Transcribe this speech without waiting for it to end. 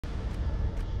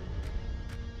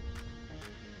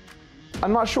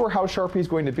I'm not sure how sharp he's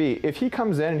going to be. If he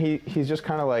comes in and he's just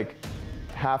kind of like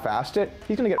half-assed it,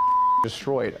 he's going to get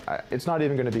destroyed. It's not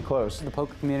even going to be close. The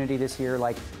poker community this year,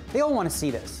 like, they all want to see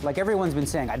this. Like, everyone's been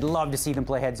saying, I'd love to see them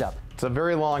play heads up. It's a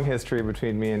very long history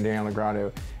between me and Daniel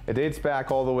Negreanu. It dates back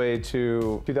all the way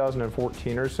to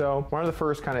 2014 or so. One of the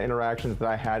first kind of interactions that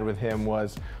I had with him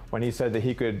was when he said that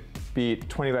he could beat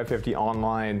 20x50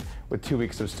 online with 2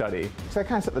 weeks of study. So that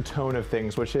kind of set the tone of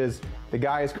things, which is the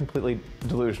guy is completely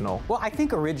delusional. Well, I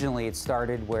think originally it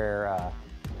started where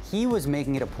he was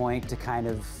making it a point to kind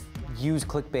of use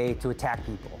clickbait to attack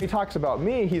people. He talks about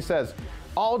me, he says,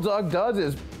 all Doug does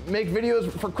is make videos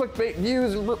for clickbait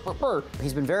views and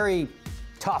He's been very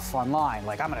tough online,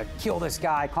 like, I'm gonna kill this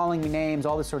guy, calling me names,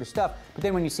 all this sort of stuff. But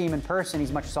then when you see him in person,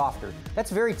 he's much softer.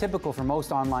 That's very typical for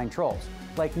most online trolls.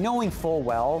 Like, knowing full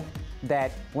well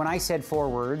that when I said 4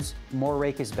 words, more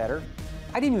rake is better,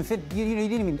 I didn't even fit, you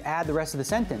didn't even add the rest of the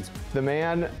sentence. The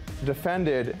man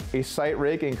defended a site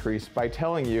rake increase by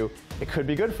telling you it could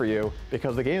be good for you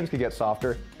because the games could get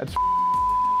softer. That's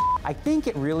I think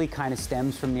it really kind of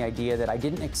stems from the idea that I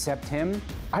didn't accept him.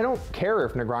 I don't care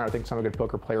if Negreanu thinks I'm a good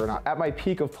poker player or not. At my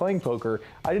peak of playing poker,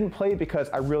 I didn't play because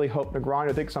I really hope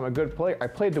Negreanu thinks I'm a good player. I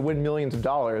played to win millions of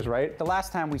dollars, right? The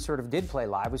last time we sort of did play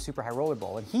live was Super High Roller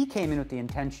Bowl, and he came in with the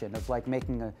intention of like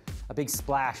making a big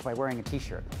splash by wearing a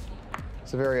t-shirt.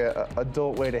 It's a very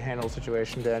adult way to handle the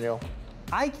situation, Daniel.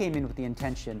 I came in with the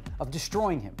intention of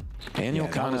destroying him. Daniel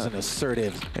Kahn is an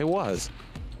assertive. It was.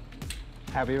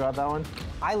 Happy about that one?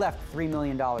 I left $3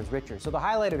 million richer. So the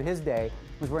highlight of his day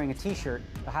was wearing a t-shirt.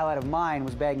 The highlight of mine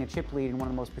was bagging a chip lead in one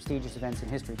of the most prestigious events in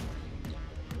history.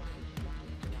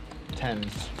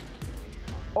 Tens.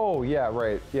 Oh, yeah,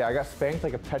 right. Yeah, I got spanked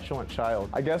like a petulant child.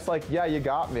 I guess, like, yeah, you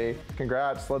got me.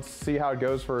 Congrats. Let's see how it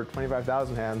goes for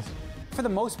 25,000 hands. For the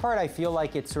most part, I feel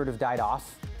like it sort of died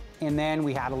off. And then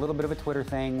we had a little bit of a Twitter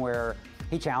thing where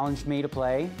he challenged me to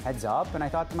play heads up. And I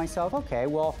thought to myself, okay,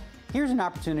 well, here's an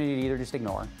opportunity to either just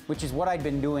ignore, which is what I'd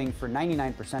been doing for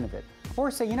 99% of it,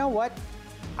 or say, you know what,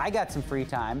 I got some free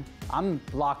time. I'm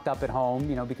locked up at home,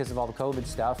 you know, because of all the COVID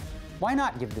stuff. Why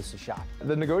not give this a shot?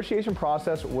 The negotiation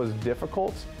process was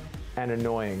difficult and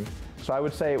annoying. So I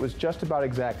would say it was just about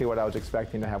exactly what I was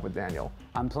expecting to have with Daniel.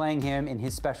 I'm playing him in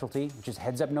his specialty, which is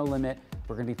heads up, no limit.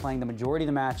 We're going to be playing the majority of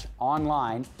the match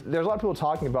online. There's a lot of people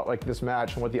talking about like this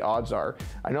match and what the odds are.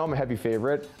 I know I'm a heavy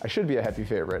favorite. I should be a heavy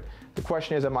favorite. The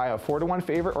question is, am I a 4-to-1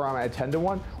 favorite, or am I a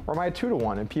 10-to-1, or am I a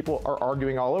 2-to-1? And people are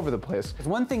arguing all over the place.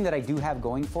 One thing that I do have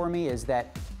going for me is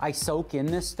that I soak in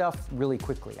this stuff really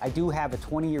quickly. I do have a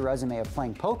 20-year resume of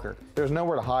playing poker. There's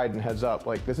nowhere to hide in heads up.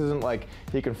 Like, this isn't like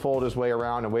he can fold his way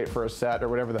around and wait for a set or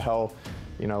whatever the hell,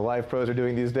 you know, live pros are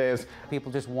doing these days. People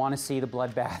just want to see the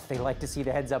bloodbath. They like to see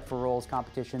the heads up for rolls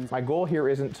competitions. My goal here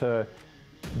isn't to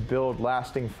build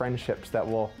lasting friendships that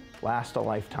will last a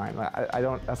lifetime. I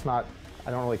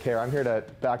don't really care. I'm here to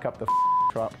back up the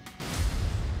truck.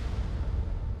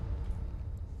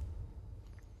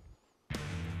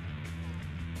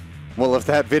 Well, if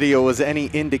that video was any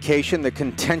indication, the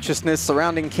contentiousness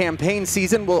surrounding campaign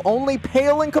season will only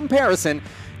pale in comparison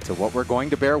to what we're going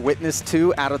to bear witness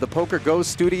to out of the PokerGO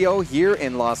studio here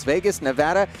in Las Vegas,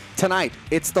 Nevada. Tonight,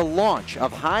 it's the launch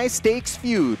of high-stakes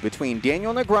feud between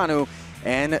Daniel Negreanu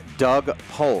and Doug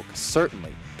Polk.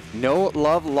 Certainly no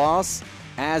love lost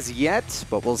as yet,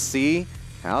 but we'll see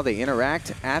how they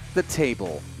interact at the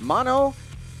table. Mano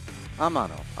a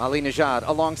mano. Ali Nejad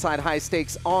alongside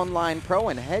high-stakes online pro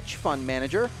and hedge fund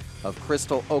manager of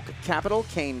Crystal Oak Capital,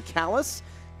 Kane Callis.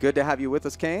 Good to have you with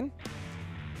us, Kane.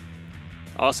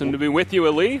 Awesome to be with you,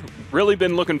 Ali. Really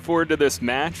been looking forward to this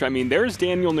match. I mean, there's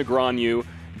Daniel Negreanu,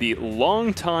 the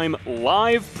longtime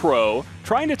live pro,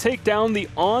 trying to take down the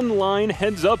online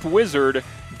heads-up wizard,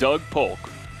 Doug Polk.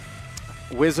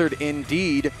 Wizard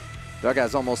indeed. Doug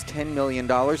has almost $10 million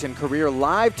in career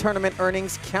live tournament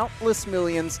earnings, countless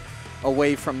millions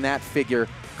away from that figure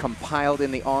compiled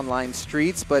in the online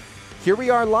streets. But here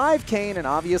we are live, Kane, and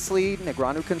obviously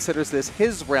Negreanu considers this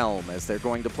his realm as they're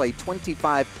going to play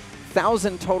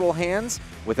 25,000 total hands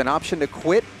with an option to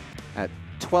quit at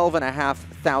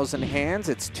 12,500 hands.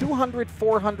 It's 200,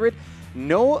 400,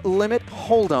 no limit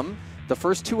hold'em. The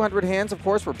first 200 hands, of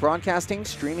course, we're broadcasting,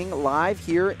 streaming live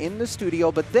here in the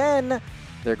studio, but then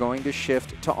they're going to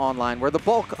shift to online where the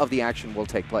bulk of the action will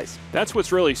take place. That's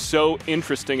what's really so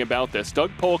interesting about this.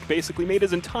 Doug Polk basically made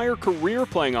his entire career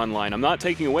playing online. I'm not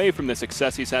taking away from the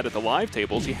success he's had at the live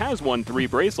tables. He has won 3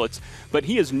 bracelets, but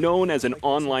he is known as an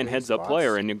online heads-up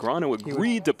player, and Negreanu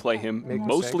agreed to play him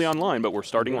mostly online, but we're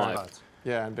starting live.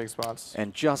 Yeah, in big spots.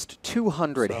 And just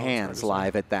 200 hands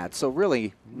live at that. So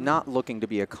really not looking to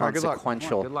be a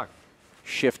consequential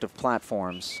shift of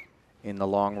platforms in the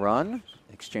long run,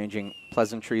 exchanging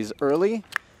pleasantries early,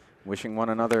 wishing one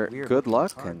another good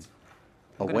luck, and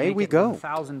away we go.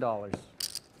 $1,000.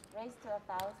 Raise to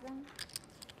 1,000.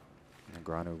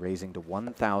 Negreanu raising to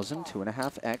 1,000,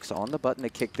 2.5x on the button to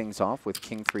kick things off with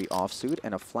King 3 offsuit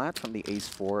and a flat from the Ace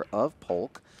 4 of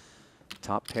Polk.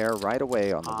 Top pair right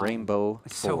away on the rainbow.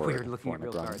 It's so weird looking at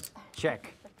real cards.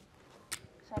 Check.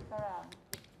 Check around.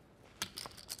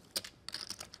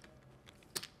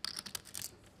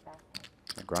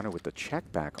 Negreanu with the check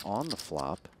back on the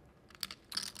flop.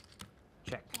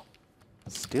 Check.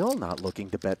 Still not looking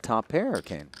to bet top pair,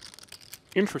 Kane.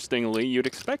 Interestingly, you'd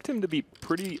expect him to be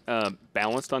pretty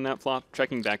balanced on that flop,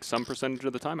 checking back some percentage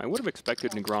of the time. I would have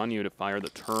expected Negreanu to fire the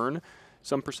turn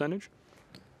some percentage.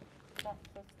 Bet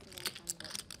 1,500.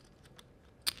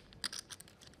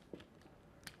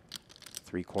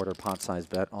 3/4 pot size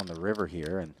bet on the river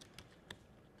here, and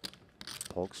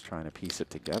Polk's trying to piece it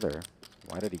together.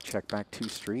 Why did he check back 2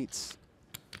 streets?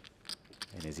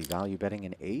 And is he value betting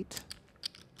an 8?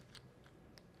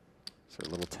 Is there a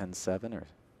little 10-7 or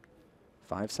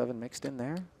 5-7 mixed in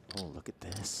there? Oh, look at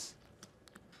this.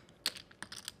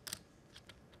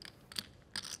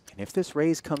 And if this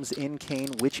raise comes in,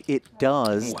 Kane, which it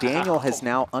does, Wow. Daniel has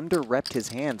now under-repped his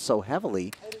hand so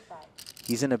heavily, 85.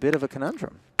 he's in a bit of a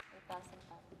conundrum.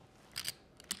 8,500.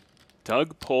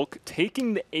 Doug Polk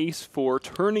taking the Ace 4,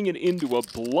 turning it into a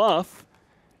bluff.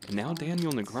 And now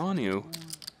Daniel Negreanu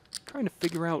trying to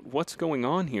figure out what's going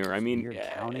on here. I mean,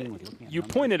 you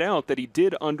pointed out that he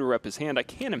did under-rep his hand. I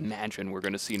can't imagine we're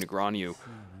going to see Negreanu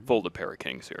fold a pair of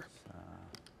kings here.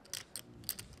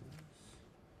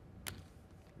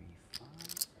 3, 5,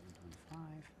 7.5.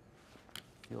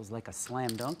 Feels like a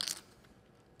slam dunk.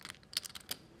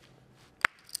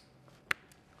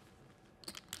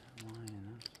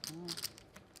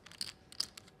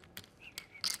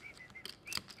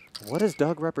 What is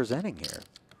Doug representing here?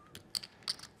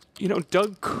 You know,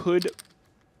 Doug could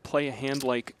play a hand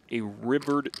like a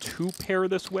rivered 2-pair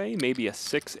this way, maybe a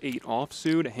 6-8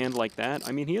 offsuit, a hand like that.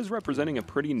 I mean, he is representing a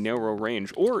pretty narrow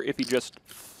range. Or if he just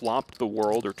flopped the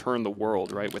world or turned the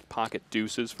world, right, with pocket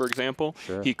deuces, for example,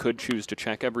 he could choose to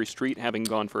check every street, having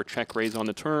gone for a check raise on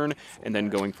the turn, and then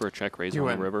going for a check raise on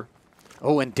the river.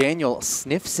 Oh, and Daniel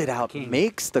sniffs it out,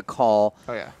 makes the call.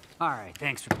 Oh, yeah. All right,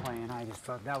 thanks for playing. I just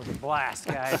fuck. That was a blast,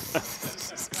 guys.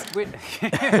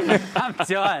 I'm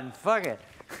done. Fuck it.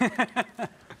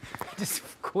 Just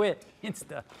quit.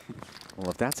 Insta. Well,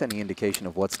 if that's any indication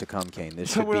of what's to come, Kane,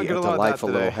 this should be a delightful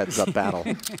little heads-up battle.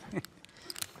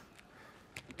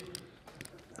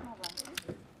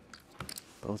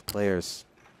 Both players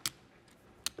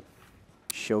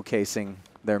showcasing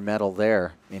their mettle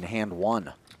there in hand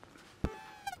 1.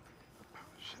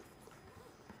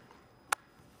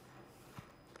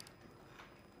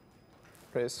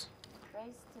 Raise. Raise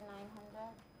to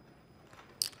 900.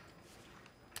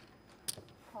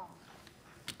 Call.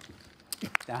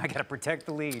 Now I gotta protect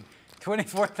the lead.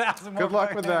 24,000 more. Good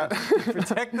luck with that.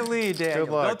 Protect the lead, Daniel.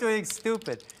 Good luck. Don't do anything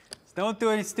stupid. Don't do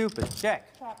anything stupid.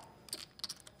 Check. Check.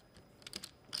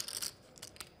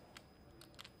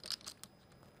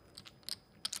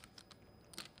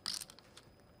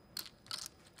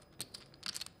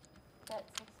 Bet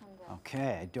 600.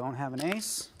 Okay, I don't have an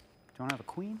ace. Don't have a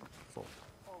queen. Fold.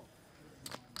 Fold.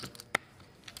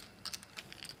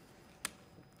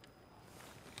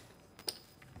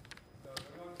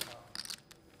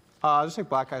 Just like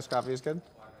black ice coffee is good.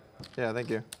 Yeah, thank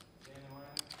you.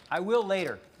 I will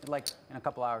later, like in a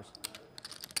couple hours.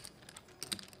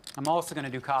 I'm also gonna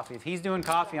do coffee. If he's doing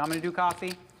coffee, I'm gonna do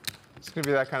coffee. It's gonna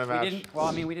be that kind of We match. didn't. Well,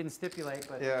 I mean, we didn't stipulate,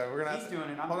 but Yeah, we're gonna. he's doing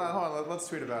it. I'm Hold on. Let's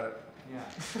tweet about it. Yeah.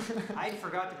 I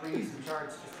forgot to bring you some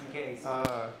charts just in case.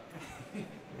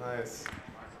 Nice.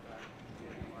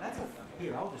 That's a.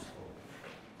 Here, I'll just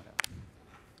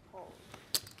fold.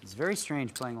 It's very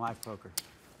strange playing live poker.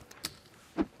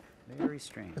 Very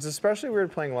strange. It's especially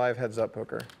weird playing live heads-up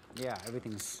poker. Yeah,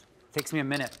 everything's. Takes me a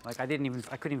minute. Like I couldn't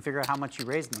even figure out how much you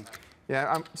raised me.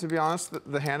 Yeah, to be honest,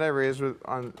 the hand I raised with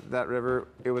on that river,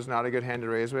 it was not a good hand to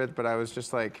raise with, but I was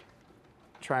just like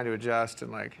trying to adjust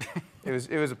and like it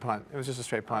was a punt. It was just a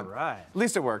straight punt. All right. At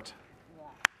least it worked.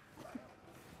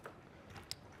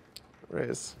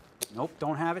 Raise. Nope,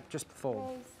 don't have it. Just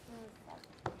fold. Raise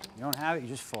to 7. You don't have it. You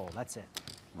just fold. That's it.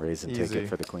 Raise and Easy. take it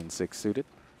for the queen 6 suited.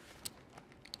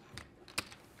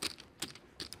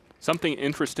 Something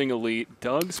interesting, Elite.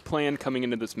 Doug's plan coming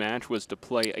into this match was to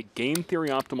play a game theory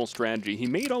optimal strategy. He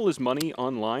made all his money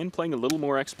online playing a little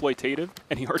more exploitative,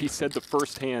 and he already said the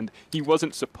first hand he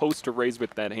wasn't supposed to raise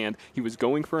with that hand. He was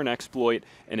going for an exploit,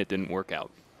 and it didn't work out.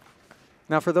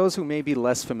 Now, for those who may be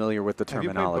less familiar with the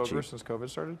terminology. Have you played poker since COVID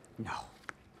started? No.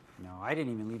 No, I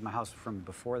didn't even leave my house from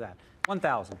before that.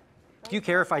 1,000. Do you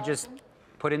care if I just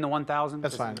put in the 1,000?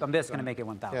 That's fine. I'm just going to make it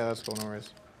 1,000. Yeah, that's cool. No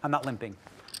worries. I'm not limping.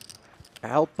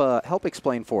 Help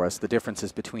explain for us the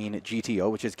differences between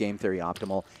GTO, which is game theory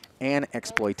optimal, and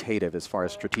exploitative as far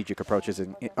as strategic approaches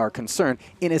are concerned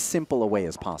in as simple a way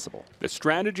as possible. The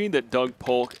strategy that Doug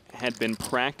Polk had been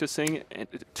practicing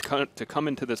to come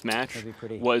into this match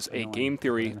was a game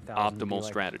theory optimal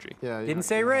strategy. Yeah. Didn't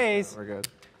say raise. We're good.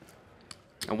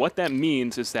 And what that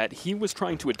means is that he was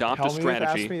trying to adopt a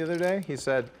strategy. asked me the other day, he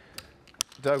said,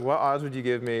 Doug, what odds would you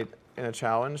give me in a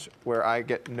challenge where I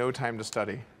get no time to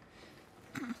study?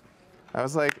 I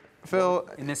was like, Phil.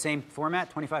 In the same format,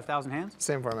 25,000 hands?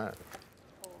 Same format.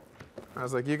 I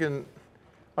was like,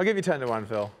 I'll give you 10 to 1,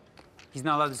 Phil. He's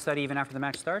not allowed to study even after the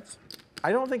match starts?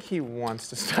 I don't think he wants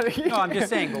to study. No, I'm just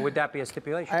saying, but would that be a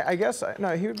stipulation? I guess,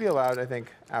 no, he would be allowed, I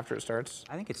think, after it starts.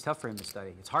 I think it's tough for him to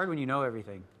study. It's hard when you know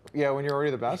everything. Yeah, when you're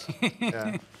already the best.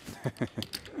 Yeah.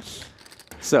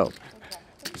 So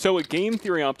a game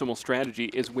theory optimal strategy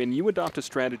is when you adopt a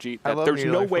strategy that there's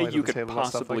no way you could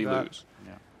possibly lose.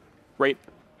 Yeah. Right?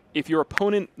 If your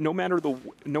opponent, no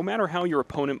matter how your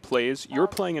opponent plays, you're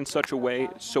playing in such a way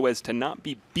so as to not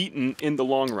be beaten in the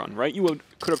long run, right? You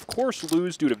could, of course,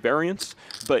 lose due to variance,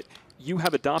 but you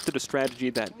have adopted a strategy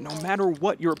that no matter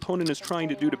what your opponent is trying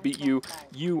to do to beat you,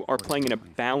 you are playing in a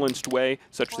balanced way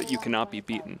such that you cannot be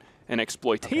beaten. An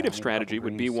exploitative strategy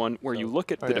would be one where you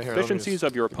look at the deficiencies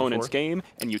of your opponent's game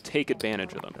and you take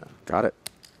advantage of them. Got it.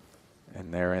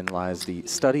 And therein lies the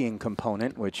studying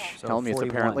component, which Helmuth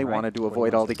apparently wanted to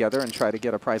avoid altogether and try to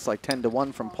get a price like 10 to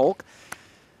 1 from Polk.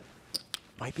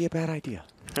 Might be a bad idea.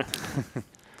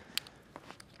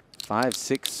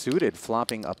 5-6 suited,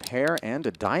 flopping a pair and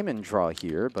a diamond draw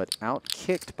here, but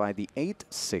out-kicked by the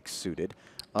 8-6 suited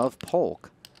of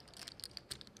Polk.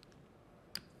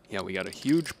 Yeah, we got a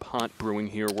huge pot brewing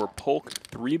here where Polk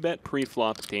 3-bet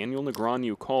pre-flop, Daniel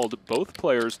Negreanu called. Both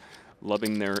players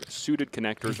loving their suited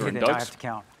connectors, or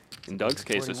in Doug's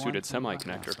case, a suited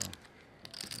semi-connector.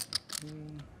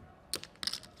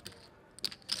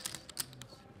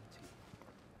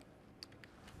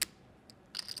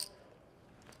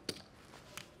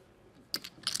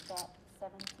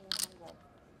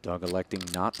 Doug electing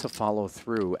not to follow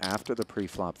through after the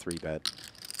pre-flop 3-bet.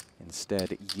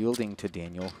 Instead, yielding to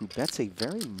Daniel, who bets a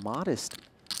very modest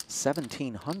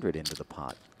 1,700 into the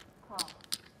pot.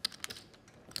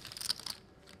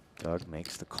 Doug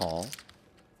makes the call.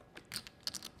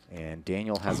 And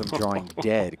Daniel has him drawing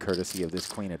dead, courtesy of this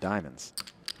queen of diamonds.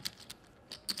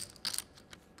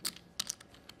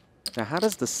 Now, how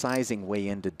does the sizing weigh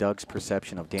into Doug's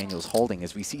perception of Daniel's holding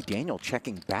as we see Daniel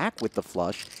checking back with the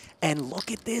flush? And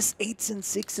look at this, 8s and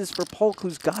 6s for Polk,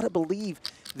 who's got to believe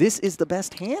this is the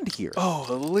best hand here. Oh,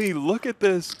 Lee, look at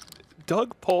this.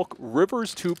 Doug Polk,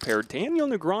 rivers 2-pair. Daniel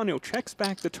Negreanu checks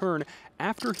back the turn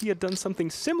after he had done something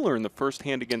similar in the first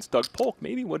hand against Doug Polk.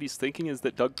 Maybe what he's thinking is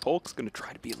that Doug Polk's going to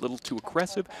try to be a little too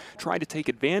aggressive, try to take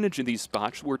advantage of these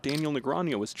spots where Daniel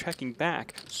Negreanu was checking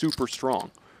back super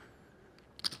strong.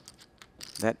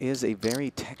 That is a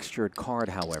very textured card,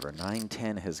 however.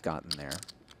 9-10 has gotten there.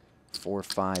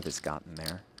 4-5 has gotten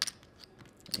there.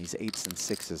 These 8s and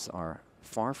 6s are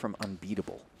far from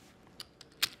unbeatable.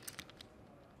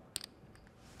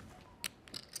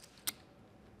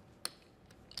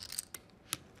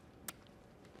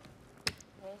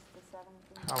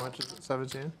 How much is it?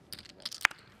 17?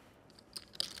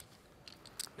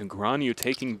 Negreanu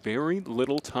taking very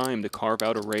little time to carve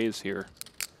out a raise here.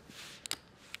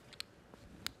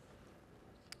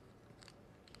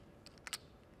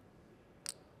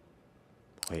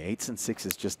 Boy, 8s and 6s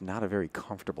is just not a very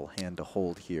comfortable hand to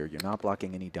hold here. You're not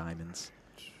blocking any diamonds.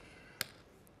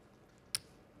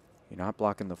 You're not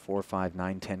blocking the 4, 5,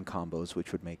 9, 10 combos,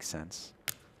 which would make sense.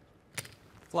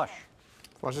 Flush.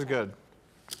 Flush is good.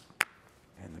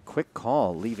 And the quick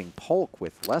call, leaving Polk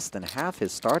with less than half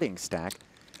his starting stack,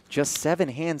 just 7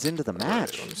 hands into the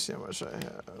match. Let me see how much I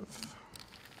have.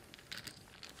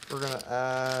 We're going to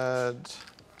add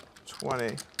 20, I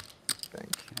think.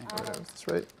 Okay. That's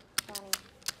right.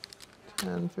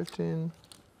 10, 15.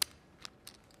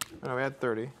 Oh, no, we had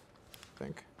 30, I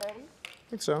think. 30? I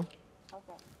think so.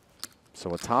 Okay.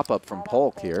 So a top-up from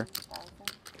Polk here.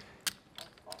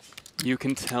 You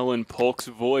can tell in Polk's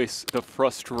voice the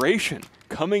frustration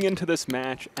coming into this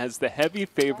match as the heavy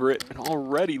favorite and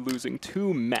already losing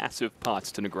 2 massive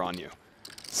pots to Negreanu.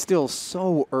 Still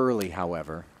so early,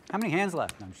 however. How many hands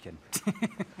left? No, I'm just kidding.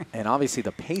 And obviously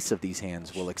the pace of these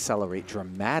hands will accelerate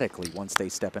dramatically once they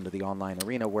step into the online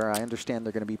arena, where I understand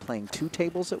they're going to be playing 2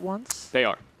 tables at once. They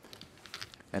are.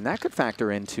 And that could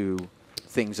factor into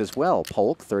things as well.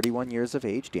 Polk, 31 years of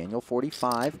age, Daniel,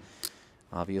 45.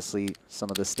 Obviously, some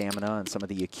of the stamina and some of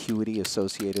the acuity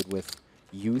associated with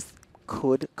youth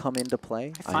could come into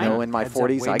play. I know in my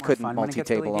 40s I couldn't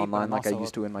multi-table online like I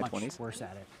used to in my 20s. Worse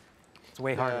at it. It's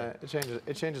way harder.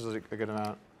 It changes a good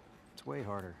amount. It's way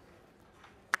harder.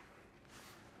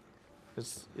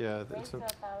 It's Raise to 1,000.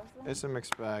 it's a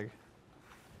mixed bag.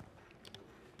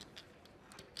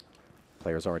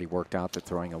 Players already worked out that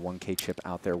throwing a 1K chip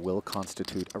out there will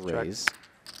constitute a raise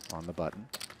on the button.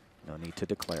 No need to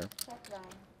declare. Check line.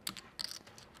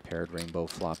 Paired rainbow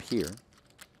flop here.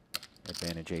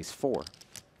 Advantage ace 4.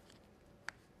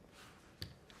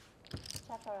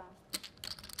 Check around.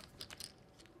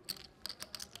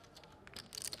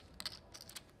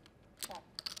 Check.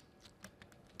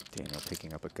 Daniel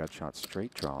picking up a gut shot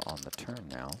straight draw on the turn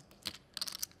now.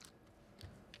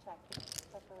 Check.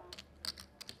 Check around.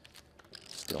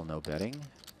 Still no betting.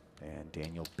 And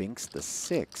Daniel binks the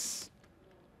 6.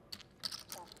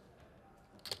 Check.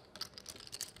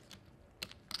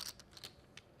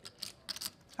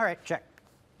 All right, check.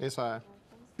 Ace high.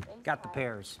 Ace Got the high.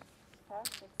 pairs. Pair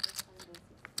 60 and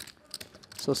deuces.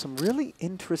 So some really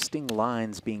interesting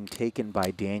lines being taken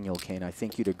by Daniel, Kane. I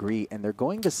think you'd agree. And they're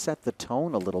going to set the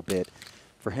tone a little bit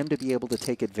for him to be able to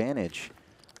take advantage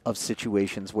of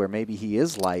situations where maybe he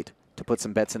is light to put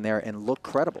some bets in there and look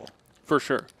credible. For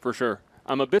sure, for sure.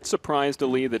 I'm a bit surprised,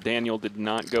 Ali, that Daniel did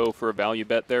not go for a value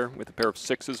bet there with a pair of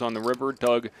 6s on the river.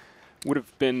 Doug would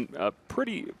have been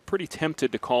pretty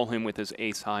tempted to call him with his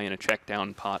ace high in a check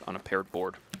down pot on a paired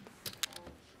board.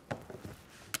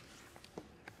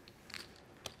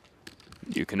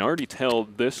 You can already tell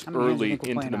this How many hands do you early think we're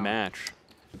into playing the now? match.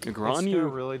 It's gonna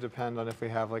Negreanu, really depend on if we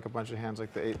have like a bunch of hands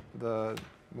like the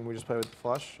when we just play with the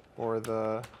flush, or if we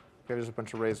have just a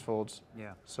bunch of raised folds.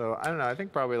 Yeah. So I don't know. I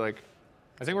think probably like,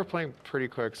 I think we're playing pretty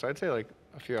quick. So I'd say like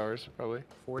a few hours probably.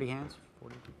 40 hands?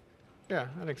 40? Yeah,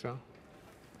 I think so.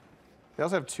 They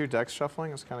also have 2 decks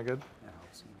shuffling. That's kind of good. Yeah,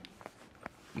 let's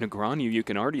see. Negreanu, you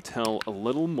can already tell a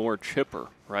little more chipper,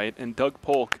 right? And Doug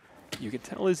Polk, you can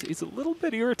tell he's a little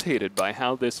bit irritated by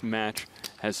how this match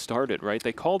has started, right?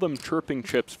 They call them chirping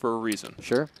chips for a reason.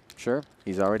 Sure, sure.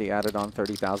 He's already added on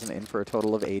 30,000 in for a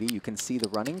total of 80. You can see the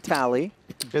running tally.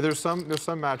 Yeah, there's some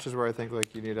matches where I think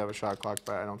like you need to have a shot clock,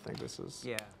 but I don't think this is.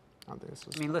 Yeah. I don't think this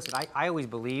is. I mean, listen, I always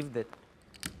believe that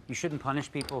you shouldn't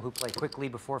punish people who play quickly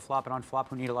before flop and on flop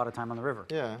who need a lot of time on the river.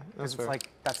 Yeah, Because that's it's fair. like,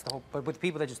 that's the whole, but with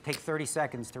people that just take 30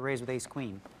 seconds to raise with ace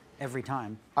queen every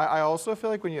time. I also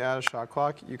feel like when you add a shot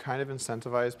clock, you kind of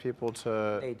incentivize people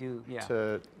to They do, yeah.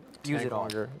 to Use tank it all.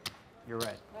 longer. You're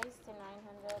right. Raise to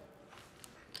 900.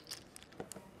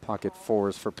 Pocket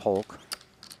 4s for Polk.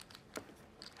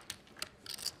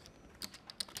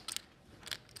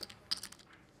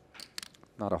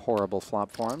 Not a horrible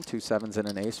flop for him. 2 7s and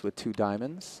an ace with 2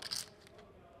 diamonds.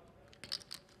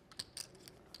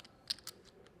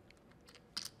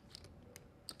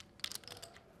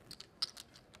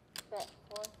 Bet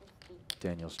 450.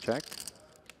 Daniel's check.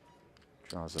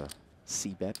 Draws a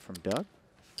C bet from Doug.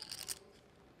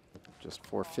 Just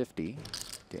 450.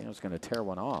 Daniel's going to tear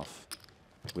one off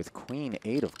with queen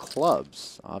 8 of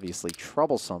clubs. Obviously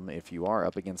troublesome if you are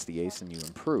up against the ace and you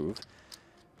improve.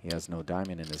 He has no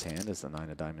diamond in his hand as the 9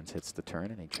 of diamonds hits the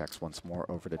turn, and he checks once more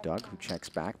over to Doug, who checks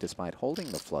back despite holding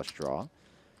the flush draw.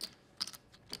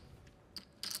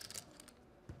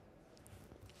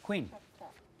 Queen. Check,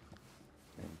 check.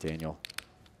 And Daniel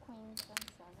Queen 7.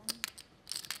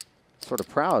 sort of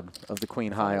proud of the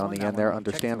queen high on the end there, You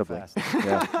checked so understandably. fast.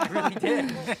 Yeah. I really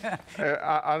did.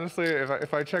 Honestly,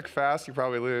 if I check fast, you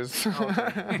probably lose. Wait, 7s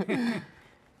and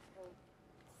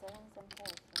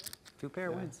pairs, right? 2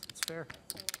 pair wins. It's fair.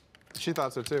 She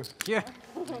thought so too. Yeah. I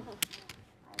thought you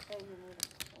needed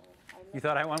You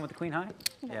thought I won with the queen high?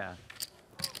 Yeah.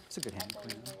 It's a good hand,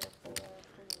 queen.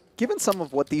 Given some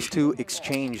of what these two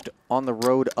exchanged on the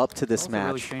road up to this Also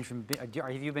really match, strange from,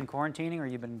 have you been quarantining or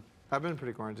you've been? I've been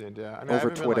pretty quarantined, yeah. I mean, Over I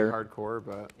haven't Twitter. been like hardcore,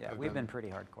 but Yeah, we've been pretty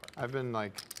hardcore. I've been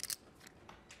like,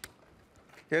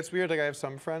 yeah, it's weird. Like I have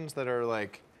some friends that are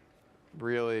like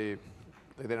really,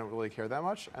 like, they don't really care that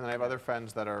much, and then I have other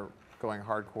friends that are going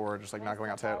hardcore, just like not going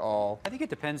outside at all. I think it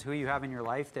depends who you have in your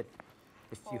life. That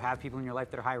if you have people in your life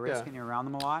that are high risk Yeah. and you're around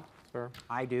them a lot, Sure.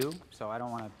 I do, so I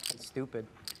don't want to be stupid,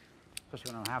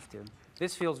 especially when I don't have to.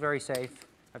 This feels very safe.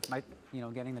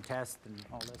 Getting the test and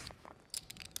all this.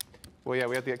 Well, yeah,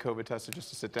 we have to get COVID tested just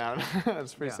to sit down.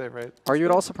 It's pretty Yeah. safe, right? are you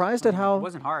at all surprised at It how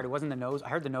wasn't hard. It wasn't the nose. I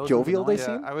heard the nose. was jovial they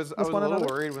annoying. seem? I was with a one little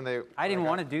another? worried when they. I didn't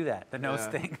want to do that. The nose Yeah.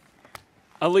 thing.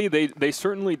 Ali, they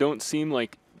certainly don't seem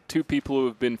like two people who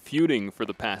have been feuding for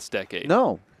the past decade.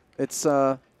 No, it's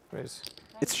Raise.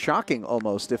 it's shocking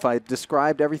almost. If I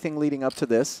described everything leading up to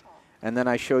this, and then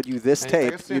I showed you this And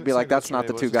tape, I guess you'd be like, that's not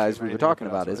the yesterday two was guys just we were raining, talking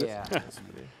but about, that's is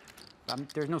what it? Yeah.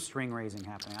 There's no string raising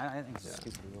happening. I think it's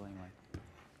stupid rule anyway.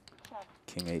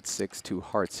 King 8-6, 2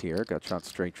 hearts here. Got shot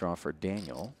straight draw for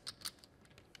Daniel.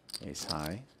 Ace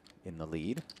high in the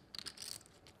lead.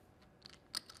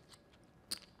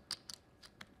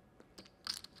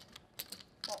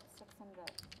 Bet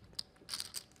 600.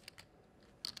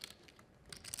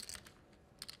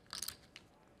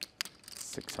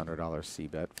 $600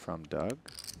 C-bet from Doug.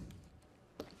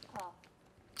 Call.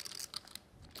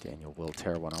 Daniel will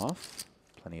tear one off.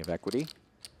 Plenty of equity.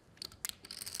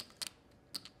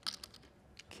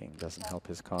 King doesn't help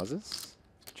his causes.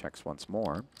 Checks once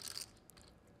more.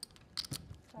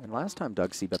 And last time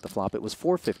Doug C-bet the flop, it was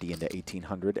 450 into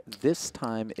 1800. This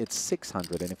time it's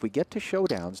 600. And if we get to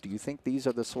showdowns, do you think these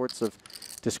are the sorts of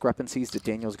discrepancies that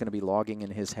Daniel's going to be logging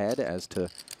in his head as to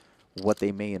what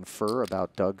they may infer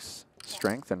about Doug's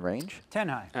strength and range? 10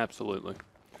 high. Absolutely.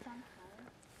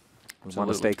 We want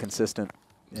to stay consistent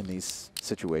in these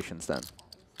situations then.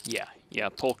 Yeah,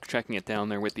 Polk checking it down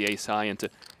there with the ace high, and to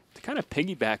kind of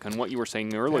piggyback on what you were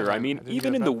saying earlier, I mean,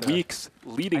 even in the weeks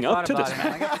leading up to this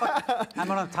match. I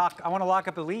want to lock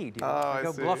up a lead. Dude. I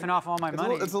go bluffing off all my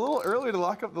money. It's a little early to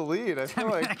lock up the lead. I feel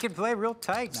like I can play real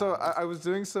tight. So I was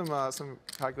doing some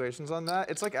calculations on that.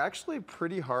 It's like actually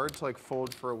pretty hard to like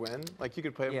fold for a win. Like you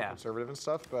could play it for conservative and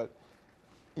stuff, but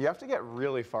you have to get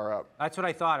really far up. That's what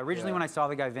I thought. Originally when I saw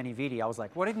the guy Vinny Vidi, I was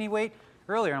like, what didn't he wait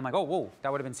earlier? And I'm like, oh, whoa,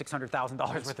 that would have been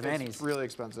 $600,000 worth of annies. It's really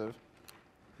expensive.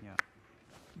 Yeah.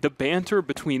 The banter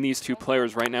between these two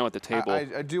players right now at the table.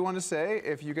 I do want to say,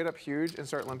 if you get up huge and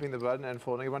start limping the button and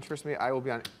folding a bunch versus me, I will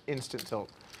be on instant tilt.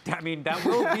 I mean, that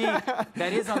will be,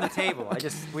 that is on the table. That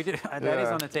is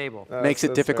on the table. Makes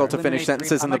it difficult to finish Eliminate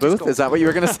sentences three. in I the might just booth? go Is that what you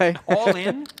were going to say? All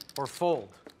in or fold?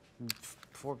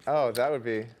 Oh, that would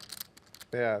be,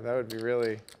 yeah, that would be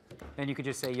really. Then you could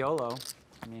just say YOLO.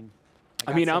 I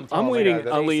mean, I'm waiting,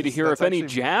 Ali, to hear if any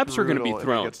jabs are going to be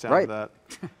thrown. Right. That.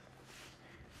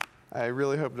 I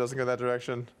really hope it doesn't go that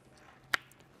direction.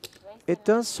 It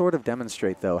does sort of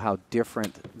demonstrate, though, how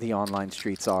different the online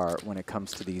streets are when it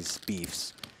comes to these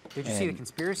beefs. Did you see the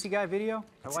conspiracy guy video?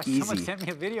 Someone sent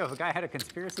me a video of a guy had a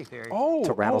conspiracy theory.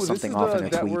 To rattle something off in a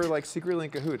that tweet. we're like secretly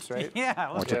in cahoots, right?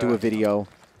 Yeah. Or to do a video,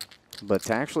 but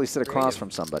to actually sit across from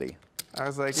somebody. I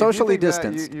was like, socially if you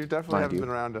think distanced, that, you definitely haven't been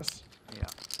around us. Yeah.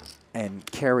 And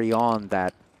carry on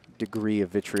that degree of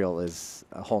vitriol is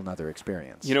a whole nother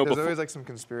experience. You know, there's always like some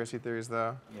conspiracy theories,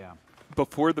 though. Yeah.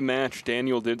 Before the match,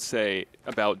 Daniel did say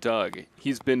about Doug,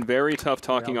 he's been very tough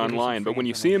talking online, but when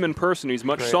you see him in person, he's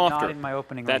much softer. Not in my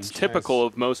opening That's range. typical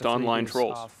of most online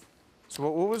trolls. So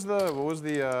what was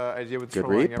the idea with Good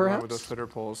trolling read, everyone perhaps? with those Twitter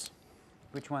polls?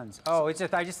 Which ones? Oh,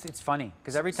 it's funny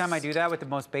because every time I do that with the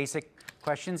most basic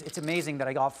questions, it's amazing that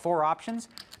I got 4 options,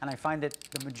 and I find that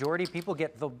the majority of people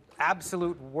get the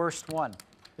absolute worst one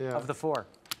of the 4.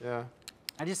 Yeah.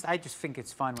 I just think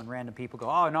it's fun when random people go,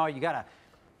 oh no, you gotta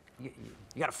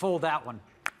fold that one.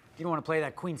 You don't want to play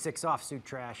that Queen 6 offsuit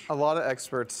trash. A lot of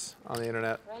experts on the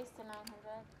internet. Raise to 900.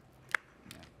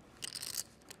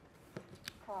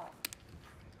 Call.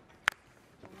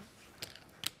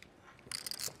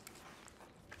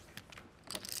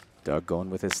 Doug going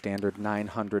with his standard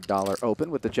 $900 open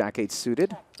with the Jack-8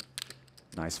 suited.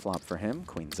 Nice flop for him.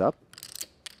 Queen's up.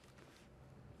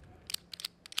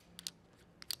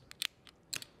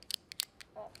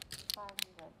 Bet 500.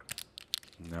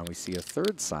 Now we see a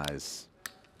third size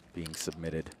being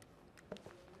submitted.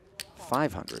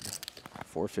 500,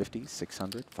 450,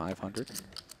 600, 500.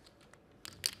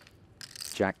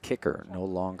 Jack kicker no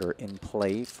longer in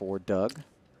play for Doug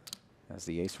as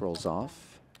the ace rolls off.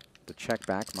 The check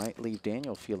back might leave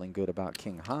Daniel feeling good about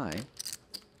king high,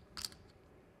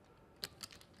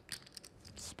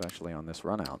 especially on this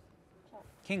run out.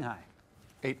 King high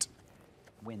 8.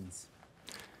 wins.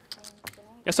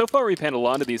 Yeah, so far we've had a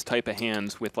lot of these type of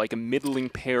hands with like a middling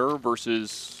pair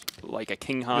versus like a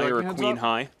king high or a queen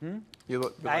high.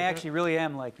 I actually really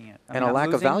am liking it. And a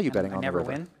lack of value betting on the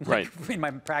river. I never win, right? In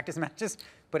my practice matches,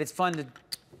 but it's fun to,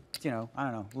 I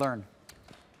don't know, learn.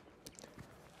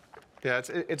 Yeah,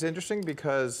 it's interesting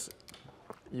because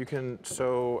you can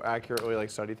so accurately like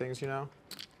study things. You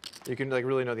can like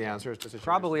really know the answers to situations.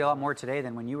 Probably a lot more today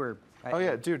than when you were. Oh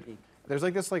yeah, dude. There's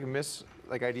like this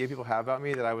like idea people have about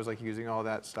me that I was like using all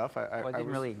that stuff. Well, it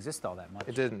didn't really exist all that much.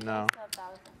 It didn't, no. Raise to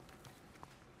 1,000.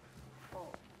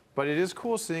 Fold. But it is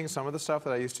cool seeing some of the stuff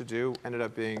that I used to do ended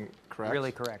up being correct.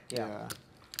 Really correct, yeah.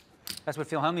 That's what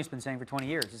Phil Hellmuth's been saying for 20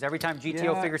 years. Is every time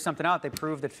GTO figures something out, they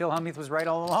prove that Phil Hellmuth was right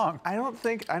all along. I don't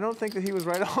think that he was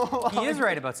right all along. He is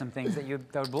right about some things that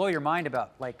would blow your mind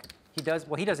about. Like he does.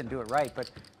 Well, he doesn't do it right, but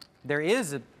there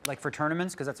is like for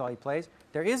tournaments, because that's all he plays.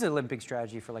 There is an Olympic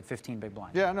strategy for like 15 big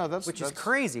blinds. Yeah, no, which is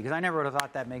crazy because I never would have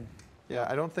thought that made. Yeah,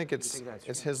 I don't think it's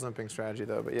his limping strategy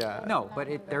though, but yeah. No,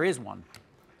 but there is one.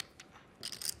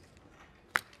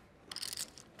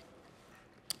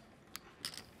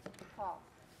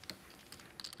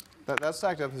 That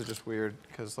stacked up is just weird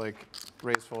because like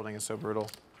raise folding is so brutal.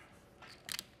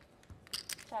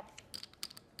 Check.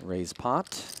 Raise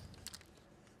pot.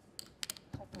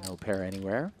 No pair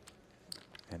anywhere.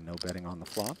 And no betting on the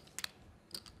flop.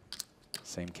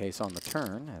 Same case on the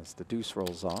turn as the deuce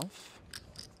rolls off.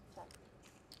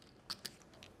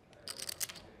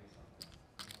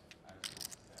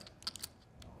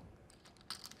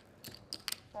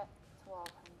 Bet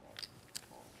 1200.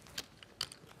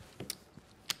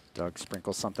 Doug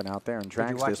sprinkles something out there and Did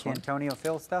drags you watch this the one. Antonio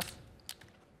Phil stuff?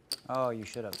 Oh, you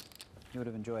should have. You would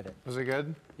have enjoyed it. Was it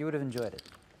good? You would have enjoyed it.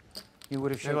 You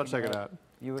would have. Maybe I'll check it out.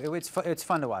 It's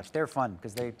fun to watch. They're fun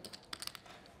because they,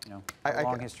 a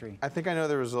long history. I think I know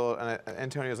the result, and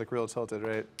Antonio's like real tilted,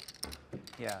 right?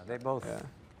 Yeah, they both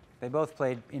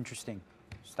played interesting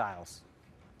styles.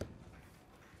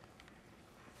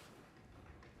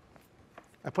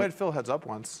 I played Phil heads up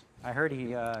once. I heard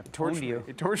he tortured you.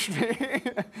 He tortured me.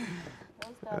 What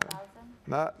was the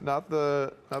 1,000? not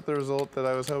the result that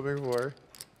I was hoping for.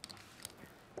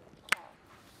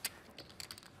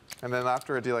 And then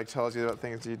afterwards, he like tells you about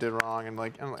things you did wrong, and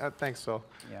like, thanks, Phil.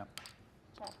 Yeah.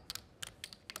 Check.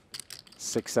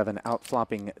 6-7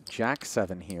 outflopping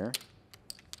Jack-7 here.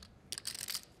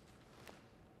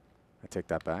 I take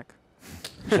that back.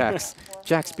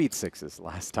 Jack's beat sixes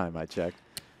last time I checked.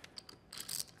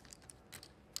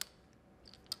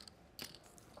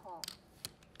 Call.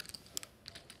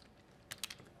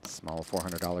 Small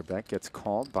 $400 bet gets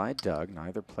called by Doug,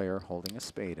 neither player holding a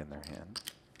spade in their hand.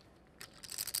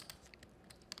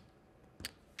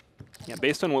 Yeah,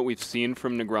 based on what we've seen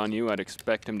from Negreanu, I'd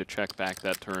expect him to check back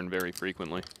that turn very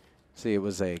frequently. See, it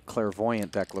was a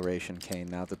clairvoyant declaration, Kane,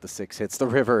 now that the 6 hits the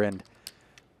river and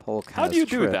Polk has How do you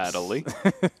do trips. that, Ali?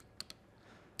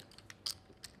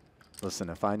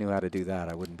 Listen, if I knew how to do that,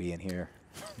 I wouldn't be in here.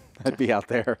 I'd be out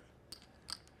there.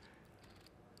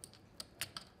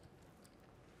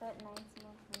 Bet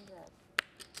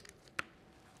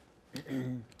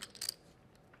 1,900.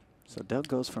 So Doug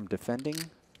goes from defending, So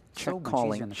check much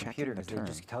calling, easier on the checking computer the because they turn,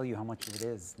 just tell you how much it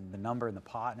is, and the number and the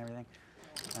pot and everything.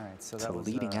 All right, so that to was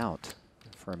leading out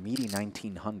for a meaty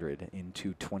 1,900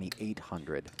 into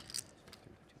 2,800.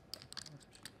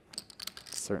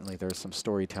 Certainly there's some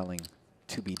storytelling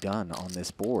to be done on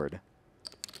this board.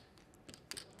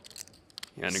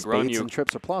 Yeah, Spades and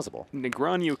trips are plausible.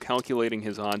 Negreanu calculating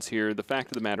his odds here. The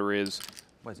fact of the matter is,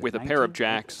 Was it with a pair of 19?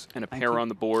 jacks and a pair 19? on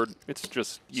the board, it's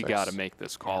just, you 6. got to make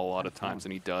this call a lot of times,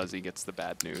 and he does. He gets the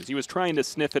bad news. He was trying to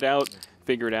sniff it out,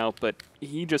 figure it out, but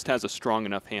he just has a strong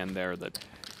enough hand there that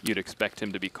you'd expect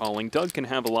him to be calling. Doug can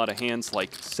have a lot of hands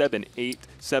like 7-8,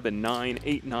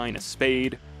 7-9, 8-9, a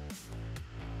spade.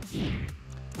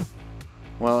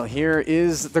 Well, here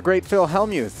is the great Phil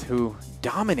Hellmuth, who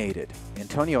dominated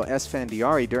Antonio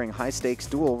Esfandiari during high-stakes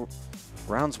duel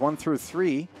rounds 1 through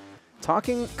 3,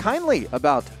 talking kindly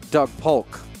about Doug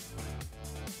Polk.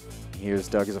 Here's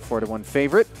Doug as a 4-1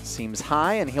 favorite. Seems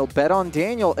high, and he'll bet on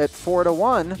Daniel at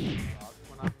 4-1.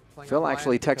 Phil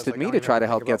actually texted me to try to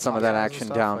help get some of that action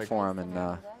down for him,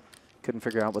 and couldn't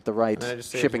figure out what the right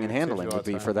shipping and handling would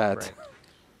be for that.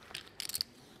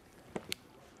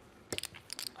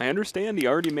 I understand he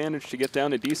already managed to get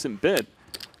down a decent bit.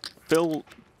 Phil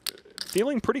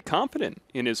feeling pretty confident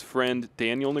in his friend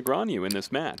Daniel Negreanu in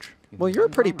this match. Well, you're a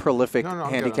pretty prolific No, I'm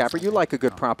handicapper. good. You like a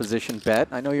good proposition bet.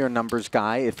 I know you're a numbers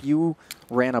guy. If you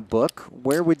ran a book,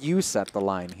 where would you set the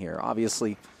line here?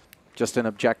 Obviously, just an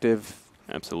objective.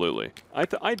 Absolutely.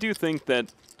 I do think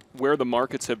that where the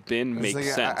markets have been makes like,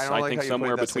 sense. I don't I like think how you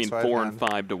somewhere played that between 6-5 4 hand. and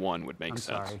 5 to 1 would make I'm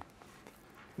sense. sorry.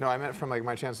 No, I meant from like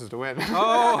my chances to win.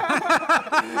 Oh,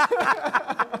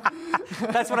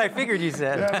 that's what I figured you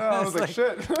said. Yeah, no, I was like,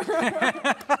 shit.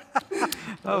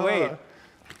 Oh wait,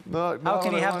 how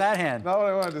can he have that hand? Not what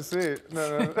I wanted to see.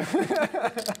 No.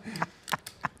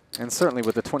 And certainly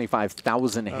with the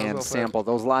 25,000 well hand played. sample,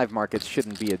 those live markets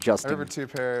shouldn't be adjusting Over 2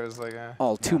 pair, it was like,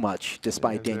 all too much,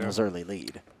 despite Yeah, Daniel's early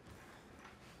lead.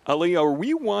 Ali, are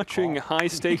we watching high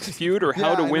stakes feud or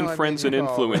how to I win know, I friends mean, and you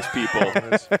influence call people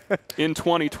in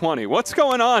 2020? What's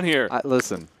going on here?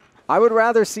 Listen, I would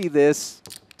rather see this,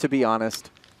 to be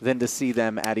honest, than to see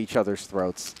them at each other's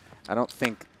throats. I don't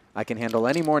think I can handle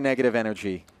any more negative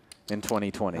energy in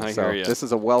 2020. I So hear ya. this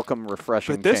is a welcome,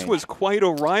 refreshing But this change. was quite a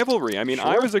rivalry. I mean,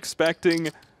 I was expecting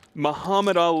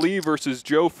Muhammad Ali versus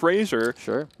Joe Frazier,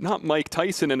 Sure. not Mike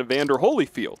Tyson and Evander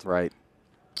Holyfield. Right.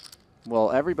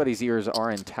 Well, everybody's ears are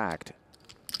intact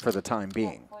for the time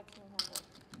being. 1400.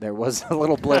 There was a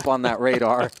little blip on that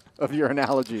radar of your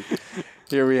analogy.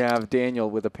 Here we have Daniel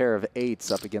with a pair of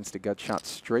 8s up against a gut shot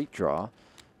straight draw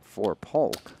for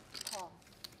Polk. Call.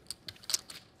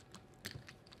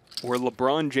 Or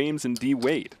LeBron James and D.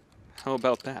 Wade. How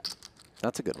about that?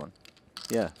 That's a good one.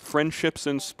 Yeah. Friendships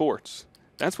in sports.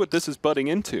 That's what this is butting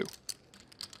into.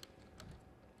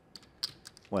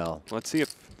 Well, Let's see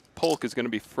if Polk is going to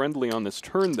be friendly on this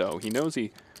turn, though. He knows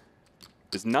he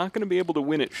is not going to be able to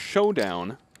win at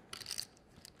showdown.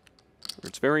 Or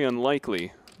it's very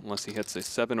unlikely, unless he hits a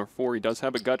 7 or 4. He does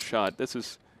have a gut shot. This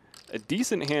is a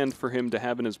decent hand for him to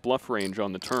have in his bluff range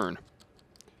on the turn.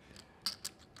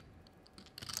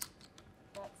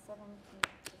 That's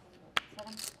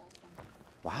 1700. 7,000.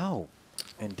 wow.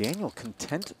 And Daniel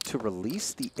content to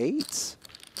release the 8s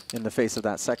in the face of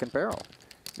that second barrel.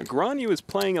 Negreanu is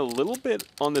playing a little bit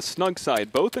on the snug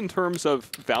side, both in terms of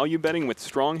value betting with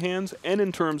strong hands and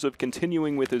in terms of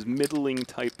continuing with his middling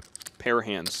type pair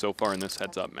hands so far in this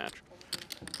heads-up match.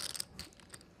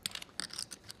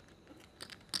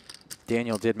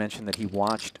 Daniel did mention that he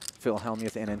watched Phil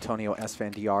Hellmuth and Antonio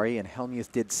Esfandiari, and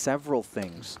Hellmuth did several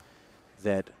things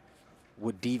that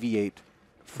would deviate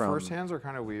from First hands are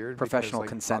kind of weird. professional because, like,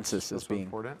 consensus pops are as so being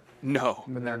important. No.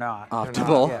 When they're not. They're not,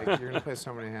 optimal. like, you're going to play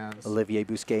so many hands. Olivier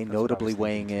Bousquet what I notably was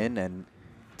weighing in and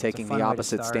taking fun the way to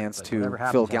opposite start, stance but to whatever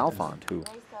Phil happens, Galfond, who Raise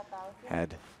to 1,000.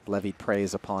 had levied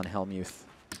praise upon Hellmuth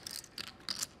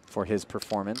for his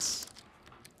performance.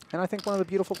 And I think one of the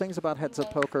beautiful things about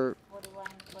heads-up poker, 41,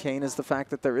 Kane, is the fact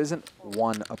that there isn't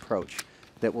one approach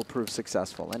that will prove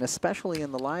successful. And especially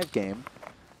in the live game,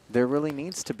 there really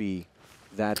needs to be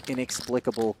that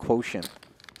inexplicable quotient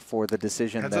for the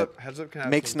decision Heads that up can have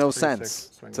makes some no pretty sick sense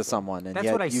swings, to though. someone. And That's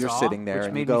yet what I you're saw, sitting there which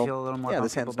and made you go, me feel a little more yeah,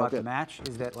 this comfortable hand's no about the good. match.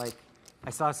 Is that like I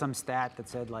saw some stat that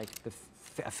said like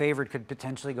a favorite could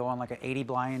potentially go on like an 80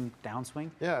 blind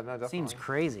downswing. Yeah, no, definitely. Seems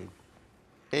crazy.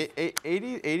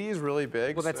 80 is really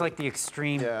big. Well, that's so- like the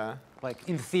extreme. Yeah. Like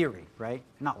in theory, right?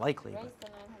 Not likely. Raise But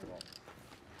to 900.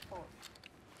 Fold.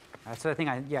 that's the thing.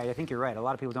 I think you're right. A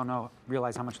lot of people don't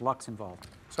realize how much luck's involved.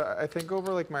 So I think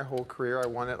over like my whole career, I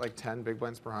won at like 10 big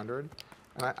blinds per 100.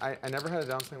 And I never had a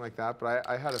downswing like that, but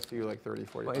I had a few like 30,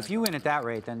 40. Well, if blinds. you win at that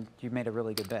rate, then you've made a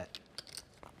really good bet,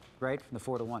 right? From the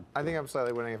 4 to 1. I think I'm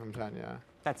slightly winning it from 10, yeah.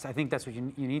 I think that's what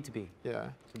you need to be Yeah.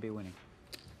 winning.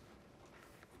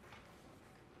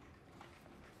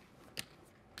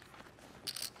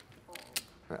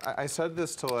 I said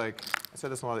this to like, I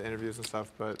said this in a lot of interviews and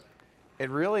stuff, but it's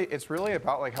really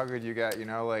about like how good you get, you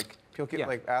know, like people keep Yeah.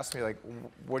 like ask me like,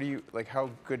 what do you, like how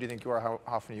good do you think you are, how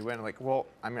often you win? I'm like, well,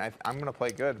 I mean, I'm going to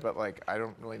play good, but like, I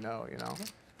don't really know, you know?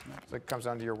 So it comes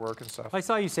down to your work and stuff. I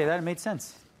saw you say that. It made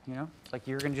sense. You know, like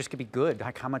you're gonna just be good.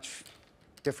 Like how much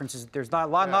difference is there's not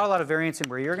a lot, not a lot of variance in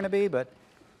where you're gonna be, but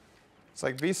It's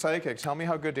like, be psychic. Tell me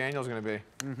how good Daniel's going to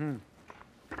be. Mm-hmm.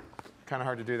 Kind of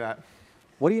hard to do that.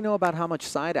 What do you know about how much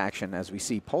side action, as we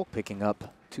see Polk picking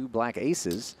up 2 black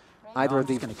aces, either I'm of just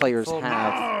these gonna keep players folding.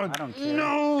 have? I don't care.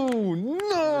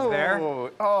 No! there?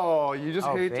 Oh, you just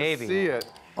Oh, hate baby. to see it.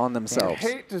 On I themselves.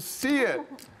 hate to see it.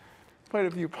 Played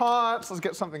a few pots. Let's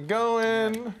get something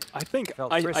going. I think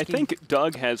Felt I frisky. think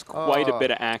Doug has quite a Oh.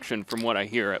 bit of action from what I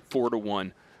hear at 4 to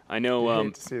 1. I know I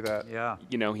hate to see that. Yeah.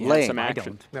 you know, he Laying. had some I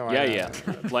action. don't. No, I yeah, know.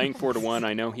 yeah. Laying 4 to 1.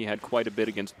 I know he had quite a bit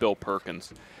against Bill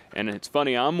Perkins. And it's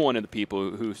funny, I'm one of the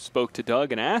people who spoke to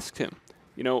Doug and asked him,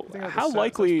 you know, think I have the how stats. That's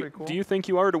likely pretty cool. do you think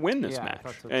you are to win this Yeah, I match?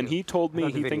 thought so And too. he told I me thought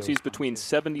the he video thinks was he's fun, between too.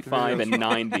 75 and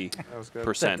 90%, That was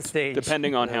good. Set the stage.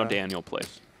 depending on how Yeah. Daniel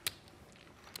plays.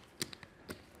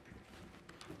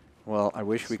 Well, I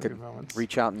wish we Some could good moments.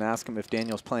 reach out and ask him if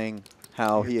Daniel's playing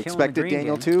how he You're killing the expected green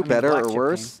Daniel game. to, I mean, better black or chip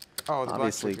worse. Oh, the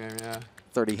Obviously, blackjack game, yeah.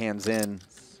 30 hands in,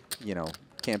 you know,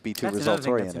 can't be too That's another results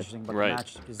thing that's oriented. interesting about Right. the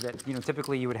match is that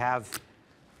typically you would have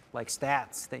like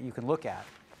stats that you can look at.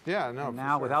 Yeah, no. And for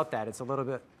now sure. without that, it's a little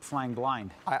bit flying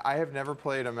blind. I have never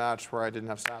played a match where I didn't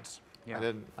have stats. Yeah. I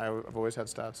didn't. I've always had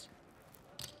stats.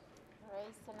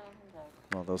 Raise to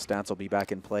 900. Well, those stats will be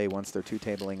back in play once they're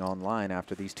 2-tabling online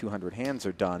after these 200 hands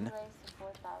are done. Raise to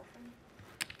 4,000.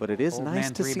 But it is Old nice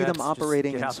man to three see bets, them just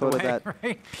operating get in out the sort of way, that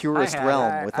right? purest I had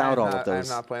realm I- without all I'm of not- those.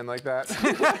 I'm not playing like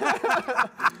that.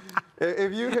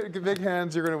 If you hit big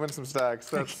hands, you're going to win some stacks.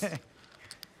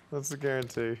 That's a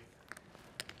guarantee.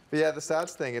 But yeah, the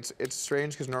stats thing, it's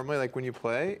strange because normally like when you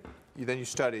play, then you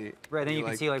study. Right, then You you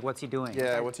can like, see like what's he doing.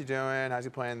 yeah, what's he doing? How's he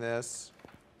playing this?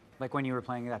 Like when you were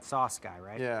playing that sauce guy,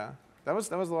 right? Yeah, that was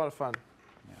a lot of fun.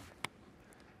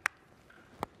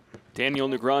 Daniel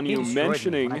He Negreanu destroyed me.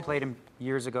 mentioning When I played him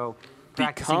years ago. the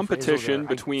practicing for competition Isildur,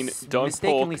 between I Doug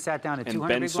mistakenly Polk sat down at and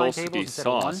 200 Ben big blind Solski tables instead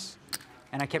of one, sauce.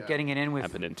 and I kept getting it in with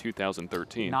Happened in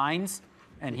 2013. nines,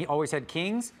 and he always had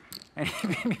kings, and he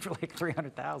beat me for like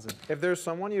 300,000. If there's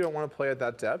someone you don't want to play at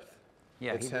that depth,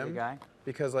 Yeah, it's he's the him. guy.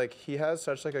 Because like he has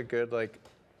such like a good like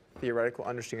theoretical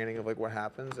understanding of like what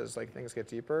happens as like things get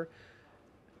deeper.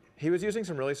 He was using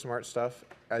some really smart stuff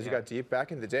as you got deep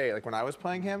back in the day. Like when I was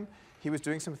playing him, he was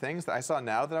doing some things that I saw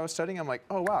now that I was studying. I'm like,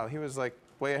 oh wow, he was like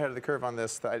way ahead of the curve on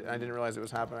this. That I didn't realize it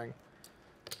was happening.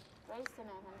 Raise to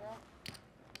 900.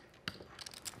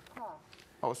 Call.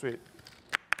 Oh sweet.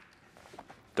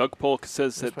 Doug Polk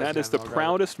says that plays that is the Daniel Negreanu.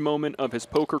 proudest moment of his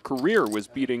poker career was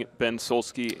beating Ben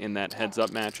Solski in that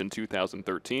heads-up match in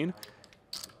 2013.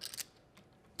 Check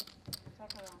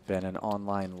around. Been an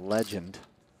online legend.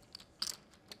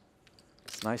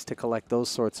 It's nice to collect those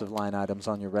sorts of line items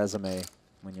on your resume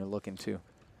when you're looking to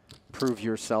prove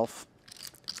yourself.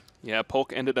 Yeah,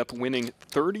 Polk ended up winning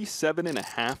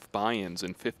 37.5 buy-ins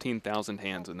in 15,000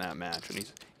 hands in that match,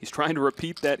 and he's trying to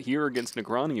repeat that here against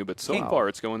Negreanu, but so far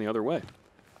it's going the other way.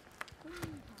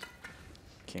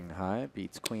 King high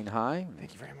beats queen high.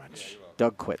 Thank you very much.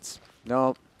 Doug quits.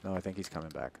 No, I think he's coming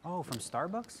back. Oh, from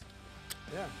Starbucks?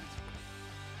 Yeah.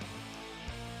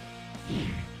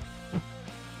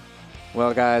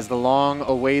 Well, guys, the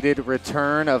long-awaited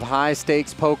return of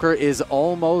high-stakes poker is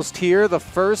almost here. The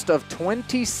first of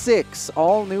 26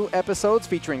 all-new episodes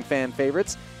featuring fan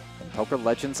favorites and poker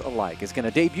legends alike is going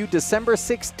to debut December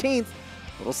 16th.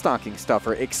 Little stocking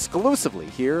stuffer exclusively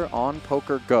here on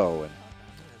PokerGO. And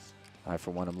I,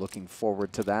 for one, am looking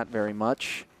forward to that very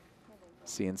much.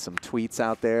 Seeing some tweets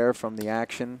out there from the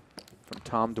action from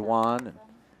Tom Dwan and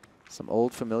some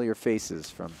old familiar faces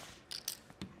from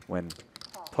when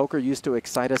poker used to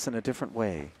excite us in a different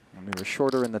way, when we were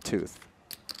shorter in the tooth.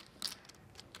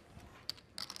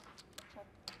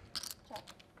 Check.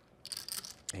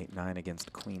 8-9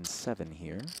 against queen 7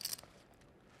 here.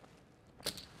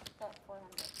 Bet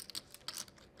 400.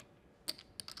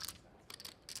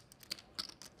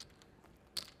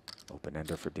 Open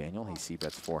ender for Daniel. He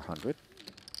c-bets 400.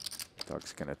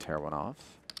 Doug's going to tear one off.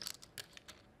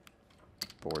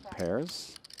 Board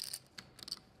pairs.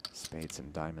 Spades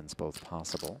and diamonds both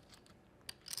possible.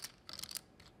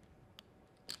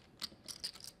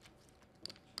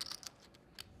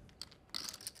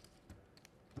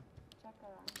 Check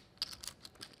around.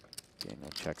 Daniel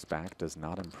checks back, does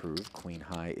not improve. Queen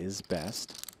high is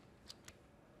best.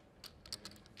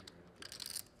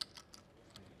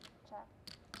 Check.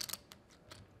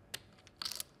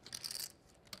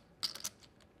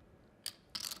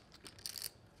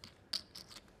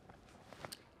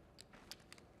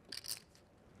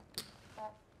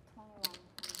 Bet 2100.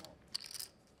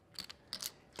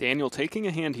 Daniel taking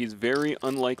a hand he's very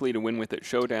unlikely to win with at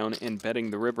Showdown and betting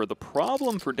the river. The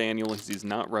problem for Daniel is he's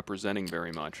not representing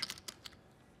very much.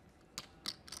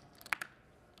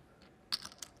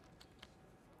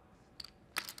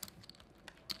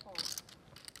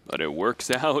 But it works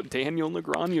out. Daniel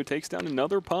Negreanu takes down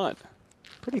another pot.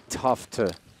 Pretty tough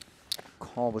to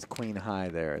call with queen high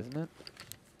there, isn't it?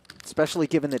 Especially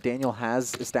given that Daniel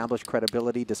has established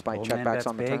credibility despite Old man checkbacks bets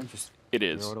on the big, turn. just It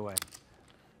is. throw it away.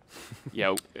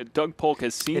 Yeah, Doug Polk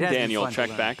has seen It has been Daniel fun to check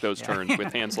learn. back those Yeah. turns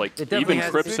with hands like It definitely even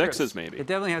has trip its sixes secrets. maybe. It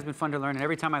definitely has been fun to learn, and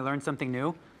every time I learn something new,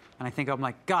 and I think I'm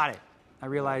like, got it, I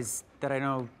realize that I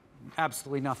know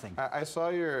absolutely nothing. I saw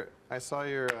your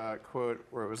quote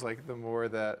where it was like the more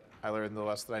that I learn, the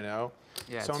less that I know.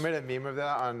 Yeah, Someone made a meme of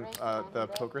that on the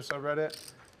Right. poker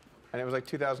subreddit, and it was like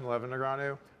 2011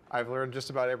 Negreanu. I've learned just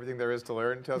about everything there is to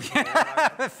learn in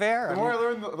 2011. Fair. The I more I mean,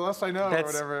 learn, the less I know, or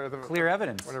that's whatever. clear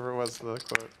evidence. Whatever it was, the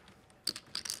quote.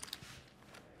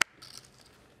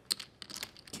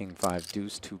 King 5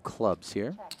 deuce 2 clubs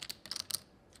here. Check.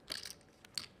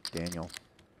 Daniel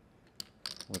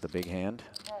with a big hand.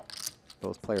 Bet.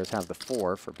 Both players have the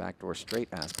 4 for backdoor straight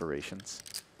aspirations.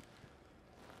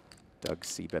 Doug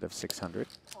c-bet of 600.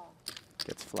 Call.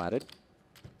 Gets flatted.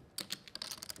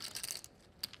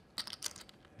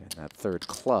 And that third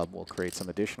club will create some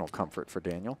additional comfort for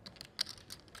Daniel.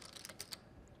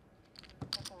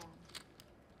 Check around.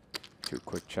 2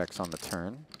 quick checks on the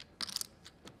turn.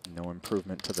 No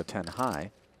improvement to the 10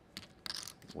 high.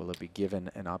 Will it be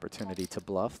given an opportunity to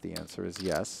bluff? The answer is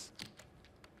yes.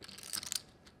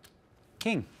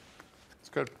 King. It's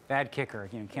good. Bad kicker.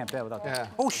 You can't bet without Yeah.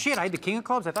 that. Oh, shit, I had the king of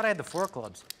clubs? I thought I had the 4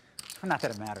 clubs. Not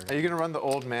that it matters. Are you gonna run the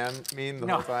old man meme the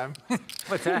No. whole time?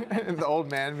 What's that? The old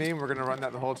man meme. We're gonna run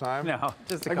that the whole time. No,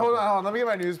 just a Like, couple. hold on. Let me get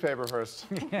my newspaper first.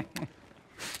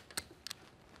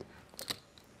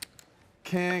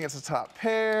 king, it's a top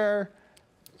pair.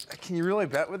 Can you really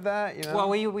bet with that? You know? Well,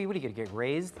 what are you going to get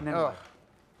raised? And then Oh. what?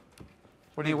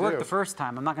 What do It you worked do? the first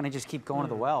time. I'm not going to just keep going to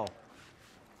the well.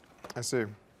 I see.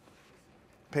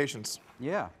 Patience.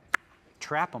 Yeah.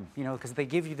 Trap them, you know, because they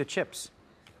give you the chips.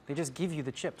 They just give you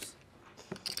the chips.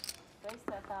 Raise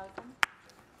to 1,000.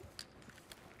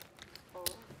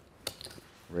 Fold.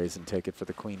 Raise and take it for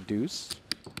the queen deuce.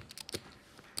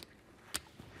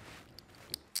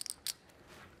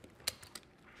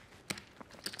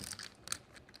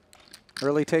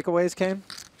 Early takeaways, Kane?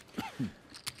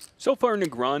 So far,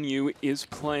 Negreanu is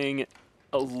playing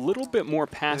a little bit more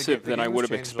passive than I would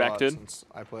have expected. Since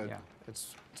I played. Yeah.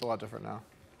 It's a lot different now.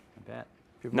 I bet.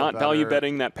 People Not are value better.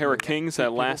 betting that pair of kings, that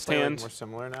People last play, like, hand. more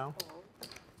similar now.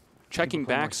 Checking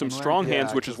play more back some similar? strong hands,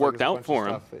 Yeah, which has 'cause, like, worked there's a out bunch of for him.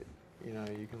 stuff that, you know,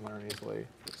 you can learn easily.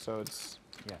 So it's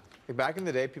Yeah. like, back in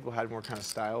the day, people had more kind of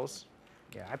styles.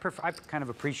 Yeah, I kind of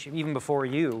appreciate, even before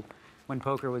you, when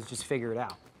poker was just figure it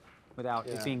out without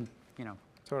it Yeah. being, you know.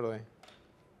 Totally.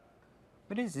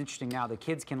 But it is interesting now that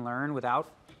kids can learn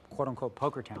without quote unquote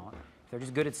poker talent. If they're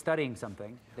just good at studying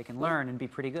something, they can learn and be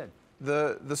pretty good.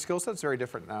 The skill set's very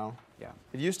different now. Yeah.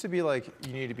 It used to be like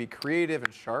you need to be creative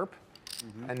and sharp,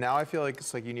 and now I feel like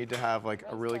it's like you need to have like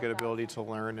a really good ability to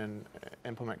learn and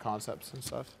implement concepts and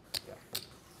stuff.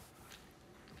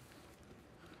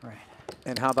 Right.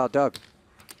 And how about Doug?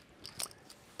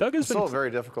 Doug has It's still been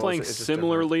very difficult. playing It's just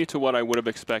similarly to what I would have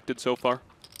expected so far.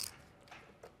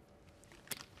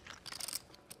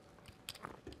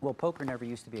 Well, poker never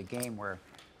used to be a game where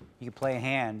you could play a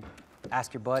hand,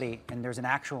 ask your buddy, and there's an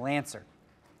actual answer.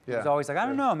 It was Yeah. always like, I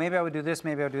don't know, maybe I would do this,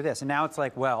 maybe I would do this. And now it's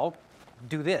like, well,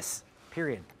 do this,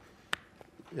 period.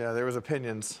 Yeah, there was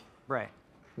opinions. Right.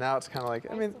 Now it's kind of like,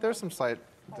 I mean, there's some slight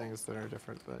things that are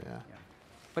different, but yeah.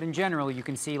 But in general, you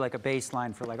can see like a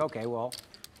baseline for like, okay, well,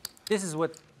 this is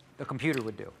what the computer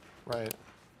would do. Right.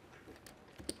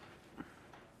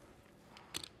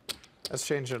 That's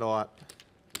changed it a lot.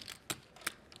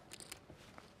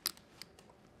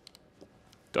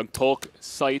 Doug Polk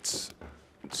cites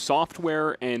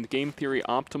software and game theory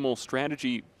optimal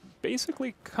strategy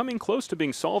basically coming close to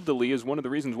being solved, Ali, is one of the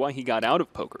reasons why he got out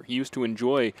of poker. He used to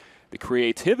enjoy the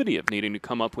creativity of needing to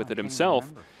come up with it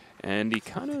himself, and he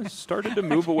kind of started to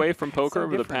move away from poker So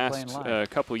over the different past playing live.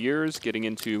 couple years, getting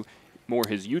into more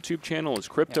his YouTube channel, his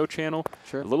crypto channel,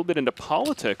 Sure. a little bit into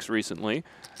politics recently,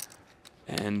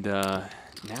 and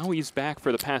now he's back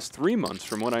for the past 3 months,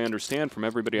 from what I understand from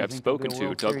everybody I've think there'll be spoken a to.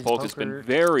 World Doug Series Polk has poker been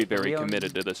very, very real-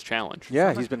 committed to this challenge.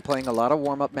 Yeah, he's been playing a lot of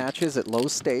warm-up matches at low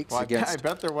stakes Well, I against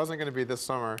bet there wasn't going to be this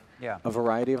summer. Yeah. a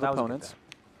variety of That was a good opponents.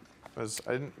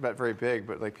 I didn't bet very big,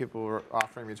 but like people were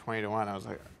offering me 20 to 1. I was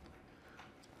like,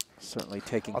 Certainly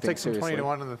taking I'll things take some 20 seriously. to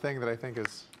 1 on the thing that I think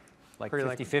is Like pretty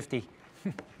likely. 50-50.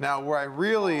 Now, where I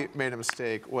really made a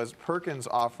mistake was Perkins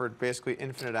offered basically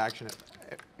infinite action,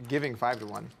 giving 5 to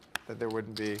 1, that there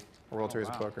wouldn't be a World Series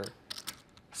of wow. Poker.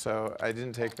 So I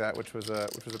didn't take that, which was a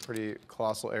pretty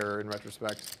colossal error in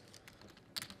retrospect.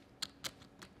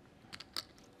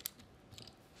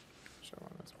 Show on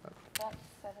this bet. Bet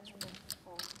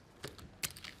 704.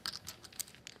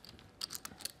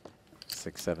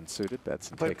 6-7 suited, bets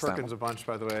and Played takes that Perkins one. a bunch,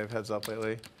 by the way. I've heads up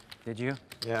lately. Did you?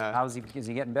 Yeah. Is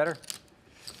he getting better?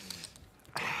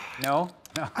 No?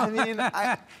 No. I mean,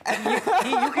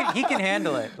 he can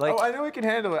handle it. Like, oh, I know he can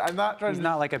handle it. I'm not trying he's to.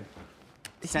 not like a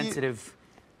sensitive.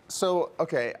 So,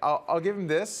 okay, I'll give him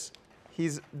this.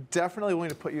 He's definitely willing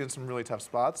to put you in some really tough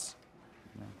spots.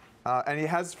 And he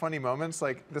has funny moments,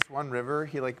 like this one river,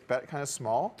 he like bet kind of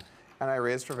small, and I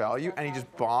raised for value, and he just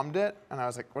bombed it, and I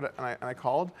was like, what? And I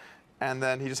called, and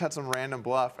then he just had some random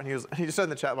bluff, and he just said in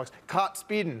the chat box, caught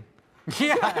speeding.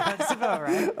 Yeah, that's about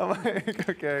right. I'm like,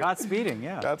 okay. Caught speeding,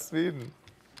 yeah. Caught speeding.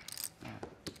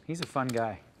 He's a fun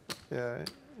guy. Yeah,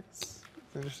 it's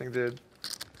an interesting dude.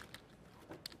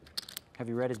 Have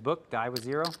you read his book, Die with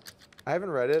Zero? I haven't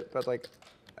read it, but like,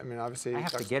 I mean, obviously. I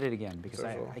have to talks- get it again because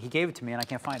social. he gave it to me and I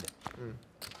can't find it.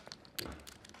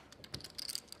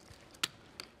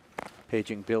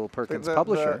 Paging Bill Perkins, The-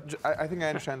 publisher. I think I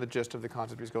understand the gist of the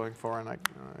concept he's going for, and like,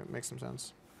 it makes some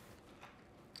sense.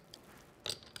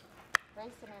 Raise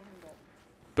to 900.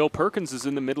 Bill Perkins is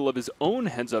in the middle of his own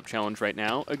heads-up challenge right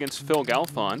now against Phil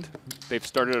Galfond. They've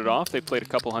started it off. They've played a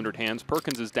couple hundred hands.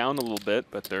 Perkins is down a little bit,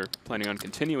 but they're planning on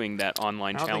continuing that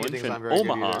online I don't think he challenge thinks in I'm very good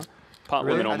Omaha. either. Pot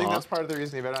Really? limit I think Omaha. that's part of the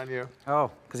reason he bet on you.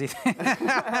 Oh, because he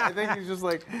I think he's just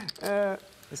like,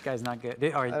 this guy's not good.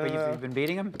 But you've been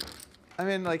beating him? I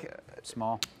mean, like,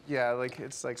 Small. yeah, like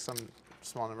it's like some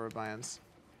small number of buy-ins.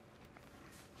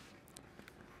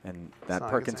 And not that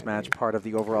like Perkins it's match anything part of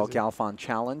the overall crazy. Galfond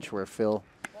challenge where Phil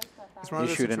Raise to It's one of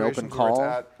You those shoot an situations open where call.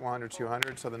 it's at 100,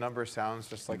 200, so the number sounds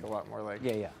just like a lot more like.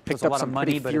 Yeah, yeah. Picked It's a up lot some of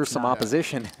money, pretty but it's fearsome not.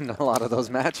 opposition in a lot of those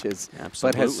matches. But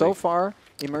Absolutely. has so far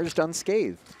emerged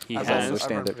unscathed. He as I has.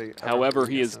 understand it. However,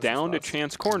 he is down to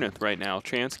Chance Corneth right now.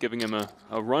 Chance giving him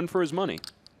a run for his money.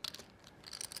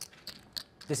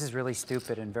 This is really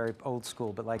stupid and very old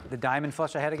school, but like the diamond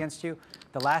flush I had against you,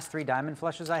 the last 3 diamond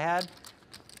flushes I had,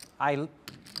 I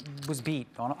was beat.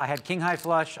 I had king high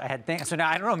flush. I had things. So now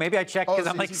I don't know. Maybe I checked because so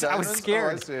I'm you like see I was diamonds?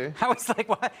 scared. Oh, I see. I was like,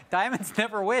 what? Diamonds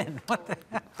never win. What the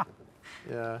hell?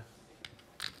 Yeah.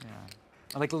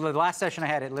 Yeah. Like the last session I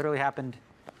had, it literally happened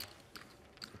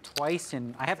twice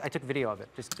in. I took video of it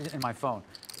just in my phone.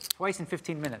 Twice in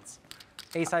 15 minutes.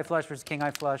 Ace high flush versus king high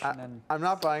flush, and then. I'm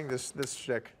not buying this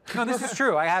shtick. No, this is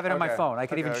true. I have it on my Okay. phone. I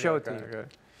could even show it to you. Okay.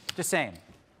 Just saying.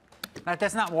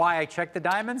 That's not why I checked the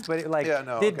diamonds, but it like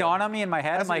Yeah, did dawn on me in my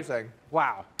head. That's I'm what like, you're saying.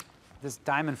 wow, this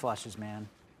diamond flushes, man,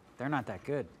 they're not that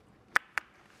good.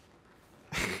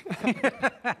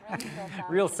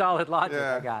 Real solid logic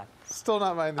Yeah. I got. Still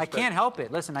not buying this I can't help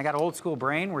it. Listen, I got an old school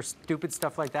brain where stupid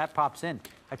stuff like that pops in.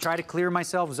 I try to clear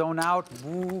myself, zone out,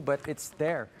 woo, but it's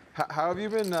there. How have you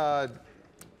been? How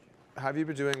have you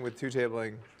been doing with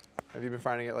two-tabling? Have you been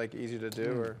finding it like easy to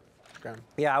do, or? Okay.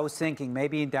 Yeah, I was thinking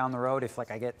maybe down the road if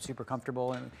like I get super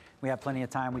comfortable and we have plenty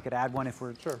of time, we could add one if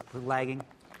we're lagging.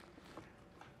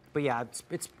 But yeah,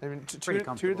 it's I mean, pretty two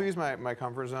comfortable. to 3 is my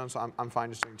comfort zone, so I'm fine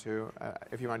just doing 2.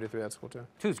 If you want to do 3, that's cool too.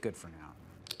 2's good for now.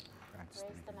 Practice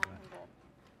Raise the 900.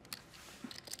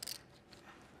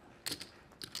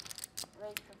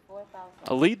 Raise the 4,000.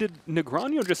 Ali, did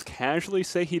Negreanu just casually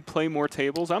say he'd play more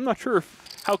tables? I'm not sure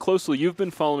how closely you've been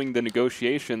following the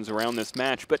negotiations around this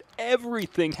match, but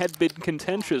everything had been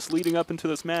contentious leading up into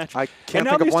this match. I And can't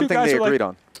now think of these one two thing guys they are like, agreed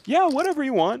on. Yeah, whatever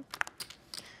you want.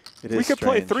 It is We could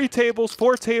play strange. 3 tables,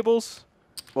 4 tables,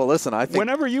 Well, listen, I think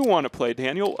whenever you want to play,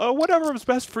 Daniel. Whatever is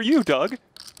best for you, Doug.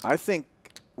 I think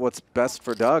what's best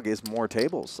for Doug is more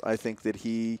tables. I think that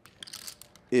he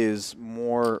is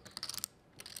more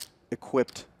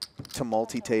equipped to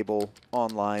multi-table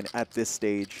online at this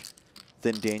stage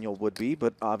than Daniel would be,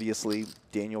 but obviously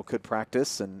Daniel could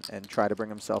practice and try to bring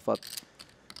himself up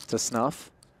to snuff.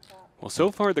 Well,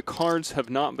 so far the cards have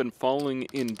not been falling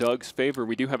in Doug's favor.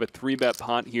 We do have a 3-bet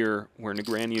pot here where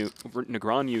Negreanu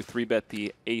 3-bet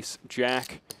the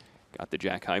ace-jack, got the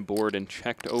jack-high board and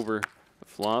checked over the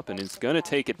flop, and is going to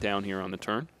take it down here on the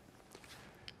turn.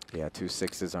 Yeah, 2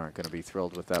 6s aren't going to be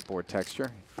thrilled with that board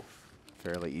texture.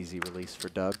 Fairly easy release for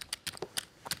Doug.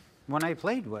 When I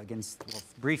played against, well,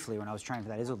 briefly when I was trying for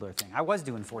that Isildur thing, I was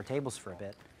doing 4 tables for a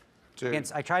bit.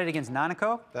 Dude, I tried it against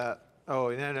Nanako. oh,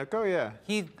 yeah, no, go, yeah.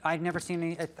 I'd never seen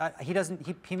any,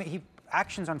 he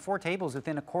actions on 4 tables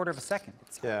within a quarter of a second.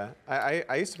 Yeah,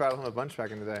 I used to battle him a bunch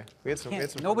back in the day. We had some fun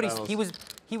Nobody's, battles.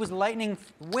 he was lightning,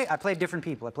 I played different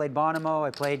people. I played Bonomo,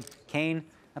 I played Kane,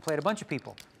 I played a bunch of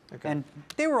people. Okay. And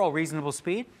they were all reasonable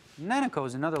speed. Nanako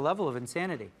is another level of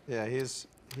insanity. Yeah, he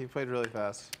played really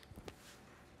fast.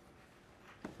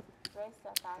 Raise the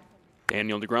 1,000.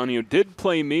 Daniel Negreanu did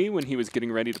play me when he was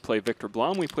getting ready to play Victor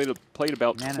Blom. We played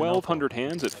about Nanako. 1,200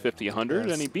 hands at 50-100,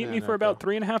 Yes, and he beat me for Nanako. about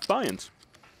 3.5 buy-ins.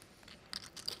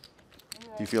 Do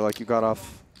you feel like you got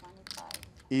off 25.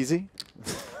 easy?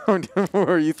 Or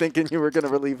were you thinking you were going to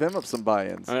relieve him of some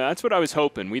buy-ins? That's what I was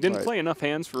hoping. We didn't Right. play enough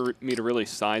hands for me to really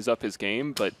size up his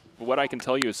game, but what I can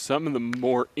tell you is some of the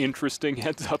more interesting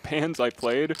heads-up hands I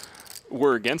played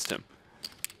were against him.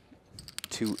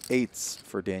 2 8s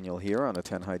for Daniel here on a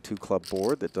 10-high 2-club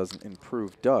board. That doesn't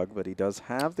improve Doug, but he does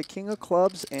have the king of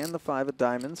clubs and the 5 of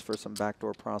diamonds for some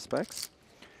backdoor prospects.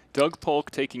 Doug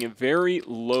Polk taking a very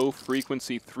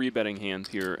low-frequency 3-betting hand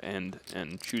here and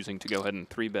choosing to go ahead and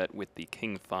 3-bet with the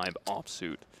king-5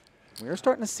 offsuit. We are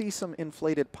starting to see some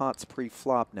inflated pots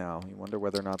pre-flop now. You wonder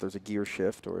whether or not there's a gear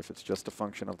shift or if it's just a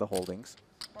function of the holdings.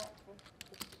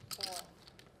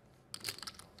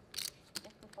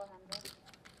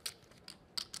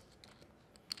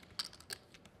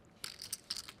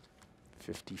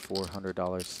 5,400.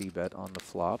 $5,400 C-bet on the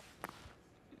flop.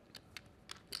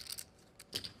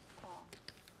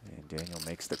 And Daniel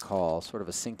makes the call. Sort of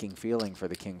a sinking feeling for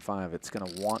the king-5. It's going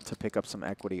to want to pick up some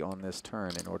equity on this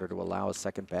turn in order to allow a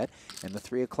second bet. And the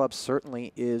 3 of clubs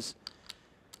certainly is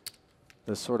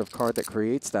the sort of card that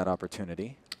creates that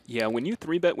opportunity. Yeah, when you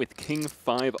 3-bet with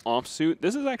king-5 offsuit,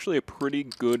 this is actually a pretty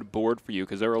good board for you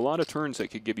because there are a lot of turns that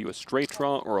could give you a straight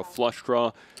draw or a flush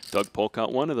draw. Doug Polk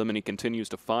got one of them, and he continues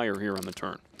to fire here on the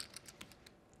turn.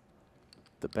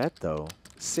 The bet, though,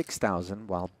 6,000,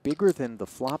 while bigger than the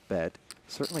flop bet,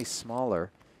 certainly smaller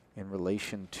in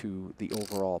relation to the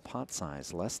overall pot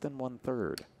size, less than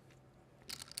 1/3.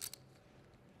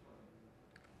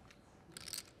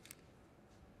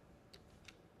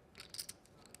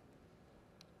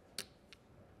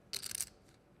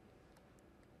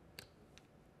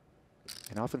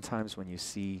 And oftentimes when you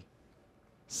see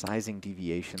sizing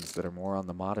deviations that are more on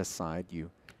the modest side, you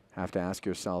have to ask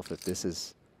yourself if this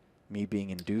is me being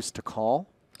induced to call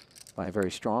by a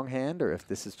very strong hand, or if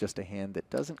this is just a hand that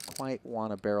doesn't quite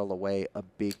want to barrel away a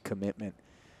big commitment,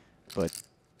 but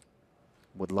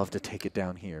would love to take it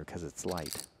down here because it's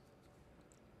light.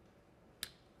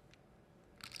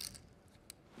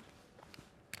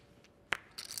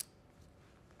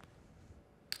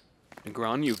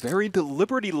 Negreanu very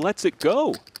deliberately lets it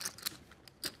go.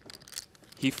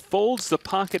 He folds the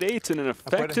pocket eights in an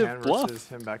effective bluff versus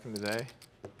him back in the day.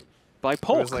 by It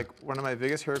Polk. was like one of my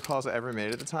biggest hero calls I ever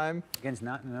made at the time. Against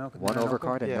not no. One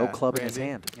overcard and Yeah, no club in his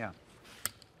Randy. hand. Yeah.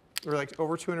 We were like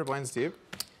over 200 blinds deep.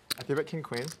 I threw bet king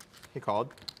queen. He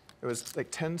called. It was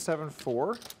like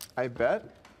 10-7-4. I bet,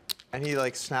 and he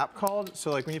like snap called.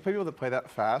 So like when you play people that play that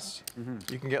fast,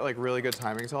 you can get like really good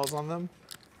timing tells on them.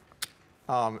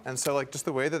 And so like just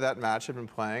the way that that match had been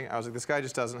playing, I was like, this guy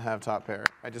just doesn't have top pair.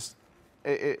 I just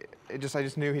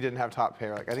knew he didn't have top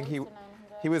pair. Like I think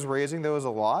he was raising those a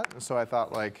lot, and so I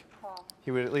thought like he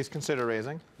would at least consider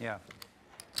raising. Yeah.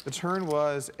 The turn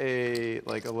was a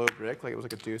low brick, like it was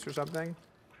like a deuce or something.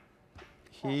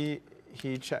 He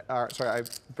checked. Sorry, I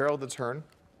barreled the turn.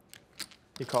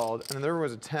 He called, and then there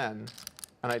was a 10,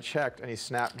 and I checked, and he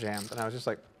snap jammed, and I was just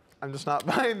like, I'm just not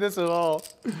buying this at all.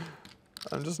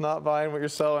 I'm just not buying what you're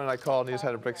selling. And I called, and he just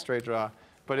had a brick straight draw.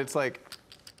 But it's like,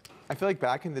 I feel like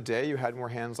back in the day, you had more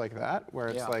hands like that, where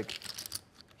it's like,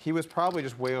 he was probably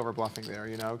just way over bluffing there,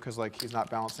 you know, because like he's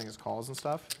not balancing his calls and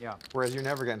stuff. Yeah. Whereas you're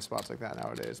never getting spots like that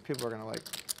nowadays. People are gonna like,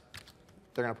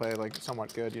 they're gonna play like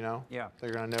somewhat good, you know. Yeah. They're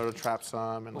gonna know to trap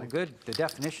some and Well, like. good. The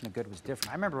definition of good was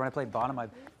different. I remember when I played Bonham.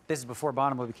 This is before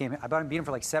Bonham became. I beat him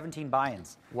for like 17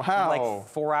 buy-ins. Wow. In like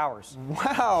 4 hours.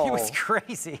 Wow. He was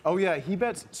crazy. Oh yeah, he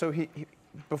bets. So he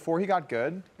before he got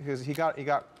good, because he got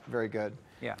very good.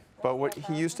 Yeah. But what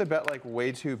he used to bet like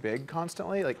way too big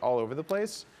constantly, like all over the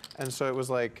place, and so it was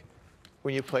like,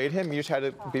 when you played him, you just had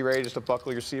to be ready just to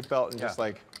buckle your seatbelt and just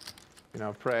like, you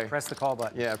know, pray. Press the call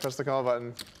button. Yeah, press the call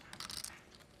button.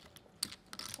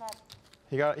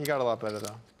 He got a lot better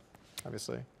though,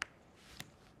 obviously.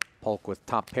 Polk with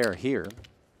top pair here.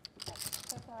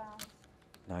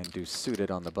 9 deuce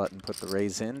suited on the button, put the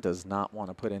raise in, does not want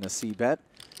to put in a C bet.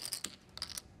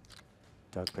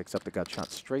 Doug picks up the gut shot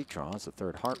straight draw as the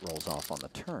third heart rolls off on the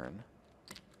turn.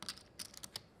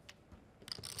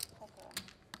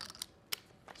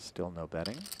 Still no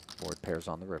betting. Board pairs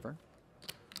on the river.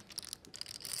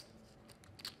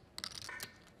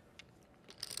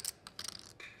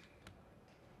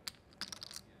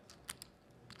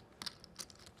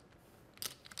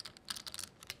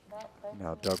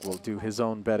 Now Doug will do his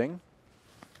own betting.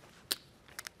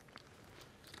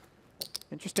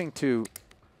 Interesting to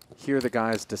hear the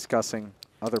guys discussing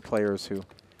other players who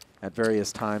at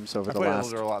various times over the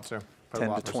last a lot too.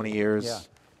 10 to 20 years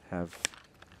have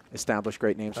established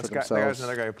great names for That themselves. guy's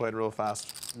another guy who played real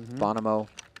fast. Bonomo,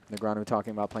 Negreanu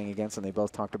talking about playing against, and they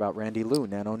both talked about Randy Liu,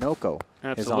 Nano Noko,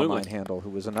 his Absolutely. online handle, who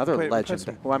was another We played legend,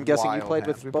 some who I'm guessing you wild played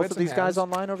hands. with We both played of some these guys hands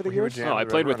online over the where he would years? jam Oh, I the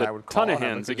played river with and I a would ton call of on him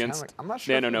hands because he's kinda against like, I'm not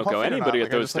sure if Nano he's Noko. bluffing or not. Anybody Like,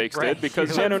 at I those just, like, stakes ran- did, because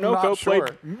he's Nano like, not Noko sure.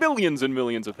 played millions and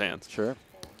millions of hands. Sure.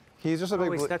 He's just a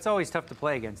big. That's always tough to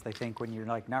play against. I think when you're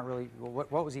like not really. Well,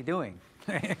 what was he doing?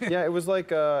 Yeah, it was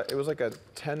like a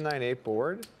 10-9-8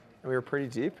 board, and we were pretty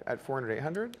deep at 400,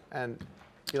 800, and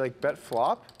he like bet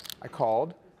flop. I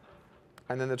called,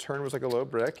 and then the turn was like a low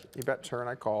brick. He bet turn,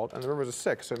 I called, and the river was a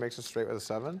 6, so it makes it straight with a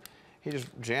 7. He just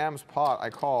jams pot,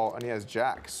 I call, and he has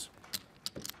jacks.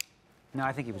 No,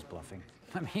 I think he was bluffing.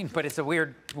 I mean, but it's a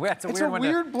weird. That's a It's weird a one.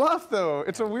 weird bluff, though.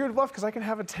 It's a weird bluff because I can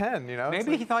have a 10, you know? It's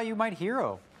Maybe like- he thought you might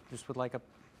hero, just with like a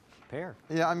pair.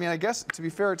 Yeah, I mean, I guess to be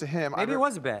fair to him, Maybe it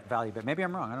was a value bet. Maybe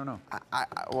I'm wrong. I don't know.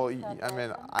 I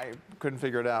mean, I couldn't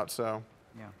figure it out, so.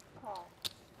 Yeah.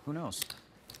 Who knows?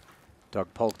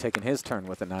 Doug Polk taking his turn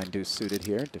with a 9 deuce suited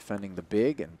here, defending the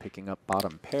big and picking up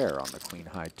bottom pair on the queen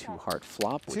high 2 heart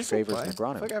flop, Does he which still favors play? I feel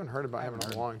Negreanu. like I haven't heard about him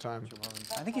in a long time.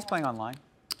 I think he's playing online.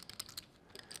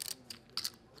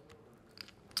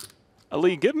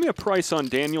 Ali, give me a price on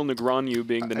Daniel Negreanu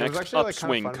being the It was next actually like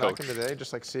upswing kind of fun coach. back in the day,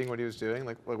 just like seeing what he was doing,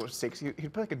 like what stakes.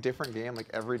 He'd play like a different game like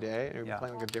every day, and he'd be Yeah.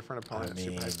 playing like a different opponent at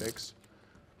super high mean- stakes.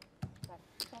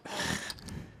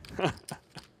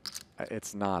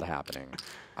 It's not happening.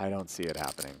 I don't see it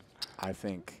happening. I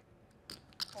think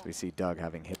as we see Doug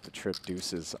having hit the trip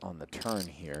deuces on the turn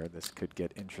here, this could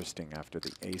get interesting after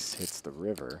the ace hits the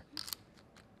river.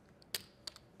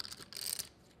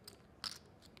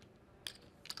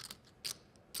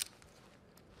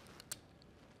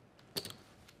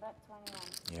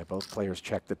 Yeah, both players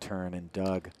check the turn, and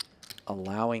Doug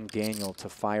allowing Daniel to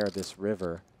fire this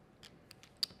river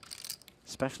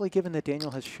especially given that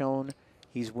Daniel has shown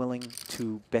he's willing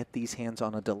to bet these hands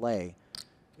on a delay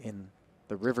in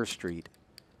the River Street.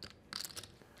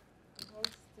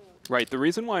 Right, the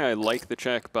reason why I like the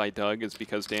check by Doug is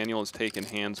because Daniel has taken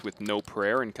hands with no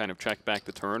prayer and kind of checked back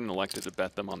the turn and elected to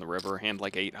bet them on the river. A hand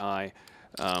like 8 high,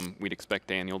 we'd expect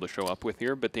Daniel to show up with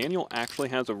here, but Daniel actually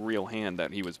has a real hand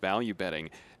that he was value betting.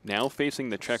 Now facing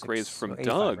the check raise from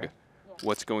Doug, right?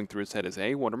 what's going through his head is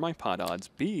A, what are my pot odds?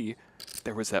 B,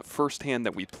 there was that first hand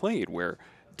that we played where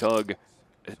Doug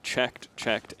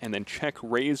checked, and then check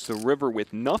raised the river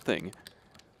with nothing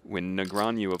when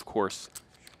Negreanu, of course,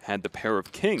 had the pair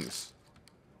of kings.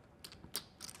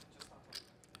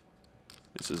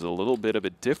 This is a little bit of a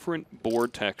different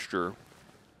board texture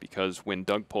because when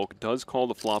Doug Polk does call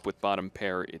the flop with bottom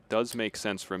pair, it does make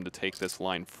sense for him to take this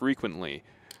line frequently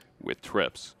with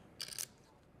trips.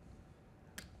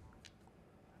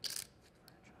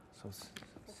 So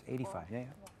it's 85, yeah.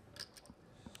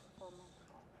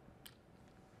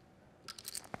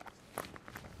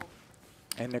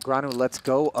 And Negreanu lets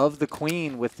go of the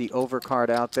queen with the overcard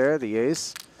out there, the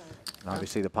ace. And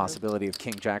obviously the possibility of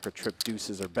king, jack, or trip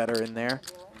deuces are better in there.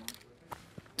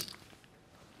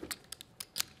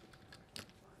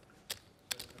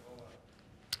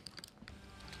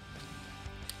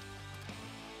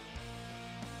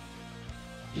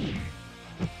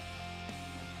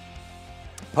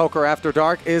 Poker After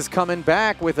Dark is coming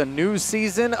back with a new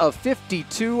season of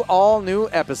 52 all-new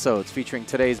episodes featuring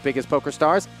today's biggest poker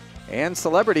stars and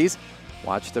celebrities.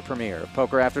 Watch the premiere of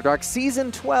Poker After Dark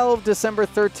Season 12, December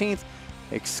 13th,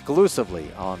 exclusively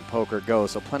on PokerGO.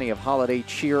 So plenty of holiday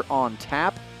cheer on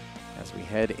tap as we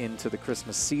head into the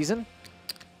Christmas season.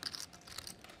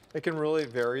 It can really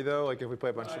vary though, like if we play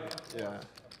a bunch of, yeah.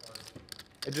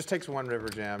 It just takes one river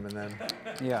jam and then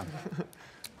Yeah.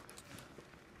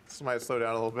 this might slow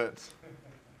down a little bit.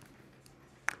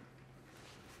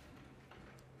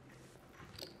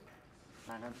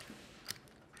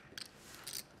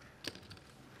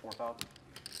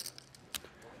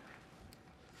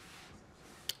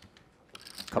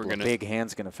 Couple of big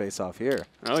hands going to face off here.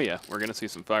 Oh yeah, we're going to see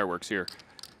some fireworks here.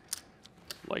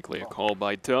 Likely a call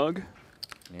by Doug.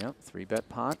 Yep, 3-bet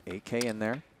pot, 8K in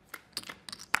there.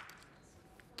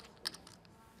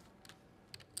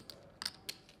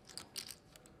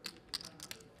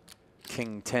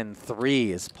 King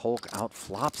 10-3 as Polk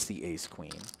outflops the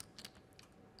ace-queen.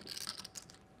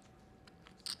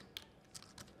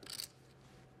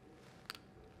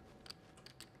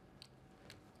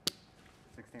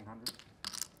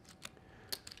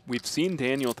 We've seen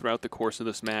Daniel throughout the course of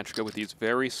this match go with these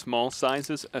very small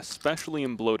sizes, especially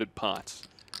in bloated pots.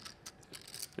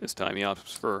 This time he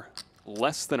opts for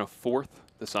less than a fourth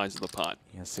the size of the pot.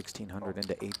 He has 1,600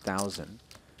 into 8,000.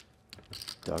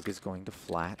 Doug is going to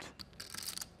flat.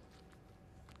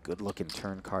 Good looking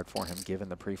turn card for him given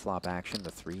the pre-flop action.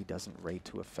 The 3 doesn't rate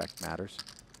to affect matters.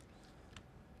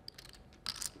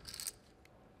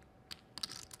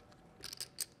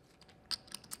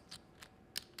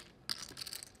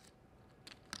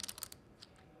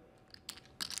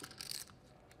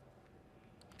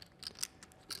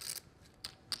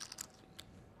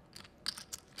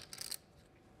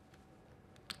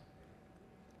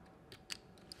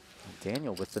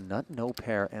 Daniel with the nut, no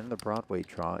pair, and the Broadway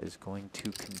draw is going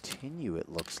to continue, it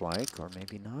looks like, or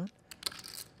maybe not.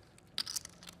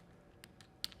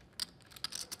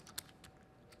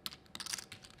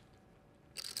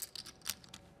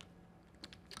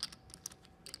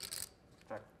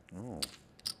 Oh.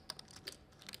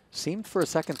 Seemed for a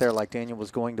second there like Daniel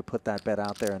was going to put that bet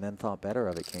out there and then thought better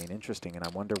of it, Kane. Interesting, and I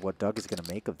wonder what Doug is going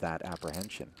to make of that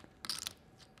apprehension.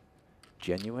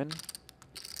 Genuine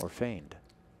or feigned?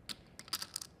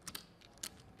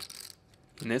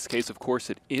 In this case, of course,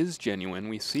 it is genuine.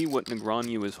 We see what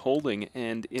Negreanu is holding,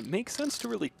 and it makes sense to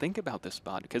really think about this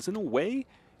spot, because in a way,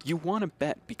 you want to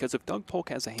bet, because if Doug Polk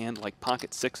has a hand like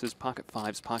pocket 6s, pocket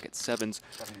 5s, pocket 7s,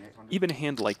 even a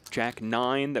hand like Jack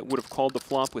 9 that would have called the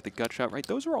flop with a gut shot, right?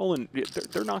 Those are all in,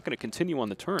 they're not going to continue on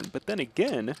the turn. But then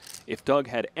again, if Doug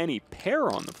had any pair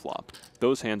on the flop,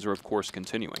 those hands are, of course,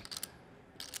 continuing.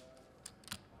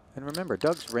 And remember,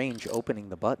 Doug's range opening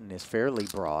the button is fairly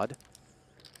broad.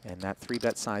 And that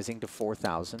 3-bet sizing to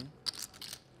 4,000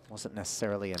 wasn't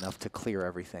necessarily enough to clear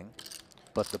everything,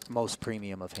 but the most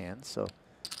premium of hands. So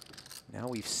now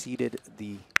we've ceded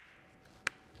the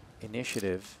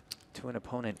initiative to an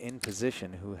opponent in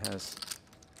position who has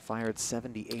fired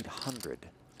 7,800.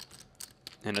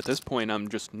 And at this point, I'm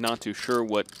just not too sure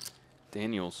what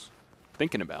Daniel's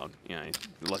thinking about. Yeah, he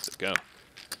lets it go.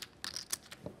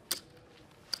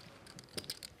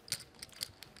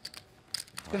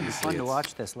 It's going to be fun to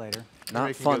watch this later. Not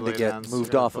making fun good to get laydowns.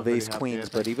 moved You're off both of pretty ace happy, queens,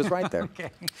 I but he was right there. Okay.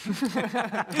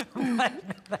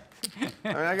 I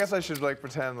mean, I guess I should like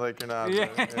pretend like you're not.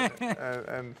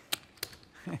 And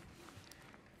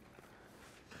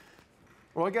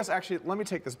well, I guess actually, let me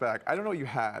take this back. I don't know what you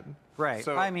had. Right.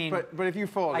 So, I mean, but if you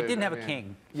folded, I didn't have a mean,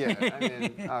 king. Yeah, I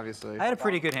mean, obviously. I had a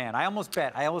pretty good hand. I almost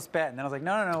bet, and then I was like,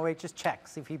 no, wait, just check,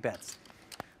 see if he bets.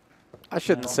 I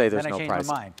shouldn't say there's Then I no changed my price.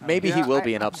 mind. Maybe he Yeah, will I-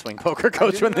 be an upswing poker I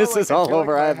coach didn't when know, this like, is I all feel like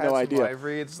over. if I have had no some idea. Live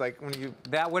reads, like when you.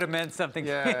 That would have meant something.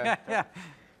 Yeah. Yeah.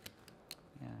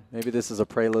 Maybe this is a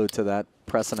prelude to that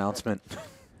press announcement.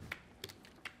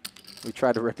 We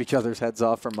tried to rip each other's heads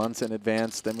off for months in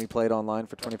advance. Then we played online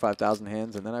for 25,000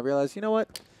 hands. And then I realized, you know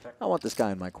what? I want this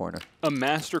guy in my corner. A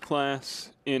masterclass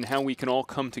in how we can all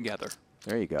come together.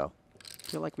 There you go. I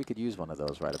feel like we could use one of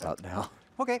those right about now.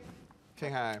 Okay,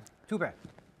 King high. too bad.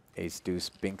 Ace deuce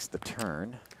binks the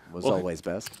turn was Well, always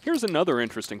best. Here's another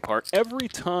interesting part. Every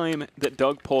time that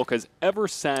Doug Polk has ever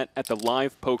sat at the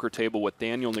live poker table with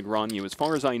Daniel Negreanu, as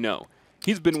far as I know,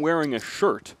 he's been wearing a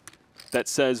shirt that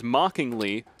says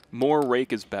mockingly, "More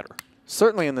rake is better."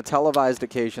 Certainly in the televised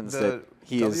occasions The that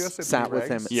he has WSOP sat with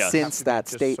him regs Yes. since have to be that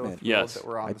just so statement. thrilled Yes. that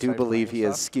we're on I the do site believe playing he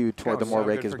has stuff. skewed toward the Oh, more so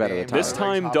rake good is for better games. at times. This Very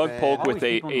time, top Doug end. Polk Always with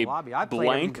a people in the lobby. I played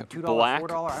blank everything, $2, black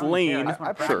 $4. I don't plain care. That's my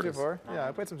I played shirt. some before. Yeah,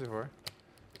 I played some before.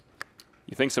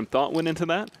 You think some thought went into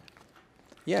that?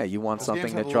 Yeah, you want Those something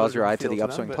games have that a draws little your eye different to the feel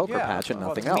to them, upswing but poker Yeah, patch and well,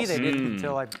 nothing to me else. they didn't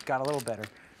until I got a little better.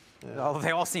 Yeah.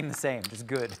 They all seem the same, just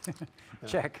good.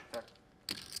 Check.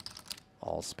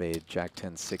 All spade, Jack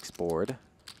 10 6 board.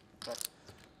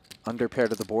 Under pair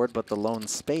to the board, but the lone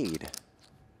spade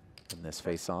in this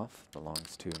face-off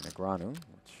belongs to Negreanu,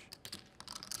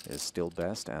 which is still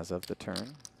best as of the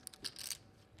turn.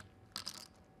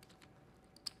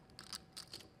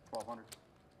 1,200.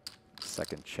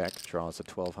 Second check draws a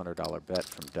 $1,200 bet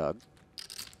from Doug.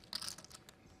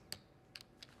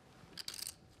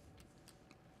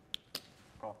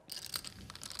 Call.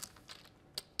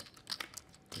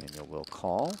 Daniel will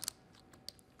call.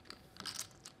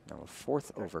 Now a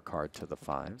fourth overcard to the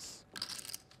fives.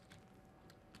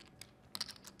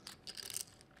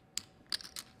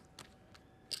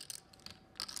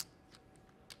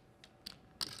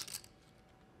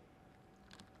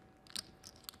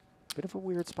 Bit of a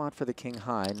weird spot for the king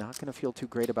high. Not going to feel too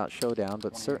great about showdown,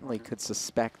 but certainly could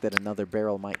suspect that another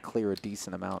barrel might clear a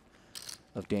decent amount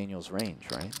of Daniel's range,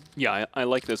 right? Yeah, I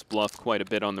like this bluff quite a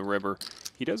bit on the river.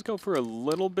 He does go for a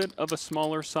little bit of a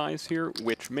smaller size here,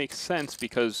 which makes sense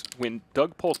because when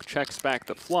Doug Polk checks back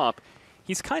the flop,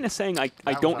 he's kind of saying, I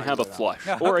don't have a flush,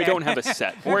 or I don't have a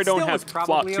set, or I don't Still have was flop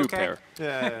probably two okay. pair.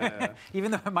 Yeah.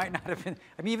 Even though it might not have been,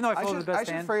 I mean, even though I folded the I best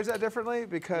should hand. phrase that differently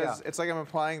because Yeah. it's like I'm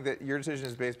implying that your decision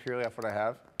is based purely off what I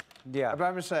have. Yeah. But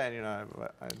I'm just saying, you know,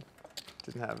 I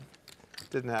didn't have it.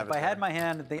 If I had there. my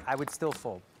hand, I would still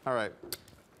fold. All right.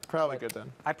 Probably good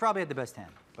then. I probably had the best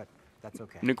hand, but that's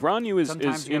okay. Negreanu is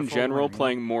Sometimes you in gotta fold general one, you know?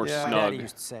 playing more Yeah. My daddy snug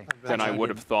used to say. than I would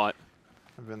have thought.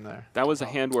 I've been there. That was a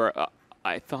hand where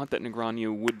I thought that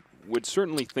Negreanu would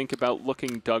certainly think about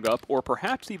looking Doug up, or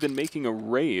perhaps even making a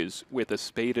raise with a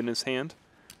spade in his hand.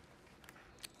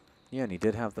 Yeah, and he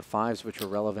did have the fives, which were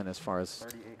relevant as far as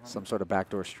some sort of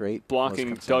backdoor straight. was Blocking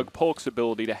concerned. Doug Polk's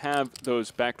ability to have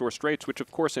those backdoor straights, which of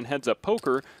course in heads-up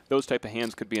poker, those type of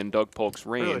hands could be in Doug Polk's I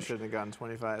really range. shouldn't have gotten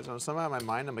 25. So somehow in my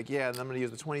mind, I'm like, yeah, and I'm going to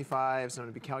use the 25s. I'm going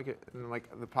to be calculating, and like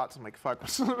the pots, I'm like, fuck,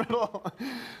 what's in the middle?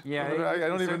 Yeah. I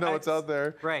don't even know what's out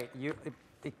there. Right.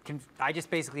 I just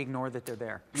basically ignore that they're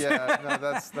there. Yeah, no,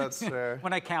 that's fair.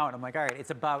 When I count, I'm like, all right,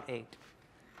 it's about 8.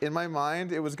 In my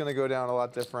mind, it was going to go down a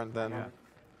lot different than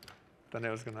it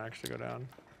was going to actually go down.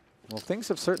 Well, things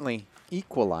have certainly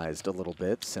equalized a little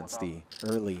bit since the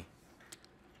early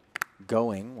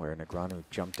going, where Negreanu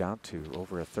jumped out to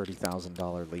over a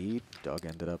 $30,000 lead. Doug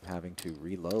ended up having to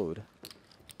reload.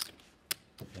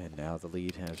 And now the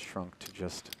lead has shrunk to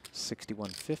just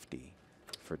 $6,150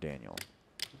 for Daniel.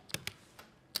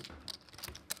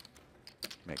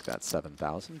 Make that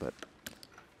 7,000, but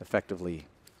effectively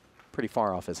pretty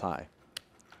far off his high.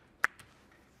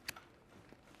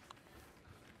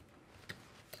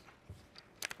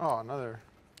 Oh, another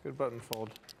good button fold.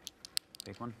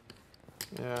 Big one.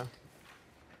 Yeah.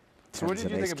 So what Tens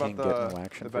did you and think ace king about get no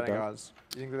action the for betting Doug. odds?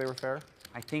 Do you think that they were fair?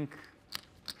 I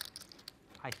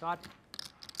thought,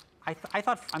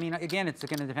 I mean, again, it's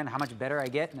going to depend how much better I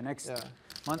get in the next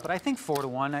month, but I think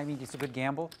 4-1, I mean, it's a good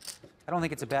gamble. I don't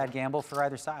think it's a bad gamble for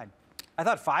either side. I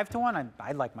thought 5-1,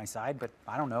 I'd like my side, but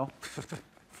I don't know.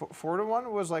 4-1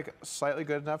 was like slightly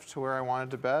good enough to where I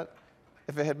wanted to bet.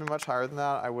 If it had been much higher than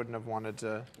that, I wouldn't have wanted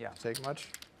to take much.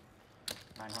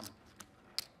 900.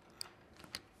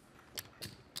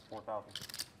 4,000.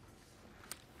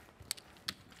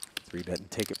 3-bet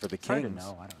and take it for the It's hard to kings.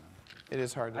 know. I don't know. It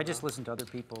is hard to I just know. listened to other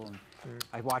people, and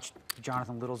I watched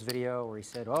Jonathan Little's video where he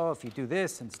said, "Oh, if you do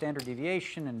this and standard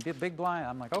deviation and big blind,"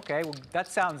 I'm like, "Okay, well that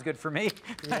sounds good for me."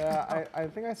 Yeah, I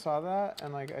think I saw that,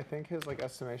 and like I think his like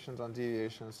estimations on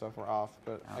deviation and stuff were off,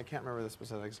 but I can't remember the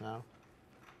specifics now.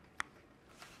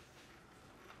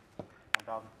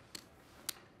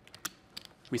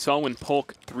 We saw when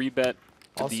Polk 3-bet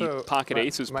Also, the pocket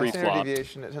aces my standard pre-flop.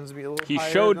 deviation, it tends to be a little He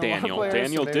higher showed than a lot of Daniel. players, so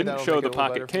Daniel maybe didn't that'll show make the it a little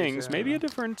pocket better for you kings. too, Maybe I a don't know.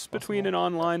 difference between an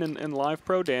online and live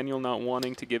pro. Daniel not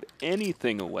wanting to give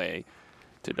anything away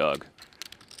to Doug.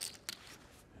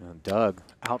 Doug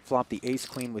outflopped the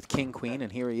ace-queen with king-queen,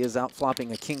 and here he is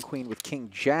outflopping a king-queen with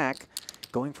king-jack,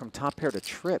 going from top pair to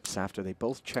trips after they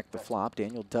both checked the flop.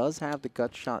 Daniel does have the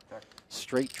gut shot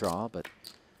straight draw, but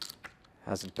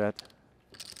hasn't bet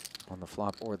on the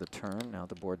flop or the turn. Now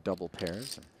the board double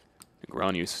pairs.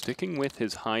 Negreanu sticking with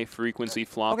his high-frequency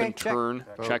flop Okay, and check. turn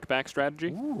check-back strategy.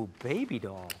 Ooh, baby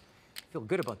doll. Feel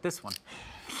good about this one.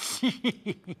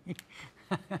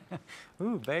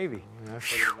 Ooh, baby. Yeah, I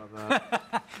forgot about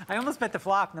that. I almost bet the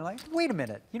flop, and they're like, "Wait a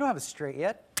minute, you don't have a straight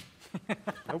yet."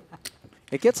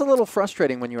 It gets a little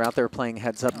frustrating when you're out there playing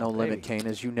heads up, no limit, baby. Kane,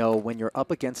 as you know, when you're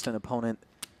up against an opponent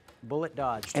Bullet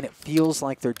dodged. and it feels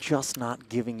like they're just not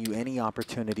giving you any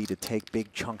opportunity to take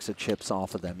big chunks of chips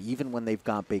off of them, even when they've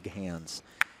got big hands.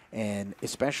 And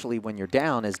especially when you're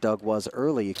down, as Doug was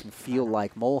early, it can feel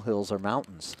like molehills or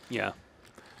mountains. Yeah.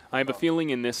 I have a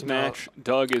feeling in this You know, match,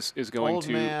 Doug is going Old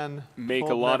to man make a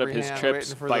folding lot of every his hand, chips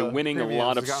waiting for by the winning a premiums.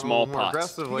 lot of It's gotten a small little more pots.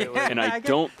 aggressive lately. Yeah. And I I get-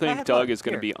 don't I think have Doug a- is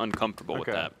going to here. be uncomfortable with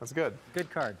Okay, that. that's good. Good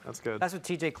card. That's good. That's what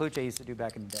TJ Kluche used to do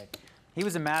back in the day. He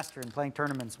was a master in playing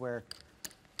tournaments where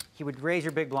he would raise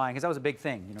your big blind, because that was a big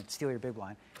thing, you know, to steal your big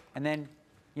blind. And then,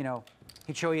 you know,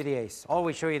 he'd show you the ace,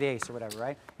 always show you the ace or whatever,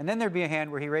 right? And then there'd be a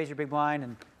hand where he raised your big blind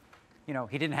and, you know,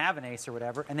 he didn't have an ace or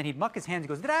whatever. And then he'd muck his hands and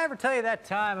goes, "Did I ever tell you that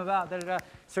time about da-da-da?"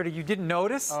 Sort of you didn't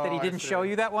notice that he I didn't show see.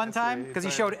 you that one I time see. because he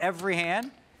Sorry. showed every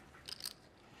hand.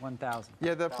 1,000.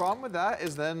 Yeah, the problem with that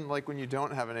is then, like, when you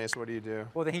don't have an ace, what do you do?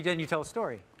 Well, then you tell a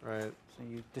story. Right. So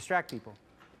you distract people.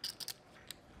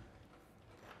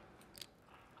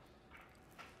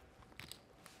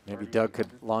 Maybe Doug could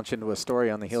launch into a story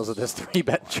on the heels of this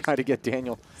 3-bet and try to get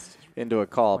Daniel into a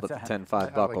call, What's but the that?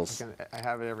 10-5 buckles. I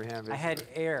have it every hand. I Basically. had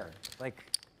air, like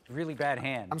really bad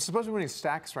hand. I'm supposed to be winning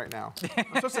stacks right now. I'm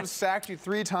supposed to have sacked you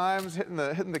 3 times, hitting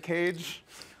the cage.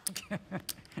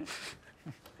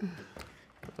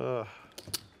 Ugh.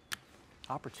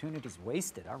 Opportunities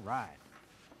wasted. All right.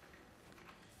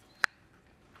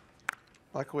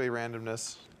 Luckily,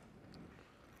 randomness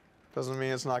doesn't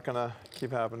mean it's not gonna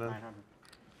keep happening.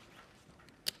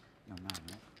 No, 9,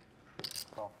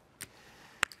 right?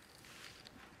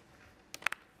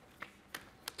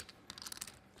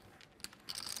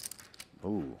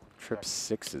 Ooh, trip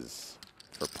 6s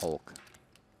for Polk.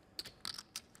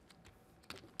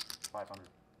 500.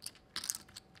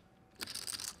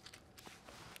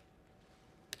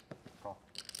 Call.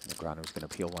 Negreanu's going to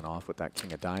peel one off with that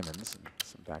king of diamonds. And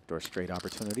some backdoor straight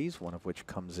opportunities, one of which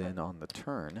comes in on the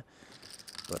turn.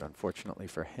 But unfortunately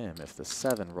for him, if the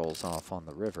 7 rolls off on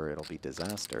the river, it'll be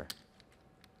disaster.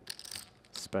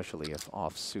 Especially if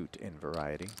offsuit in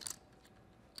variety.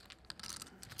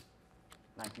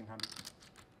 1900.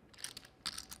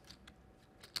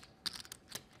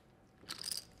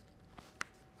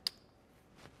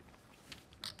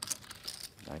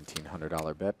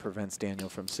 $1,900 bet prevents Daniel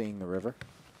from seeing the river.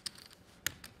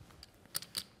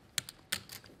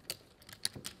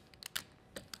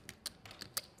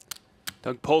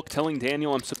 Doug Polk telling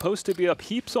Daniel, "I'm supposed to be up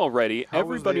heaps already." How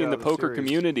was Everybody in the poker series?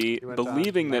 community You went down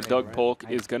believing that 90, Doug right? Polk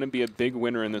is going to be a big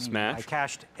winner in this I mean, match. I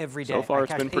cashed every day. So far, I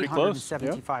it's been cashed pretty close.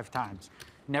 875 times.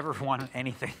 Never won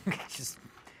anything. Just,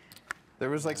 There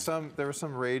was like some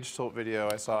rage tilt video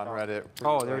I saw on Reddit.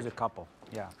 oh, there's a couple.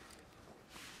 Yeah.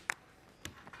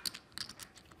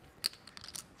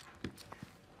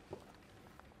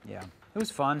 Yeah. It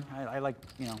was fun. I like,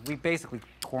 you know, we basically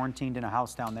quarantined in a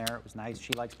house down there. It was nice.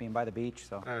 She likes being by the beach,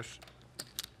 so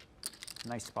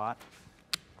nice spot.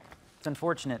 It's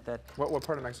unfortunate that What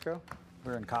part of Mexico?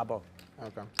 we're in Cabo.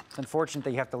 Okay. It's unfortunate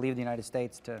that you have to leave the United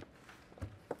States to.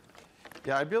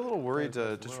 Yeah, I'd be a little worried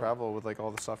to travel with like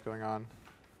all the stuff going on.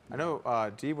 I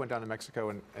know Dee went down to Mexico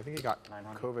and I think he got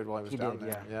 900. COVID while he was He down did,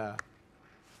 there. Yeah.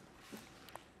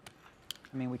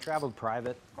 I mean, we traveled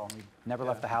private. We never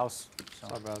left the house. So.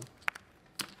 Not bad.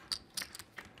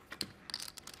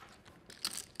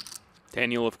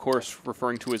 Daniel, of course,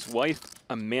 referring to his wife,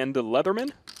 Amanda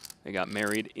Leatherman. They got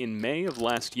married in May of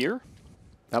last year.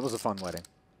 That was a fun wedding.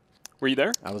 Were you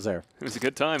there? I was there. It was a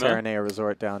good time, huh? Terranea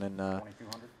Resort down in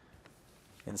 2200.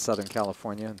 in Southern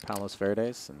California in Palos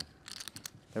Verdes, and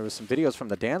there was some videos from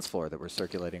the dance floor that were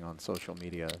circulating on social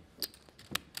media.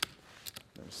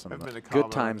 There's some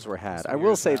good times were had. I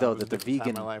will say though that the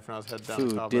vegan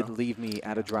food did leave me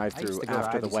at a drive-through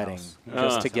after the wedding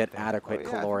just to get adequate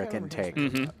caloric intake,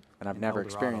 and I've never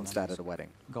experienced that at a wedding.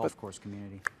 Golf course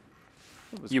community.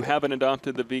 You haven't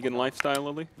adopted the vegan lifestyle,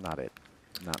 Lily? Not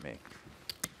me.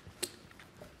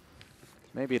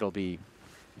 Maybe it'll be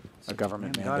a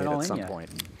government mandate at some point.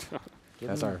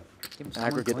 As our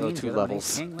aggregate O2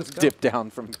 levels dip down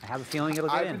from... I have a feeling it'll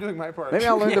get I've in. been doing my part. Maybe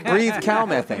I'll learn to breathe cow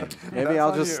methane. Maybe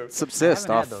I'll just subsist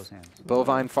off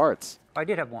bovine farts. I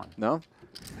did have one. No?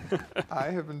 I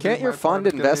have been Can't doing your my fund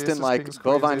part invest because in it's like just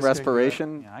bovine crazy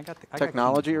respiration Yeah, I got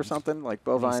technology or King's something? Like These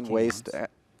bovine King's waste ones.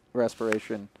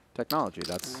 respiration technology.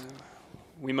 That's...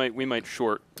 We might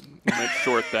short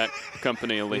that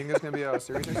company, You Ali. think it's going to be a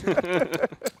series next year?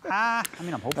 I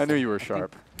mean, I'm hopeful. I knew you were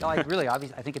sharp. Really,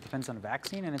 obviously, I think it depends on the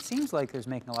vaccine, and it seems like there's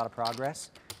making a lot of progress.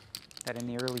 That in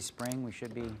the early spring we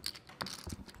should be,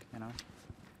 you know.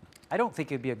 I don't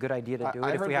think it'd be a good idea to do I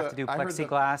it if heard we have the- to do I heard the-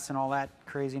 plexiglass and all that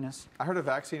craziness. I heard a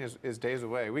vaccine is days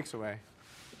away, weeks away.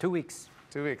 2 weeks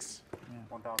 2 weeks.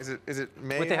 1,000. Is it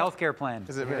May? with the yet? healthcare plan.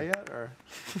 Is it May yet or?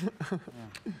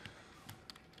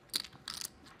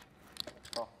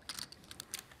 Call.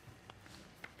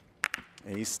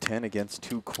 Ace 10 against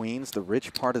 2 queens, the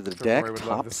rich part of the Sure, deck, Roy would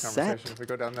love top this set conversation if we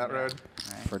go down that road.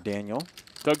 for Daniel.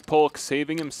 Doug Polk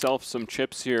saving himself some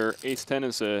chips here. Ace-10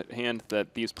 is a hand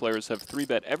that these players have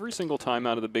 3-bet every single time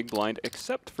out of the big blind,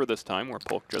 except for this time where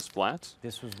Polk just flats.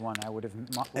 This was one I would have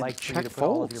liked for you check to put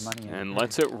all of your folds. money in. And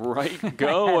lets it right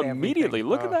go Everything. immediately.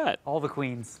 Look at that. All the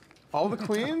queens. All the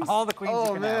queens? All the queens you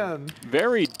Oh can have. man.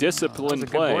 Very That was disciplined a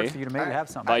good board play. for you to maybe have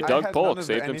something. by I Doug had Polk, none of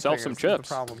the saved himself some anything, chips. that's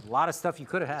the problem. A lot of stuff you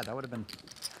could have had. That would have been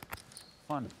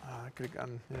fun. I could have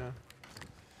gotten, yeah.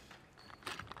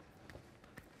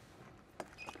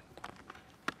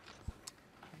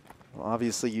 Well,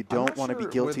 obviously, you I'm don't not want to be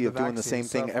sure guilty with of doing the same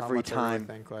vaccine thing stuff how every much I really time,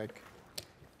 think, like,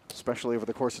 especially over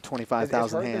the course of it's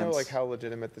 25,000 hard to know hands. like how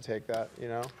legitimate to take that, you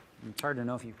know? It's hard to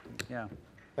know if you, yeah.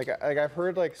 Like I've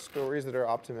heard like stories that are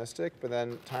optimistic, but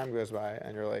then time goes by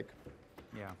and you're like,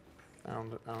 Yeah. I don't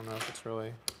know if it's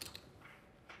really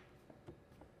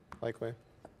likely.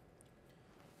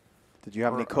 Did you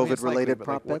have Or, any I mean, it's likely, COVID-related but,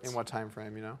 prop like, bets? in what time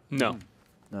frame, you know? No.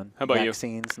 None. How about you?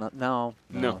 Vaccines? No.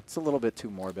 No. It's a little bit too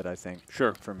morbid, I think.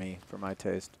 Sure. For me, for my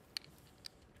taste.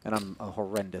 And I'm a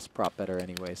horrendous prop better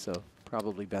anyway, so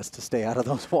probably best to stay out of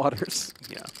those waters.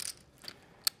 Yeah.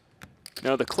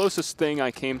 Now, the closest thing I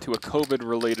came to a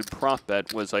COVID-related prop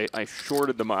bet was I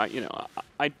shorted the market. You know,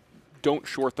 I don't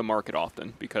short the market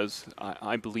often because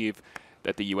I believe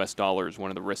that the U.S. dollar is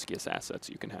one of the riskiest assets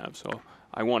you can have. So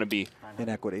I want to be In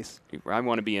equities.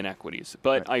 in equities.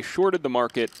 But Right. I shorted the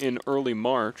market in early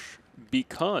March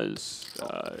because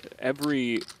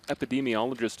every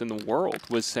epidemiologist in the world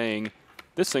was saying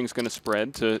this thing's going to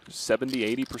spread to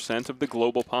 70–80% of the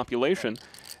global population.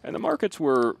 And the markets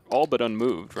were all but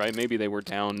unmoved, right? Maybe they were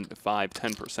down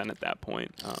 5–10% at that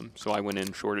point. So I went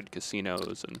in, shorted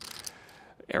casinos and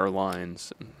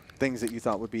airlines. And Things that you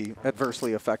thought would be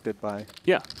adversely affected by.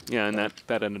 yeah, and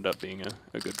that ended up being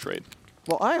a good trade.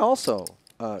 Well, I also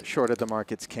shorted the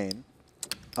markets, Kane.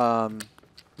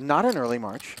 Not in early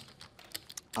March.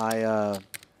 I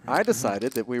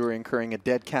decided that we were incurring a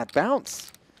dead cat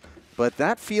bounce, but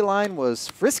that feline was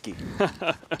frisky.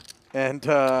 And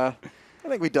I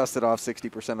think we dusted off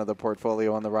 60% of the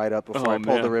portfolio on the ride-up before I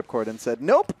pulled the ripcord and said,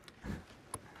 nope,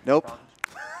 nope,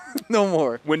 no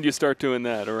more. When do you start doing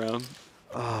that? Around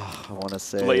I want to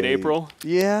say late April?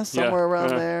 Yeah, somewhere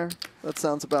around uh-huh. there. That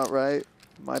sounds about right.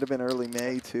 Might have been early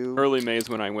May, too. Early May is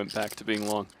when I went back to being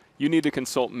long. You need to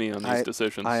consult me on these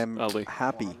decisions, I am Ali.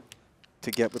 happy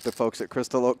to get with the folks at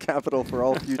Crystal Oak Capital for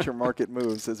all future market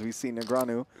moves as we see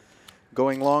Negreanu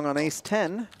going long on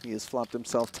ace-10. He has flopped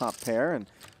himself top pair, and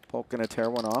Polk going to tear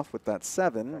one off with that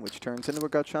 7, which turns into a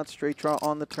gut shot straight draw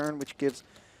on the turn, which gives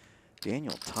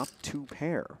Daniel top 2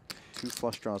 pair. 2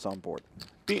 flush draws on board.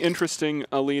 Be interesting,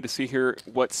 Ali, to see here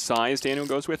what size Daniel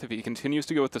goes with. If he continues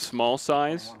to go with the small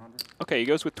size, okay, he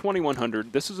goes with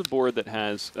 2100. This is a board that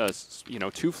has,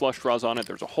 2 flush draws on it.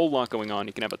 There's a whole lot going on.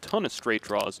 You can have a ton of straight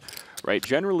draws, right?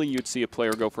 Generally, you'd see a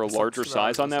player go for a larger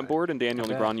size on that board, and Daniel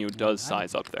Negreanu does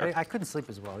size up there. I couldn't sleep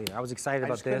as well either. I was excited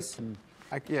about this and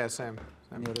Yeah, same.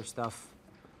 the other stuff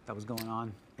that was going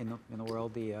on in the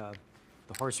world. The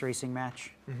horse racing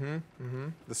match.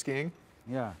 The skiing.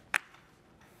 Yeah.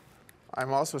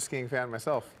 I'm also a skiing fan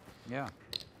myself. Yeah.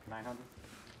 900.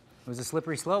 It was a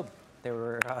slippery slope. They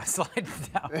were sliding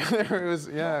down.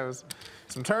 it was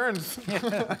some turns.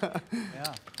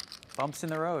 Yeah. Bumps in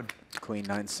the road. Queen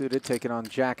 9 suited, taking on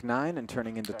Jack 9 and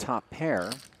turning into top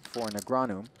pair for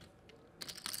Negreanu.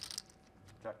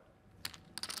 Check.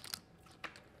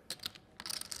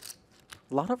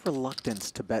 A lot of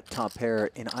reluctance to bet top pair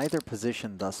in either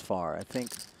position thus far. I think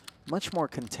much more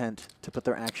content to put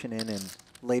their action in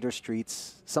later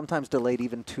streets, sometimes delayed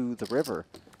even to the river,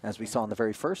 as we saw in the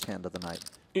very first hand of the night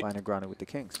by Negreanu with the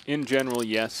kings. In general,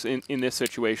 yes. In this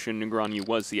situation, Negreanu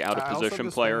was the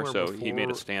out-of-position player, so he made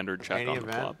a standard check on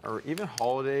the flop. Or even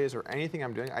holidays or anything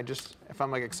I'm doing, if I'm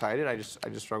like excited, I just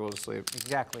struggle to sleep.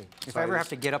 Exactly. If So I I ever have just-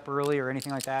 to get up early or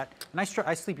anything like that, and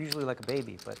I sleep usually like a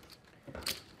baby, but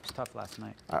it was tough last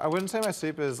night. I wouldn't say my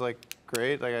sleep is like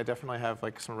great. Like I definitely have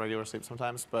like some regular sleep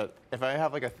sometimes, but if I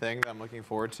have like a thing that I'm looking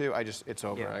forward to, it's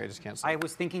over. Yeah. I just can't sleep. I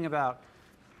was thinking about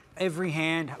every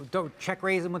hand. Don't check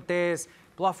raise him with this,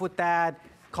 bluff with that,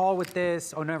 call with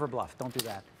this. Oh, never bluff. Don't do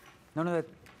that. None of that.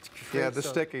 Yeah, the So-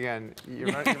 stick again. You're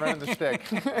running the stick.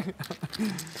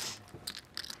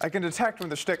 I can detect when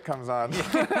the stick comes on.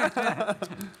 I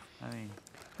mean,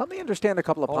 Help me understand a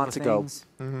couple of all the ponts ago.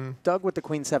 things. Doug with the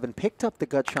Queen 7 picked up the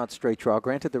gut shot straight draw.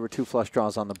 Granted, there were 2 flush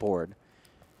draws on the board.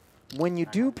 When you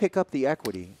do pick up the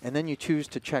equity and then you choose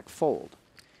to check fold,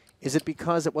 is it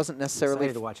because it wasn't necessarily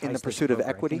Excited to watch in high the stakes pursuit of poker, I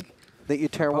equity think. that you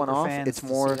tear one Poker off? fans It's to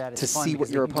more see that, to it's fun see what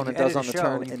because your you can opponent edit does a on the show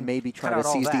turn and you and can maybe cut try to out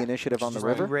all seize the that. initiative on the Just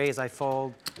river? raise, I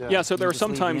fold. Yeah, so there are just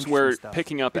some leave the times where interesting stuff.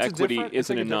 picking up It's a equity different- it's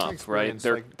isn't like a different enough, right? experience.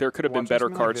 There, Like, there could have been watching better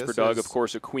something like cards for this Doug, is- of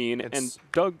course, a queen. And it's-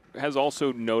 Doug has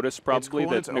also noticed probably cool in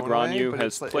that its own way, Negreanu but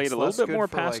has it's like- played it's a little less bit good more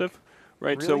for, like, passive,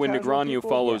 right? really So when casual Negreanu people,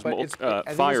 follows, but it's- I think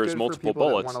it's fires good for multiple people that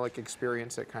bullets, want to like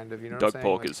experience it, kind of. You know Doug what I'm saying?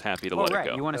 Polk Like, is happy to Well, let right. it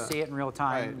go. You want to see it in real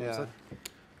time. Right, yeah.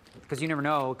 Because you never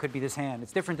know, it could be this hand.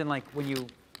 It's different than like when you,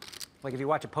 like if you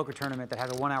watch a poker tournament that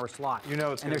has a 1 hour slot, You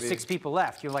know it's and gonna there's be- 6 people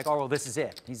left, you're like, oh, well, this is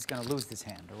it. He's going to lose this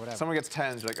hand or whatever. Someone gets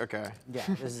tens, you're like, okay. Yeah,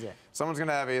 this is it. Someone's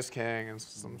gonna have ace king, and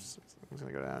someone's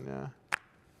gonna go down. Yeah.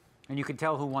 And you can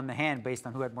tell who won the hand based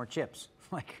on who had more chips.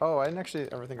 Like, Oh, I didn't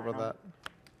actually ever think about that.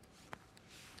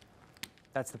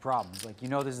 that's the problem. It's like, you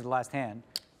know this is the last hand,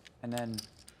 and then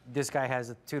this guy has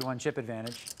a 2-to-1 chip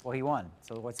advantage. Well, he won.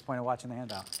 So what's the point of watching the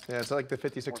hand out? Yeah, it's like the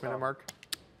 56-minute mark.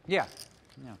 Yeah.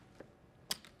 Yeah.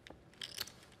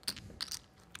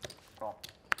 Call.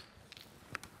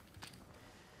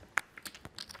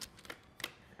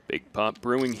 Big pot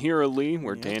brewing here, Lee,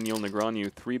 where Daniel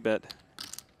Negreanu 3-bet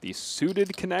the suited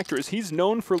connectors. He's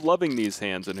known for loving these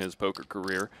hands in his poker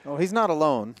career. Oh, he's not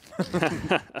alone.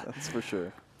 That's for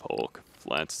sure. Polk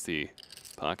flats the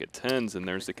pocket tens, and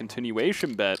there's the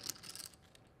continuation bet.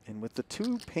 And with the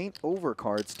 2 paint over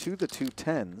cards to the 2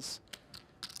 tens,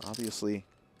 obviously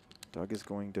Doug is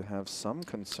going to have some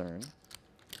concern.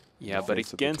 Yeah, in but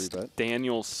face of the against 3-bet.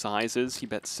 Daniel's sizes, he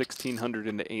bet 1,600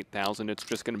 into 8,000. It's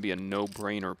just going to be a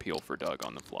no-brainer peel for Doug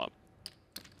on the flop.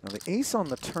 Now the ace on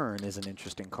the turn is an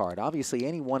interesting card. Obviously,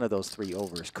 any one of those 3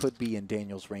 overs could be in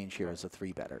Daniel's range here as a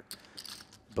 3-better.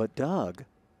 But Doug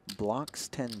blocks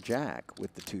 10 jack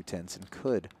with the 2 tens and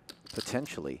could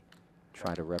potentially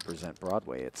try to represent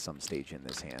Broadway at some stage in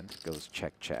this hand. Goes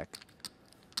check, check.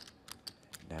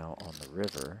 Now on the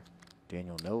river,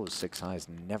 Daniel knows 6 highs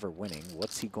never winning.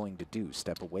 What's he going to do?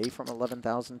 Step away from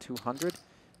 11,200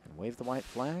 and wave the white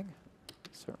flag?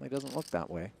 Certainly doesn't look that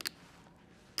way.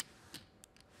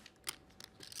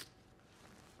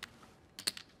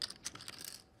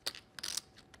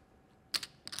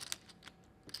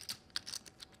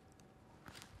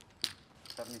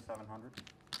 $7,700.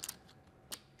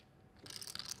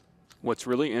 What's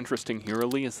really interesting here,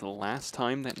 Lee, is the last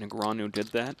time that Negreanu did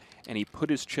that, and he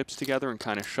put his chips together and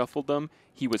kind of shuffled them,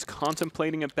 he was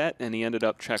contemplating a bet, and he ended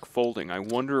up check folding. I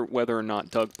wonder whether or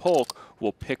not Doug Polk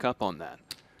will pick up on that.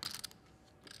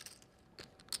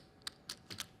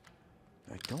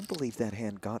 I don't believe that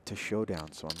hand got to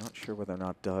showdown, so I'm not sure whether or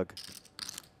not Doug...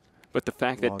 But the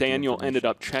fact that Logged the Daniel ended information.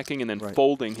 up checking and then Right.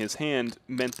 folding his hand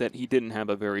meant that he didn't have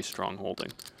a very strong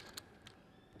holding.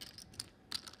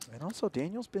 And also,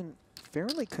 Daniel's been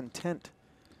fairly content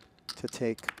to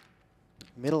take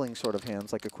middling sort of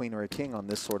hands, like a queen or a king on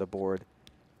this sort of board,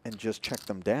 and just check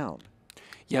them down.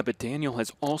 Yeah, but Daniel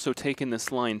has also taken this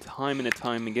line time and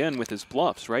time again with his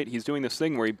bluffs, right? He's doing this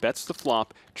thing where he bets the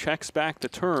flop, checks back the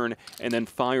turn, and then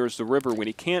fires the river when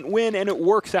he can't win, and it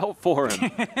works out for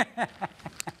him.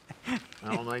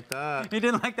 I don't like that. He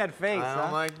didn't like that face, I don't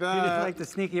huh? like He that. didn't like the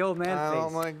sneaky old man I face.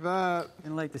 don't like that.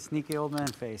 Didn't like the sneaky old man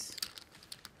face.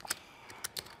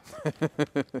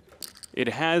 It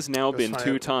has now been funny.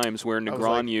 2 times where was like,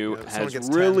 Negreanu you know, someone has gets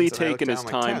really tens, and I look taken his down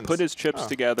like time, tens. put his chips Oh.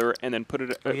 together, and then put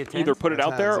it You get either tens? put it out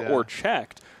Tens, there yeah. or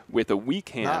checked. with a weak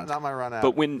hand. Not my run out.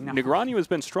 But when Negreanu has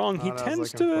been strong, he What I was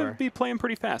tends looking to for. be playing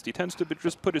pretty fast. He tends to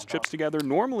just put his chips together.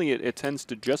 Normally, it tends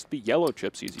to just be yellow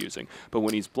chips he's using. But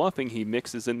when he's bluffing, he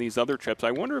mixes in these other chips.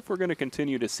 I wonder if we're going to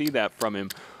continue to see that from him,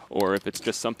 or if it's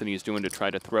just something he's doing to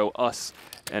try to throw us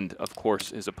and, of course,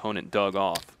 his opponent Doug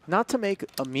off. Not to make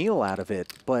a meal out of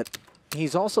it, but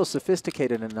he's also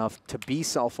sophisticated enough to be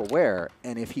self-aware.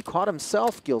 And if he caught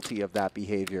himself guilty of that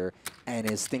behavior and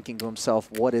is thinking to himself,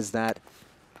 what is that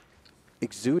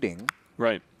exuding?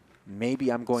 Right.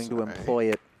 Maybe I'm going to employ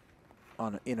it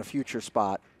in a future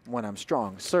spot when I'm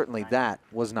strong. Certainly that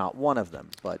was not one of them,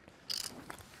 but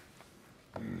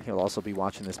he'll also be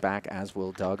watching this back, as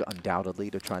will Doug, undoubtedly,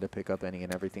 to try to pick up any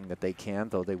and everything that they can,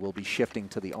 though they will be shifting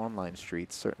to the online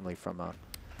streets, certainly from a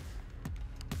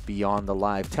beyond the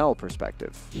live tell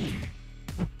perspective.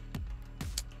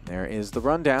 There is the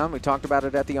rundown. We talked about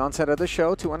it at the onset of the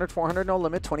show. 200, 400, no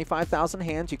limit, 25,000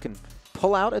 hands. You can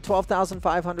pull out at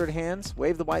 12,500 hands.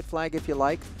 Wave the white flag if you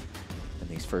like. And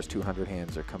these first 200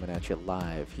 hands are coming at you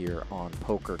live here on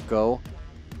PokerGO.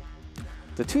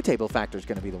 The two-table factor is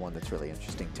going to be the one that's really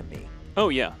interesting to me. Oh,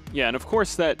 yeah. Yeah, and of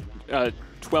course that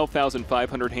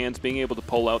 12,500 hands being able to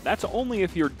pull out, that's only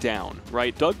if you're down,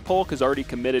 right? Doug Polk has already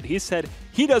committed. He said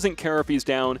he doesn't care if he's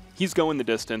down. He's going the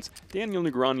distance. Daniel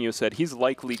Negreanu said he's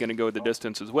likely going to go the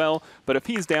distance as well. But if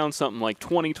he's down something like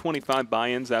 20, 25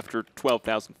 buy-ins after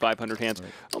 12,500 hands,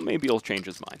 well, maybe he'll change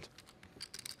his mind.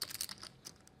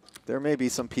 There may be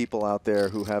some people out there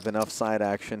who have enough side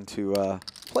action to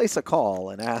place a call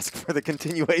and ask for the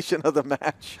continuation of the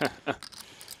match.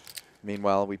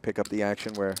 Meanwhile, we pick up the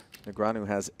action where Negreanu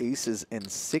has aces and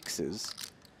sixes.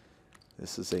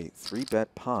 This is a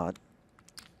 3-bet pot.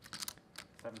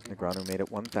 Negreanu made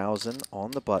it 1,000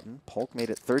 on the button. Polk made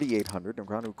it 3,800.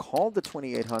 Negreanu called the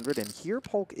 2,800, and here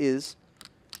Polk is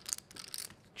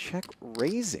check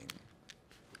raising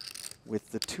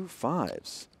with the 2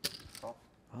 5s.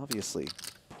 Obviously,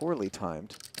 poorly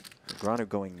timed. Negreanu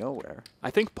going nowhere. I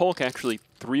think Polk actually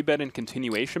 3-bet in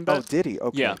continuation bet. Oh, did he?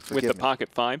 Okay, yeah, with the pocket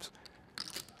 5s.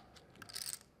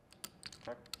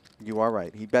 You are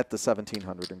right. He bet the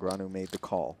 1,700, and Negreanu made the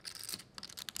call.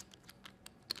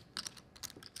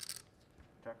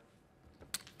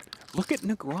 Look at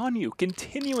Negreanu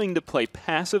continuing to play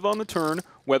passive on the turn,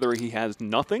 whether he has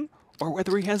nothing or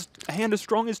whether he has a hand as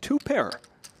strong as 2-pair.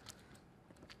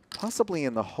 Possibly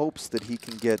in the hopes that he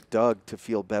can get Doug to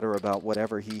feel better about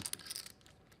whatever he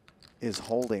is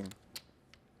holding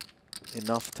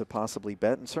enough to possibly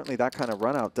bet. And certainly that kind of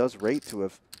run out does rate to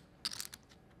have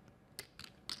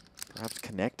perhaps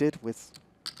connected with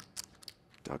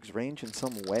Doug's range in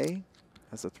some way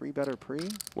as a 3-better pre.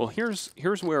 Well, here's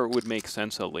where it would make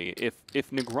sense, Ali.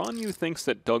 If Negreanu thinks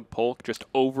that Doug Polk just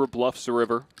over-bluffs the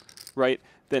river, right,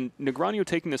 then Negreanu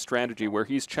taking the strategy where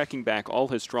he's checking back all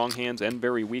his strong hands and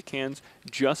very weak hands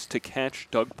just to catch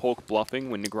Doug Polk bluffing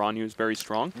when Negreanu is very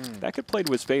strong, that could play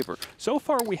to his favor. So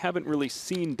far, we haven't really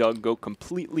seen Doug go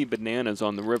completely bananas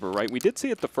on the river, right? We did see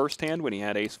it the first hand when he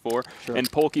had ace-4, and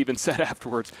Polk even said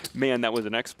afterwards, man, that was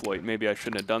an exploit. Maybe I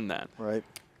shouldn't have done that. Right.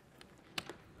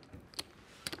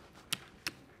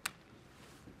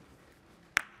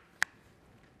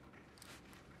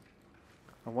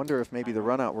 I wonder if maybe the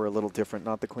run out were a little different,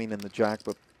 not the queen and the jack,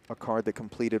 but a card that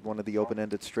completed one of the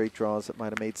open-ended straight draws that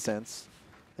might have made sense.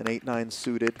 An 8-9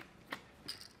 suited.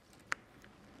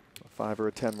 A 5 or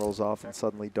a 10 rolls off, and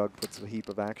suddenly Doug puts a heap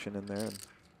of action in there, and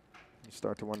you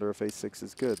start to wonder if ace-6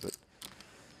 is good. But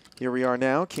here we are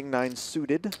now, king-9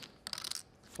 suited,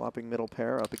 flopping middle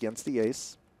pair up against the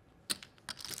ace.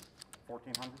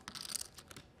 1,400.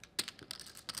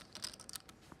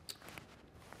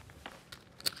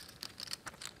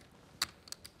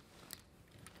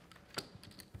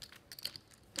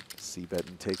 C-bet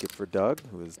and take it for Doug,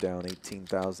 who is down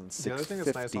 18,650. The other thing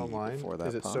that's nice online before that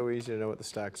is it's pot. so easy to know what the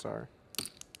stacks are.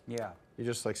 Yeah. You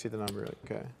just like see the number, like,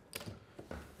 okay.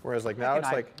 Whereas like now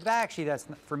it's like, Actually, that's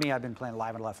for me. I've been playing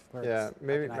live and left. where yeah, it's- I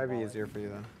maybe can might be eyeball it. easier for you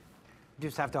then. You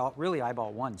just have to really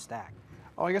eyeball one stack.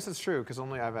 Oh, I guess it's true because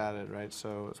only I've added, right?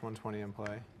 So it's 120 in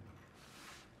play.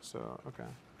 So okay,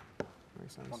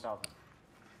 makes sense. 1,000.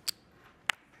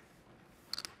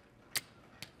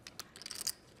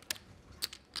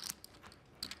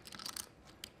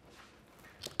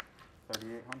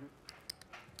 $3,800.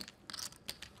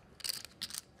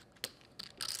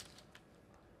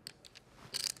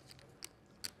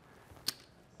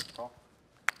 Call.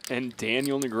 And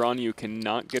Daniel Negreanu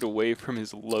cannot get away from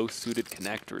his low-suited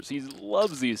connectors. He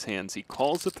loves these hands. He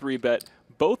calls the 3-bet.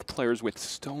 Both players with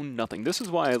stone nothing. This is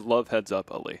why I love heads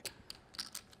up, Ali.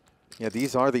 Yeah,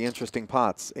 these are the interesting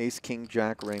pots. Ace, king,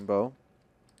 jack, rainbow.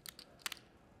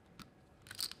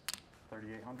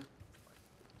 3,800.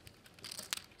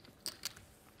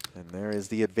 And there is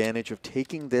the advantage of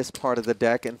taking this part of the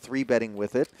deck and 3-betting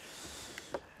with it.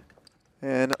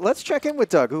 And let's check in with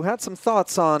Doug, who had some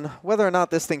thoughts on whether or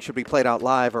not this thing should be played out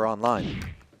live or online.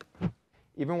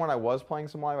 Even when I was playing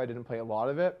some live, I didn't play a lot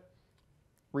of it.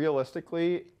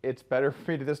 Realistically, it's better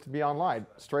for me to just be online,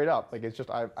 straight up. Like, it's just,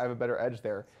 I have a better edge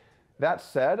there. That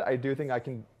said, I do think I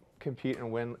can compete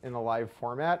and win in a live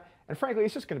format. And frankly,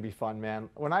 it's just going to be fun, man.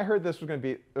 When I heard this was going to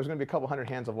be, there was going to be a couple hundred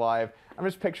hands of live, I'm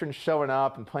just picturing showing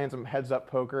up and playing some heads-up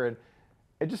poker, and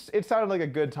it sounded like a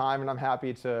good time, and I'm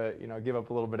happy to, you know, give up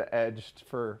a little bit of edge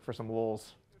for some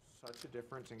lulls. There's such a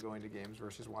difference in going to games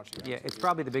versus watching games. Yeah, it's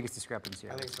probably the biggest discrepancy.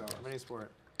 I think so. In any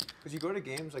sport. Because you go to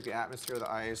games, like the atmosphere, the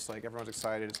ice, like everyone's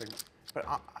excited. It's like, but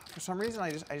for some reason,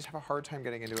 I just have a hard time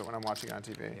getting into it when I'm watching it on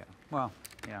TV. Yeah. Well,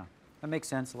 yeah, that makes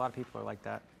sense. A lot of people are like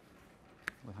that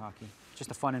with hockey. Just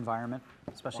a fun environment,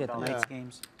 especially at the Knights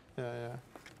games. Yeah, yeah.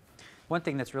 One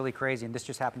thing that's really crazy, and this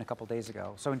just happened a couple days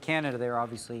ago. So in Canada, they're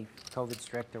obviously COVID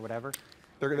strict or whatever.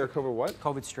 They're COVID what?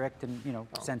 COVID strict and, you know,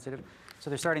 sensitive. So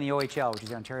they're starting the OHL, which is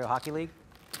the Ontario Hockey League.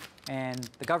 And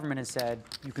the government has said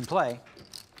you can play,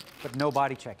 but no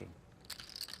body checking,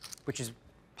 which is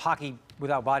hockey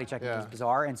without body checking is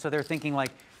bizarre. And so they're thinking,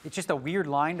 like, it's just a weird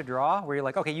line to draw where you're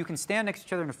like, okay, you can stand next to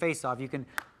each other in a face-off, you can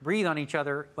breathe on each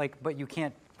other, like, but you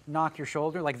can't knock your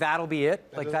shoulder. Like, that'll be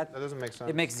it. That doesn't make sense.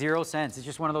 It makes zero sense. It's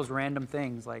just one of those random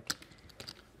things, like,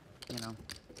 you know.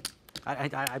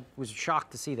 I was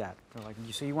shocked to see that. They're like,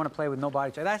 so you want to play with no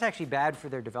body check? That's actually bad for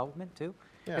their development too,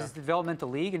 because it's the developmental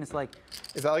league, and it's like.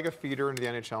 Is that like a feeder into the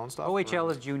NHL and stuff? OHL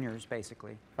is juniors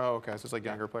basically. Oh, okay. So it's like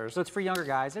younger players. So it's for younger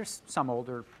guys. There's some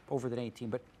older, over than 18,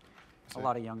 but a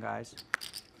lot of young guys.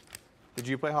 Did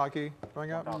you play hockey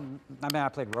growing up? I mean, I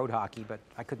played road hockey, but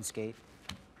I couldn't skate.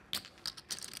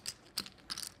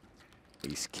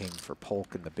 Ace king for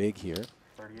Polk in the big here.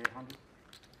 3,800.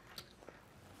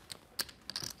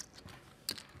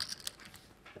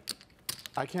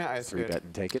 I can't ice skate. 3-bet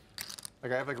and take it.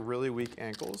 Like, I have like really weak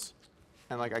ankles,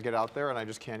 and like I get out there and I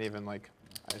just can't even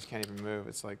move.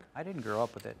 It's like. I didn't grow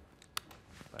up with it,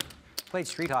 but played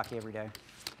street hockey every day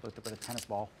with a tennis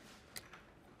ball.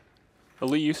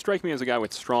 Ali, you strike me as a guy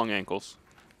with strong ankles.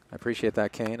 I appreciate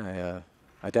that, Kane.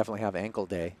 I definitely have ankle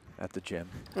day at the gym.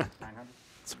 900.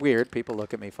 It's weird. People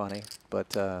look at me funny,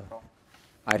 but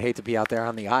I'd hate to be out there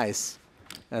on the ice,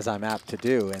 as I'm apt to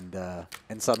do,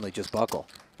 and suddenly just buckle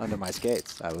under my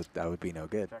skates. That would be no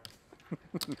good.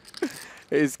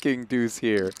 Ace king deuce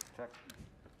here. Check.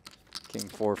 King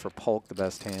 4 for Polk, the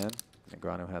best hand.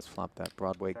 Negreanu has flopped that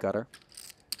Broadway gutter.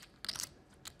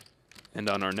 And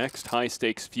on our next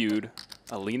high-stakes feud,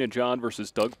 Alina Jod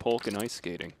versus Doug Polk in ice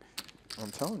skating.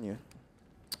 I'm telling you,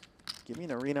 give me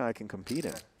an arena I can compete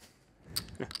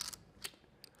in.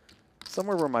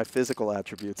 Somewhere where my physical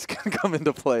attributes can come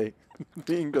into play.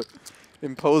 Being the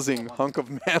imposing hunk of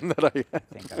man that I am. I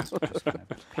think I was just going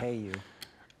to pay you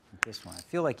with this one. I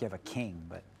feel like you have a king,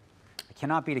 but I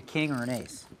cannot beat a king or an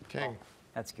ace. King.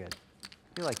 That's good. I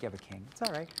feel like you have a king. It's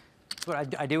all right. It's what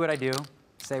I do what I do,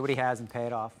 say what he has, and pay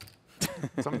it off.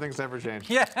 Some things never change.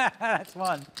 Yeah, that's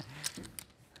fun.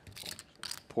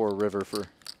 Poor river for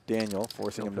Daniel,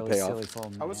 forcing him to pay off.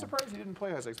 I was surprised you didn't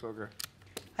play high-stakes poker.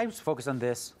 I was focused on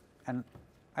this, and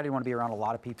I didn't want to be around a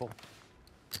lot of people.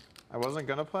 I wasn't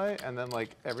gonna play, and then like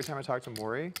every time I talked to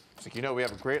Maury, he's like, you know, we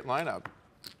have a great lineup.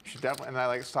 You should definitely. And I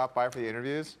like stopped by for the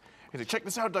interviews. He's like, check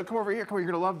this out, Doug. Come over here. Come over.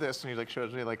 You're gonna love this. And he like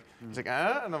shows me like, he's like,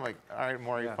 and I'm like, all right,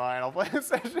 Maury, fine. I'll play a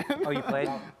session. Oh, you played?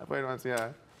 I played once, yeah.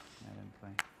 I didn't play.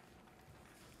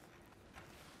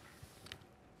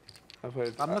 I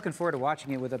played. I'm looking forward to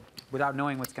watching it without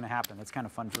knowing what's going to happen. That's kind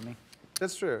of fun for me.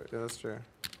 That's true. Yeah, that's true.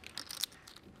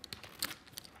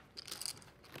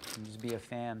 And just be a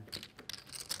fan.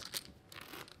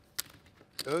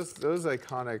 Those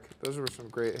iconic. Those were some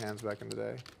great hands back in the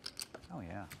day. Oh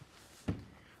yeah.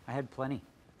 I had plenty.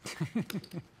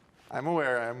 I'm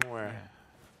aware. I'm aware. Yeah.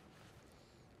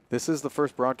 This is the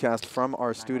first broadcast from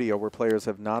our studio where players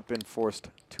have not been forced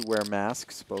to wear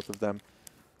masks. Both of them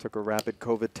took a rapid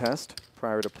COVID test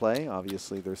prior to play.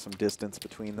 Obviously, there's some distance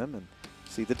between them. And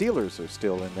see, the dealers are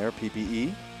still in there,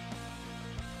 PPE.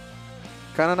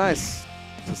 Kind of nice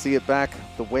to see it back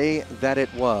the way that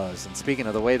it was. And speaking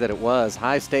of the way that it was,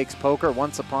 high-stakes poker,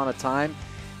 once upon a time,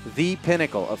 the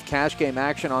pinnacle of cash game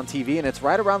action on TV, and it's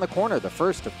right around the corner, the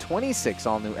first of 26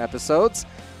 all-new episodes.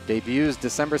 Debuts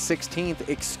December 16th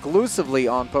exclusively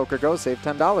on PokerGo. Save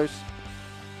 $10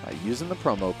 by using the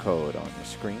promo code on your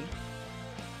screen.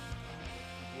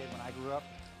 When I grew up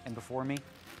and before me,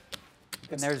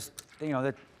 and there's, you know,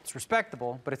 it's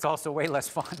respectable, but it's also way less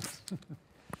fun.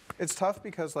 It's tough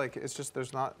because like it's just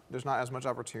there's not as much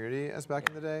opportunity as back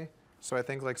in the day. So I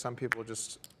think like some people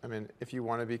just, I mean, if you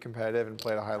want to be competitive and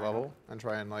play at a high level and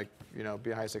try and like, you know,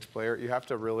 be a high stakes player, you have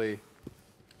to really,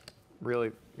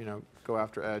 you know, go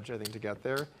after edge, I think, to get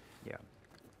there. Yeah.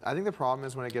 I think the problem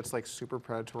is when it gets like super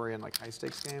predatory and like high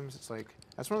stakes games, it's like,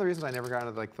 that's one of the reasons I never got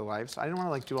into like the lives. I didn't want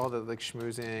to like do all the like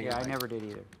schmoozing. Yeah, and, I never did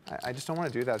either. I just don't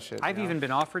want to do that shit. I've you know? even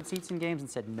been offered seats in games and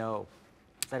said no,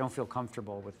 because I don't feel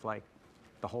comfortable with like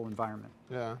the whole environment.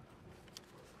 Yeah.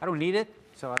 I don't need it,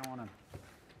 so I don't want to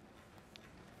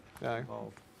Yeah.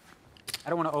 involve. I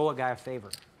don't want to owe a guy a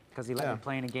favor because he let Yeah. me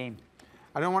play in a game.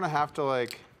 I don't want to have to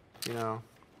like, you know,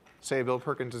 say Bill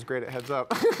Perkins is great at heads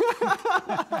up.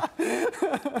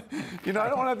 You know, I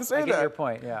don't want to have to say I that. get your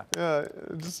point, yeah. Yeah,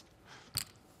 just.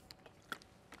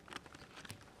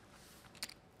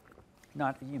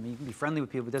 Not, you know, you can be friendly with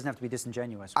people, but it doesn't have to be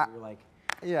disingenuous. You're like,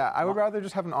 Yeah, I would rather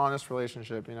just have an honest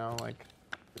relationship, you know, like.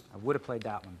 I would have played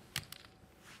that one.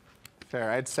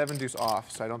 Fair. I had 7 deuce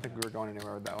off, so I don't think we were going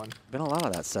anywhere with that one. Been a lot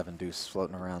of that 7 deuce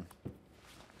floating around.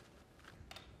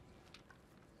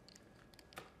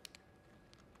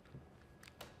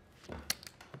 I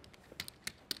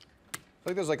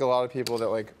think there's like a lot of people that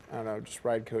like, I don't know, just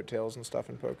ride coattails and stuff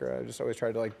in poker. I just always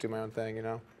tried to like do my own thing, you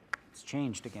know? It's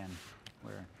changed again.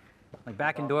 Where, like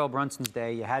back in Doyle Brunson's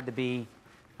day, you had to be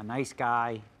a nice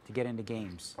guy to get into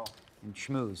games and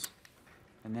schmooze.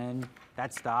 And then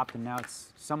that stopped, and now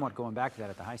it's somewhat going back to that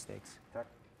at the high stakes.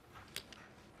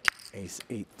 Ace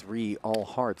 8-3, all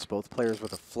hearts. Both players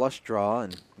with a flush draw,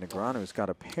 and Negreanu's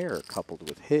got a pair coupled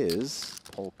with his.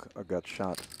 Polk a gut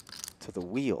shot to the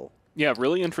wheel. Yeah,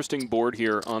 really interesting board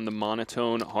here on the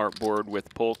monotone heart board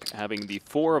with Polk having the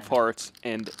 4 of hearts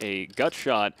and a gut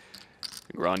shot.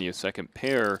 Negreanu second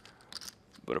pair,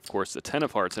 but of course the 10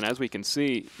 of hearts. And as we can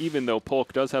see, even though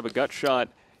Polk does have a gut shot,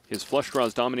 his flush draw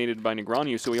is dominated by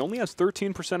Negreanu, so he only has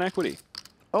 13% equity.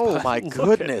 Oh my Look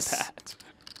goodness. at that.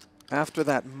 After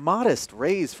that modest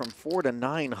raise from 4 to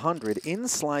 900, in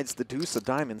slides the deuce of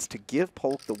diamonds to give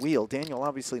Polk the wheel. Daniel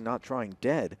obviously not drawing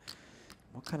dead.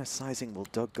 What kind of sizing will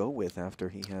Doug go with after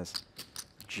he has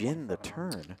gin the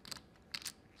turn?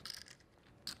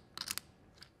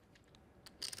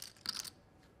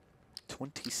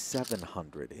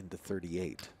 $2,700 into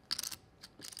 38.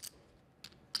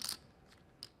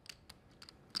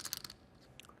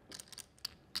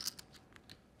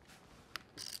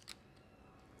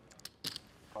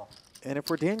 And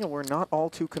if we're Daniel, we're not all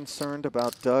too concerned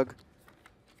about Doug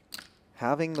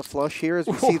having the flush here. As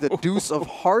we see the deuce of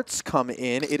hearts come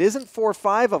in. It isn't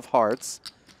 4-5 of hearts.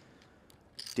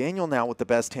 Daniel now with the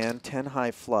best hand, 10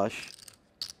 high flush.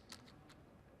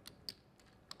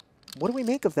 What do we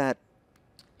make of that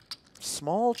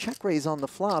small check raise on the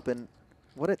flop and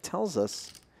what it tells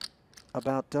us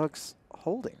about Doug's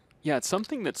holding? Yeah, it's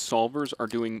something that solvers are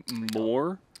doing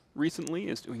more recently,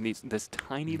 is doing this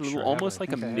tiny little, almost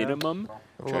like a minimum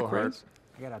check raise.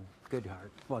 I got a good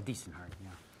heart. Well, a decent heart,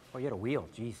 yeah. Oh, you had a wheel,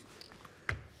 jeez.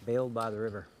 Bailed by the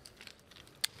river.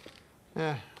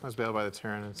 Yeah, I was bailed by the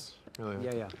turn. It's really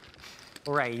Yeah.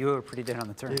 All right, you were pretty dead on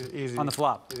the turn. easy. On the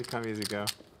flop. Easy come, easy go.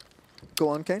 Go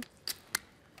on, Kane.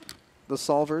 The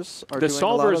solvers are doing a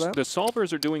lot of that? The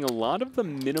solvers are doing a lot of the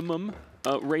minimum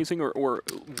raising or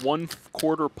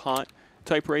 1/4 pot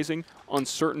type raising on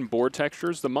certain board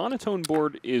textures. The monotone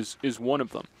board is one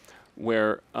of them,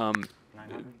 where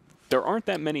there aren't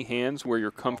that many hands where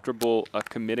you're comfortable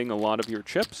committing a lot of your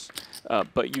chips,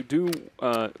 but you do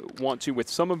want to, with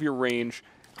some of your range,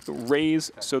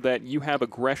 raise so that you have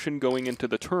aggression going into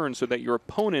the turn so that your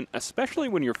opponent, especially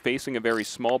when you're facing a very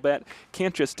small bet,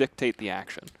 can't just dictate the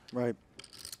action. Right.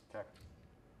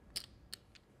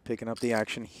 Picking up the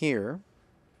action here.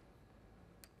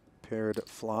 Paired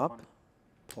flop.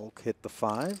 Polk hit the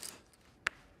 5.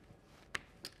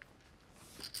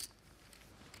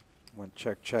 Went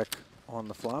check, check on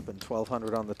the flop, and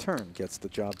 1,200 on the turn gets the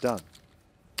job done.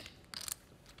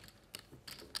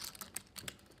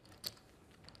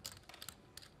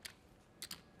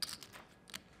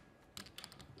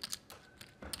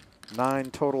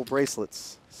 Nine total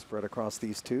bracelets spread across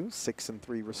these two, 6 and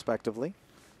 3 respectively.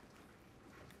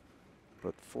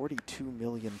 But 42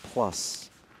 million plus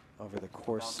over the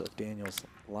course of Daniel's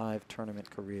live tournament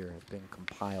career have been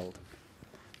compiled.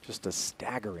 Just a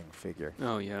staggering figure.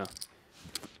 Oh, yeah.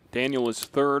 Daniel is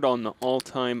third on the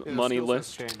all-time money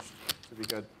list. Changed to be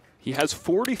good. He has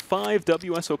 45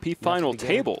 WSOP final be good.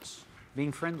 tables.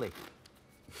 Being friendly.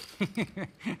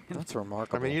 That's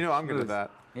remarkable. I mean, you know I'm good at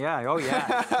that. Yeah, oh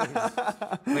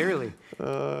yeah. Clearly.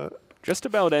 Just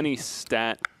about any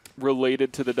stat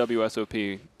related to the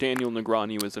WSOP, Daniel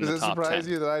Negreanu is in the Does it top 10. surprise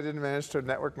you that I didn't manage to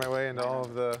network my way into all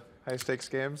of the high stakes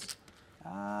games?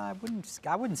 I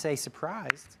wouldn't say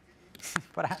surprised,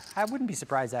 but I wouldn't be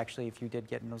surprised actually if you did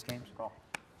get in those games. Call.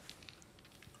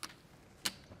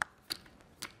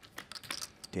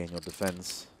 Daniel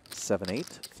defends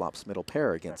 7-8, flops middle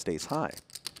pair against ace high.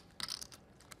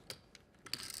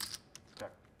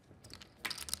 Check.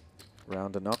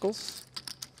 Round of knuckles.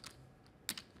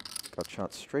 Gut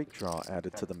shot straight draw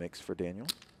added to the mix for Daniel.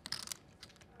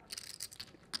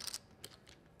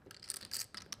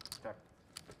 Check.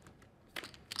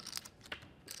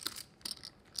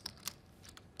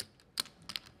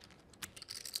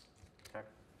 Check.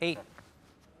 8.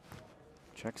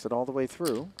 Checks it all the way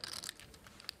through.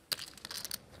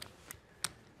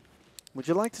 Would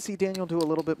you like to see Daniel do a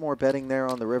little bit more betting there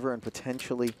on the river and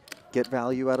potentially get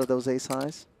value out of those ace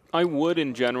highs? I would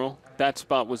in general. That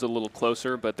spot was a little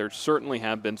closer, but there certainly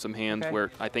have been some hands Okay. where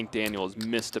I think Daniel has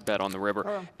missed a bet on the river.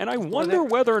 Oh. And I wonder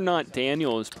whether or not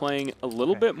Daniel is playing a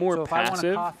little bit more So if I want a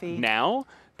passive coffee, now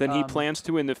than he plans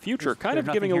to in the future, kind there's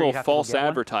of giving a nothing here, little you'd have to go false get one?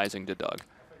 advertising to Doug.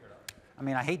 I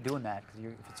mean, I hate doing that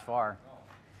because if it's far.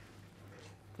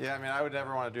 Yeah, I mean, I would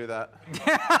never want to do that.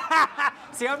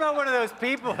 See, I'm not one of those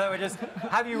people that would just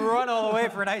have you run all the way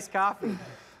for a nice coffee.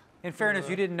 In fairness,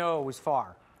 you didn't know it was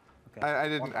far. Okay. I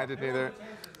didn't either.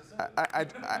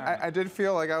 I did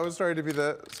feel like I was starting to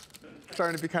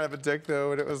be kind of a dick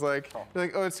though, and it was like, you're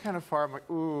like, oh, it's kind of far. I'm like,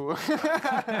 ooh.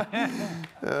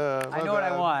 I know what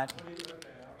I want.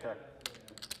 Check.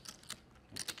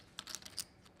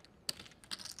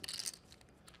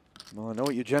 Well, I know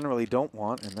what you generally don't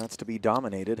want, and that's to be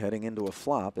dominated heading into a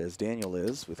flop, as Daniel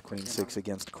is, with queen 6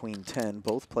 against queen 10.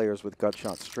 Both players with gut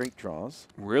shot straight draws.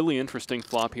 Really interesting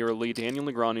flop here, Lee. Daniel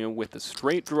Negreanu with the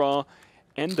straight draw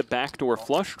and the backdoor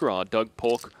flush draw. Doug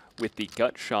Polk with the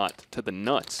gut shot to the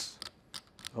nuts.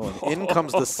 Oh, and in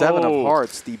comes the 7 of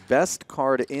hearts, the best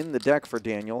card in the deck for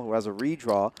Daniel, who has a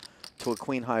redraw to a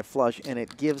queen high flush, and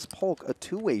it gives Polk a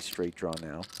two-way straight draw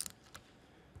now.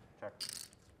 Check.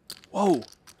 Whoa.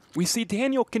 We see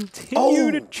Daniel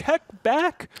continue to Oh. check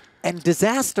back. And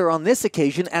disaster on this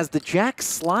occasion as the jack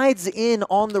slides in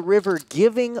on the river,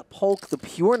 giving Polk the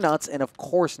pure nuts, and of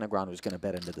course Negreanu's going to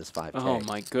bet into this 5K. Oh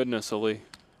my goodness, Ali.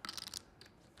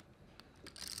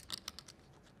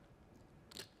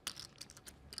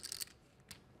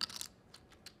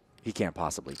 He can't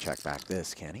possibly check back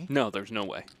this, can he? No, there's no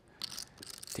way.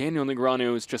 Daniel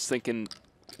Negreanu is just thinking,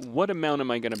 what amount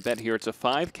am I going to bet here? It's a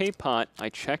 5K pot. I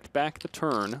checked back the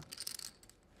turn.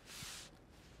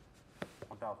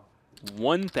 1,000.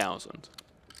 1,000.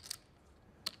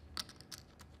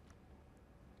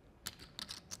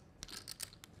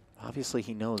 Obviously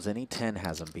he knows any 10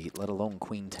 has him beat, let alone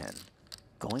queen 10.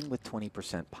 Going with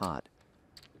 20% pot.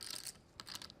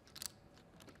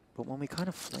 But when we kind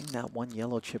of fling that one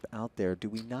yellow chip out there, do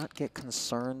we not get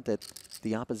concerned that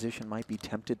the opposition might be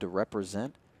tempted to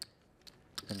represent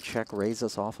and check raise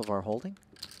us off of our holding?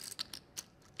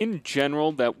 In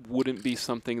general, that wouldn't be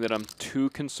something that I'm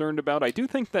too concerned about. I do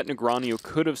think that Negreanu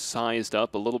could have sized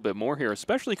up a little bit more here,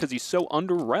 especially because he's so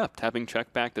under-repped having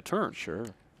checked back the turn. Sure.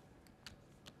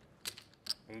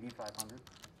 8,500.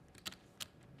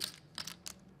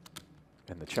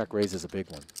 And the check raise is a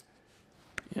big one.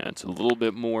 Yeah, it's a little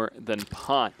bit more than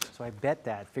pot. So I bet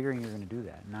that, figuring you're going to do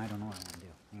that. And I don't know what I'm going to do.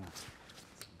 Hang on.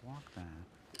 Block that.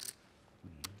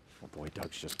 Oh boy,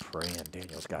 Doug's just praying.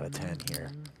 Daniel's got a 10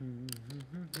 here.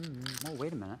 Oh,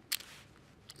 wait a minute.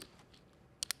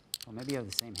 Well, maybe you have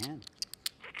the same hand.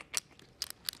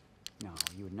 No,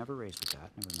 you would never raise with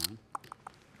that. Never mind.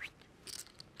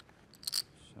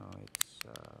 So it's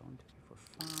 1, 2, 3,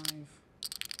 4, 5.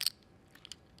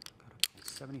 Got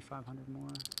 7,500 more.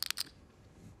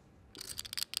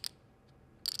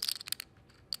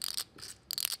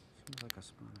 Seems like a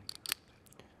spawn.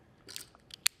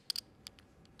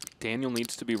 Daniel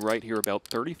needs to be right here about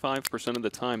 35% of the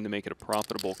time to make it a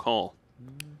profitable call.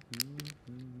 All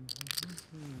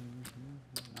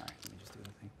right, let me just do the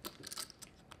thing.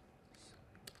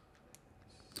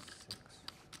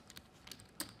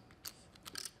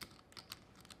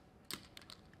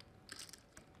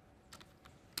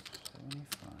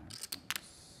 75.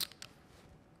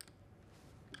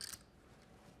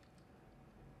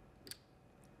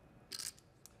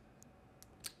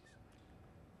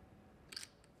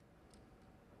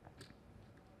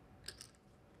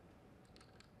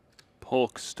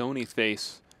 Polk, stony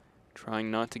face, trying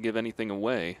not to give anything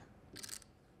away.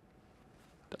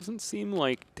 Doesn't seem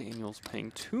like Daniel's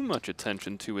paying too much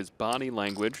attention to his body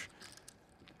language.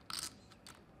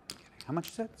 How much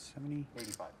is that? 70?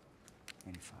 85.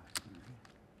 85.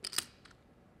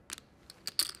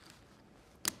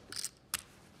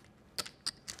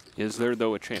 Is there,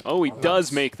 though, a chance? Oh, he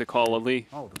does make the call, Ali.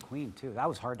 Oh, the queen, too. That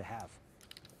was hard to have.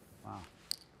 Wow.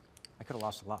 I could have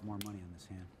lost a lot more money on this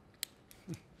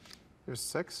hand. There's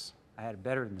 6. I had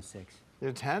better than the 6. You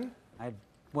had 10? I had,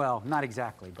 well, not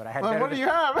exactly, but I had Well, better what do than, you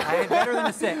have? I had better than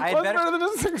a 6. I had What's better than a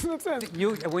 6 and a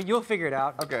 10? You'll figure it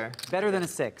out. Okay. Better than a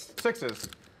 6. 6s.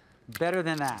 Better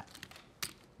than that.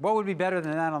 What would be better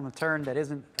than that on the turn that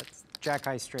isn't that's jack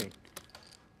high straight?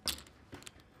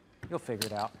 You'll figure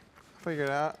it out. Figure it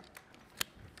out.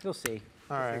 You'll see.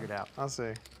 All You'll right. figure it out. I'll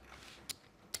see.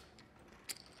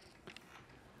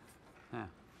 Yeah.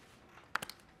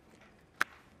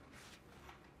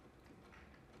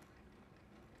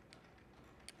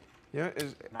 You know,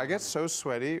 I get so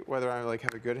sweaty whether I like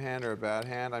have a good hand or a bad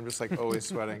hand. I'm just like always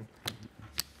sweating.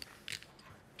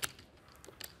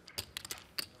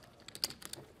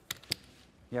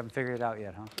 You haven't figured it out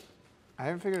yet, huh? I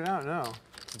haven't figured it out. No.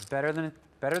 It's better than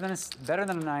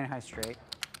a 9 high straight,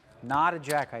 not a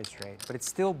jack high straight, but it's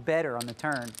still better on the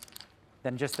turn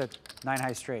than just a 9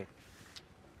 high straight.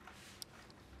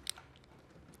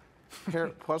 Pair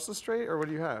plus the straight, or what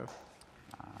do you have?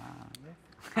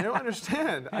 I don't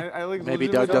understand. I like Maybe legitimately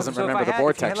Doug doesn't don't- remember the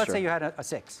board texture. Let's say you had a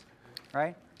 6,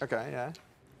 right? Okay, yeah.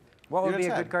 What You would be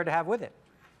had a 10. good card to have with it?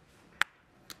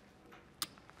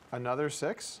 Another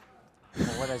 6? Well,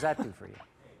 what does that do for you?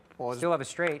 Well, Still have a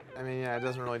straight. I mean, yeah, it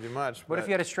doesn't really do much. What if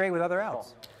you had a straight with other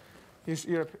outs?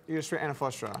 you had a straight and a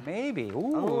flush draw? Maybe.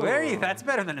 Ooh, there you. That's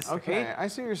better than a straight. Okay, I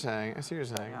see what you're saying. I see what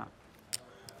you're saying. Yeah.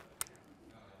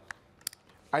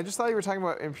 I just thought you were talking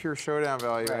about in pure showdown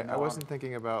value. Right, I no, wasn't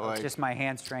thinking about like. Just my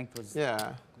hand strength was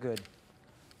Yeah. good.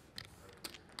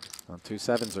 Well, 2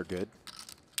 7s are good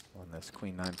on this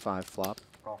queen 9-5 flop.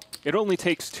 It only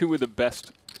takes 2 of the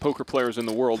best poker players in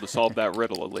the world to solve that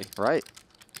riddle, Ali. Right.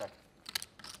 Check.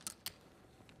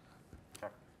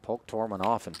 Check. Polk tore one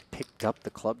off and picked up the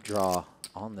club draw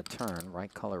on the turn.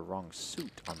 Right color, wrong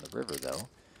suit on the river, though.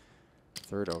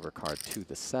 Third overcard to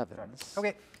the 7s.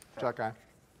 Okay. Jack guy.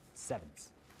 7s.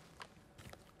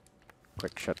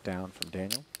 Quick shutdown from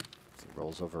Daniel. As he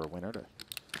rolls over a winner to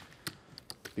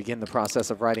begin the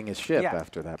process of righting his ship Yeah.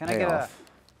 after that Can payoff.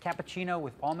 I get a cappuccino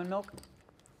with almond milk?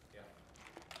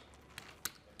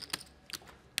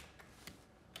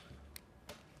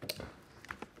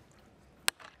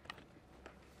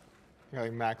 I got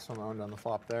like maximum owned on the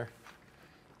flop there.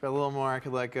 Got a little more I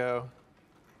could let go.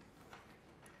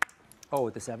 Oh,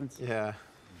 with the 7s? Yeah.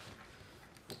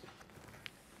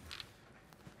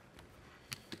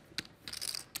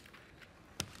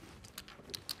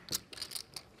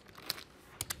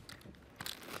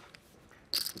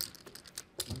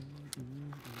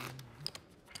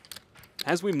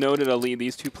 As we've noted, Ali,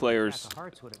 these two players Jack of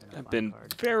Hearts would have been a have fun been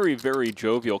card. very, very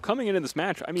jovial. Coming into this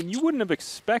match, I mean, you wouldn't have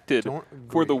expected Don't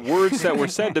for the agree. words that were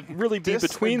said to really be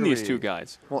between these two Disagree.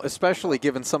 guys. Well, especially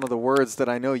given some of the words that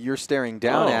I know you're staring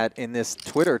down Oh. at in this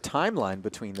Twitter timeline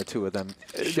between the two of them.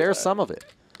 Share some of it.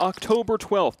 October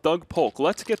 12th, Doug Polk.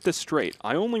 Let's get this straight.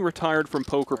 I only retired from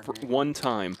poker for one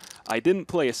time. I didn't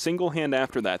play a single hand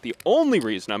after that. The only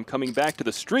reason I'm coming back to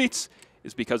the streets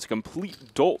is because a complete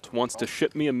dolt wants to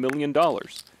ship me $1 million.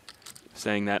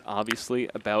 Saying that, obviously,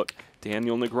 about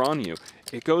Daniel Negreanu.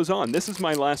 It goes on. This is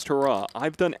my last hurrah.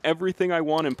 I've done everything I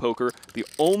want in poker. The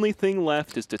only thing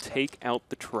left is to take out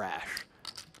the trash.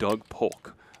 Doug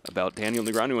Polk. About Daniel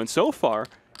Negreanu. And so far,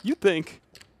 you'd think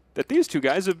that these two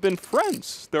guys have been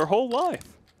friends their whole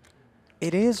life.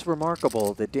 It is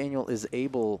remarkable that Daniel is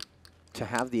able to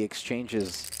have the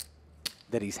exchanges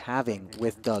that he's having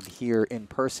with Doug here in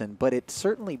person, but it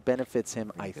certainly benefits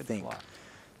him, I Good think, flop.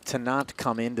 to not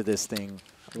come into this thing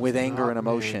with anger and Not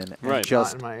me. emotion and Right.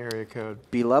 just Not in my area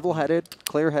code. be level-headed,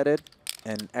 clear-headed,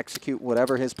 and execute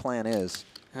whatever his plan is.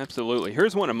 Absolutely.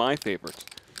 Here's one of my favorites.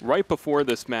 Right before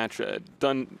this match,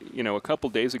 done a couple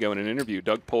days ago in an interview,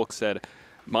 Doug Polk said,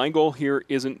 "My goal here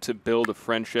isn't to build a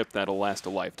friendship that'll last a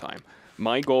lifetime.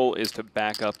 My goal is to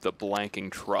back up the blanking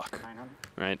truck." 900.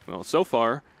 Right. Well, so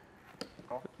far,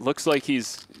 looks like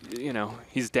he's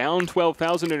down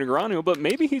 12,000 in Negreanu, but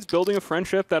maybe he's building a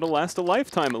friendship that'll last a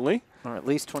lifetime, Ali. Or at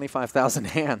least 25,000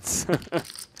 hands.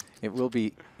 It will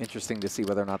be interesting to see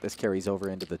whether or not this carries over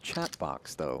into the chat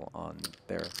box, though, on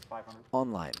their 500.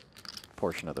 online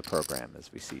portion of the program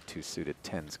as we see two suited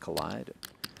 10s collide.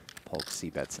 Polk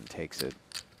c-bets and takes it.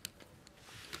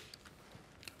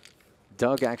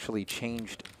 Doug actually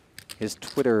changed his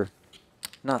Twitter,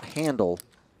 not handle,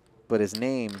 but his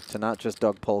name to not just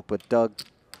Doug Polk, but Doug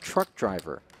Truck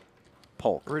Driver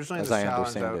Polk, Originally, as the I challenge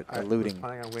understand it, I was alluding.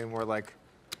 planning on way more like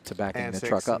to backing the antics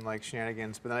truck up. and like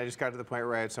shenanigans. But then I just got to the point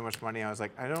where I had so much money, I was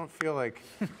like, I don't feel like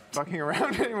fucking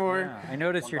around anymore. Yeah, I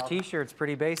noticed your T-shirt's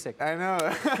pretty basic. I know.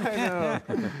 I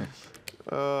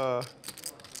know.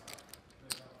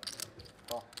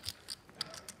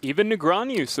 Even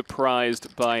Negreanu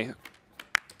surprised by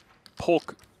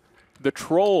Polk, the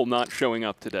troll, not showing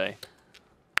up today.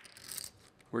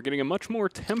 We're getting a much more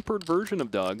tempered version of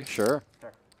Doug. Sure.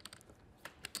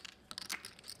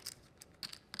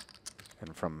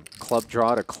 And from club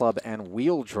draw to club and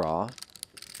wheel draw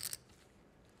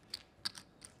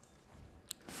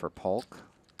for Polk.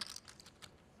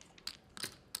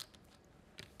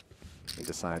 He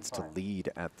decides to lead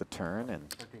at the turn, and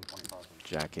 13.25.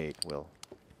 Jack-8 will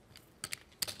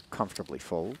comfortably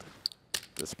fold,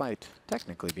 despite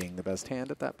technically being the best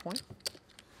hand at that point.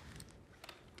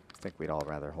 I think we'd all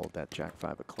rather hold that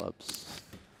Jack-5 of clubs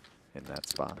in that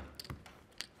spot.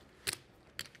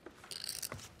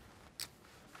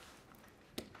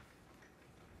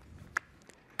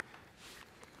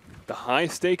 The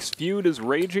high-stakes feud is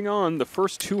raging on. The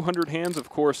first 200 hands, of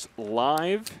course,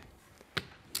 live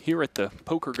here at the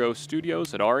PokerGO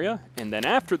studios at Aria. And then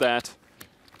after that,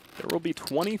 there will be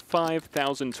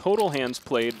 25,000 total hands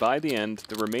played by the end.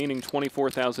 The remaining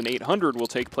 24,800 will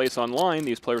take place online.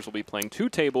 These players will be playing 2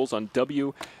 tables on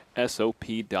WSOP.com.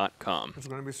 It's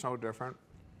going to be so different.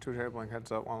 2 tabling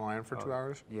heads up online for 2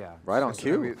 hours. Yeah. Right on It's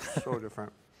gonna cue. be so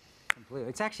different. Completely.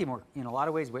 It's actually more, in a lot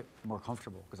of ways, more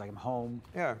comfortable because I'm home.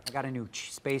 Yeah. I got a new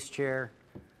space chair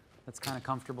that's kind of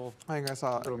comfortable. I think I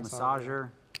saw it. Little massager.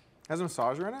 Has a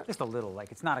massager in it? Just a little.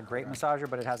 Like, it's not a great massager,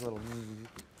 but it has a little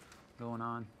going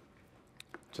on.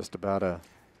 Just about a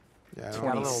Yeah. I It's don't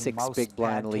got a know. little 26 mouse big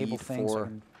blind pad table lead thing so I for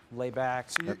can lay back.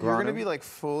 So you're going to Negreanu. be like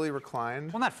fully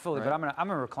reclined? Well, not fully, but I'm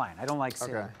gonna recline. I don't like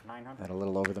sitting. Okay. 900. at a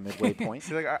little over the midway point.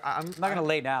 See, like, I'm I'm not gonna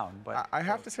lay down, but I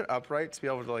have to sit upright to be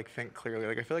able to like think clearly.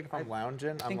 Like I feel like if I'm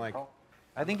lounging, I'm think- like,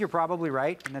 I think you're probably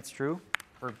right, and that's true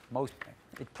for most.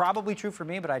 It's probably true for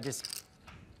me, but I just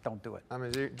don't do it. I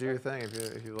mean, do your thing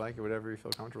if you like it, whatever you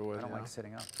feel comfortable with. I don't you like know?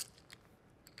 sitting up.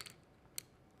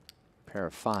 Pair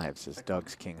of 5s as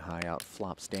Doug's king high out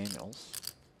flops Daniels.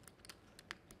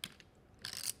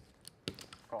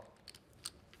 Call.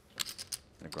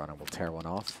 Negreanu will tear one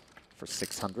off for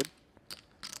 600.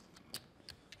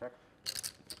 Check.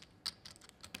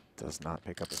 Does not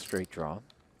pick up a straight draw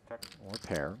Check. or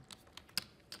pair.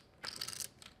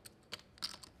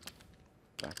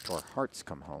 Backdoor hearts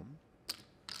come home.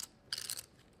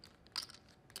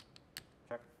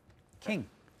 Check. King.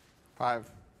 5.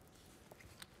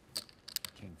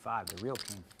 King 5, the real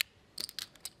king.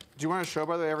 Do you want to show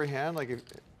by the way every hand? Like,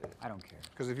 I don't care.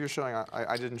 because if you're showing,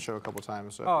 I didn't show a couple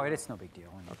times. So Oh, it's no big deal.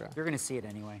 Okay. You're gonna see it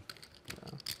anyway.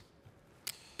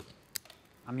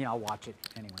 I mean, I'll watch it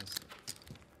anyways.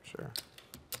 Sure.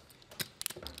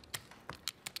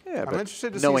 Yeah, I'm but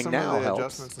interested to see knowing some now of the helps.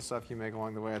 adjustments and stuff you make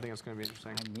along the way. I think it's going to be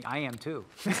interesting. I mean, I am too.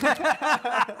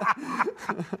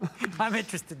 I'm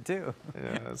interested too.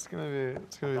 Yeah, it's gonna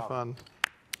be fun.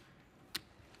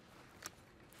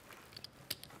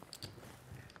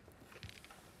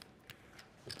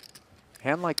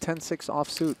 Hand like 10-6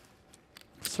 offsuit,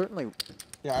 certainly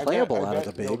Yeah, I bet- playable I out of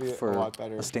bet the you'll big be for a lot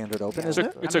better. a standard open, Yeah. isn't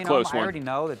it? It's I a mean, close I one. already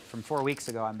know that from 4 weeks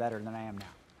ago I'm better than I am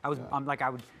now. I'm like, I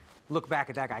would look back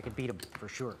at that guy, I could beat him for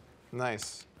sure.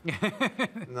 Nice.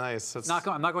 Nice. That's,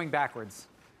 I'm not going backwards.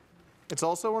 it's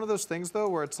also one of those things though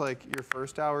where it's like your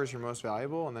first hour is your most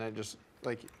valuable, and then it just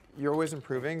like you're always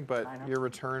improving, but your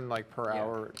return like per Yeah.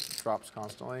 hour drops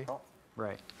constantly. Call.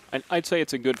 Right. And I'd say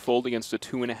it's a good fold against a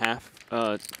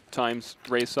 2.5 times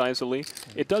raise size elite.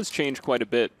 It does change quite a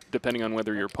bit depending on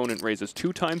whether your opponent raises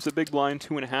 2 times the big blind,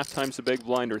 2.5 times the big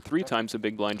blind, or 3 times the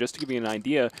big blind. Just to give you an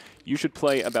idea, you should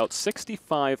play about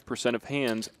 65% of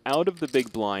hands out of the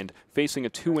big blind facing a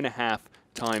 2.5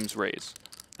 times raise.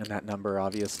 And that number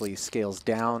obviously scales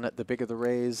down the bigger the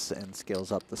raise and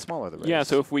scales up the smaller the raise. Yeah,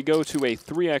 so if we go to a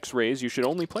 3x raise, you should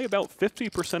only play about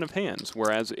 50% of hands,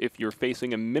 whereas if you're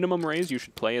facing a minimum raise, you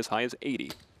should play as high as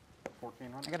 80.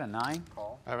 1400. I got a 9.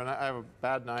 Call. I have a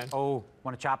bad 9. Oh,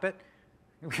 want to chop it?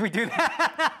 Can we do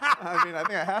that? I mean, I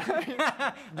think I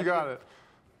have. You got it.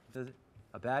 Does it,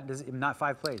 a bad? Does it, not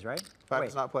 5 plays, right? 5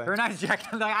 does not play. Very nice, Jack.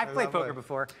 I've played not poker play.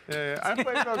 before. Yeah, I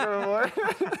played poker before.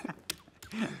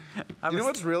 You know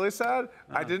what's really sad?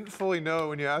 I didn't fully know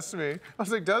when you asked me. I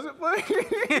was like, does it play?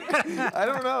 I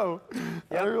don't know.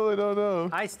 I really don't know.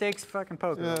 High stakes fucking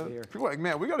poker Yeah. over here. People are like,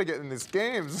 man, we got to get in these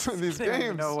games. These They don't even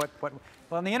games. know what.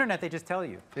 Well, on the internet, they just tell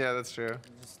you. Yeah, that's true. It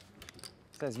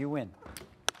says you win.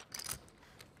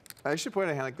 I actually played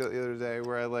a hand like that the other day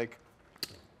where I like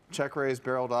check raised,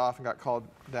 barreled off, and got called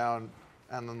down,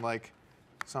 and then like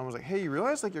someone was like, hey, you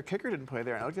realize like your kicker didn't play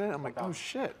there? And I looked at it and I'm like, oh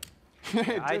shit.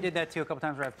 I did that too a couple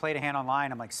times where I've played a hand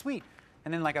online. I'm like, sweet.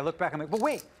 And then like I look back, I'm like, but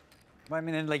wait. Well, I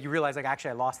mean, then like you realize like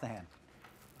actually I lost the hand.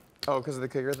 Oh, because of the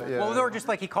kicker thing? Yeah. Well, they were just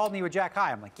like, he called me with Jack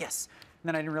high. I'm like, yes. And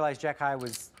then I didn't realize Jack high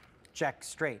was Jack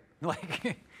straight.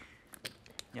 Like,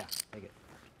 yeah, take it.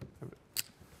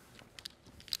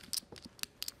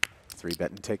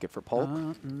 3-bet and take it for Polk.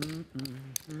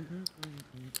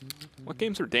 What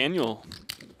games are Daniel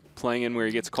playing in where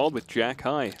he gets called with Jack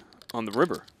high on the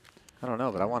river? I don't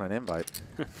know, but I want an invite.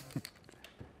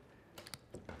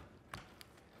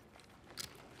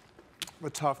 The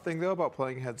tough thing though about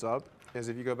playing heads up is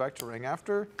if you go back to ring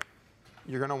after,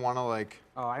 you're gonna want to like.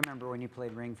 Oh, I remember when you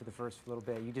played ring for the first little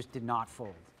bit. You just did not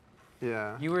fold.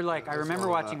 Yeah. You were like, I remember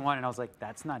watching one and I was like,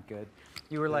 that's not good.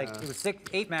 You were like, it was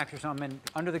 8 max or something, and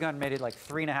under the gun made it like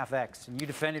 3.5x, and you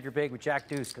defended your big with Jack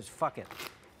deuce because fuck it,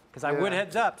 because I would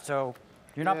heads up, so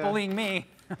you're not bullying me.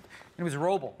 It was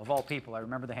Roble of all people. I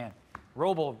remember the hand.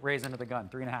 Roble raised under the gun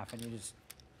 3.5, and you just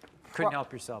couldn't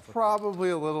help yourself. With Probably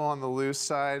a little on the loose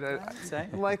side. I'd say.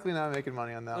 Likely not making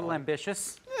money on that. a little one.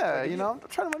 ambitious. Yeah, you know, I'm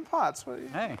trying to win pots. What do you,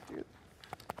 Hey,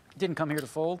 didn't come here to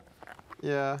fold.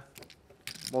 Yeah.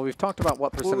 Well, we've talked about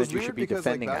what Well, it percentage was you weird should be because,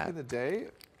 defending like, back at. in the day,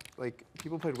 like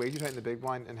people played way too tight in the big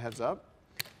blind and heads up,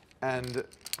 and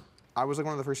I was like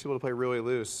one of the first people to play really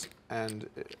loose, and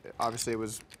obviously it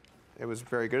was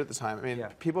very good at the time. I mean,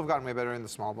 people have gotten way better in the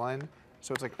small blind,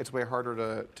 so it's like it's way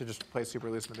harder to just play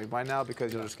super loose in the big blind now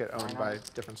because you'll just get owned by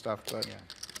different stuff. But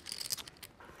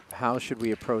How should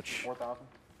we approach 4,000.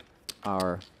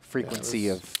 our frequency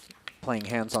of playing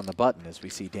hands on the button as we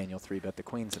see Daniel 3-bet the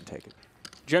queens and take it?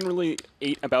 Generally,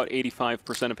 about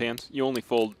 85% of hands. You only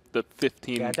fold the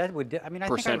 15% Yeah, that would. I mean, I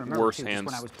think I remember worse too, just hands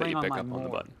when I was that playing you on pick my up on the more,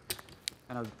 button.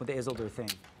 and I was with the Isildur thing,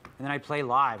 and then I'd play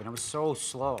live, and it was so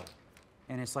slow.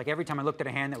 And it's like every time I looked at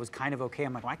a hand that was kind of okay,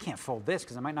 I'm like, well, I can't fold this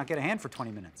because I might not get a hand for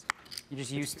 20 minutes. You're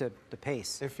just used to the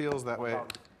pace. it feels that way.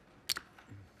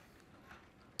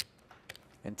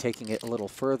 And taking it a little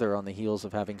further on the heels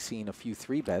of having seen a few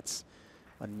 3-bets,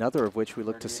 another of which we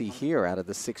look to see here out of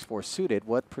the 6-4 suited,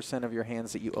 what percent of your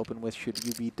hands that you open with should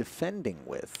you be defending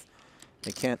with?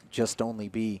 They can't just only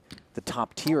be the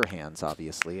top tier hands,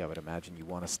 obviously. I would imagine you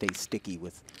want to stay sticky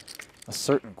with a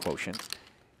certain quotient.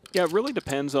 Yeah, it really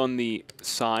depends on the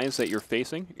size that you're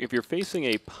facing. If you're facing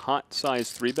a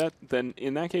pot-sized 3-bet, then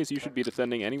in that case you should be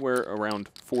defending anywhere around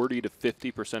 40 to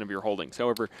 50% of your holdings.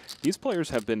 However, these players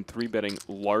have been 3-betting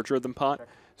larger than pot,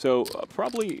 so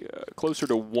probably closer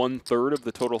to 1/3 of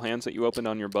the total hands that you opened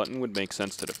on your button would make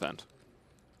sense to defend.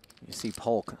 You see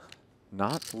Polk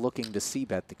not looking to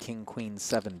c-bet the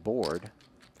king-queen-7 board.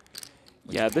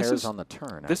 Yeah, this is on the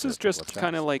turn. This is just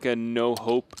kind of like a no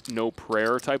hope, no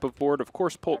prayer type of board. Of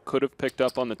course, Polk could have picked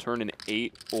up on the turn an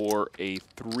 8 or a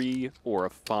 3 or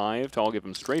a 5 to all give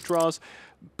him straight draws,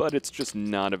 but it's just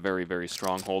not a very, very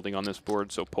strong holding on this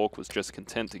board, so Polk was just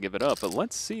content to give it up. But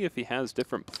let's see if he has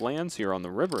different plans here on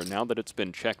the river now that it's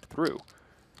been checked through.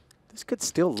 This could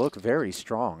still look very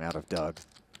strong out of Doug.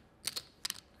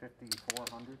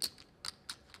 5,400.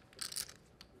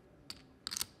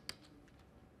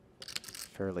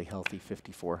 Fairly healthy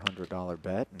 $5,400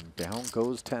 bet, and down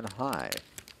goes 10 high.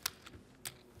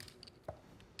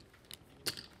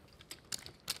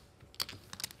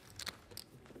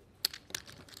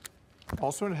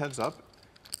 Also in heads up,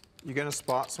 you get a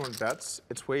spot someone bets,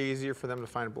 it's way easier for them to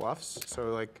find bluffs. So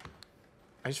like,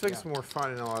 I just feel like it's more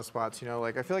fun in a lot of spots, you know?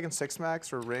 Like I feel like in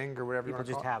 6-max or ring or whatever you want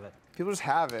to call it. People just have it. People just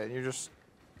have it, and you're just...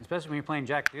 Especially when you're playing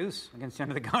Jack deuce against the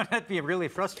under the gun. That'd be really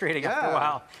frustrating after a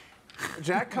while.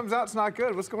 Jack comes out, it's not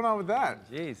good. What's going on with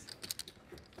that? Jeez.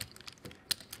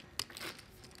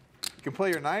 You can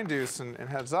play your 9 deuce and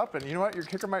heads up, and you know what? Your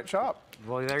kicker might chop.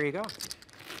 Well, there you go.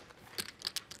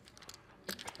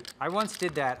 I once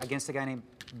did that against a guy named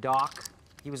Doc.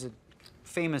 He was a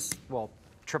famous, well,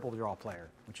 triple draw player,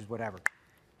 which is whatever.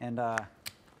 And it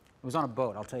was on a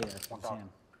boat, I'll tell you that. It's him.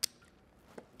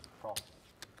 Call.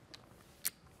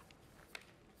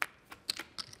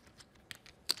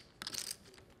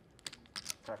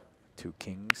 Check. 2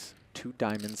 kings, 2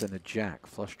 diamonds, and a jack.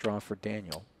 Flush draw for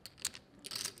Daniel.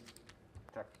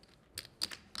 Check.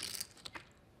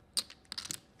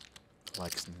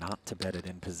 Likes not to bet it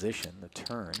in position. The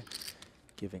turn,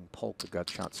 giving Polk a gut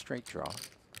shot straight draw.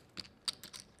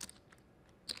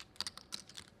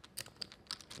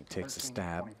 He takes a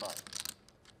stab. 13,25.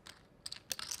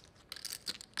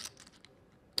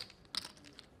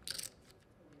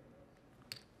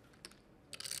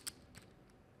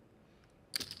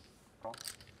 Call.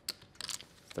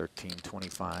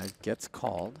 13.25 gets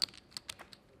called.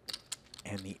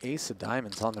 And the ace of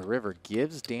diamonds on the river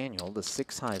gives Daniel the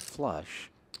 6-high flush.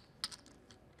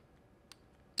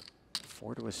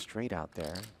 4 to a straight out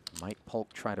there. Might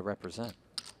Polk try to represent?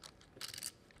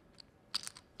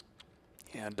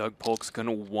 Yeah, Doug Polk's going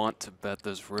to want to bet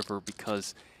this river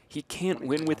because he can't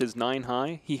win with his 9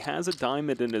 high. He has a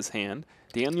diamond in his hand.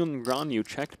 Daniel Negreanu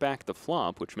checked back the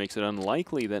flop, which makes it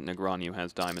unlikely that Negreanu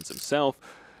has diamonds himself.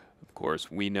 Of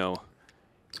course, we know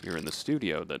here in the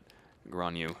studio that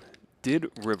Negreanu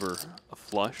did river a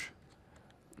flush,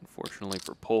 unfortunately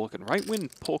for Polk. And right when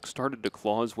Polk started to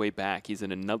claw his way back, he's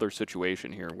in another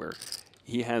situation here where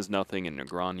he has nothing in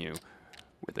Negreanu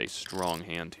with a strong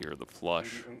hand here, the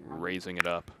flush, raising it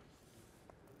up.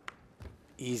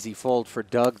 Easy fold for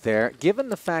Doug there. Given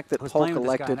the fact that Polk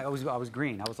elected... I was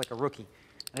green. I was like a rookie.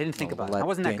 I didn't think about it. I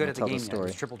wasn't that good at the game yet. It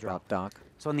was triple drop. Doc.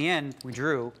 So in the end, we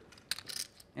drew,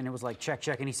 and it was like check,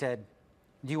 check, and he said,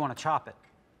 do you want to chop it?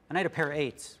 And I had a pair of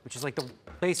 8s, which is like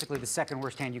basically the second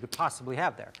worst hand you could possibly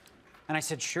have there. And I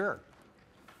said, sure.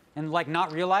 And like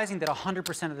not realizing that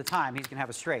 100% of the time he's going to have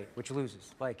a straight, which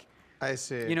loses. Like, I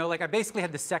see. you know, like I basically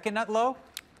had the second nut low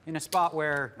in a spot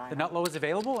where the nut low was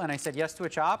available, and I said yes to a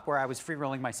chop where I was free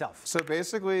rolling myself. So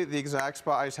basically, the exact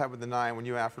spot I just had with the 9 when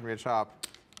you offered me a chop.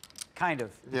 Kind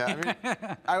of. Yeah, I mean,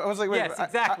 I was like, wait, yes,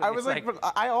 exactly. I was like, but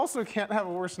I also can't have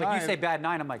a worse 9. Like you say bad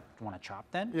 9, I'm like, you want to chop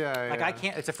then? Yeah, Like yeah. I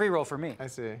can't, it's a free roll for me. I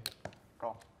see.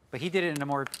 Call. But he did it in a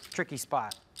more tricky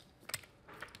spot.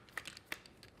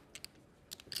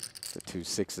 The 2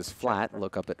 6s flat.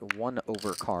 Look up at 1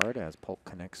 over card as Polk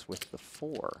connects with the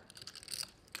 4.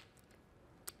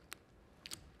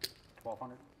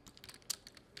 1200.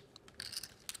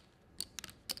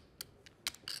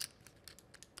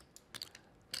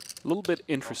 A little bit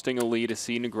interestingly to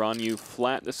see Negreanu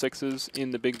flat the 6s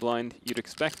in the big blind. You'd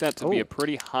expect that to be a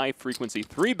pretty high frequency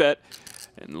 3-bet.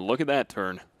 And look at that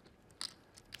turn.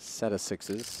 Set of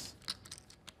 6s.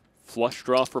 Flush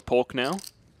draw for Polk now.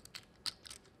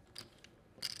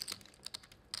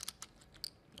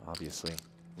 Obviously,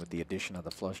 with the addition of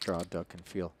the flush draw, Doug can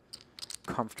feel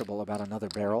comfortable about another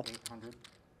barrel. 800.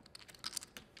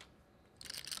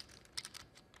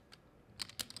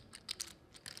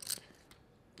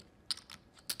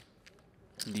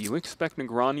 Do you expect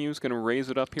Negreanu's going to raise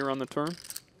it up here on the turn?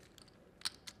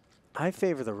 I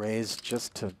favor the raise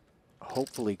just to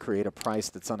hopefully create a price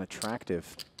that's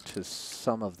unattractive to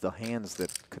some of the hands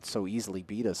that could so easily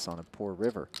beat us on a poor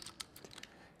river.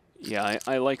 Yeah,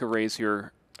 I like a raise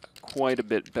here quite a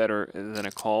bit better than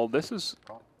a call. This is,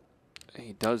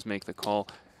 he does make the call.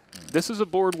 This is a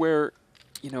board where,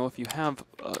 you know, if you have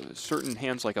certain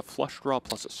hands like a flush draw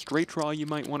plus a straight draw, you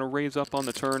might want to raise up on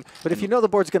the turn. But if you know the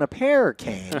board's going to pair,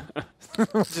 Kane,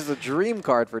 which is a dream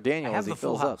card for Daniel as he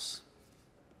fills up.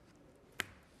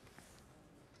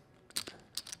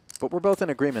 But we're both in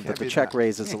agreement that the check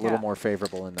raise is a little more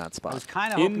favorable in that spot.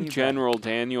 In general,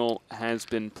 Daniel has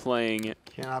been playing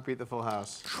Cannot beat the full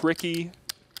house. tricky,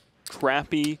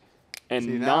 crappy, and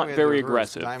See, now we not had very the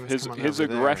reverse. aggressive. Diamonds His coming over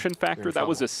there. aggression You're factor, in that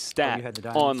was trouble. a stat had the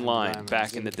diamonds. online Diamonds.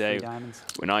 back in the day Diamonds.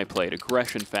 when I played.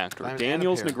 Aggression factor. Diamond and a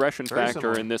Daniel's pair. aggression Very factor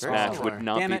similar. in this Very match similar. would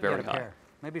not Damn be it, you very had a high. pair.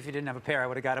 Maybe if you didn't have a pair, I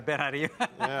would have got a bet out of you.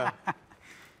 Yeah.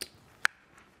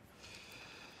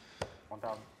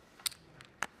 1000.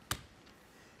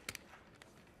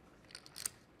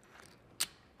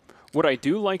 What I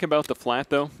do like about the flat,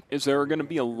 though, is there are going to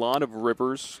be a lot of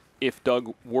rivers, if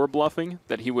Doug were bluffing,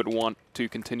 that he would want to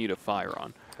continue to fire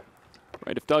on.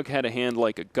 Right? If Doug had a hand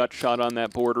like a gut shot on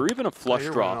that board, or even a flush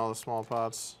You're draw, winning all the small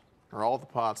pots. Or all the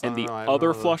pots. and I the don't know, I don't other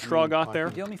know the flush draw got pot. there,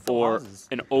 You deal me full or houses.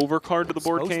 an overcard to the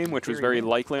board Supposed to came, be which was very very good.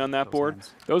 likely on that Those board,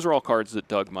 hands. those are all cards that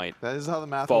Doug might That is how the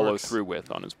math follow works. through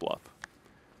with on his bluff.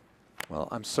 Well,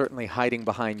 I'm certainly hiding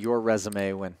behind your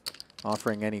resume when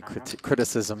offering any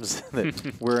criticisms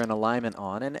that we're in alignment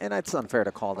on, and it's unfair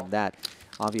to call them that.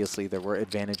 Obviously, there were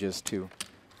advantages to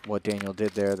what Daniel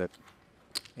did there that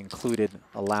included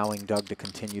allowing Doug to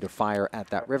continue to fire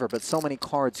at that river, but so many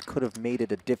cards could have made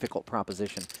it a difficult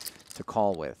proposition to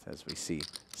call with, as we see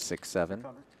 6-7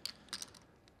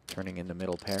 turning into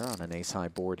middle pair on an ace-high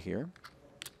board here.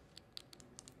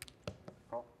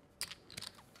 Call.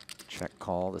 Check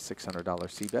call the $600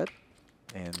 c-bet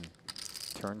and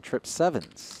turn trip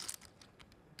 7s.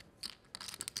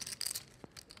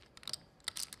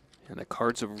 And the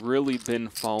cards have really been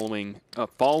falling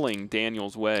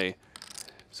Daniel's way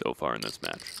so far in this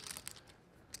match.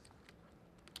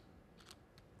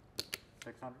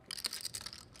 600.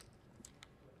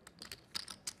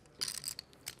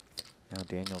 Now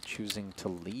Daniel choosing to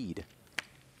lead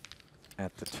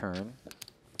at the turn.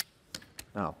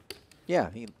 Oh, yeah,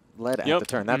 he led at the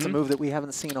turn. That's a move that we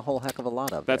haven't seen a whole heck of a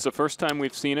lot of. That's the first time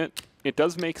we've seen it. It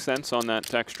does make sense on that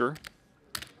texture.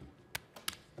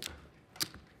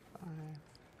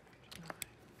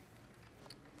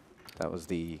 That was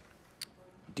the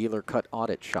dealer cut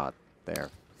audit shot there.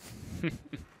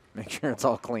 Make sure it's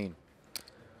all clean.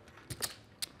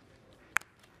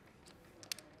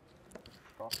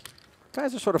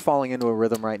 Guys are sort of falling into a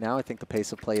rhythm right now. I think the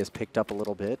pace of play has picked up a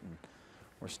little bit, and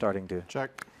we're starting to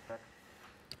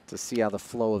see how the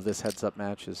flow of this heads-up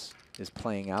match is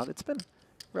playing out. It's been a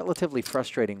relatively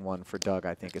frustrating one for Doug,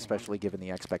 I think, especially given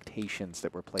the expectations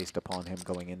that were placed upon him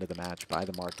going into the match by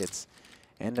the markets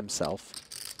and himself.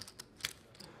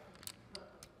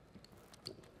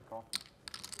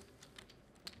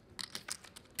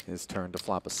 His turn to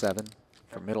flop a 7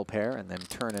 for middle pair, and then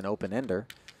turn an open-ender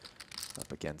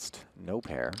up against no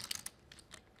pair.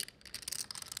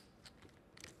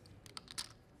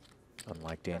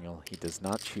 Unlike Daniel, he does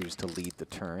not choose to lead the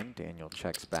turn. Daniel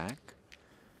checks back.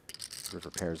 River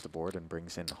pairs the board and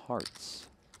brings in hearts.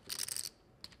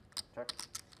 Check.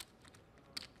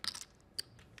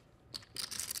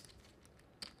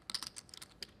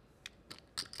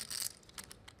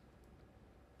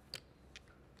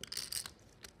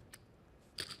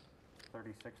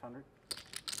 $3,600.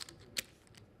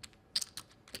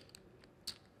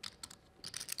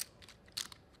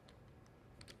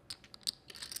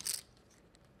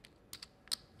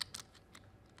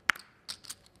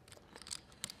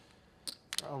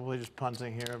 Probably just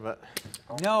punting here, but.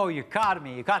 No, you caught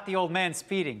me. You caught the old man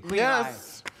speeding. Queen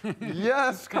Yes!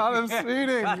 Yes, caught him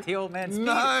speeding. Got the old man speeding.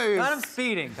 Nice. Got him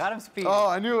speeding. Got him speeding. Oh,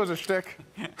 I knew it was a shtick.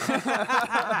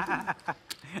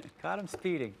 Got him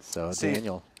speeding. So See,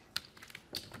 Daniel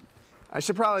I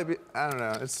should probably be, I don't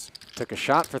know, it's took a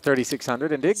shot for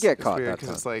 3,600 and did get caught weird that because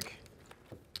time. it's like,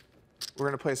 we're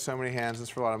going to play so many hands, it's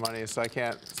for a lot of money, so I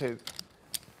can't say,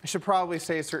 I should probably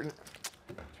say certain,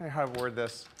 I'm trying to how to word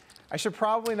this. I should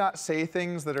probably not say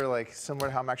things that are like similar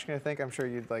to how I'm actually going to think. I'm sure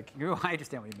you'd like. I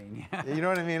understand what you mean. Yeah. You know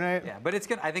what I mean, right? Yeah, but it's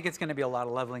gonna. I think it's gonna be a lot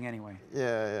of leveling anyway.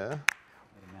 Yeah, yeah.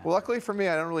 Well, luckily for me,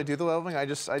 I don't really do the leveling. I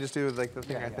just do like the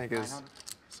thing I think is.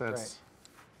 So it's.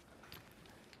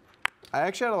 I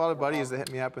actually had a lot of buddies that hit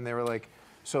me up and they were like,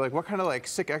 so like, what kind of like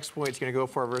sick exploits gonna go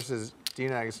for versus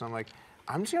DNAGs? And I'm like,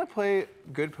 I'm just gonna play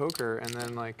good poker and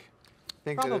then like.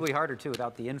 Think Probably harder too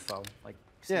without the info, like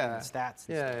seeing the stats.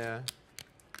 Yeah.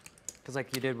 Because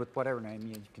like you did with whatever name,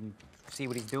 you can see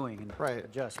what he's doing and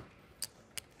adjust.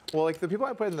 Well, like the people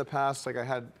I played in the past, like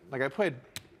I played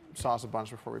Sauce a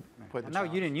bunch before we played the No,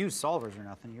 challenge. you didn't use solvers or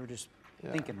nothing. You were just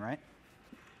thinking, right?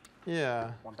 Yeah.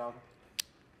 1,000.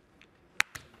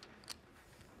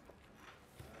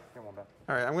 Get one bet.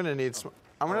 All right, I'm gonna need some.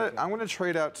 I'm gonna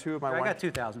trade out 2 of my. I got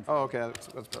 2,000. Oh, okay, that's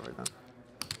perfect then.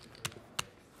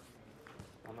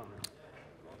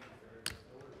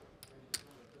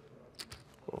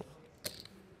 Cool.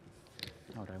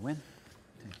 Oh, did I win?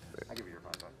 I give you your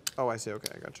 5 bucks. Oh, I see.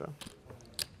 Okay, I gotcha.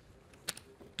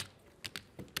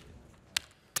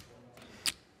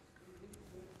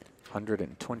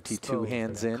 $122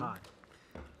 hands in.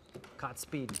 Caught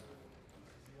speed.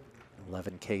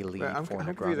 11K lead Wait, I'm for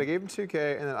confused. I Negreanu. gave him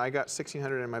 2K, and then I got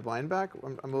 1,600 in my blind back.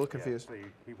 I'm a little confused. Yeah, so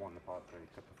he won the pot, so he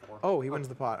took the 4. Oh, he wins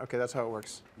the pot. Okay, that's how it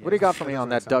works. What do you got for me on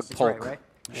that Doug It's Polk right?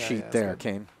 sheet Yeah, there, it's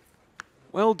Kane?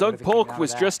 Well, Doug if it came Polk down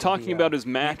was to just that, it'd be, talking about his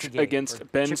match Anti-Gate or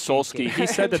against Ben Chip Solsky. Gate. He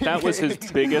said that was his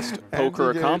biggest poker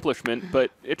Anti-Gate. accomplishment,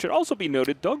 but it should also be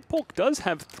noted Doug Polk does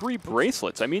have 3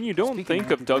 bracelets. I mean, you don't Speaking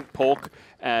think of of Doug Polk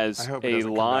I as hope it a doesn't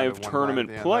come down live to one tournament line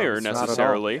at the end. player That was- Not at all.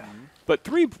 necessarily. But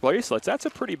 3 bracelets, that's a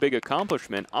pretty big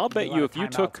accomplishment. I'll bet lot you of if you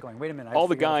timeouts took going, "Wait a minute, I all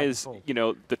the figured out if I can guys, fold." you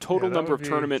know, the total that number of would be-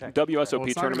 tournament Check. WSOP Well, it's not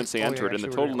even tournaments they folding, entered and actually, the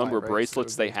we're total gonna number of line, right? So it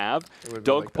bracelets would they be- have, it would be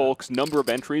Doug like that. Polk's number of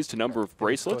entries to number of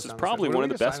bracelets is down the probably side. one What of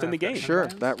do the we best decide in the after game. that? Sure,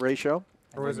 Sometimes. that ratio.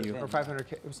 Or was it? Within. Or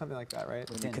 500K? It was something like that, right?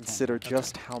 When you 10, consider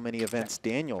just how many events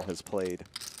Daniel has played.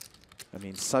 I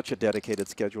mean, such a dedicated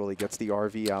schedule. He gets the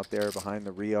RV out there behind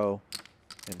the Rio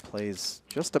and plays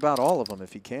just about all of them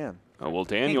if he can. Oh, well,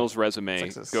 Daniel's resume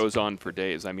Sixes. goes on for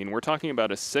days. I mean, we're talking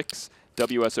about a 6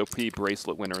 WSOP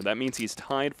bracelet winner. That means he's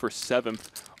tied for 7th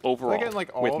overall Like in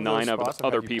like all with of 9 those other spots,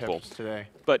 I've had you people. pipped today.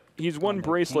 But he's won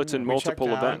bracelets in We check multiple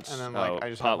down, events. and then, like, I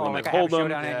just Pot have- limit like I have hold'em,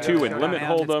 showdown and 2 in showdown limit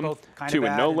hands, it's hold'em, both kinda 2 in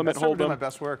bad no and limit That's never been my hold'em.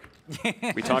 best work.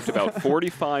 We talked about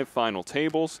 45 final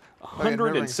tables, in riverling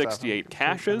 168 stuff,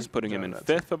 cashes, I'm putting him doing in that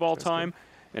 5th of all That's good. time,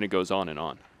 and it goes on and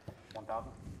on.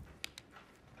 1,000.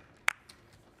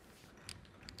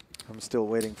 I'm still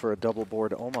waiting for a double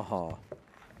board Omaha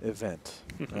event.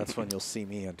 That's when you'll see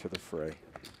me enter the fray.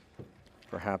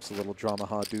 Perhaps a little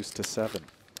Dramaha deuce to 7,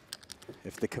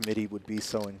 if the committee would be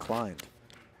so inclined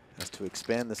as to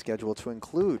expand the schedule to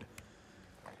include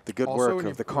the good Also, work when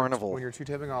of the carnival. When you're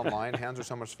two-tipping online, hands are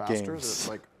so much faster that Games. it's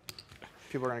like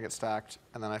people are gonna get stacked,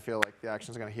 and then I feel like the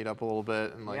action's gonna heat up a little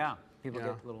bit, and like Yeah, people you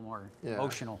know. get a little more Yeah.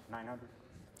 emotional. 900.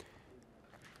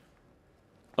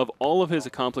 Of all of his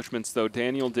accomplishments, though,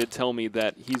 Daniel did tell me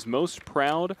that he's most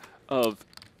proud of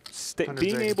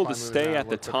being able to stay at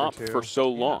the top for so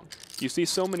long. You see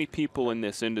so many people in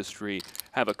this industry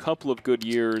have a couple of good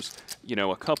years, you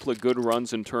know, a couple of good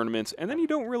runs in tournaments, and then you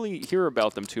don't really hear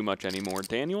about them too much anymore.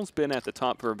 Daniel's been at the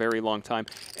top for a very long time,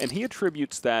 and he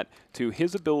attributes that to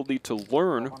his ability to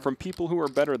learn from people who are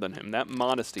better than him, that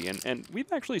modesty. And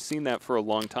we've actually seen that for a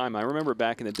long time. I remember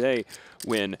back in the day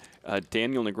when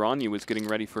Daniel Negreanu was getting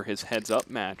ready for his heads-up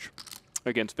match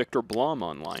against Victor Blom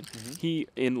online. He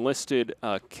enlisted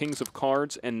Kings of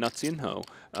Cards and Nutsinho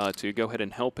to go ahead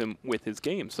and help him with his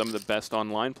game, some of the best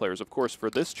online players. Of course,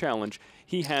 for this challenge,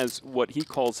 he has what he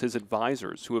calls his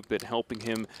advisors who have been helping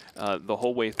him the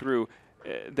whole way through.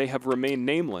 They have remained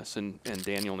nameless, and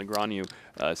Daniel Negreanu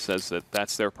says that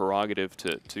that's their prerogative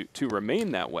to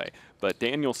remain that way. But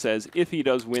Daniel says if he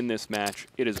does win this match,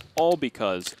 it is all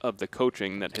because of the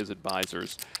coaching that his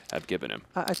advisors have given him.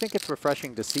 I think it's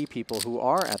refreshing to see people who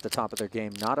are at the top of their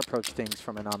game not approach things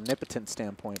from an omnipotent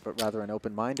standpoint, but rather an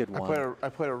open-minded one. I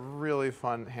played a really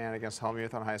fun hand against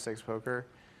Helmuth on high-stakes poker,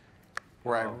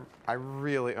 where I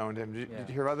really owned him. Did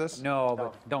you hear about this? No,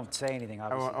 but don't say anything,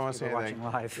 obviously. I won't say anything.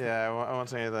 Watching live. Yeah, I won't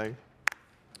say anything.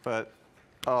 But,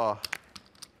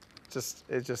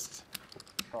 it just.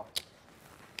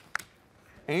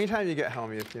 Anytime you get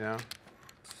Helmuth, you know.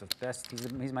 It's the best.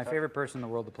 He's my favorite person in the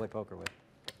world to play poker with.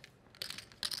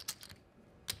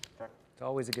 It's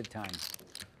always a good time.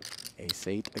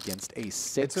 Ace-8 against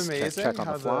ace-6. It's amazing check on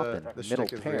how the flop the and middle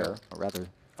shtick is pair, real. or rather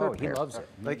Oh, third he pair. loves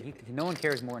it. No one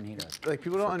cares more than he does. Like,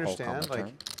 people don't For Polk on understand, the like,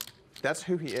 turn. that's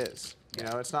who he is. You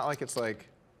know, it's not like it's like,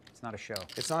 It's not a show.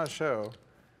 it's not a show.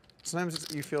 Sometimes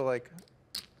you feel like,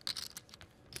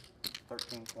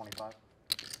 1325.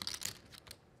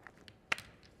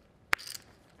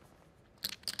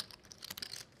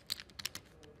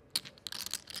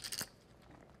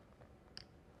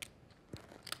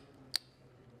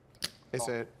 it's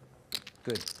a,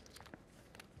 Good.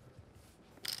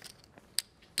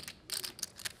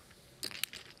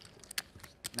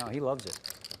 No, he loves it.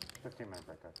 15-minute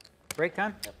break, guys. Break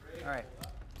time? All right.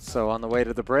 So on the way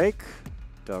to the break,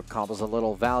 Doug cobbles a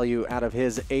little value out of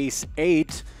his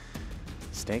ace-8.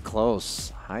 Stay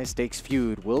close. High stakes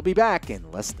feud will be back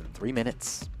in less than 3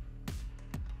 minutes.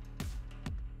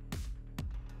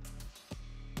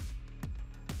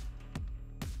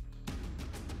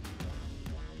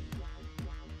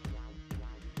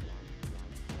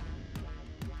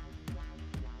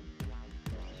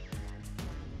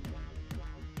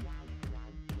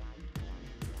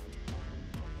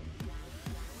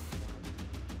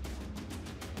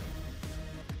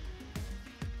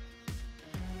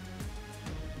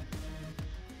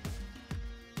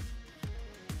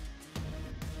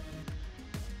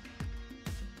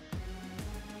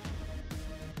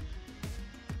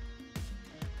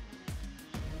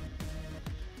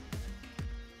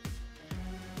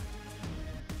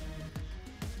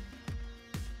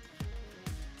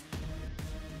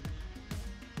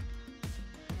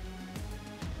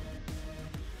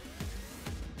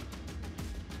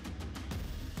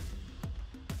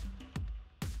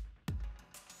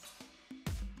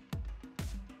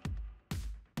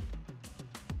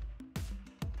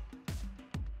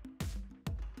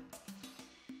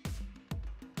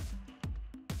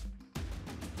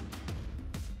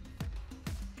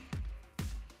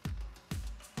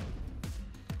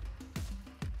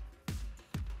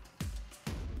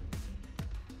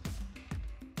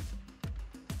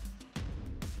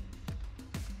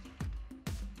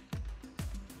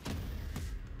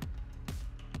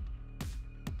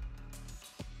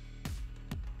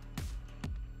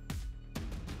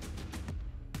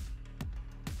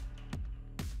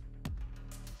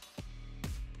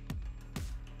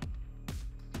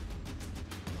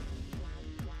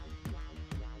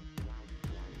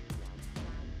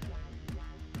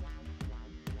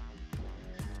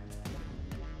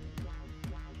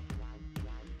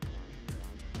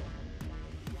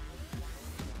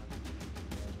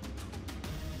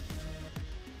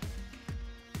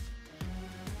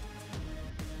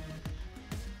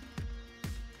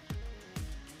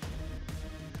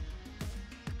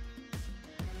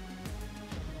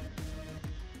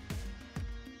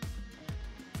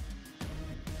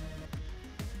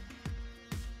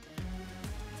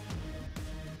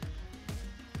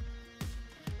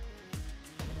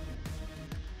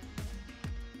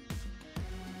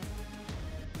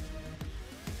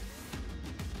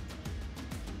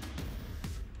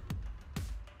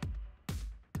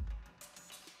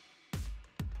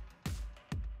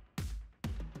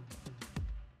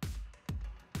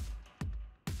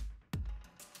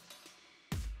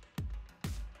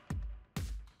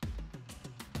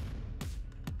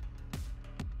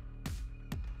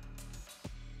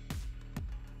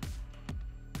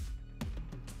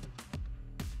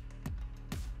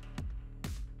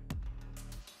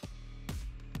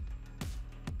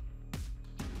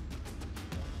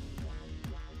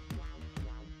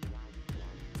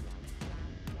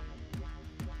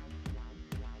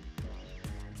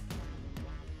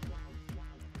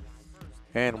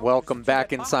 And welcome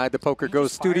back inside the PokerGo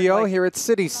studio here at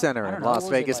City Center in Las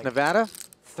Vegas, Nevada.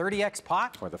 30x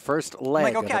pot? For the first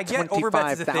leg okay, of I a get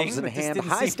overbets is a thing, 25,000 but this hand didn't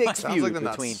high seem stakes like- feud the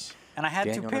nuts. between And I had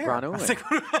Daniel two Negreanu pairs.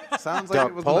 and Sounds like it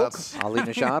Doug was Polk, nuts. Ali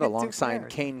Nishad Two alongside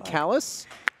pairs. Kane Callis.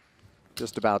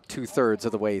 Just about 2/3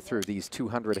 of the way through these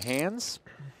 200 hands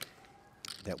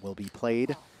that will be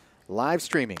played live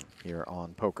streaming here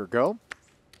on PokerGo.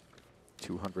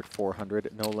 200,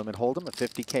 400, no limit hold'em, a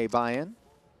 50K buy-in.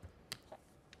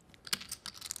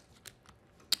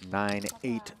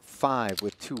 9-8-5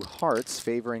 with 2 hearts,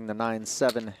 favoring the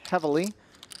 9-7 heavily,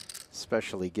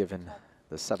 especially given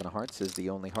the 7 of hearts is the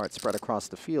only heart spread across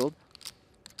the field.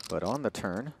 But on the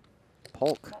turn,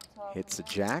 Polk hits a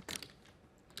jack,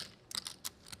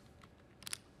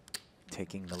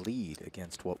 taking the lead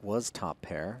against what was top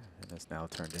pair and has now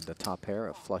turned into top pair,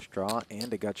 a flush draw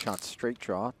and a gut shot straight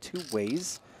draw, 2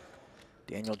 ways.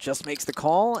 Daniel just makes the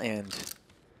call and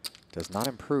does not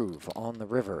improve on the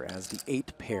river as the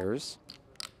 8 pairs.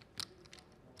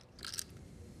 It's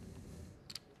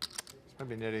gonna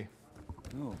be nitty.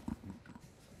 Ooh.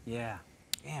 Yeah.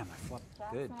 Damn, I flopped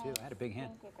good too. I had a big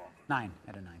hand. 9, I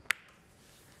had a 9.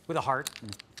 With a heart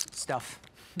and stuff.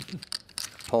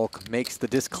 Polk makes the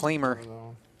disclaimer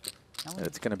Although, that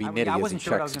it's going to be I nitty as he wasn't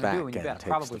sure what I was checks gonna back do, and you and bet, takes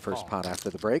probably the first call. pot after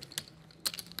the break.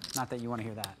 Not that you want to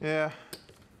hear that. yeah.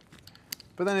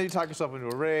 But then you talk yourself into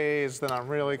a raise, then I'm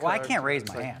really Well, I cooked. can't raise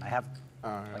It's my like, hand. I have oh,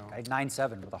 like yeah. I had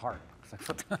 9-7 with a heart. It's like,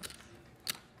 what the-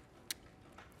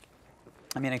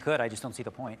 I mean, I could. I just don't see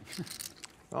the point.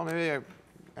 Well, maybe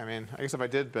I mean, I guess if I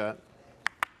did bet,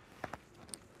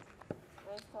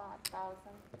 Raise to 1,000.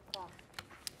 Call.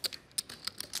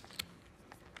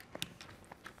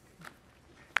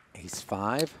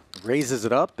 Ace-5 raises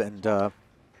it up, and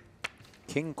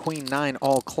King, Queen, 9,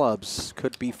 all clubs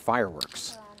could be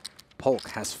fireworks. Polk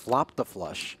has flopped the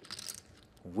flush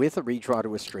with a redraw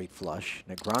to a straight flush.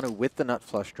 Negreanu with the nut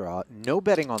flush draw. No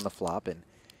betting on the flop, and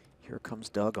here comes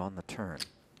Doug on the turn.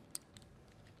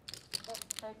 That's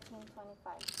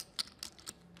 13.25.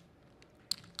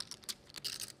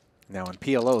 Now in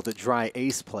PLO, the dry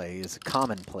ace play is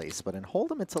commonplace, but in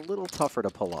Hold'em, it's a little tougher to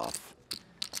pull off.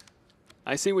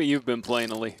 I see what you've been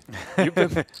playing, Ali. You've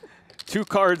been 2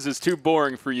 cards is too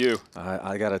boring for you.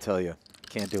 I gotta tell you,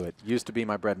 can't do it. Used to be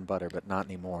my bread and butter, but not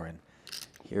anymore. And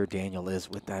here Daniel is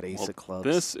with that ace of clubs.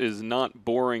 This is not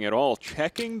boring at all.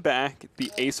 Checking back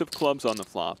the ace of clubs on the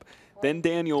flop. Then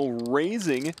Daniel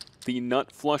raising the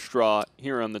nut flush draw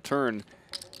here on the turn.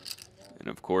 And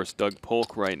of course, Doug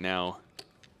Polk right now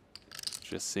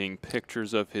just seeing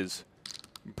pictures of his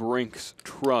Brinks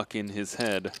truck in his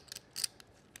head.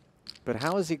 But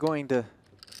how is he going to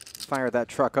fire that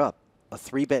truck up? A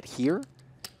 3-bet here?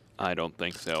 I don't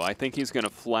think so. I think he's going to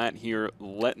flat here,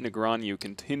 let Negreanu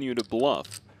continue to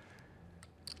bluff.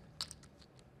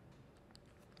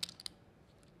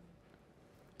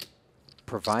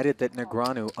 Provided that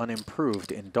Negreanu,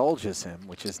 unimproved, indulges him,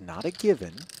 which is not a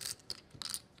given.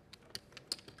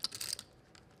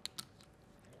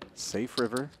 Safe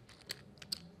river.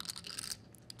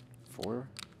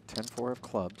 10-4 of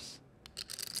clubs.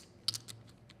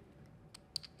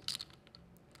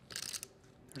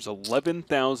 There's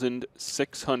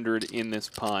 11,600 in this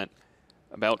pot.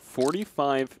 About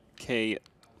 45K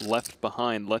left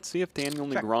behind. Let's see if Daniel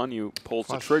Negreanu pulls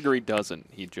the trigger. He doesn't.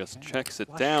 He just checks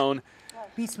it down.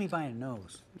 Beats me by a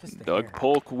nose. Just a Doug hair.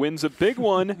 Polk wins a big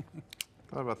one.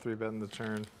 thought about 3-betting the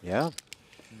turn. Yeah.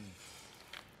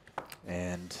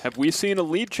 And Have we seen a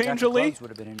lead change, Jack of Ali? clubs would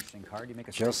have been an interesting card. You make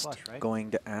a straight just flush, right?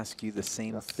 going to ask you the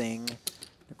same thing.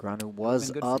 Negreanu was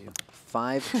good for up you.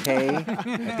 5K at the Is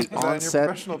that in your onset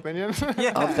professional opinion?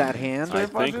 of that hand. I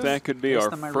think that could be Based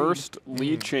our on my read. first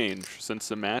lead change since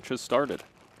the match has started.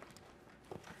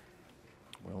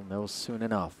 We'll know soon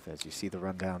enough as you see the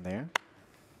rundown there.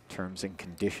 Terms and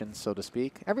conditions, so to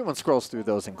speak. Everyone scrolls through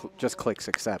those and just clicks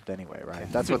accept anyway, right?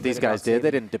 That's what these guys did.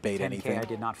 They didn't debate 10K anything. I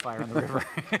did not fire on the river.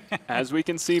 As we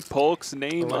can see, Polk's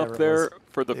name whatever up it there was.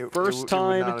 for the It first would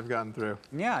not time. have gotten through.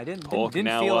 Yeah, I didn't Polk didn't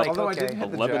now feel up like, Although I okay. didn't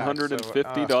hit the jack,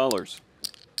 $1,150.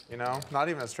 You know, not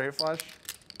even a straight flush,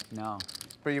 No,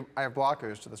 but I have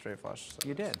blockers to the straight flush. So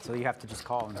you did. So you have to just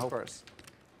call and of hope. course.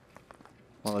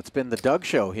 Well, it's been the Doug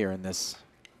show here in this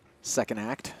second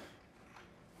act.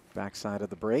 Backside of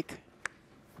the break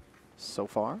so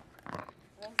far. Raise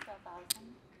to 1,000.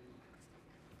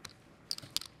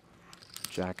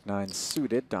 Jack 9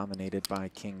 suited, dominated by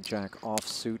King Jack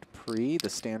offsuit pre. The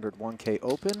standard 1K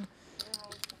open. Raise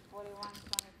to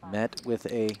 41.25. Met with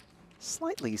a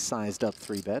slightly sized up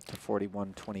 3-bet to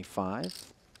 41.25.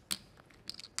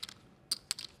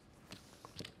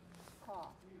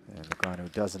 Call. And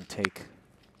Negreanu doesn't take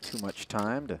too much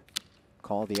time to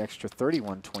call the extra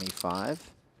 31.25.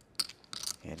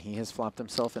 And he has flopped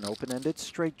himself an open-ended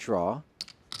straight draw,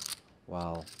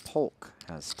 while Polk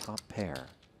has top pair.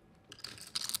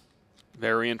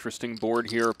 Very interesting board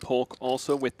here. Polk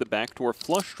also with the backdoor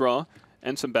flush draw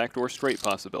and some backdoor straight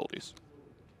possibilities.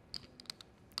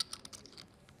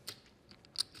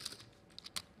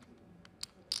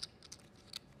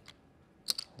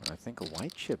 I think a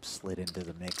white chip slid into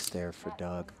the mix there for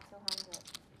Doug.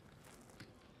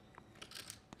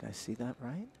 Did I see that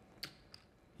right?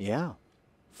 Yeah.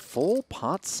 Full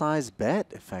pot size bet,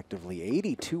 effectively,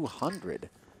 8,200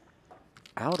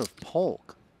 out of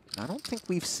Polk. I don't think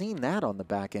we've seen that on the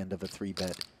back end of a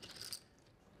 3-bet.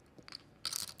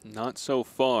 Not so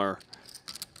far.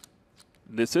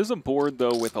 This is a board,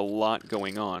 though, with a lot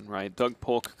going on, right? Doug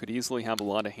Polk could easily have a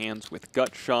lot of hands with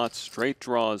gut shots, straight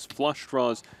draws, flush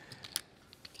draws.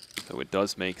 So it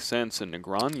does make sense, and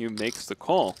Negreanu makes the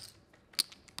call.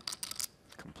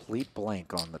 Complete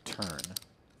blank on the turn.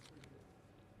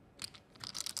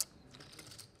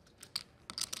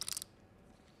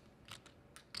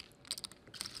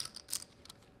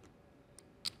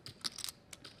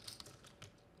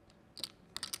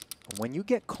 When you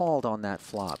get called on that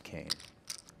flop, Kane,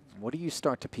 what do you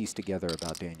start to piece together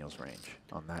about Daniel's range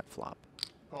on that flop?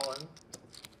 All in.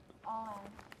 All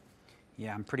in.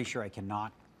 Yeah, I'm pretty sure I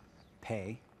cannot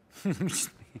pay.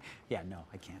 Yeah, no,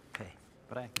 I can't pay.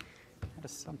 But I had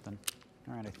something.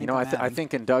 All right, I think You know, I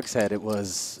think in Doug's head it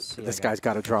was, this guy's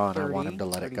got to draw and I want him to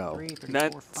let it go.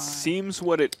 That seems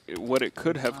what it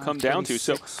could have come down to.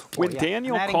 So 36, when yeah.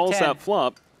 Daniel I'm adding calls 10. that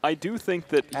flop, I do think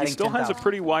that he Adding still has a 10,000.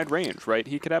 pretty wide range, right?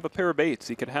 He could have a pair of eights.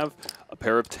 He could have a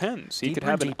pair of tens. He could Deeper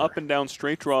have and an deeper. up and down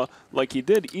straight draw like he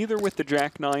did, either with the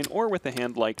Jack-9 or with a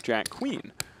hand like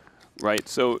Jack-Queen, right?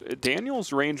 So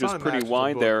Daniel's range is pretty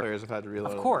wide there. Players have had to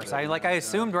reload Of a course, little bit. I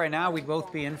assumed right now we'd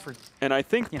both be in for. And I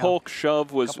think You know, Polk's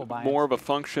shove was couple buy-ins. more of a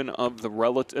function of the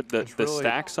relative, the really-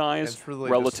 stack size it's really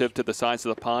relative just- to the size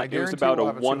of the I pot. It was guarantee about a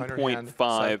we'll have 200 hand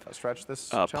 1.5 stretch this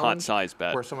pot challenge size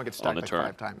bet where someone gets on stacked the like turn.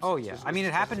 5 times. Oh yeah, I mean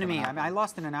it happened to me. I mean, I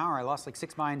lost in an hour. I lost like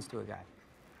 6 binds to a guy,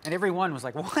 and every one was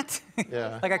like, "What?"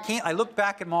 Yeah. Like I can't. I look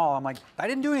back at them all. I'm like, I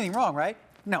didn't do anything wrong, right?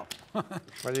 No. What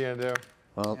are you gonna do?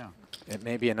 Well, Yeah. it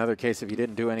may be another case if you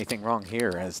didn't do anything wrong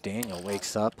here as Daniel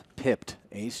wakes up, pipped,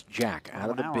 ace-jack out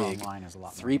of the An hour big, online is a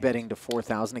lot more 3-betting to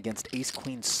 4,000 agast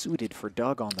ace-queen suited for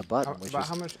Doug on the button, which About is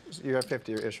how much? You have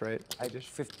 50-ish, right? I just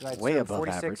 50, I'd Way say above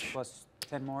 46 average. plus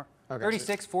 10 more. Okay.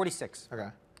 36, 46. Okay.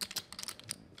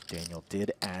 Daniel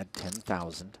did add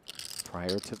 10,000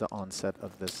 prior to the onset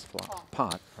of this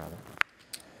pot, rather.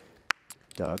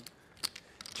 Doug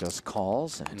just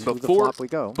calls, and to the flop we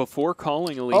go. Before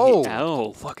calling, Oh!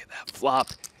 oh, look at that flop.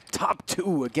 Top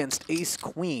 2 against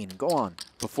ace-queen. Go on.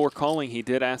 Before calling, he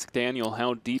did ask Daniel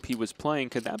how deep he was playing.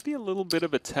 Could that be a little bit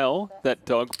of a tell that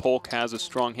Doug Polk has a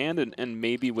strong hand and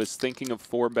maybe was thinking of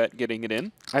 4-bet getting it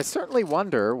in? I certainly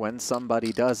wonder when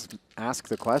somebody does ask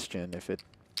the question if it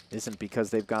isn't because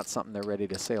they've got something they're ready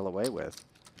to sail away with.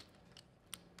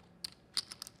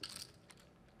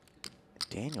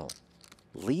 Daniel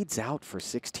leads out for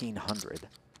 1,600.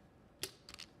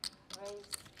 Raise.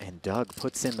 And Doug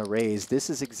puts in the raise. This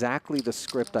is exactly the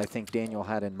script I think Daniel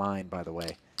had in mind, by the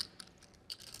way.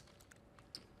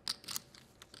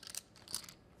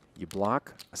 You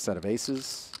block a set of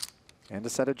aces and a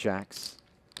set of jacks.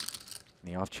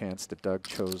 In the off chance that Doug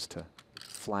chose to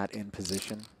flat in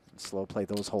position and slow play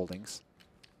those holdings.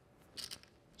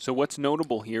 So what's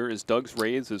notable here is Doug's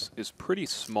raise is pretty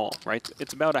small, right?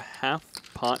 It's about a half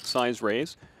pot size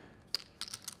raise.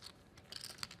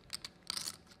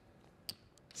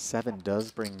 7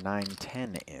 does bring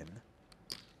 9-10 in.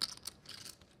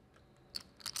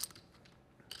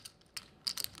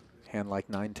 Hand like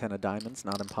 9-10 of diamonds,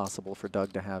 not impossible for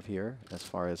Doug to have here as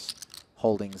far as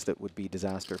holdings that would be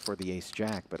disaster for the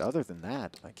ace-jack. But other than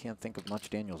that, I can't think of much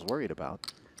Daniel's worried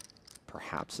about.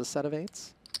 Perhaps a set of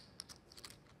 8s?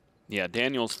 Yeah,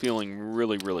 Daniel's feeling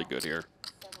really, really good here.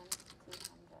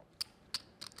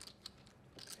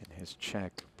 7,200. And his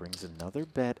check brings another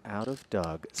bet out of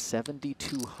Doug,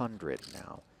 7,200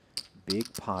 now.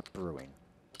 Big pot brewing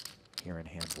here in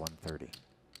hand 130.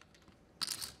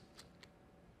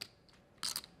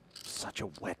 Such a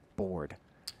wet board.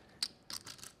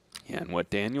 Yeah, and what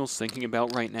Daniel's thinking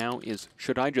about right now is,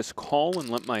 should I just call and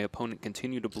let my opponent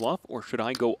continue to bluff, or should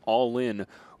I go all in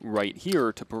right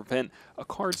here to prevent a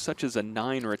card such as a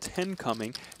 9 or a 10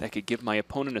 coming that could give my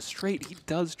opponent a straight? He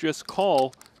does just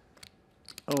call.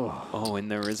 Oh, and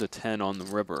there is a 10 on the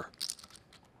river.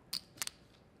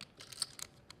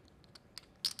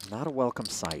 Not a welcome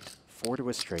sight. 4 to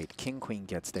a straight. King, queen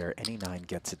gets there. Any 9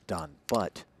 gets it done.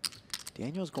 But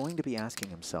Daniel's going to be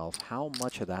asking himself how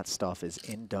much of that stuff is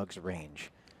in Doug's range.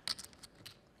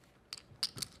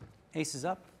 Ace is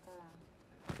up.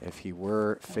 If he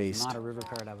were faced Not a river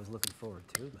card I was looking forward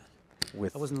to, but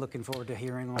with I wasn't looking forward to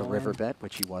hearing a all river in. bet,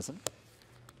 which he wasn't.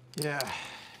 Yeah,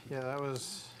 that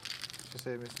was to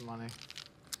save me some money.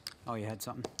 Oh, you had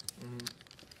something?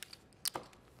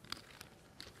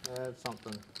 That's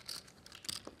something.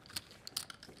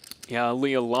 Yeah,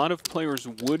 Lee, a lot of players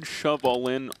would shove all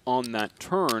in on that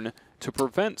turn to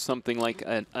prevent something like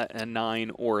a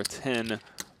 9 or a 10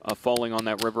 falling on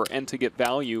that river and to get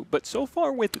value. But so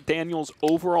far with Daniel's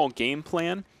overall game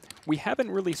plan, we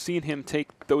haven't really seen him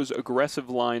take those aggressive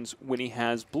lines when he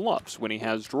has bluffs, when he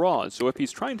has draws. So if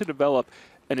he's trying to develop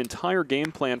an entire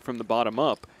game plan from the bottom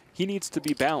up, he needs to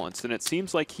be balanced, and it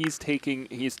seems like he's taken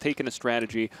a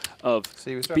strategy of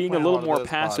being a little more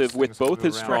passive with both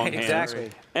his strong hands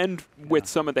and with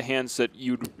some of the hands that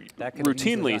you'd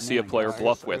routinely see a player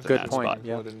bluff with in that spot.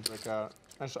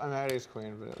 I had ace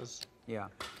queen, but it was... Yeah.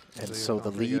 And so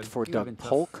the lead for Doug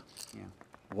Polk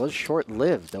was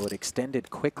short-lived, though it extended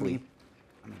quickly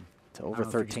to over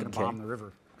 13K. Bomb the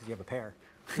river because you have a pair.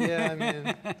 Yeah, I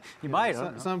mean... You might.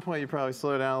 At some point, you probably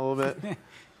slow down a little bit.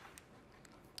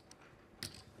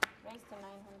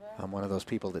 I'm one of those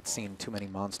people that's seen too many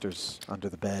monsters under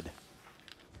the bed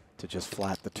to just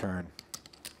flat the turn.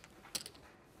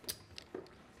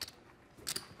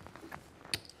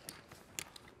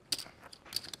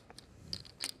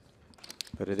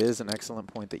 But it is an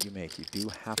excellent point that you make. You do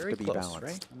have to be balanced.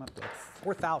 Right? I'm up to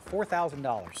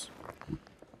 $4,000.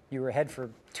 You were ahead for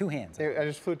 2 hands. I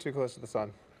just flew too close to the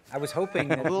sun. I was hoping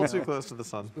that, a little too close to the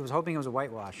sun. I was hoping it was a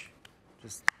whitewash.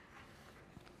 Just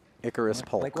Icarus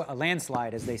Polk. like a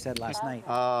landslide, as they said last night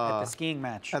at the skiing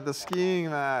match. At the skiing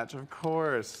match, of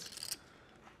course.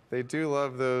 They do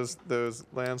love those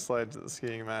landslides at the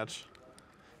skiing match.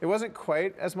 It wasn't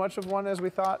quite as much of one as we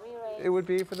thought it would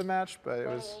be for the match, but it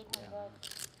was...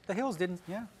 The hills didn't,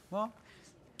 well,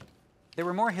 there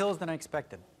were more hills than I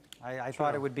expected. I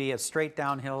thought it would be a straight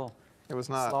downhill It was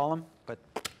not. slalom, but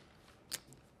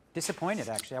disappointed,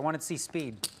 actually. I wanted to see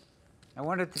speed. I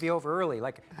wanted it to be over early,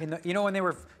 like when they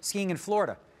were skiing in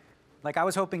Florida. Like I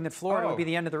was hoping that Florida would be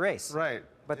the end of the race. Right.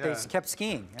 But they kept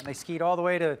skiing, and they skied all the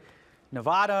way to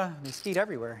Nevada. They skied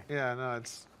everywhere. Yeah, no,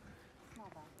 it's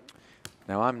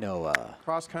Now I'm no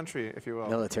cross country, if you will.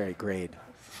 military grade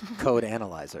code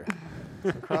analyzer,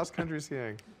 Cross country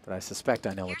skiing. but I suspect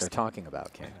I know what they're talking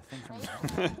about, Ken.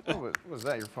 What was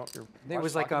that? Your phone? It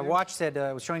was like a watch said,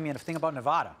 was showing me a thing about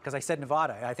Nevada, because I said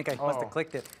Nevada. I think I must have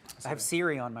clicked it. I have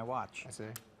Siri on my watch. I see.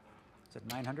 Is it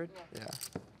 900? Yeah.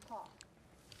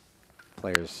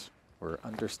 Players were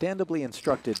understandably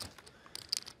instructed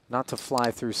not to fly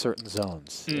through certain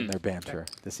zones in their banter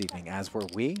this evening, as were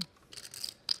we.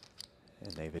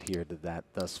 And they've adhered to that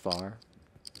thus far.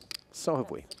 So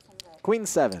have we. Queen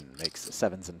 7 makes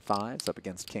 7s and 5s up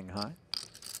against King High.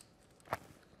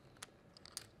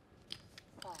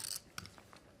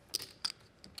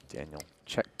 Daniel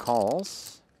check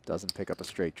calls. Doesn't pick up a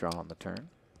straight draw on the turn.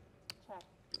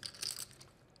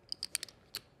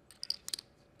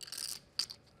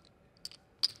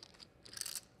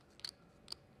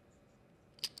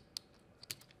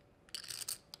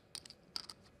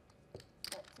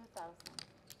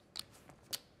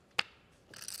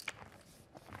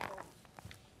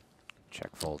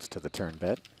 Check folds to the turn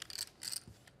bet.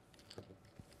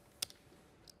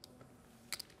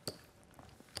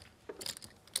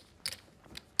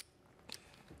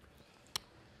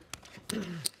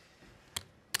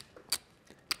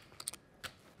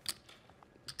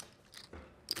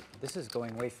 This is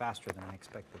going way faster than I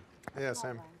expected. Yeah,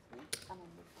 same.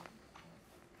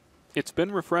 It's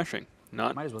been refreshing.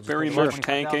 Not Might as well just very play much 25,000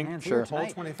 tanking. hands here Hole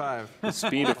tonight. 25. The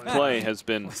speed of play has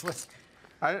been...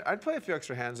 I'd play a few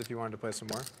extra hands if you wanted to play some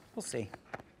more. We'll see.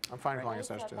 I'm fine calling a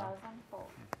session.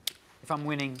 If I'm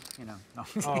winning, no.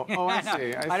 Oh, I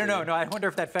see. I don't know. No, I wonder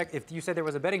if that fact. If you said there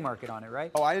was a betting market on it, right?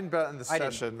 Oh, I didn't bet in the I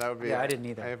didn't. session. That would be. Yeah, I didn't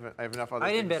either. I have enough other.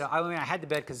 I didn't things. bet. I mean, I had to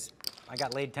bet because I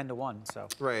got laid 10 to 1. So.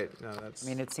 Right. No, that's. I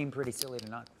mean, it seemed pretty silly to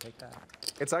not take that.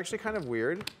 It's actually kind of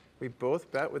weird. We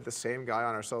both bet with the same guy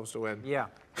on ourselves to win. Yeah.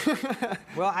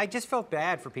 Well, I just felt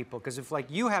bad for people because if like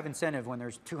you have incentive when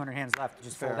there's 200 hands left, to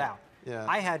just fold out. Yeah.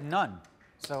 I had none.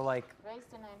 So like,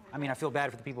 I mean, I feel bad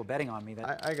for the people betting on me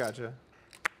that. I gotcha.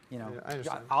 You know, Yeah, I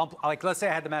understand. like let's say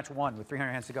I had the match 1 with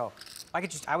 300 hands to go.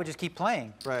 I would just keep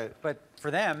playing. Right. But for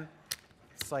them,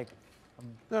 it's like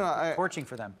No, I torching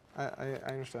for them.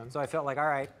 understand. So I felt like, all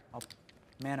right, I'll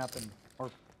man up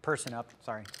or person up.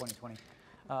 Sorry, 2020.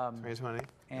 Raise money.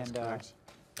 And That's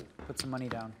correct. put some money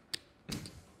down.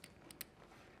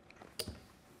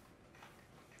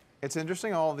 It's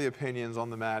interesting all the opinions on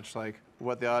the match, like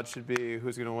what the odds should be,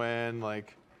 who's gonna win,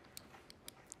 like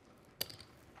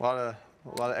a lot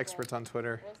of experts on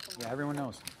Twitter. Yeah, everyone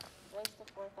knows. Raise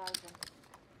to 4,000.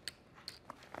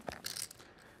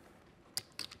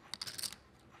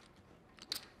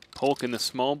 Polk in the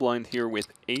small blind here with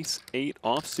ace-8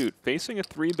 offsuit, facing a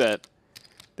 3-bet.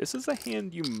 This is a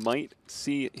hand you might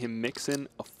see him mix in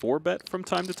a 4-bet from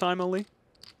time to time, Ali.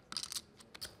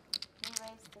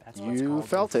 That's You what's called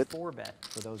felt a it. 4-bet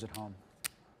for those at home.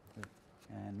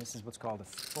 And this is what's called a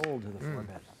fold to the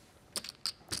 4-bet.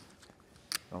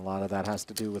 A lot of that has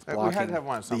to do with We had blocking to have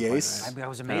one at some the point, ace. right? That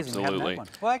was amazing. We haven't Absolutely. had one.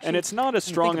 Well, actually, And it's not a when you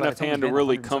strong think about it, enough it's only hand to been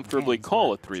really 100 and comfortably something call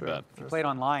a hands, 3-bet. If you played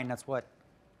online, that's what,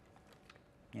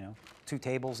 you know, 2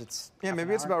 tables, it's Yeah, half maybe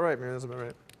an it's hour. about right. Maybe that's about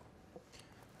right.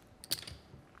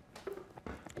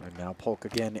 And now Polk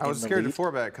again I was in the scared to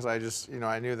lead. 4-bet because I just,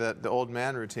 I knew that the old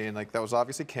man routine, like that was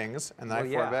obviously kings, and then Well, I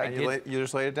yeah, 4-bet, I and did. you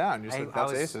just laid it down. You said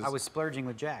that's aces. I was splurging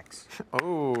with jacks.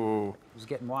 Oh, It was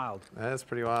getting wild. that's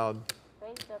pretty wild.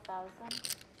 Raise to 1,000.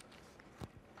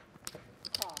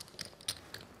 Call.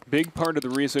 Big part of the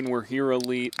reason we're here,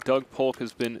 Elite, Doug Polk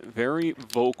has been very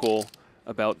vocal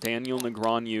about Daniel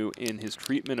Negreanu in his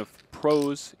treatment of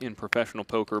pros in professional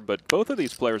poker, but both of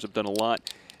these players have done a lot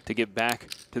to give back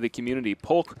to the community.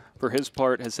 Polk, for his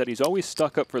part, has said he's always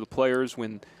stuck up for the players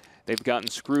when they've gotten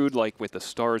screwed, like with the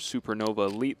Stars Supernova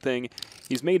Elite thing.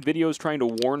 He's made videos trying to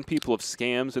warn people of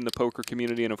scams in the poker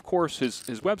community, and of course his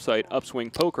website,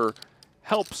 Upswing Poker,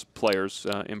 helps players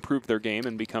improve their game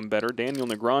and become better. Daniel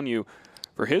Negreanu,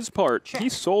 for his part, he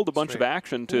sold a bunch of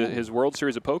action to his World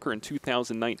Series of Poker in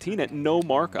 2019 at no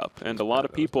markup, and a lot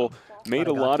of people made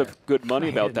a lot of good money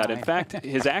about that. In fact,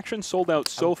 his action sold out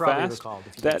so probably fast recalled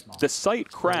if you that bet small. the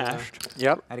site crashed.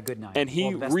 Yep. I had a good night. And he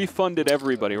Well, the best night. refunded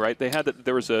everybody, right? They had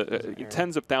there was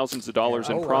tens of thousands of dollars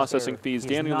in Oh, processing fair. fees.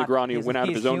 He's Daniel not- Negreanu he's- went out of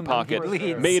he's his own human. pocket, He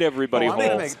bleeds. made everybody I'm whole.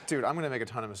 gonna make a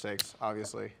ton of mistakes,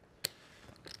 obviously.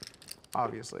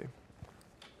 Obviously.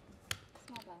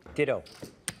 Small blind. Ditto.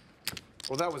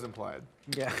 Well, that was implied.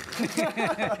 Yeah.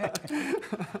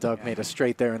 Doug made a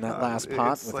straight there in that last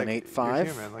pot It's with like, an You're 8-5.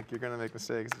 human. Like, you're gonna make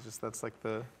mistakes. It's just that's like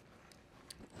the.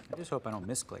 I just hope I don't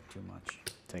misclick too much.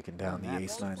 Taking down the Have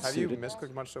ace-9 Have you suited.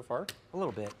 misclicked much so far? A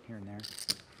little bit here and there.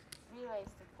 Re-raise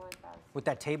to 4,000. With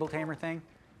that table tamer thing,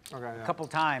 Okay. a couple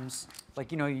times,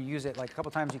 like, you use it, like a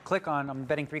couple times you click on, I'm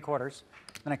betting 3/4,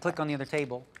 then I click on the other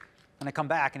table, and I come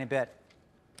back and I bet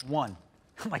 1.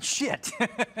 I'm like, shit.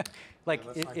 Like,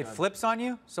 it flips on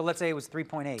you. So let's say it was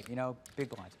 3.8, big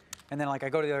blinds. And then, like, I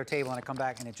go to the other table and I come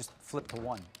back and it just flipped to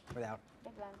 1 without.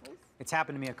 Big blind, please. It's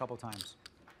happened to me a couple times.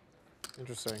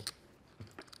 Interesting.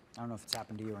 I don't know if it's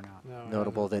happened to you or not. No,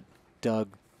 Notable that Doug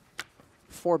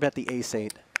 4-bet the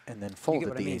ace-8 and then folded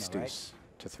what I the mean, ace-deuce though,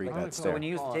 right? to 3 Like, bets So there. when you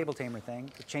use the table tamer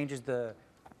thing, it changes the,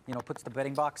 puts the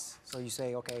betting box. So you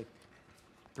say, okay,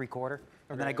 3/4.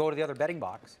 And then I Okay. go to the other betting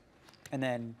box, and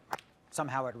then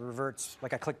somehow it reverts,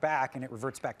 like I click back and it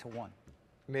reverts back to 1.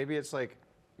 Maybe it's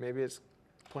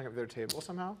pulling up their table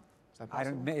somehow. Is that I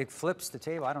possible? don't, it flips the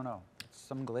table. I don't know. It's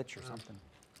some glitch or something.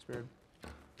 It's weird.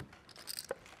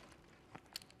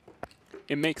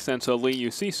 It makes sense, Ali. You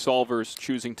see solvers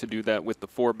choosing to do that with the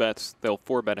 4-bets. They'll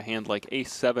 4-bet a hand like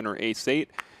ace-7 or ace-8.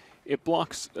 It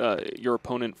blocks your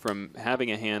opponent from having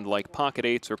a hand like pocket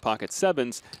 8s or pocket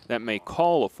 7s that may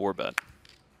call a 4-bet.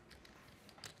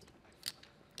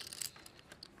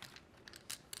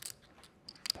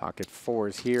 Pocket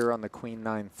 4s here on the queen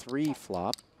 9-3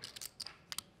 flop.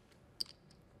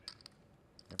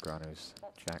 Negreanu's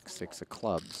jack 6 of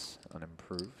clubs,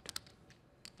 unimproved.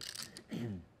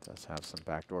 Does have some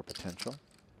backdoor potential.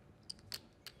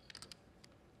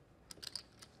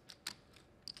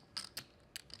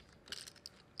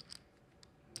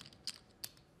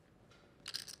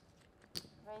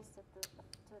 Raise to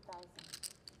 2,000.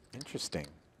 Interesting.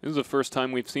 This is the first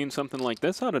time we've seen something like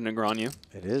this out of Negreanu.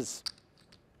 It is.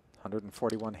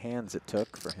 141 hands it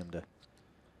took for him to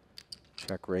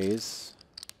check raise.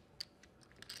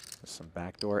 With some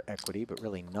backdoor equity, but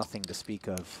really nothing to speak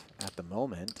of at the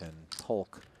moment. And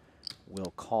Polk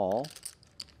will call.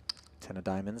 10 of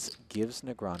diamonds gives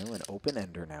Negreanu an open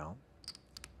ender now.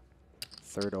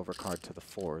 Third overcard to the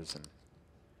 4s. And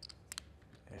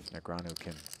if Negreanu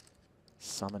can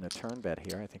summon a turn bet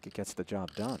here, I think it gets the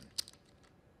job done.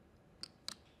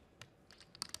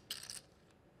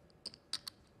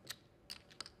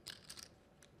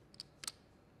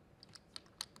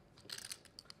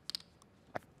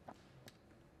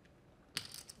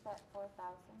 Bet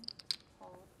 4,000.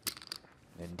 Hold.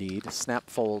 Indeed, snap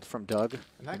fold from Doug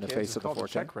In that in the case, face it's of the called a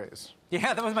 410. check raise.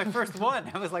 Yeah, that was my first one.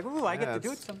 I was like, ooh, I get Yeah, to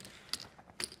do it's- some.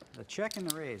 The check and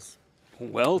the raise.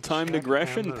 Well-timed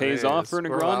aggression pays off for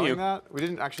We're allowing Negreanu. that? We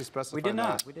didn't actually specify We did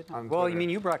not. that We did on not. Well, you Twitter. mean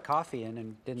you brought coffee in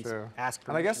and didn't True. ask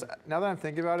And I permission. guess now that I'm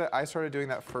thinking about it, I started doing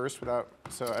that first without,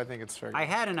 so I think it's fair. I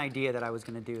had an idea that I was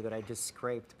going to do that I just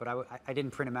scraped, but I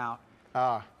didn't print them out.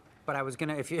 Ah, But I was going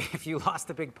to, if you lost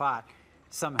the big pot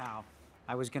somehow,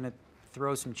 I was going to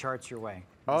throw some charts your way.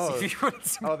 oh, See if you would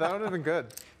smell. oh, that would have been good.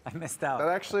 I missed out. That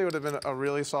actually would have been a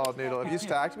really solid noodle. If you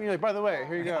stacked me, you're like, by the way,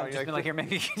 here you go. I've And just you're been like, here,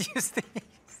 maybe you could use these.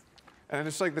 and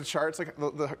it's like the charts, like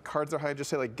the cards are high, just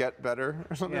say like get better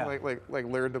or something, Yeah. like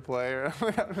learn to play or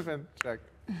that would have been check.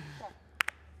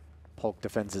 Polk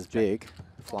defends his big.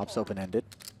 Flops open-ended.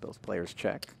 Both players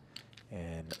check.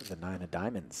 And the 9 of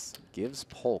diamonds gives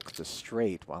Polk the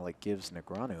straight while it gives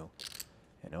Negreanu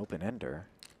an open-ender.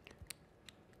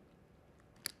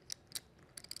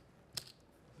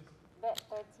 Bet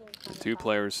The 13.5. two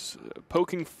players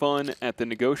poking fun at the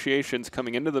negotiations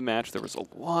coming into the match. There was a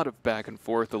lot of back and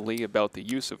forth, Ali, about the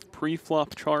use of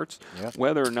pre-flop charts, Yep.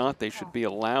 whether or not they should be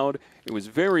allowed. It was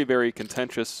very, very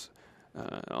contentious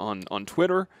on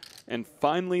Twitter. And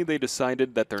finally, they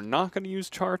decided that they're not going to use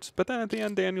charts. But then at the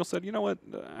end, Daniel said, "You know what?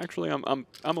 Actually, I'm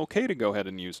okay to go ahead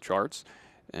and use charts."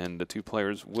 And the two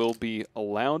players will be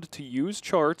allowed to use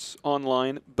charts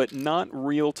online, but not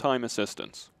real-time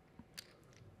assistance.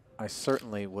 I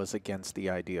certainly was against the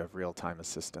idea of real-time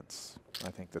assistance.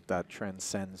 I think that that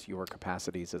transcends your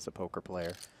capacities as a poker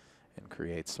player and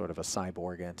creates sort of a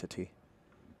cyborg entity.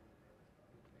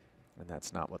 And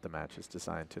that's not what the match is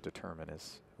designed to determine,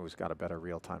 is who's got a better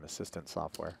real-time assistant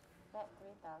software. Bet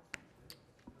 3,000.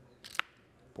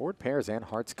 Board pairs and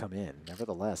hearts come in.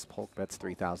 Nevertheless, Polk bets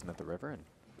 3,000 at the river, and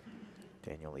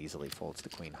Daniel easily folds the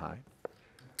queen high.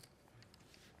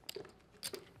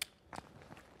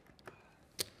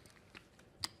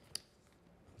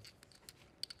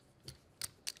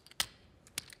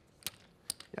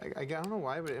 Yeah, I don't know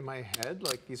why, but in my head,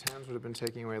 like these hands would have been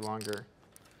taking way longer.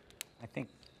 I think,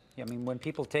 yeah, I mean, when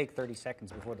people take 30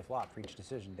 seconds before the flop for each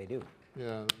decision, they do.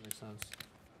 Yeah, that makes sense.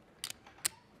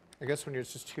 I guess when you're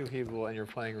just two people and you're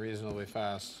playing reasonably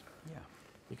fast, Yeah.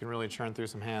 you can really churn through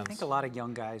some hands. I think a lot of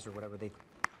young guys or whatever, they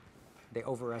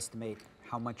overestimate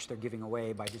how much they're giving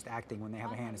away by just acting when they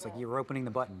have a hand. It's like you're opening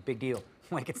the button, big deal.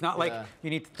 Like it's not like Yeah. you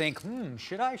need to think,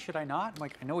 should I not? I'm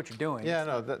like, I know what you're doing. Yeah,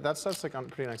 no, that stuff's like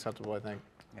pretty unacceptable, I think.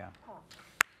 Yeah.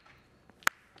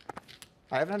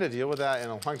 I haven't had to deal with that in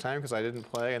a long time because I didn't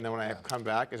play, and then when I come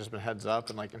back, it's just been heads up,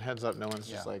 and like in heads up, no one's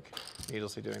just Yeah. like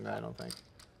needlessly doing that, I don't think.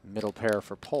 Middle pair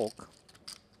for Polk.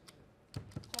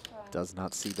 Check around. Does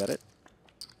not see bet it.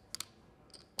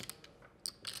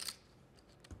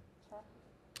 Check.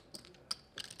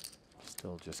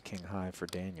 Still just king high for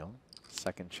Daniel.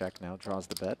 Second check now draws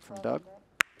the bet from Doug.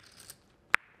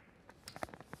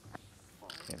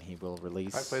 And he will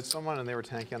release. I played someone and they were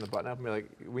tanking on the button up and be like,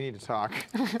 we need to talk.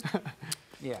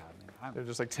 Yeah. I mean, They're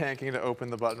just like tanking to open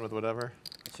the button with whatever.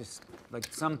 it's just like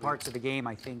some parts of the game,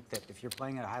 I think that if you're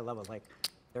playing at a high level, like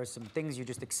there's some things you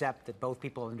just accept that both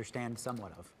people understand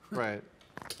somewhat of. Right.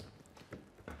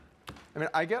 I mean,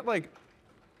 I get like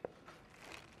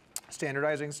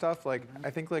standardizing stuff. Like, I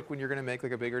think like when you're gonna make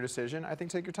like a bigger decision, I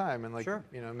think take your time and like, Sure.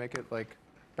 you know, make it like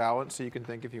balanced so you can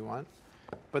think if you want.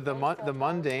 But the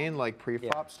mundane like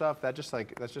pre-flop stuff, that's just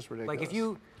ridiculous. Like if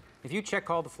you check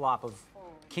call the flop of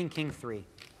king, king 3,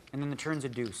 and then the turn's a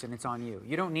deuce and it's on you,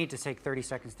 you don't need to take 30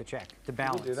 seconds to check, to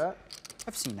balance. do that?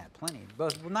 I've seen that plenty. Well,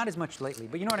 not as much lately,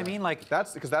 but you know what I mean? Like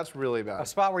That's because that's really a bad.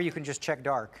 spot where you can just check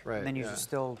dark, Right, and then you yeah. just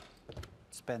still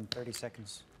spend 30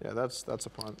 seconds. Yeah, that's a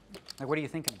punt. Like, what are you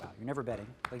thinking about? You're never betting.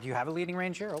 Like, do you have a leading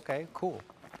range here? Okay, cool.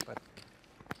 But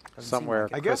doesn't seem Somewhere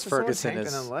like it. I Chris guess if someone Ferguson tanked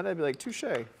is and then led, I'd be like, touche.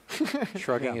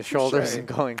 shrugging Yeah. his shoulders Touche. and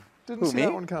going, Didn't who, see me?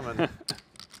 that one coming.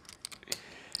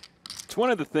 It's one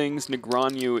of the things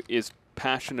Negreanu is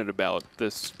passionate about,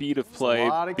 the speed of play A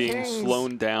lot of being kings.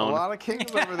 slowed A down lot of kings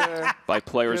over there. by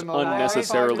players Getting a lot of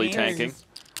unnecessarily kings. tanking.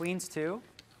 Queens 2.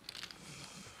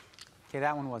 Okay,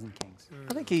 that one wasn't kings.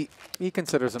 I think he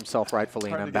considers himself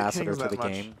rightfully an Hard to get ambassador kings to the that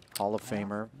much. game, Hall of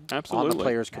Famer, on Absolutely. the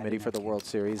Players Committee for the World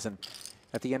Series. And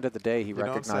at the end of the day, he don't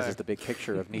recognizes say. the big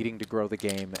picture of needing to grow the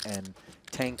game, and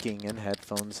tanking and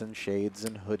headphones and shades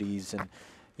and hoodies and,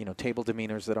 you know, table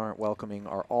demeanors that aren't welcoming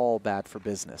are all bad for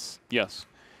business. Yes.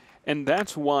 And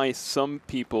that's why some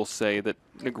people say that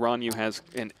Negreanu has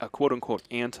a quote-unquote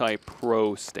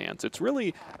anti-pro stance. It's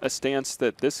really a stance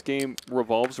that this game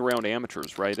revolves around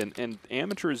amateurs, right? And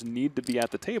amateurs need to be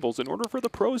at the tables in order for the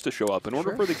pros to show up, in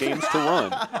order for the games to run.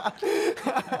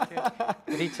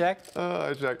 Did he check?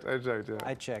 I checked, yeah.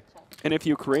 I checked. And if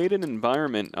you create an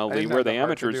environment, Ali, didn't where have the the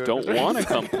heart to amateurs do it. don't want to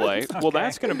come play, well,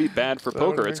 that's going to be bad for That would've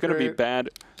poker. been It's going to be great. bad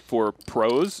for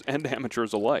pros and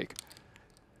amateurs alike.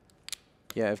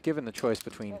 Yeah, if given the choice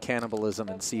between cannibalism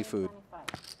and seafood,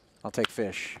 25. I'll take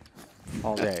fish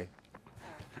all day.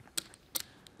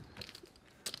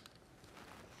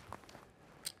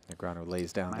 Negreanu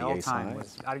lays down My the ace all-time high.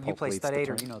 was, you Polk play leads stud the 8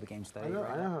 or turn. you know the game stud I 8, know,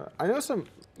 right? I know some.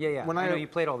 Yeah. When I know you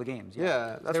played all the games.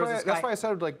 Yeah, that's There was why. this That's guy- why I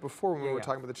said like before when we Yeah, were yeah.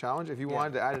 talking about the challenge. If you Yeah.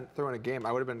 wanted to throw in a game,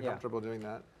 I would have been Yeah. comfortable doing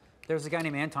that. There's a guy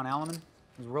named Anton Allemann.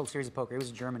 He was World Series of Poker. He was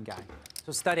a German guy.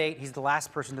 So stud 8, he's the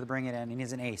last person to bring it in, and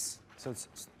he's an ace. So it's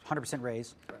 100%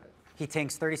 raise. He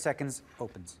tanks 30 seconds,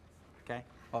 opens. Okay?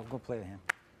 I'll go play the hand.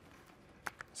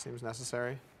 Seems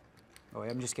necessary. Oh,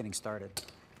 I'm just getting started.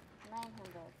 900.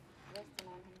 Raise to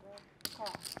 900.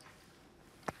 Call.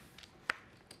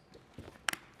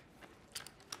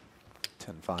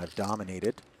 10-5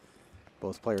 dominated.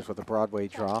 Both players with a Broadway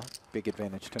draw. Big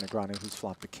advantage to Negreanu, who's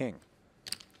flopped the king.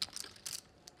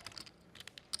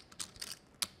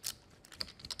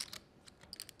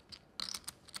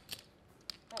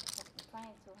 Bet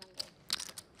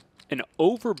 2200. An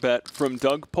overbet from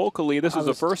Doug Polk. This is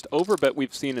the was- first overbet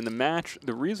we've seen in the match.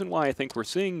 The reason why I think we're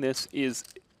seeing this is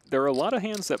there are a lot of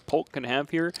hands that Polk can have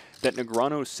here that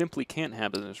Negreanu simply can't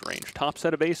have in his range. Top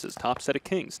set of aces, top set of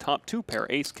kings, top 2 pair,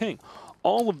 ace-king.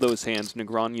 All of those hands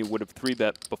Negreanu would have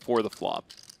 3-bet before the flop.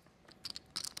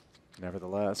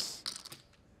 Nevertheless,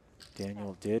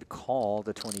 Daniel did call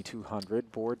the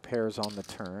 2200. Board pairs on the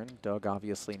turn. Doug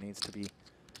obviously needs to be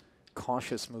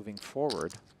cautious moving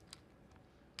forward.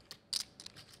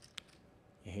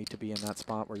 You hate to be in that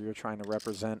spot where you're trying to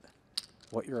represent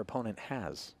what your opponent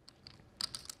has.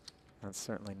 That's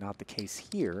certainly not the case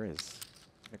here, as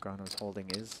Negreanu's holding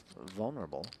is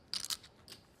vulnerable.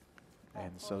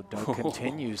 And so Doug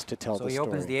continues to tell So the he story.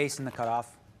 opens the ace in the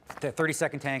cutoff. The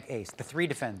 30-second tank, ace. The 3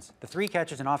 defends. The 3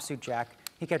 catches an offsuit jack.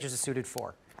 He catches a suited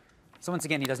 4. So once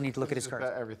again, he doesn't need to look at his Just cards.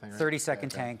 bet everything, right?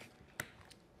 30-second Okay. tank.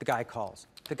 The guy calls.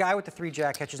 The guy with the 3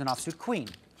 jack catches an offsuit queen.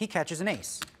 He catches an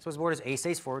ace. So his board is ace,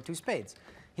 ace, 4 with 2 spades.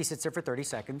 He sits there for 30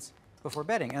 seconds before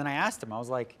betting. And then I asked him, I was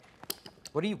like,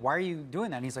 why are you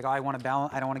doing that? And he's like, oh, I want to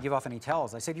balance, I don't want to give off any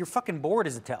tells. I said, your fucking board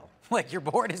is a tell. Like, your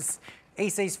board is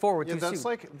ace, ace, 4 with 2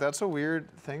 suits. That's a weird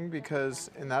thing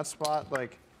because in that spot,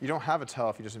 like, you don't have a tell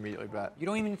if you just immediately bet. You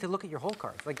don't even need to look at your whole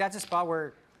cards. Like, that's a spot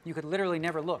where you could literally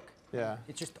never look. Yeah.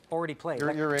 It's just already played.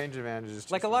 Your range advantage is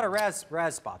Like too a lot of small.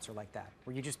 Raz spots are like that,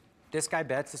 where you just, this guy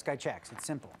bets, this guy checks. It's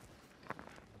simple.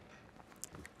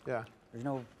 Yeah. There's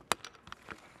no,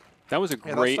 That was a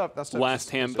Yeah, great that stuff last just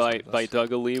hand by positions us.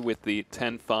 Doug Ali with the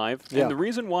 10-5. Yeah. And the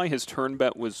reason why his turn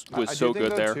bet was I do so think,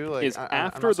 good though, there too, like, is I'm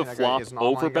after not the saying that guy flop is an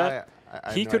online overbet, guy. I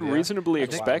have he no could idea. reasonably I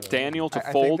think- expect Daniel to I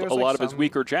think fold there's, a like, lot of his some-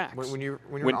 weaker jacks when you're an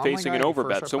when online facing guy an and you first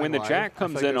overbet. start So when the playing jack live, I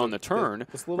comes feel like in there's on the turn,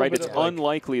 this little right, bit it's of, like,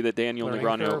 unlikely that Daniel learning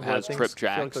Negreanu curve where has things trip feel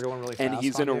like jacks. they're going really And fast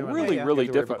he's on in a you, and really, you have really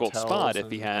to worry about difficult tells spot if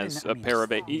and- he has I a mean, pair of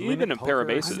limit even a pair of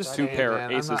poker, I'm aces, just 2 saying, pair man,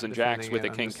 I'm aces not and jacks defending with it,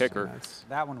 a I'm king just saying kicker. that's-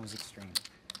 that one was extreme.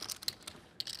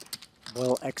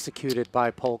 Well executed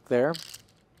by Polk there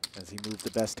as he moved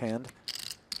the best hand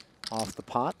off the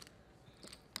pot.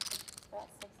 Bet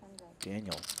 600.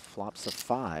 Daniel flops a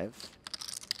 5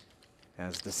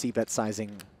 as the c-bet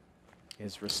sizing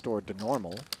is restored to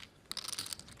normal.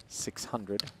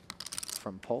 600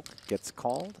 from Polk gets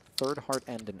called. Third heart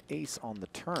and an ace on the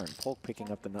turn. Polk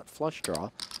picking up the nut flush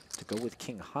draw to go with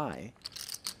king high.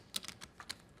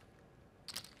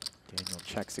 Daniel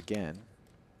checks again.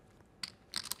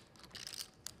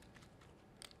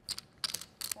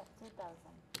 Bet 2000.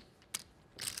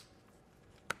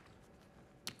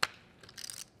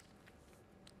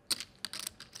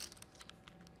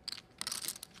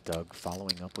 Doug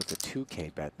following up with a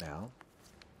 2K bet now.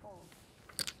 Fold.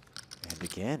 And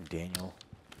again, Daniel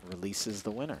releases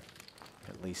the winner,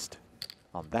 at least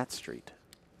on that street.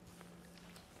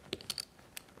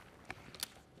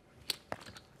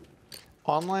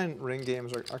 Online ring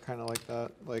games are kind of like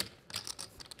that. Like,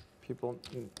 people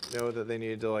know that they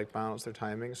need to like balance their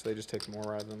timing, so they just take more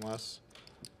rather than less.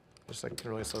 Just like can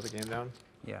really slow the game down.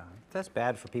 Yeah, that's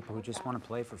bad for people who just want to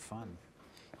play for fun.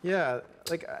 Yeah,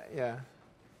 like yeah,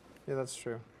 that's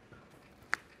true.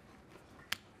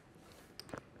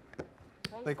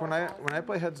 Raise Like to when I 1,000.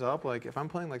 play heads up, like if I'm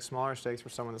playing like smaller stakes for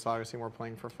someone that's obviously more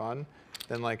playing for fun,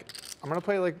 then like I'm gonna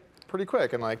play like pretty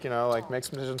quick and like like make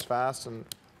some decisions fast and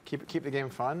keep the game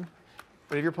fun.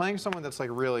 But if you're playing someone that's like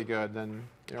really good, then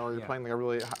or you're Yeah. playing like a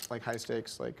really like high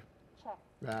stakes like Check.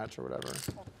 match or whatever,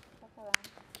 Check. Check around.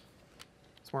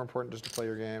 it's more important just to play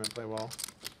your game and play well.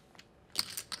 Check.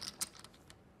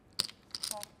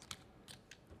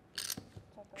 Check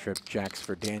around. Trip jacks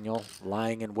for Daniel,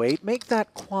 lying in wait. Make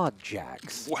that quad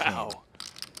jacks. Wow.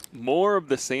 More of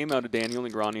the same out of Daniel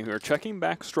Negreanu here. Checking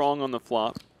back strong on the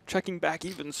flop, checking back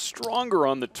even stronger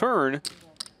on the turn.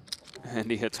 And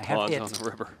he hits I have pause it. on the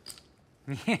river.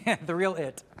 Yeah, the real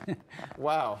it.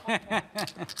 Wow.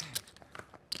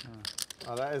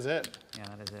 Oh, that is it. Yeah,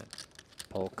 that is it.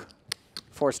 Polk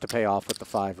forced to pay off with the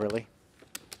 5, really.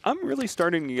 I'm really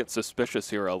starting to get suspicious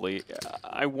here, Ali.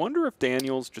 I wonder if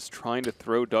Daniel's just trying to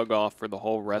throw Doug off for the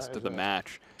whole rest of the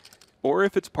match, or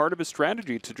if it's part of his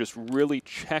strategy to just really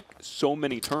check so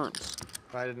many turns.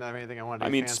 I didn't have anything I wanted to I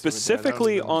do mean, fancy with that.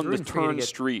 specifically That on the Ruben trying to turn get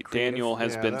street, creative. Daniel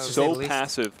has Yeah, been that was- so At least-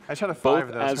 passive, I tried to both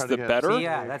 5 though. I as tried the to get- better, See,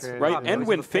 yeah, that's the right, problem. and Always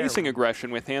when with a pair facing one.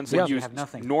 aggression with hands Yeah. that you You have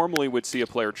nothing. normally would see a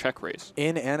player check raise.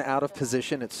 In and out of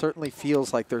position, it certainly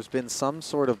feels like there's been some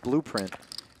sort of blueprint,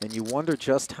 and you wonder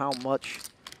just how much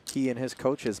he and his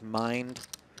coaches mined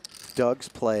Doug's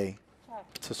play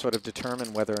to sort of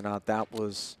determine whether or not that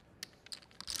was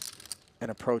an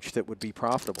approach that would be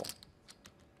profitable.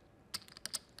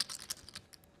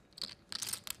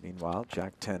 Meanwhile,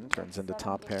 Jack 10 turns into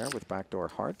top pair with backdoor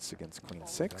hearts against Queen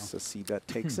 6. A C-bet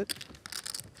takes it.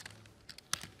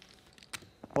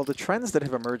 Well, the trends that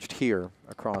have emerged here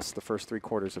across the first 3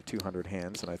 quarters of 200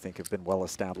 hands, and I think have been well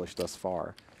established thus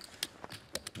far,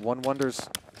 one wonders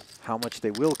how much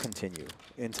they will continue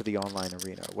into the online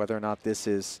arena, whether or not this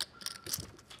is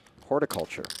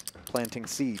horticulture, planting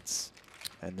seeds,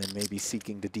 and then maybe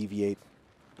seeking to deviate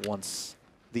once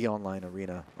the online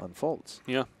arena unfolds.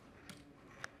 Yeah.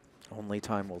 Only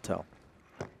time will tell.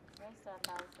 Where's the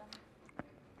 1,000?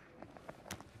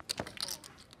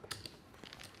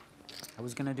 I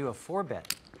was going to do a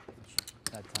 4-bet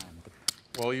that time.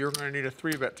 Well, you're going to need a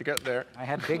 3-bet to get there. I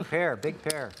had big pair, big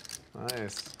pair.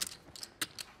 Nice.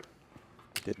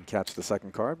 Didn't catch the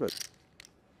second card, but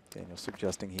Daniel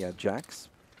suggesting he had jacks.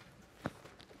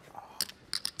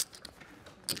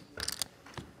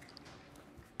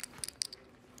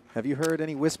 Have you heard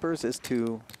any whispers as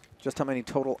to just how many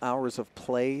total hours of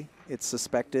play it's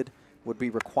suspected would be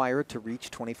required to reach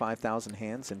 25,000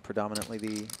 hands in predominantly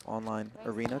the online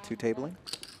arena, 2-tabling?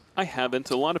 I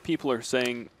haven't. A lot of people are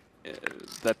saying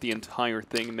that the entire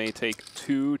thing may take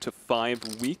 2 to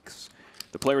 5 weeks.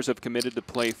 The players have committed to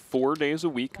play 4 days a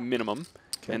week minimum,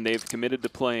 and they've committed to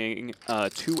playing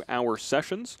 2-hour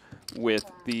sessions with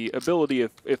the ability,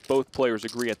 if both players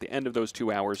agree at the end of those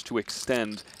 2 hours, to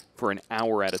extend for an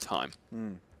hour at a time.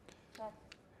 And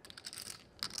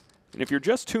if you're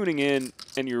just tuning in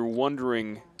and you're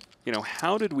wondering, you know,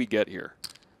 how did we get here,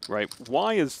 right?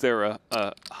 Why is there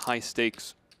a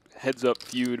high-stakes heads-up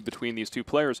feud between these two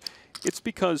players? It's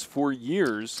because for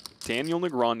years, Daniel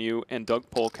Negreanu and Doug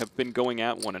Polk have been going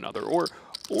at one another, or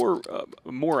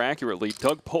more accurately,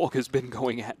 Doug Polk has been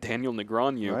going at Daniel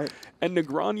Negreanu, Right. and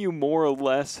Negreanu more or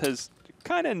less has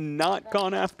kind of not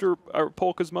gone after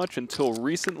Polk as much until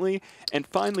recently, and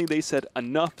finally they said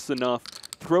enough's enough,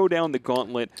 throw down the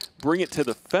gauntlet, bring it to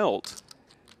the felt.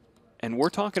 And we're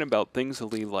talking about things,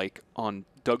 Ali, like on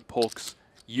Doug Polk's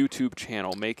YouTube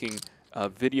channel, making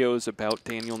videos about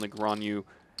Daniel Negreanu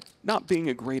not being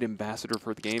a great ambassador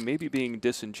for the game, maybe being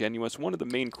disingenuous. One of the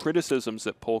main criticisms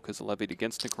that Polk has levied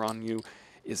against Negreanu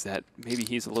is that maybe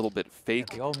he's a little bit fake.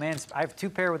 The old man's, I have 2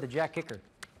 pair with a jack kicker.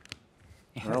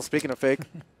 Well, speaking of fake,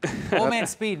 Old man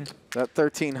speeding. that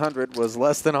 1,300 was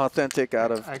less than authentic out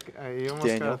of You almost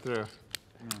Daniel. got it through.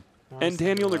 And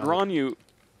Daniel Negreanu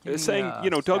is saying, you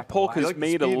know, Doug stack of Polk wires. has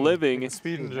made a living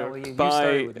Speeding Well, joke. you by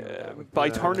started with it with by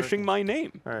the- tarnishing my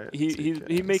name. All right,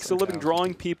 He makes a living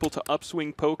drawing people to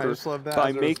upswing poker just love that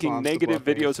by as a making response to negative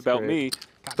bluffing. videos It's about great. me.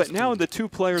 But now the two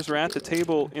players are at the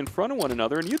table in front of one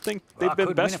another, and you'd think they've Well, been couldn't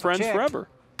win best if I friends checked. forever.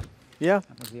 yeah,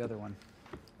 That was the other one.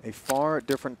 a far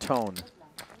different tone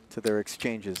to their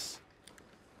exchanges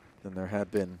than there had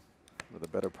been for the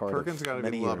better part Perkins of got to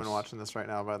many be loving years. watching this right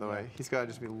now, by the way. He's got to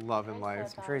just be loving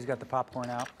life. I'm sure he's got the popcorn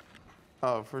out.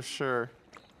 Oh, for sure.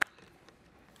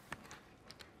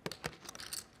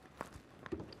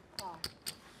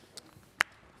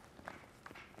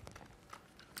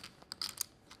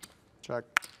 Check.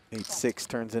 8-6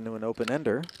 turns into an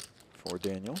open-ender for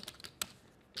Daniel.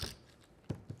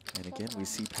 And again, we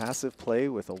see passive play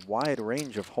with a wide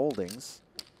range of holdings.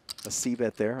 A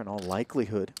C-bet there, in all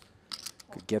likelihood,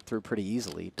 could get through pretty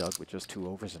easily. Doug with just 2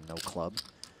 overs and no club.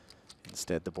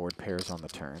 Instead, the board pairs on the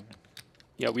turn.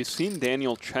 Yeah, we've seen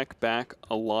Daniel check back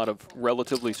a lot of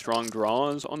relatively strong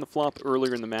draws on the flop.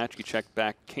 Earlier in the match, he checked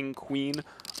back King-Queen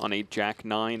on a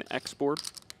Jack-9 X board.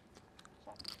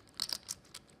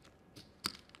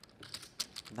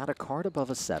 Not a card above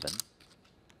a 7.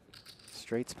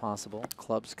 Straight's possible.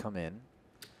 Clubs come in.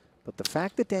 But the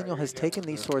fact that Daniel has taken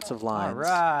these sorts of All lines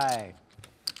right.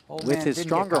 Old with man his didn't get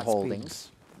stronger caught speeding.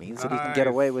 holdings means that he can get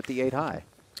away with the 8 high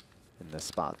in this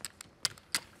spot.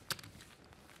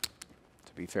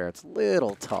 To be fair, it's a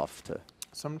little tough to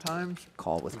sometimes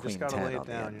Call with you queen just 10 gotta lay on it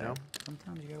the down, end you know?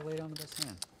 Sometimes you gotta lay down the best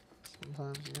hand.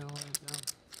 Sometimes you gotta lay it down.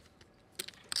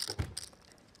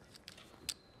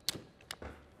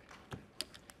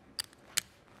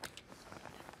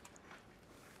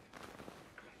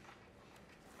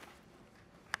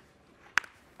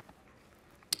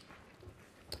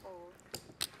 Fold.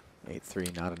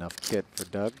 8-3, not enough kit for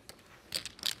Doug.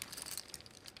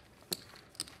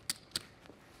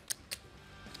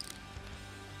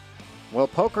 Well,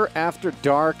 Poker After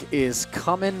Dark is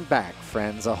coming back,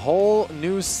 friends. A whole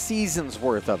new season's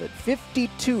worth of it.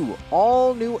 52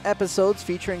 all new episodes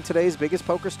featuring today's biggest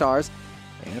poker stars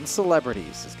and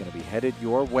celebrities is going to be headed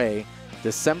your way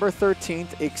December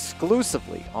 13th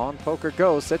exclusively on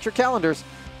PokerGO. Set your calendars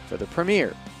for the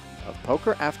premiere of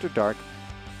Poker After Dark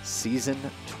Season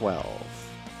 12.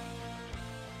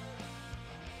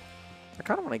 I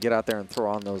kind of want to get out there and throw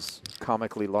on those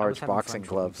comically large boxing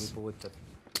gloves. People with the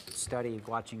study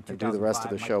watching And do the rest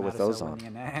of the show with those on.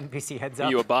 NBC Heads Are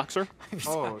Up. you a boxer?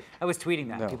 I was tweeting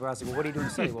that. No. People were asking, well, what are you doing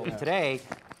to study? Well, today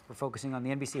we're focusing on the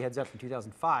NBC Heads Up from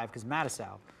 2005 because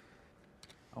Mattisau.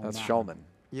 That's Shulman.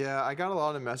 Yeah, I got a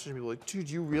lot of messages. People like, dude,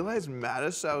 you realize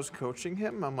Mattis, was coaching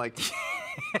him? I'm like,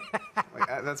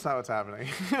 that's not what's happening.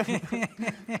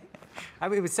 I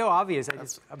mean, it was so obvious.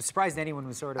 I'm surprised anyone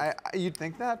was sort of. You'd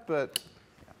think that, but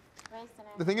Raise the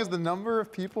the thing is, the number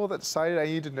of people that decided I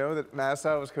need to know that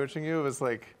Mattis was coaching you was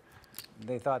like,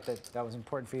 They thought that that was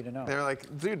important for you to know. they're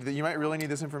like, dude, you might really need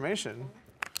this information.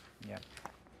 Yeah.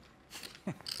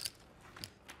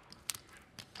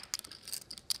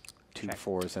 Two Check.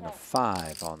 4s and a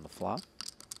 5 on the flop.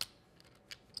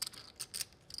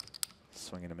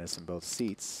 Swing and a miss in both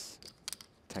seats.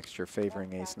 Texture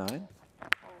favoring ace-9.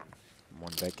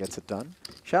 One bet gets it done.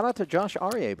 Shout out to Josh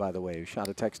Aryeh, by the way, who shot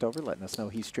a text over letting us know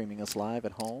he's streaming us live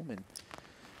at home in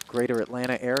greater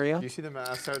Atlanta area. Do you see the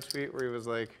Mattis tweet where he was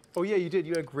like, oh yeah, you did.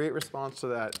 You had a great response to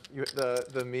that.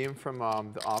 The meme from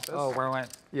The Office. Oh, where went?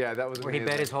 Yeah, that was Where he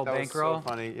amazing. bet his whole that bankroll? was so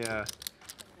funny, yeah.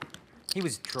 He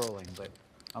was trolling, but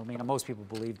I mean, most people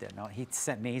believed it. No, he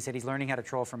sent me. He said he's learning how to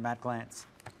troll from Matt Glantz.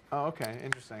 Oh, okay,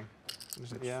 interesting.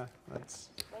 Yeah, that's...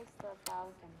 Raise the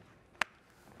 1,000.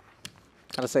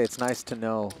 Gotta say, it's nice to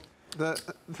know that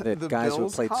guys who have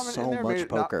Bills played comment in so there much made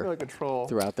it not poker feel like a troll.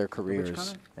 throughout their careers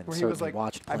comment? and Where he was certainly like,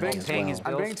 watched I'm playing paying as his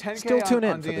well. I'm betting 10K Still tune in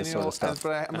on for this sort of Daniel, stuff.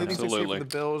 but I'm leaving 6 for Absolutely. the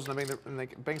Bills, and I'm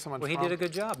betting someone Well, he Trump. did a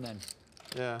good job then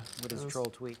Yeah. with his It was- troll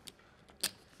tweet.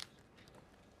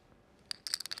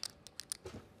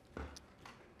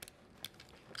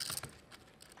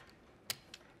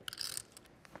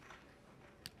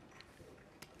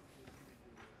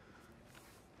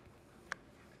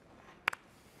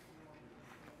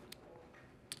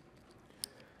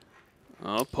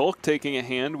 Polk taking a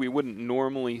hand we wouldn't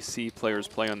normally see players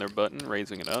play on their button,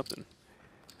 raising it up and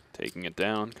taking it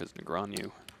down because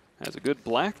Negreanu has a good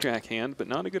blackjack hand, but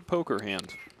not a good poker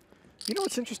hand. You know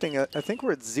what's interesting? I think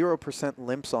we're at 0%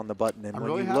 limps on the button, and I'm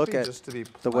when really you look happy at just to be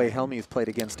the way playing. Hellmuth played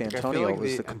against I feel Antonio, like it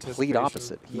was the the complete anticipation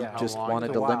opposite. He Yeah. just how long wanted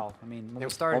it to took. limp I mean, when we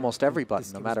It- started, almost every button,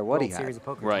 this no was matter what he World had. Series of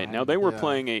Poker Right, time. now they were Yeah.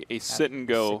 playing a sit and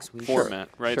go 6 weeks. format,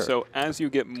 right? Sure. So as you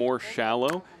get more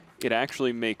shallow, it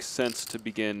actually makes sense to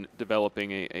begin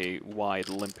developing a wide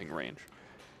limping range.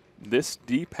 This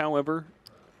deep, however,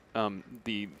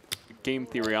 the game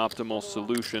theory optimal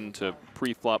solution to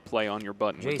pre-flop play on your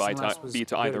button would Jason Russ was be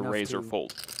to good either enough raise or to,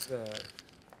 fold.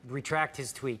 Retract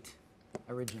his tweet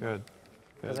originally. Good.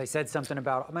 Because I said something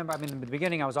about, remember, I mean, in the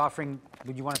beginning I was offering,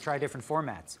 would you want to try different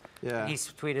formats? Yeah. And he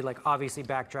tweeted, like, obviously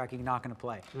backtracking, not going to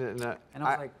play. No, And I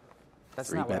was like, that's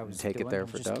Three not what I bet was and take doing. it there I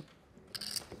was for just Doug.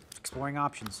 exploring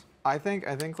options. I think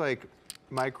like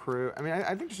my crew. I mean,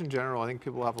 I think just in general, I think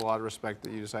people have a lot of respect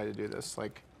that you decided to do this.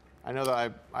 Like, I know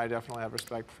that I definitely have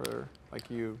respect for like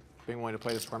you being willing to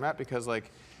play this format because like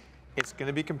it's going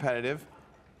to be competitive,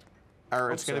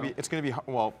 or it's going to be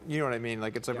well, you know what I mean.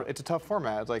 Like it's a tough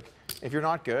format. It's like if you're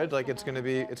not good, like it's going to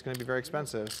be very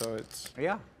expensive. So it's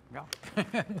Yeah, yeah.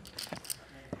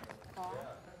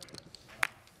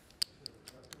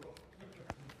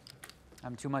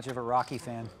 I'm too much of a Rocky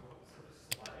fan.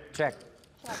 Check.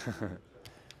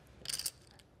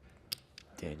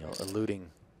 Daniel alluding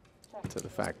to the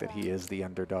fact that he is the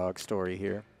underdog story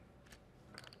here,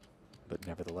 but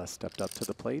nevertheless stepped up to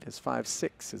the plate. His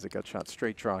 5-6 is a gut shot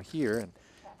straight draw here, and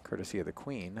courtesy of the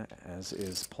queen, as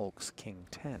is Polk's king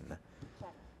 10.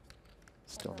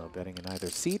 Still no betting in either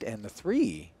seat, and the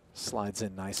 3 slides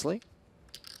in nicely,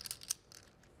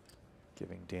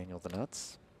 giving Daniel the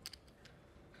nuts.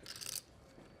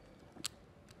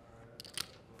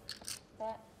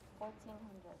 Bet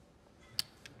 1,400.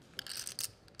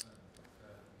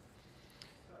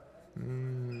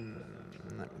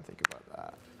 let me think about that.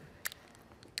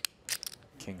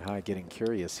 King High getting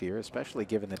curious here, especially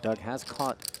given that Doug has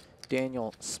caught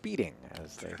Daniel speeding,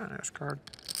 as they Nice card.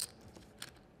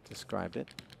 described it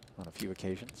on a few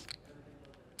occasions.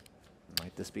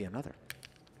 Might this be another?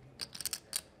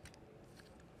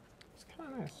 It's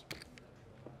kind of nice.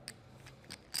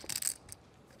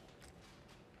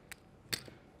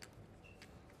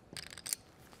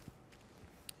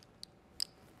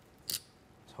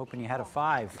 Was hoping you had a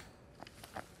 5.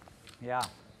 Yeah.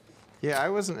 Yeah, I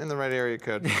wasn't in the right area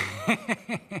code. 6 high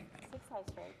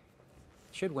straight.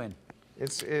 Should win.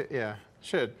 Yeah,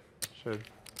 should.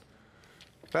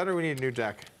 Better we need a new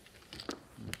deck.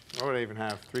 What would I even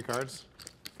have? 3 cards?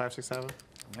 5, 6, 7?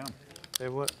 Yeah.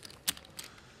 Table it?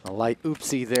 A light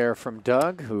oopsie there from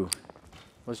Doug, who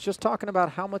was just talking about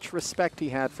how much respect he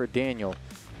had for Daniel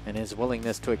and his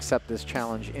willingness to accept this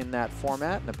challenge in that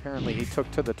format. And apparently he took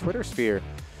to the Twitter sphere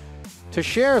to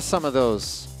share some of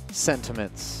those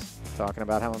sentiments, talking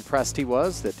about how impressed he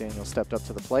was that Daniel stepped up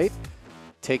to the plate,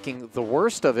 taking the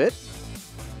worst of it.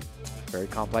 Very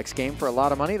complex game for a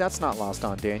lot of money. That's not lost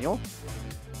on Daniel.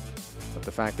 But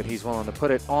the fact that he's willing to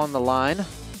put it on the line,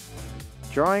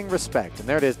 drawing respect. And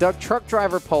there it is, Doug Truck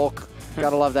Driver Polk.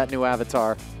 Gotta love that new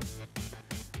avatar.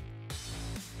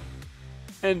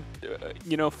 And,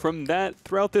 you know, from that,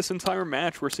 throughout this entire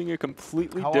match, we're seeing a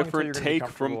completely How long until different you're gonna be take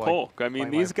from comfortable, Polk. I like, mean,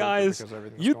 playing these live poker guys, because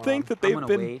everything's you'd going think on? that I'm they've gonna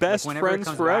been wait. Like, best whenever it friends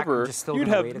comes back, I'm forever. just still You'd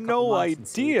gonna have wait a couple no months and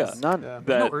see, idea 'cause None. Yeah.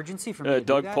 that no urgency for me to do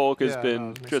Doug that. Polk has Yeah, been no,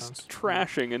 makes just sense.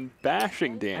 trashing and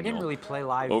bashing I Daniel. didn't really play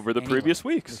live over the anyway previous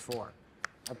weeks. Before.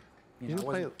 You know, didn't I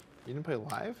play. wasn't- You didn't play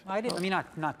live? I didn't. I mean,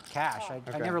 not cash. I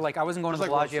Okay. never I wasn't going to Just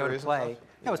the like World Bellagio to Series and play. stuff?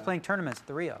 Yeah, I was Yeah. playing tournaments at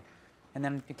the Rio, and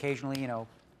then occasionally, you know,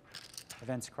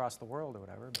 events across the world or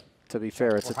whatever. But To be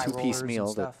fair, it's or a high two-piece rollers meal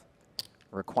and that stuff.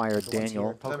 required The ones here Daniel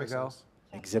at That makes PokerGo. sense.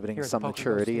 exhibiting Here at the some PokerGo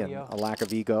maturity and studio. a lack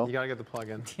of ego. You gotta get the plug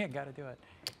in. Yeah, got to do it.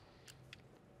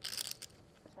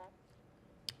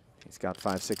 He's got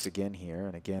 5-6 again here,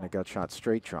 and again a gut shot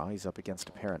straight draw. He's up against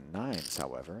a pair of 9s,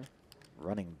 however.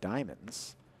 Running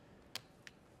diamonds.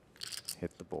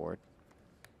 Hit the board.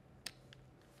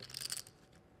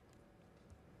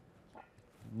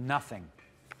 Nothing.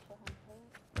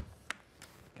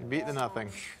 Can beat the nothing.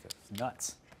 It's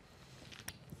nuts.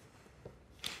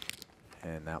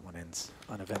 And that one ends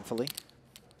uneventfully.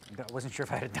 I wasn't sure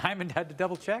if I had a diamond. Had to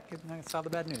double check, and I saw the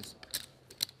bad news.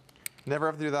 Never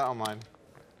have to do that online.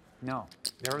 No.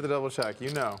 Never have to double check.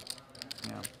 You know.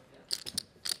 Yeah.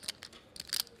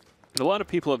 And a lot of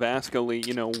people have asked Ali,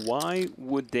 you know, why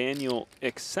would Daniel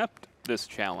accept this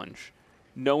challenge,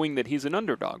 knowing that he's an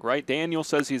underdog, right? Daniel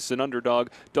says he's an underdog.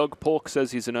 Doug Polk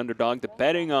says he's an underdog. The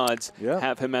betting odds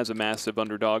have him as a massive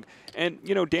underdog. And,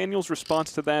 you know, Daniel's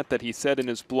response to that he said in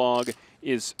his blog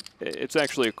is, it's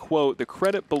actually a quote, "The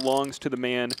credit belongs to the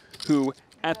man who,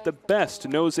 at the best,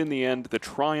 knows in the end the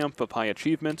triumph of high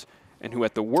achievement, and who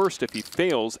at the worst, if he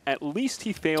fails, at least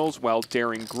he fails while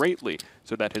daring greatly,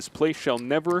 so that his place shall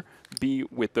never be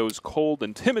with those cold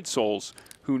and timid souls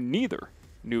who neither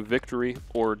knew victory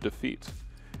or defeat."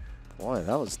 Boy,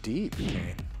 that was deep.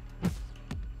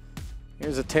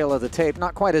 Here's a tale of the tape.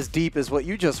 Not quite as deep as what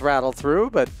you just rattled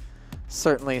through, but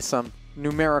certainly some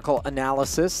numerical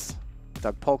analysis.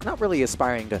 Doug Polk not really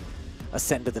aspiring to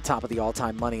ascend to the top of the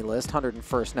all-time money list.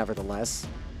 101st nevertheless.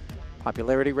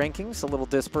 Popularity rankings, a little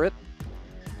disparate.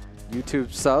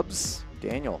 YouTube subs,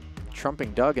 Daniel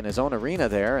trumping Doug in his own arena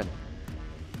there, and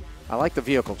I like the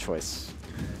vehicle choice.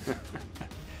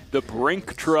 The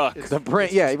Brink truck. The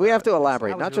Brink, yeah, we have to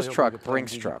elaborate. I was Not really just hoping truck, to play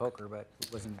Brink's DG truck. Poker, but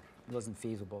it wasn't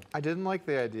feasible. I didn't like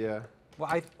the idea. Well,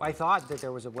 I thought that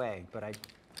there was a way, but I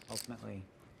ultimately.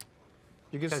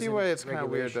 You can Because see of why it's kind of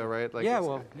weird, regulation. though, right? Like yeah, it's-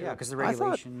 well, yeah, because the I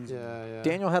thought- regulations. Yeah, yeah.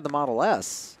 Daniel had the Model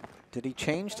S. Did he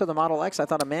change to the Model X? I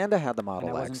thought Amanda had the and I Model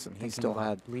wasn't X, and he thinking still about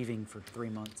had leaving for 3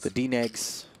 months. the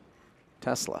D-Negs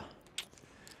Tesla.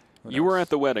 You were at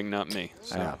the wedding, not me.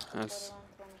 So Yeah. that's,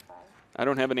 I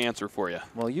don't have an answer for you.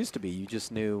 Well, it used to be. You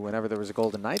just knew whenever there was a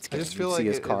Golden Knights I game, just you'd feel like see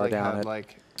his it car like down had at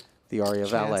like the Aria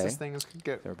Valet. chances things could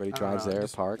get. Everybody I don't drives know, there,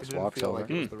 just- parks, it didn't walks feel over. Like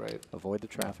it was the right. Avoid the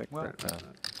traffic. Well, Right.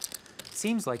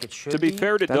 Seems like it should To be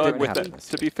fair to That Doug didn't with happen that, this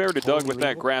to be fair to Doug Totally with that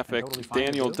legal graphic, and totally fine to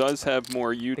Daniel do. does have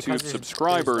more YouTube Because there's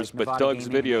subscribers, but Nevada Doug's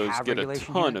gaming and videos have get a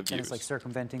regulation ton here, of then it's like views,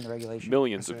 circumventing the regulation.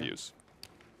 millions of I see. views.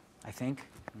 I think.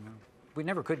 You know. We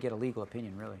never could get a legal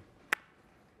opinion, really.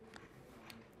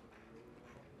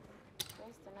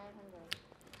 Raise to 900.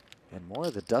 And more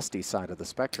of the dusty side of the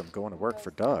spectrum going to work for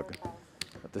Doug.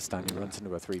 But this time he runs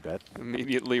into a 3-bet.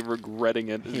 Immediately regretting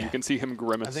it. You can see him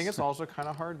grimace. I think it's also kind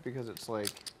of hard because it's like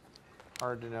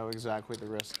hard to know exactly the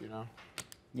risk, you know?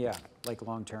 Yeah, like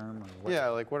long term or what, Yeah,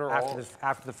 like what are after all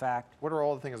after the fact. what are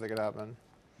all the things that could happen?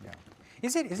 Yeah.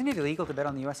 Isn't it illegal to bet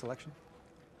on the U.S. election?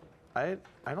 I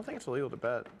don't think it's illegal to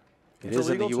bet. It is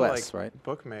in the illegal US, to, like, right?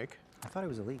 bookmake. I thought it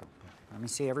was illegal. Let me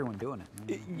see everyone doing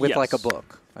it. With like a Yes.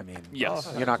 book. I mean,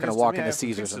 Yes. you're not going to walk into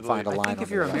Caesars and find a I line think on if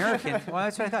the you're wall. American, well,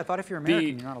 that's what I thought. I thought if you're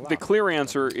American, you're not allowed. The clear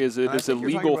answer is it I is think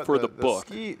you're talking illegal about for the the book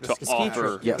ski to trip.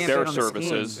 offer Yes. You can't their bet on the skiing.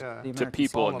 services The Yeah. to American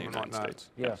people in the Solomon and United whatnot. States.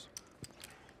 Yeah. Yes.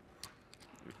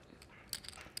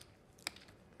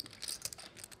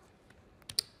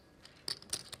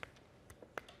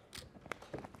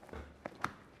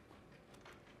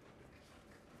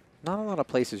 Not a lot of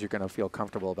places you're going to feel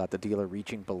comfortable about the dealer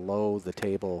reaching below the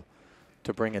table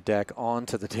to bring a deck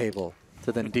onto the table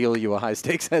to then deal you a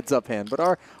high-stakes heads-up hand. But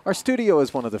our studio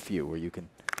is one of the few where you can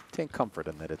take comfort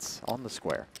in that it's on the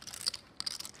square.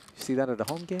 You see that at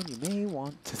a home game, you may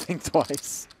want to think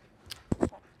twice.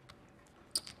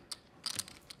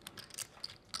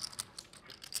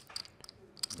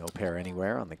 No pair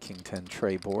anywhere on the King-10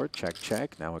 tray board. Check,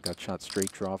 check. Now a gut shot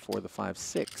straight draw for the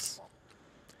 5-6.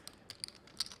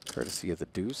 Courtesy of the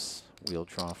deuce. Wheel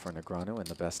draw for Negreanu in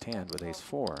the best hand with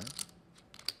ace-4.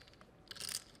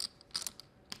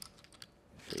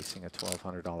 Facing a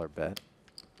 $1,200 bet.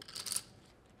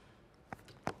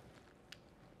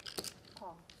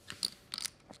 Call.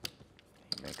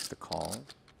 He makes the call.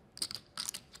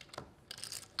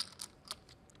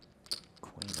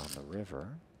 Queen on the river.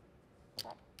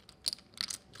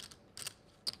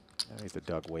 Now either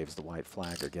Doug waves the white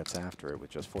flag or gets after it with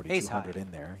just 4,200 in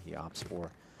there. He opts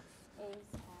for Ace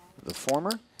high. the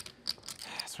former.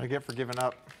 That's what I get for giving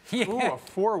up. Yeah. Ooh, a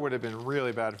 4 would have been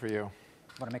really bad for you.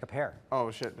 Want to make a pair? Oh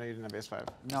shit! No, you didn't have ace 5.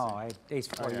 No, I ace.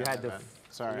 Oh, Well, yeah, you had my the. bad.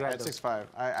 Sorry, you I had had the- 6-5.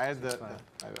 I had the. 6-5.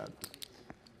 My bad.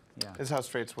 Yeah. This is how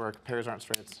straights work. Pairs aren't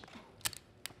straights.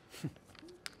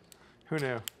 Who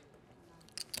knew?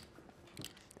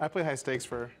 I play high stakes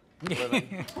for a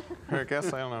living. Or I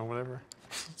guess, I don't know, whatever.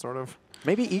 Sort of.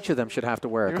 Maybe each of them should have to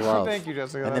wear a glove. Thank you,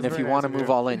 Jessica. And then That's if you very want to nice of move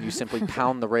you. all in, you simply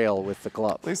pound the rail with the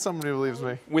glove. At least somebody believes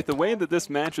me. With the way that this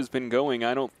match has been going,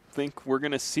 I don't think we're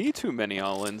going to see too many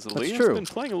all-ins. Elias true. has been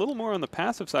playing a little more on the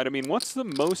passive side. I mean, what's the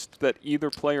most that either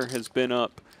player has been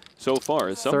up so far?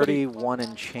 Is somebody 31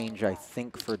 and change, I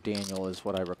think, for Daniel is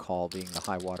what I recall being the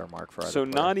high water mark for either so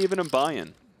player. not even a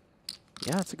buy-in?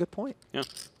 Yeah, that's a good point. Yeah.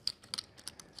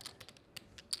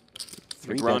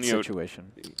 3-bet Negreanu-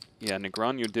 situation. Yeah,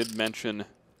 Negreanu did mention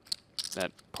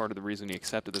that part of the reason he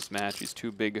accepted this match, he's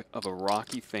too big of a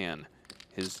Rocky fan.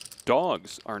 His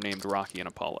dogs are named Rocky and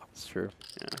Apollo. It's true.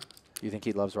 Yeah. You think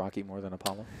he loves Rocky more than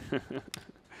Apollo?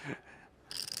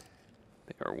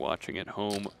 They are watching at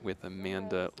home with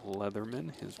Amanda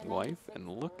Leatherman, his wife, and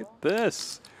look at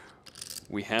this.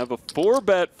 We have a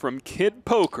 4-bet from Kid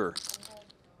Poker.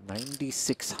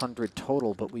 9,600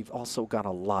 total, but we've also got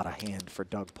a lot of hand for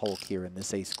Doug Polk here in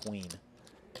this ace-queen.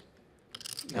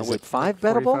 Now Is with it 5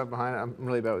 45 bettable? behind. I'm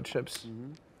really bad with chips.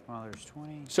 Well, there's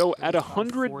 20. So at 35,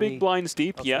 100 40. big blinds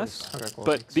deep, Oh, yes, 45. Okay, cool.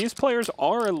 but Thanks. these players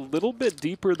are a little bit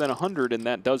deeper than 100, and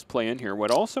that does play in here. What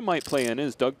also might play in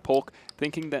is Doug Polk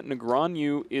thinking that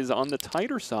Negreanu is on the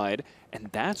tighter side, and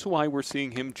that's why we're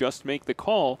seeing him just make the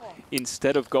call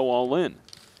instead of go all in.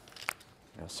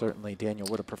 Now, certainly Daniel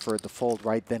would have preferred the fold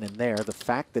right then and there. The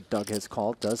fact that Doug has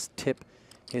called does tip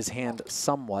his hand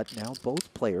somewhat. Now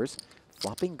both players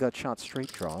flopping gut shot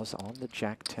straight draws on the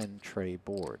Jack-10 tray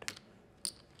board.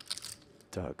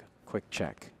 Doug, quick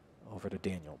check over to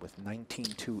Daniel with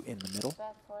 19-2 in the middle.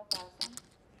 Bet 4,000.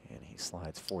 And he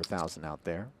slides 4,000 out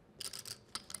there.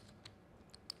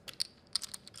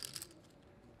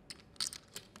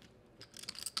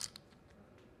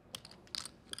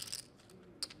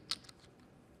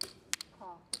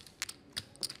 Call.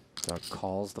 Doug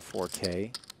calls the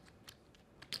 4K.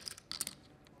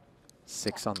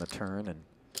 6 on the turn, and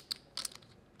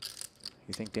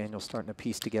you think Daniel's starting to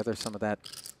piece together some of that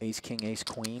ace-king,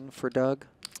 ace-queen for Doug?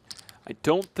 I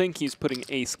don't think he's putting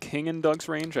ace-king in Doug's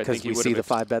range. I Because think he we would see have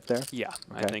the 5-bet there? Yeah,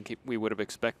 I Okay. think we would have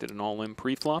expected an all-in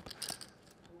pre-flop.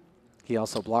 He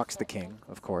also blocks the king,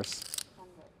 of course.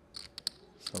 100.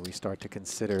 So we start to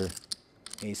consider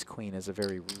ace-queen as a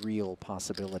very real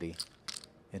possibility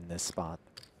in this spot.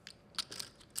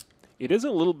 It is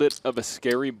a little bit of a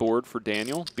scary board for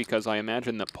Daniel because I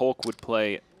imagine that Polk would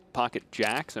play pocket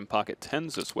jacks and pocket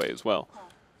 10s this way as well.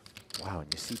 Wow,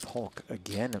 and you see Polk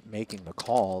again making the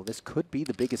call. This could be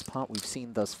the biggest pot we've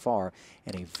seen thus far,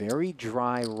 and a very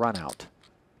dry run out.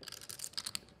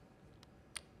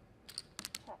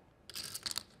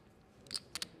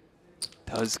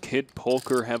 Does Kid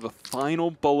Polker have a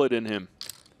final bullet in him?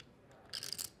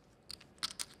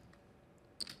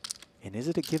 And is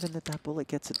it a given that that bullet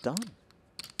gets it done?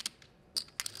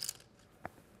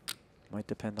 Might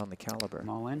depend on the caliber. I'm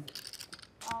all in.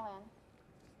 All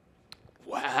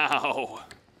in. Wow.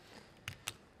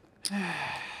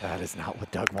 That is not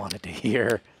what Doug wanted to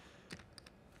hear.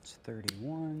 It's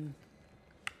 31.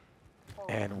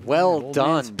 And well Old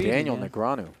done, man speeding, Daniel man.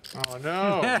 Negreanu. Oh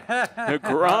no!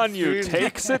 Negreanu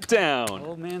takes it down.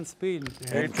 Old man speeding.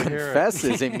 And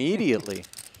confesses immediately.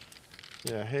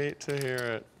 Yeah, hate to hear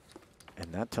it.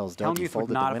 And that tells Doug he Hellmuth would folded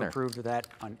the not have winner. approved of that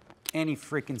on any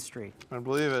freaking street. I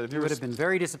believe it. If He you would were, have been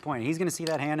very disappointed. He's going to see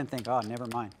that hand and think, oh, never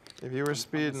mind. if you were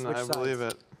speeding, switch I believe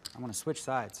sides. it. I'm going to switch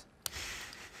sides.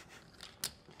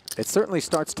 It certainly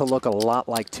starts to look a lot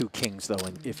like two kings, though,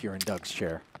 if you're in Doug's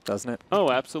chair, doesn't it? Oh,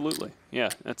 absolutely. Yeah,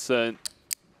 that's a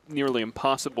nearly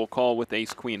impossible call with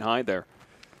ace-queen high there.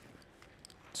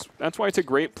 That's why it's a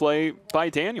great play by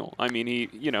Daniel. I mean,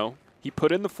 he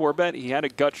put in the 4-bet. He had a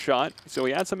gut shot, so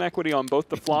he had some equity on both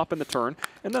the flop and the turn.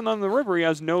 And then on the river, he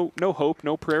has no hope,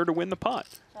 no prayer to win the pot.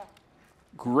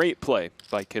 Great play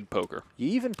by Kid Poker. You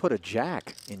even put a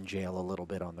jack in jail a little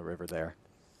bit on the river there.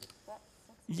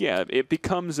 Yeah, it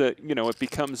becomes a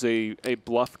a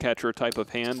bluff catcher type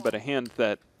of hand, but a hand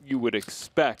that you would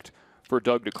expect for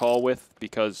Doug to call with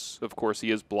because, of course,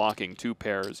 he is blocking 2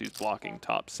 pairs. He's blocking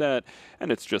top set,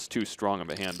 and it's just too strong of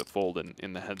a hand to fold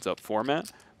in the heads-up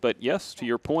format. But yes, to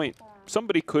your point,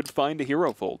 somebody could find a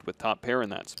hero fold with top pair in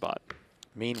that spot.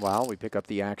 Meanwhile, we pick up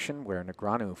the action where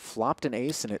Negreanu flopped an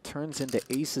ace, and it turns into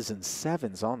aces and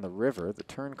 7s on the river. The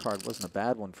turn card wasn't a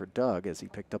bad one for Doug as he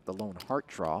picked up the lone heart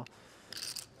draw.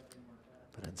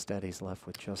 But instead, he's left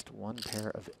with just 1 pair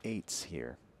of 8s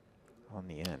here on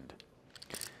the end.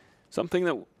 Something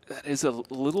that is a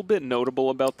little bit notable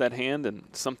about that hand, and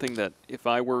something that if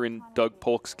I were in Doug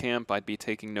Polk's camp, I'd be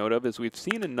taking note of, is we've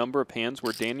seen a number of hands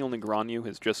where Daniel Negreanu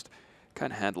has just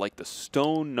kind of had like the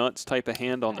stone nuts type of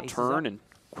hand on the turn and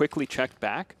quickly checked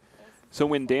back. So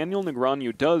when Daniel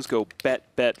Negreanu does go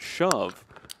bet, shove,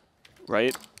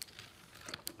 right,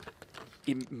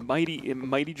 it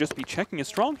mighty just be checking his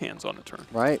strong hands on the turn.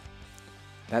 Right.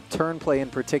 That turn play in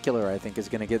particular, I think, is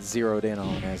going to get zeroed in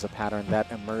on as a pattern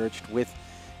that emerged with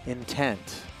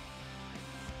intent.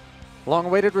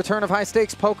 Long-awaited return of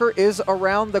high-stakes poker is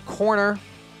around the corner.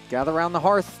 Gather around the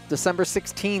hearth, December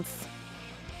 16th.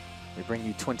 We bring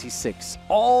you 26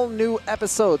 all-new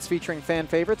episodes featuring fan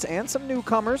favorites and some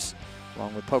newcomers,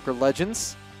 along with poker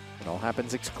legends. It all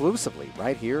happens exclusively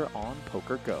right here on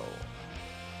PokerGo.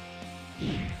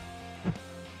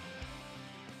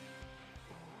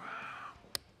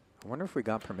 I wonder if we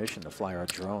got permission to fly our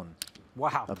drone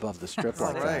above the strip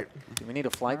like that. Do we need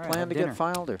a flight plan to get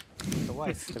filed? Or The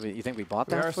wife. you think we bought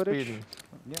We that are footage? speeding.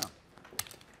 Yeah.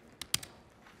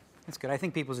 That's good. I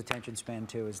think people's attention span,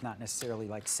 too, is not necessarily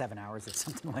like 7 hours or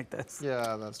something like this.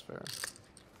 Yeah, that's fair.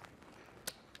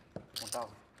 1,000.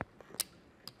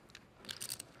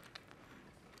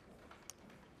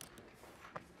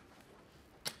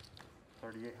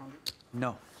 $3,800.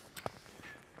 No.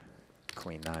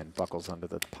 Queen 9 buckles under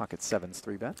the pocket 7s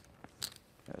 3-bet.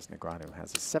 As Negreanu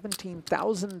has a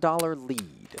 $17,000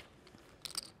 lead.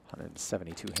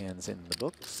 172 hands in the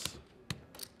books.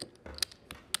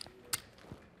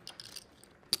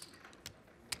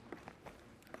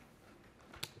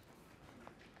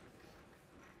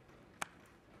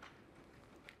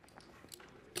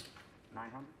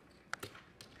 $900.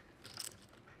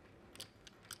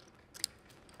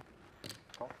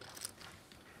 Call.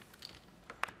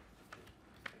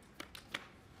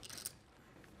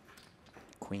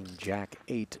 Queen Jack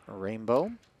 8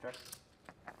 rainbow. Check.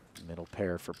 Middle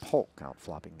pair for Polk, out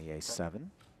flopping the ace-7.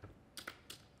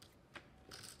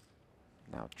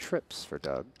 Now trips for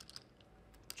Doug.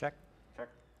 Check. Check.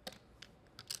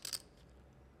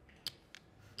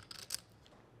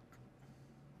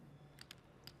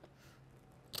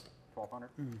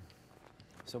 $1,200.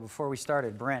 So before we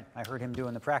started, Brent, I heard him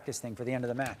doing the practice thing for the end of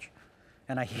the match.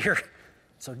 And I hear,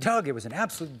 so Doug, it was an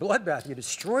absolute bloodbath. You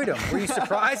destroyed him. Were you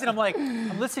surprised? And I'm like,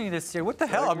 I'm listening to this. Say, what the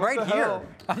hell? Like, I'm what right the here. hell?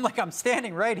 I'm like, I'm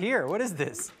standing right here. What is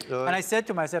this? Really? And I said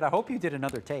to him, I said, I hope you did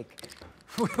another take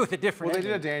with a different Well, they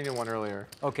did a ending. Daniel one earlier.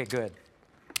 Okay, good.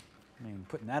 I mean,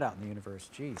 putting that out in the universe,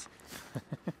 jeez.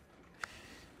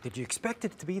 Did you expect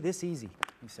it to be this easy?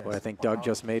 He says. Boy, I think Doug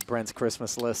just made Brent's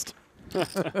Christmas list. Call.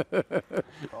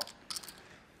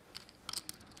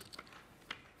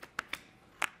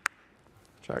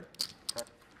 Check. Check.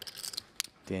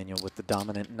 Daniel with the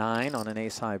dominant 9 on an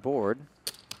ace-high board.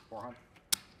 400.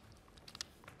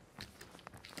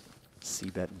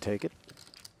 C-bet and take it.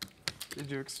 Did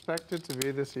you expect it to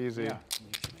be this easy? Yeah.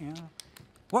 Yeah.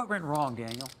 What went wrong,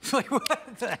 Daniel? Like,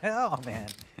 what the hell, man?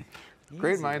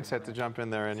 Great Easy. mindset to jump in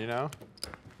there and, you know?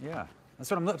 Yeah.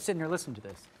 That's what I'm sitting here listening to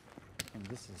this. And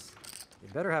this is, you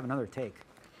better have another take.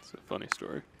 It's a funny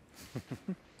story.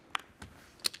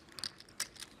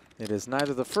 It is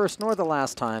neither the first nor the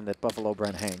last time that Buffalo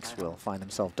Brent Hanks will find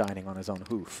himself dining on his own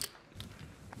hoof.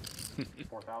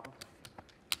 4,000.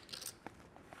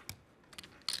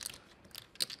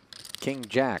 King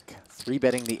Jack,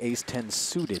 3-betting the ace-10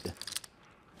 suited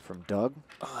from Doug.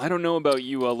 I don't know about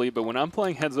you, Ali, but when I'm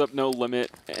playing heads up, no limit,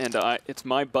 and it's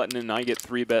my button and I get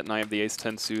 3-bet and I have the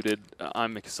ace-10 suited,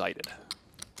 I'm excited.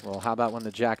 Well, how about when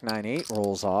the Jack 9-8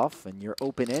 rolls off and you're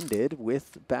open-ended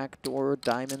with backdoor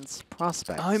diamonds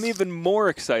prospects? I'm even more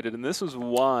excited, and this is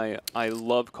why I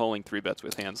love calling 3-bets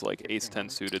with hands like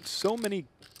ace-10 suited. So many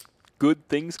good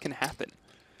things can happen.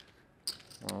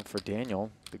 Well, for Daniel,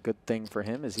 the good thing for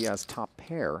him is he has top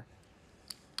pair,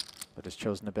 but has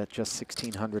chosen to bet just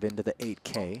 1,600 into the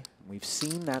 8K. We've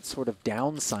seen that sort of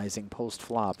downsizing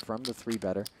post-flop from the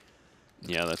 3-better.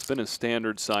 Yeah, that's been his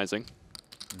standard sizing.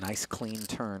 Nice clean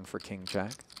turn for King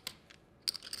Jack.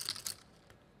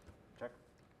 Check.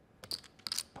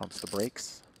 Pumps the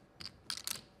brakes.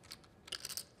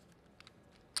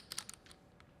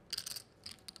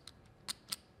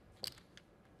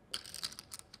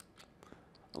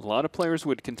 A lot of players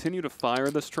would continue to fire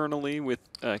this turn, Ali, with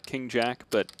King Jack,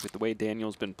 but with the way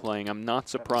Daniel's been playing, I'm not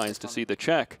surprised to see the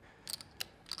check.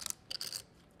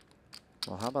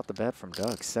 Well, how about the bet from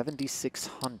Doug?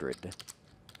 7,600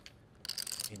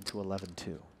 into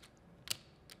 11-2.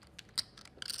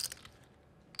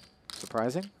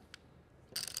 Surprising?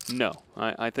 No,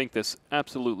 I think this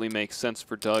absolutely makes sense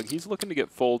for Doug. He's looking to get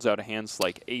folds out of hands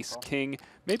like ace-king,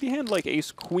 maybe a hand like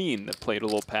ace-queen that played a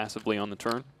little passively on the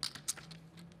turn.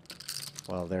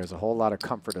 Well, there's a whole lot of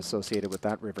comfort associated with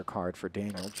that river card for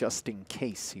Daniel, just in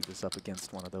case he was up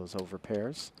against one of those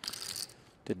overpairs.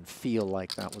 Didn't feel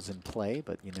like that was in play,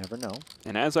 but you never know.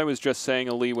 And as I was just saying,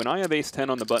 Ali, when I have ace-10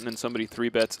 on the button and somebody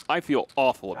 3-bets, I feel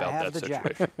awful about that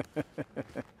situation.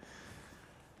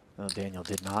 No, Daniel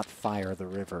did not fire the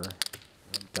river.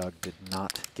 And Doug did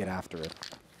not get after it.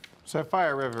 So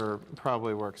fire river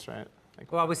probably works, right?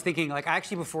 Well, I was thinking, like,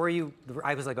 actually, before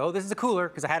I was like, oh, this is a cooler,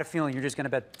 because I had a feeling you're just going to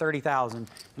bet 30,000, and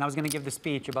I was going to give the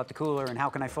speech about the cooler and how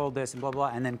can I fold this and blah, blah,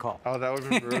 and then call. Oh, that would have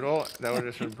been brutal. That would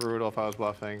have just been brutal if I was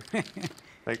bluffing.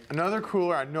 Like, another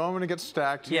cooler, I know I'm going to get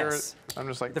stacked here. Yes. I'm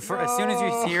just like, As soon as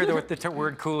you hear the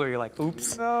word cooler, you're like,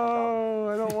 oops. No,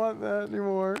 I don't want that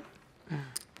anymore.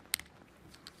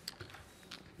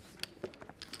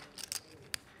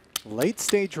 Late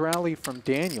stage rally from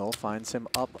Daniel finds him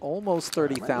up almost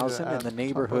 30,000 in the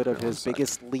neighborhood of his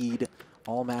biggest lead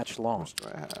all match long. What do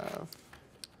I have?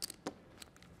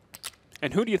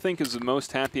 And who do you think is the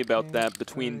most happy about that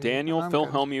between Daniel, Phil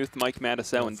Hellmuth, Mike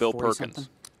Mattisau, and Bill Perkins?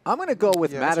 I'm going to go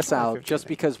with Yeah, it's Mattisau 50, just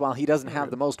because while he doesn't have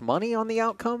the most money on the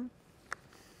outcome,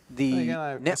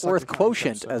 the net worth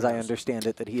quotient, as I understand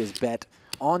it, that he has bet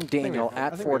on Daniel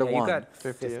at 4-to-1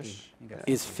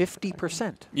 is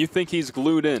 50%. You think he's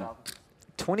glued in?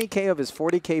 20K of his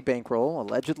 40K bankroll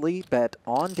allegedly bet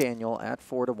on Daniel at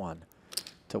 4-to-1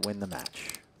 to win the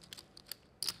match.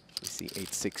 We see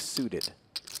 8-6 suited,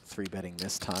 3-betting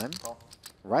this time.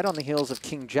 Right on the heels of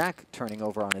King Jack turning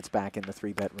over on its back in the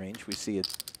 3-bet range. We see a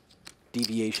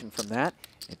deviation from that.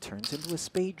 It turns into a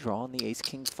spade draw on the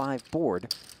Ace-King 5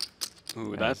 board.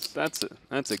 Ooh, that's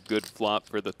a good flop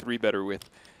for the 3-better with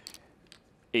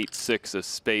 8-6 of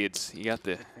spades. You got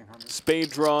the spade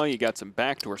draw, you got some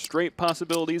backdoor straight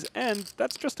possibilities, and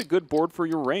that's just a good board for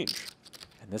your range.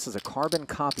 And this is a carbon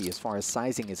copy as far as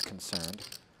sizing is concerned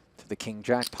to the King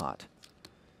Jack pot.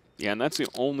 Yeah, and that's the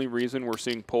only reason we're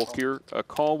seeing Polk here. A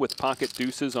call with pocket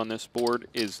deuces on this board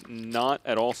is not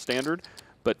at all standard,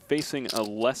 but facing a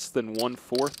less than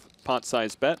 1/4 pot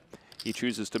size bet, he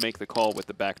chooses to make the call with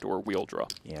the backdoor wheel draw.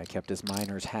 Yeah, kept his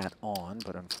miner's hat on,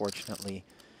 but unfortunately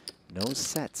no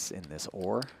sets in this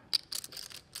ore.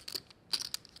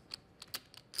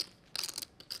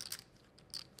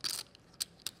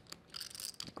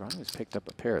 Negreanu's picked up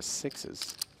a pair of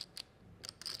 6s.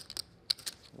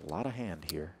 A lot of hand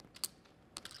here,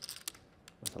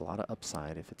 with a lot of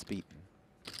upside if it's beaten.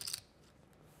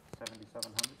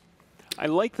 7,700. I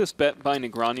like this bet by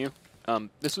Negreanu.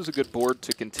 This is a good board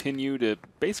to continue to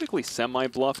basically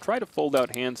semi-bluff, try to fold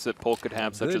out hands that Polk could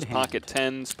have, such as pocket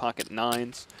 10s, pocket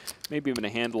 9s, maybe even a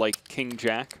hand like King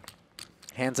Jack.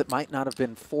 Hands that might not have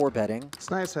been 4-betting, It's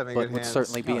nice having but good would hands.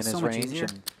 certainly be in so his much range easier.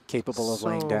 and capable of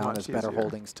laying So down much as better easier.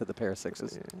 holdings to the pair of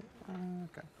 6s.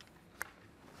 Okay.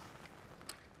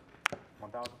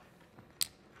 1,000.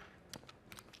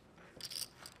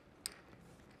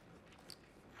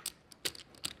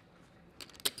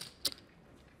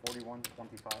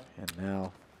 $41.25. And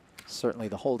now, certainly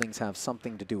the holdings have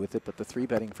something to do with it, but the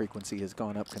 3-betting frequency has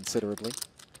gone up considerably.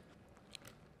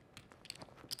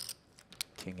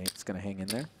 King 8's going to hang in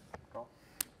there. Call.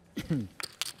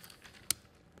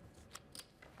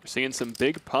 seeing some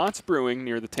big pots brewing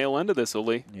near the tail end of this,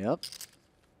 Oli. Yep.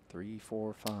 3,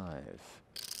 4, 5.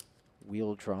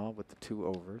 Wheel draw with the 2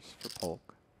 overs for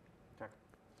Polk. Check.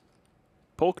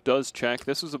 Polk does check.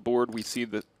 This is a board we see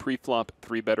the pre-flop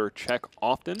 3-better check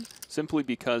often, simply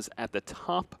because at the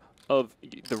top of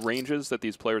the ranges that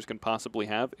these players can possibly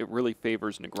have, it really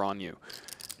favors Negreanu.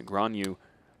 Negreanu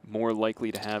more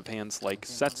likely to have hands like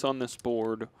sets on this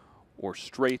board or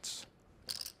straights.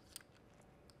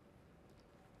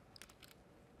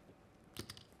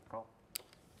 Call.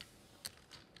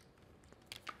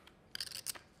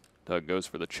 Doug goes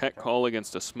for the check call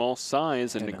against a small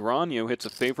size, and Negreanu hits a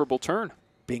favorable turn.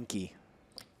 Binky.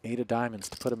 8 of diamonds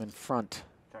to put him in front.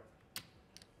 Check.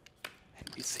 And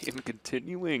we see him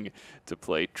continuing to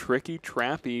play tricky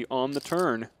trappy on the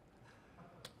turn.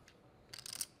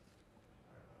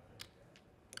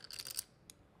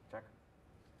 Check.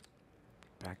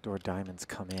 Backdoor diamonds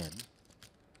come in.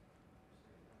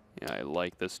 Yeah, I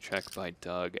like this check by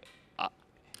Doug. I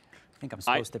think I'm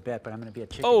supposed to bet, but I'm going to be a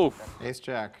chicken. Oh, Ace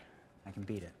jack. I can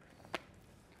beat it.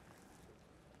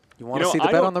 You want to see the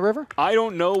bet on the river? I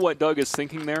don't know what Doug is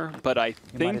thinking there, but I might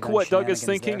have think done what Doug is shenanigans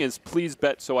thinking there. is please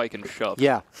bet so I can shove.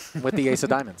 Yeah, with the ace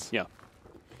of diamonds. Yeah.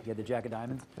 You had the jack of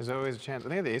diamonds? There's always a chance. I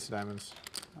think I had the ace of diamonds.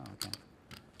 Oh, okay.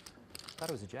 Thought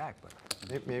it was a jack, but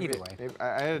Maybe, either way. maybe,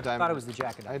 I had a diamond. Thought it was the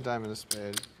jack of I had diamonds.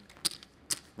 diamond of spade.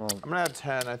 Well, I'm gonna have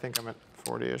 10. I think I'm at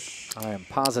 40-ish. I am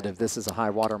positive this is a high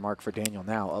water mark for Daniel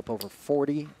now, up over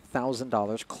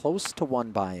 $40,000, close to 1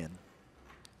 buy-in.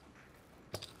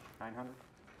 900.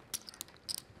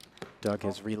 Doug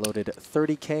has reloaded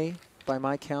 30K by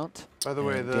my count. By the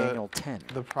way, and Daniel 10.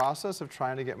 the process of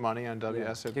trying to get money on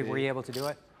WSOP. Were you able to do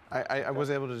it? I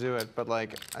was able to do it, but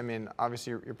like, I mean,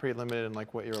 obviously you're pretty limited in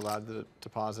like what you're allowed to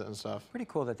deposit and stuff. Pretty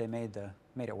cool that they made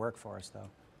it work for us, though.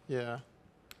 Yeah.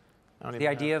 I don't The even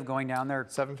idea have- of going down there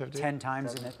 750?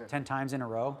 10 times in a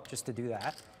row just to do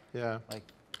that, Yeah. like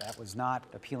that was not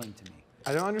appealing to me.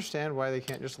 I don't understand why they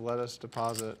can't just let us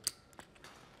deposit.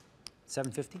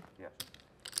 750? Yes.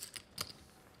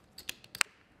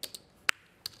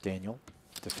 Daniel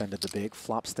defended the big,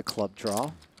 flops the club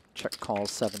draw, check call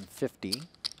 750.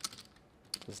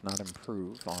 Does not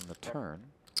improve on the turn.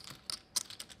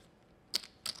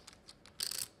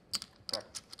 Check.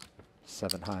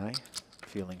 7 high,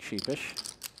 feeling sheepish.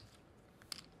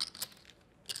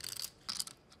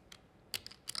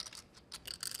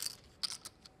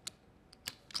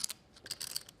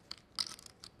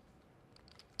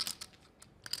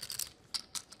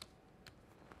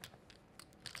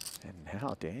 And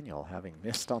now Daniel, having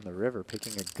missed on the river,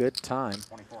 picking a good time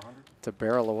 2400. to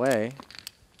barrel away.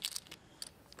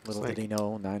 Little like, did he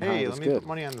know 9 high Hey, was let me good. put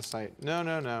money on the site. No,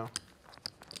 no, no.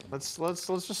 Let's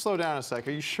just slow down a sec.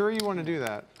 Are you sure you want to do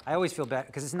that? I always feel bad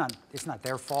because it's not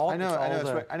their fault. I know,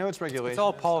 It's I know it's regulation. It's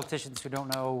all politicians who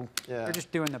don't know. Yeah. They're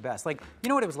just doing the best. Like, you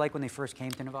know what it was like when they first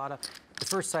came to Nevada? The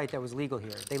first site that was legal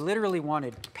here. They literally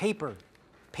wanted paper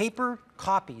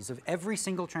copies of every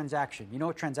single transaction. You know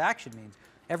what transaction means?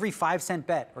 Every 5-cent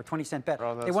bet or 20-cent bet.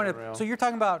 Oh, that's they wanted. unreal. So you're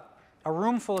talking about a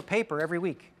room full of paper every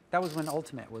week. That was when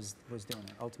Ultimate was doing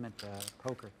it. Ultimate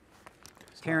Poker.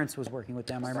 Terrence was working with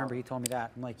them. I remember he told me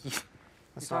that. I'm like, you're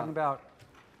talking about.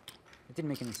 It didn't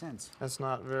make any sense. That's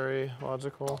not very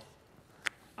logical.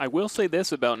 I will say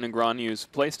this about Negreanu's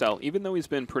playstyle. Even though he's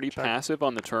been pretty passive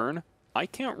on the turn, I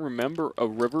can't remember a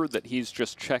river that he's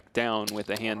just checked down with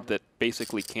a hand that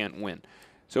basically can't win.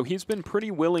 So he's been pretty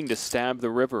willing to stab the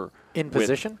river. In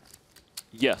position?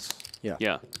 Yes. Yeah.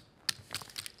 Yeah.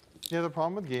 Yeah, the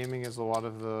problem with gaming is a lot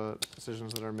of the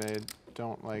decisions that are made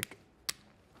don't like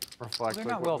reflect They're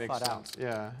like, not what well makes thought out. sense.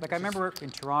 Yeah. Like I remember in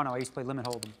Toronto, I used to play limit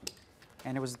hold'em,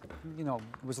 and it was, you know,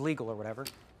 it was legal or whatever.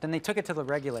 Then they took it to the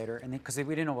regulator, and because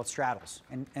we didn't know what straddles,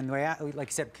 and like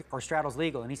he said, our straddle's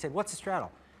legal, and he said, "What's a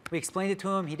straddle?" We explained it to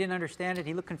him. He didn't understand it.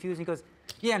 He looked confused. He goes,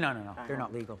 "Yeah, no, they're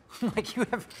not legal." Like you're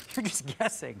just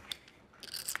guessing.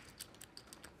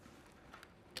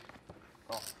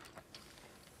 Call.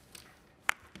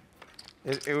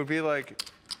 It would be like,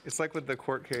 it's like with the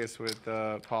court case with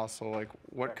Apostle. Like,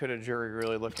 what could a jury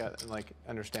really look at and like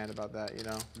understand about that? You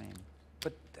know? I mean,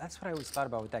 but that's what I always thought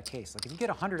about with that case. Like if you get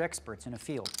 100 experts in a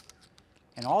field,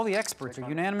 and all the experts are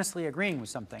unanimously agreeing with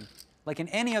something, like in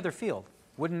any other field,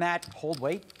 wouldn't that hold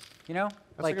weight? You know?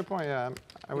 That's like, a good point. Yeah,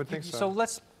 I would think so. So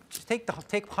let's just take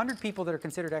 100 people that are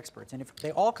considered experts, and if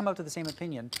they all come out to the same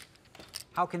opinion,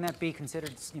 how can that be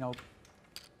considered, you know,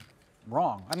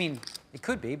 wrong? I mean, it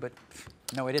could be, but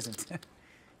no, it isn't.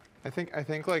 I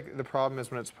think like the problem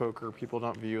is when it's poker, people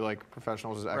don't view like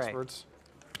professionals as Right. experts.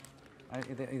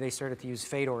 They started to use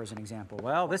Fedor as an example.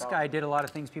 Well, this guy did a lot of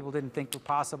things people didn't think were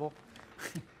possible.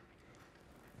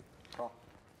 Call.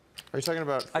 Are you talking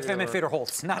about? I meant Feder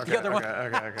Holtz, not the other one.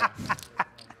 Okay.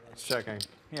 Just checking.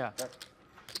 Yeah.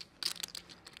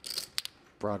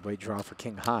 Broadway draw for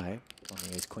King High on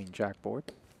the ace-queen jack board.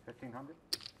 1500.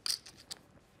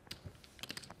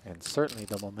 And certainly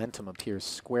the momentum appears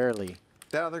squarely.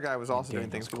 That other guy was also doing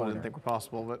Daniel's things people didn't corner. think were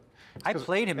possible, but I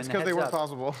played him in it's the because heads they weren't up.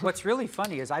 possible. What's really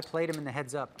funny is I played him in the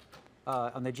heads up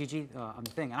on the GG on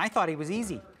the thing, and I thought he was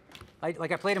easy. I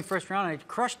played him first round and I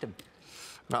crushed him.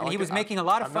 And he was making a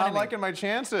lot of fun of me. I'm not liking my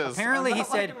chances. Apparently he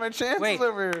said, my chances wait,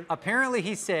 over here. apparently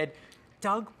he said,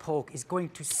 Doug Polk is going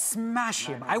to smash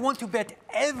him. I want to bet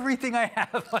everything I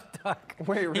have on Doug.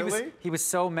 Wait, really? He was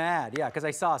so mad. Yeah, because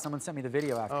I saw someone sent me the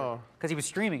video after. Oh. Because he was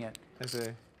streaming it. I see.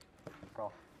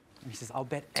 Call. And he says, I'll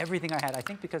bet everything I had. I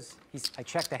think because I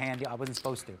checked the hand, I wasn't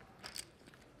supposed to.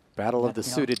 Battle of the You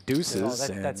know, suited deuces.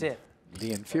 that's and it.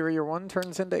 The inferior one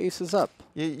turns into aces up.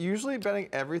 Yeah, usually betting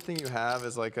everything you have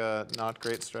is like a not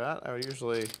great strat. I would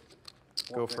usually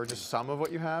go for just some of what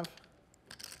you have.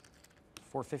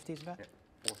 450 is bet? Yeah,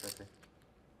 450.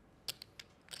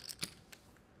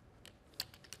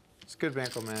 It's good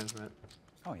bankroll management.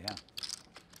 Oh, yeah.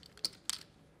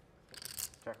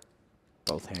 Check.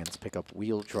 Both hands pick up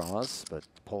wheel draws, but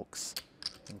Polk's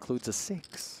includes a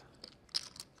 6.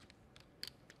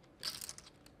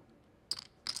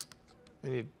 I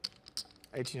need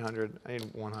 1800. I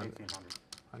need 100. 1800.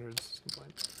 Hundreds.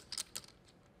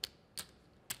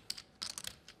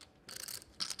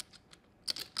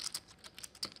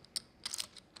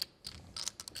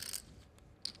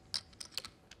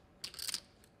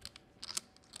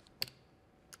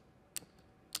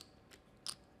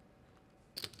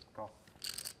 Call.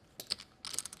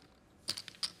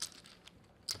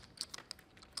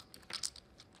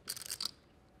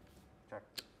 Check.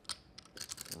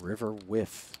 River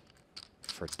whiff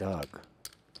for Doug.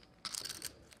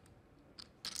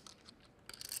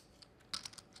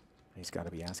 He's got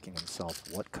to be asking himself,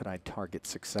 what could I target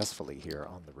successfully here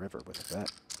on the river with a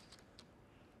bet?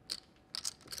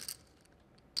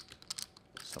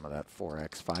 Some of that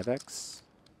 4x, 5x,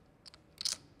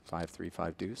 5-3,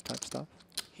 5 deuce type stuff.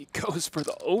 He goes for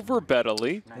the overbet,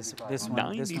 Ali. This one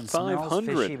smells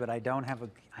 9,500. fishy, but I don't have a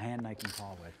hand I can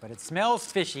call with. But it smells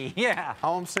fishy, yeah.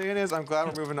 All I'm saying is I'm glad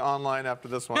we're moving to online after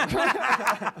this one.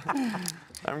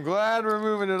 I'm glad we're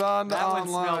moving it on to That one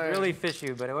online. smelled really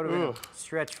fishy, but it would have been a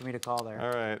stretch for me to call there.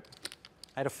 All right.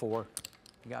 I had a 4.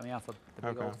 You got me off of the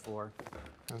big Okay. old 4.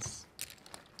 That's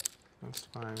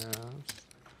fine. Yeah.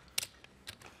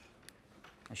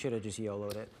 I should have just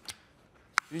YOLO'd it.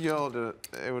 You yelled it.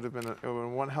 It would have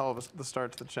been one hell of the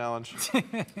start to the challenge.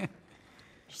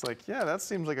 Just like, yeah, that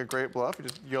seems like a great bluff. He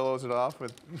just YOLOs it off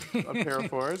with a pair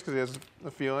of 4s because he has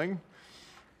a feeling.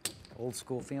 Old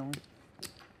school feeling.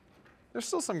 There's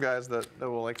still some guys that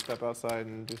will like step outside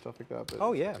and do stuff like that. But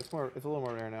Oh, yeah. it's a little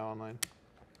more rare now online.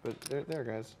 But there,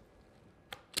 guys.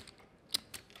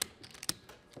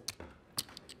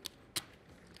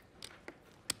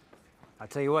 I'll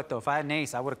tell you what, though, if I had an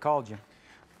ace, I would have called you.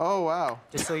 Oh wow.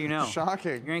 Just so you know.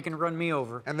 Shocking. You ain't gonna run me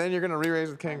over. And then you're gonna re-raise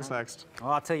with kings next.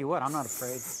 Well, I'll tell you what, I'm not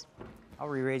afraid. I'll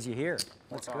re-raise you here.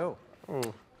 Let's go.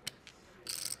 Ooh.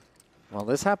 Well,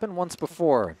 this happened once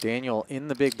before. Daniel in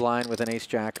the big blind with an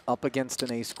ace-jack up against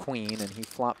an ace-queen, and he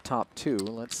flopped top 2.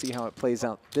 Let's see how it plays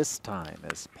out this time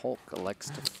as Polk elects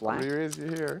to flat. Re-raise you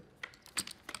here.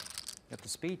 Got the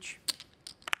speech.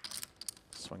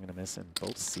 Swing and a miss in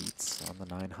both seats on the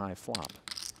 9-high flop.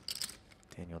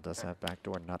 Daniel does have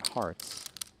backdoor nut hearts.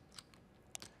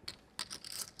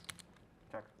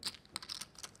 Check.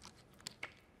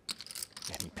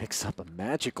 And he picks up a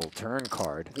magical turn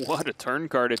card. What a turn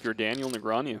card if you're Daniel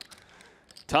Negreanu.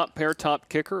 Top pair, top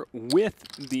kicker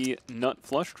with the nut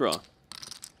flush draw.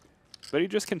 But he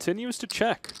just continues to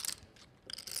check.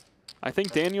 I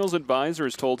think Daniel's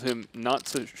advisors told him not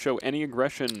to show any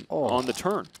aggression on the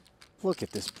turn. Look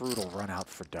at this brutal run out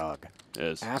for Doug.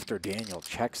 Is. After Daniel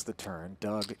checks the turn,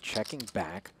 Doug checking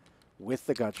back with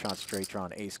the gut shot straight draw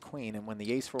on ace-queen, and when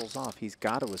the ace rolls off, he's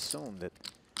got to assume that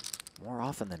more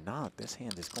often than not, this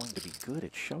hand is going to be good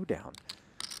at showdown.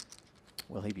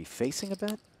 Will he be facing a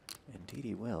bet? Indeed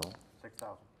he will.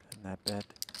 6,000. And that bet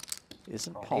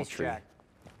isn't Call. paltry. Ace-jack.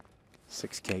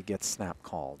 6K gets snap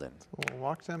called, and We'll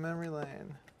walk down memory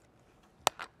lane.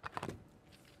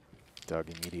 Doug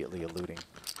immediately alluding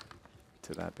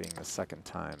to that being the second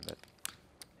time that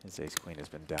his ace-queen has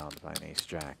been downed by an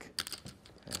ace-jack.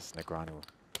 As Negreanu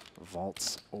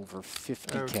vaults over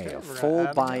 50K, Okay, a we're gonna full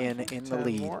add buy-in another in the 10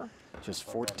 lead, more. just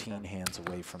 14 hands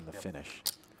away from the finish.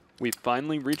 We've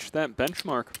finally reached that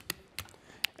benchmark.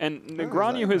 And that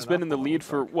Negreanu has even been in the enough lead on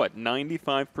for, what,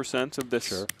 95% of this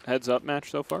Sure. heads-up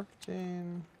match so far?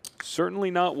 Jane.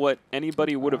 certainly not what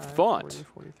anybody would have thought 40,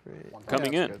 43.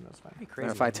 coming in. Good, that's fine. Be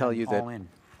crazy if I tell you that all in.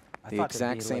 I the thought there'd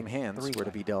exact be, same like, hands 3 were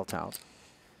to be dealt out,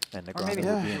 and Or maybe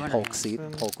Negreanu would be in 200 Polk's seat and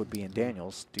hands. Polk would be in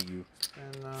Daniel's, do you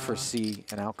And, foresee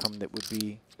an outcome that would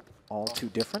be all too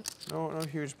different? no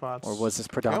huge pots. Or was this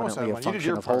We almost had predominantly a one. You did function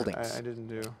your of part. holdings? I didn't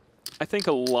do. I think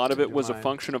a lot of it Do was a mine.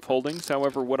 function of holdings.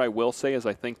 However, what I will say is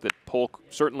I think that Polk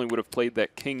certainly would have played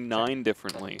that King 9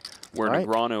 differently, where Right.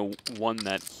 Negreanu won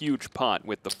that huge pot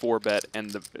with the 4-bet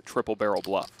and the triple barrel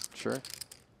bluff. Sure.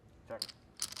 Check.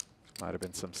 Might have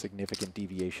been some significant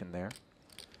deviation there.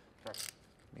 Check.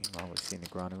 Meanwhile, we've seen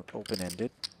Negreanu open-ended,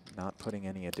 not putting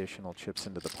any additional chips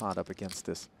into the pot up against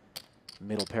this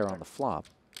middle pair on the flop.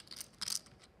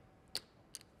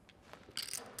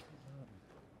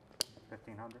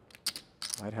 1500.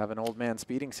 Might have an old man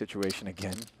speeding situation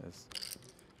again, as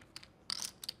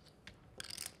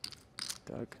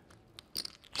Doug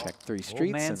checked 3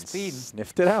 streets man and speeding.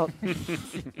 sniffed it out.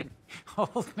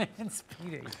 Old man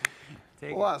speeding.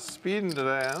 Take A lot of speeding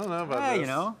today. I don't know about Yeah, this. you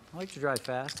know, I like to drive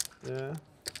fast. Yeah. I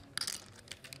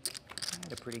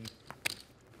had a pretty.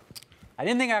 I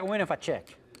didn't think I could win if I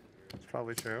checked. It's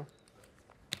probably true.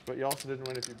 But you also didn't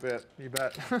win if you bet. You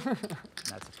bet.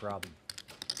 That's a problem.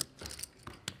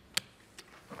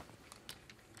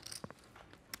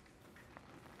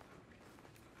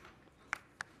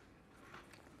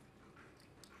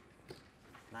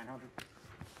 $900.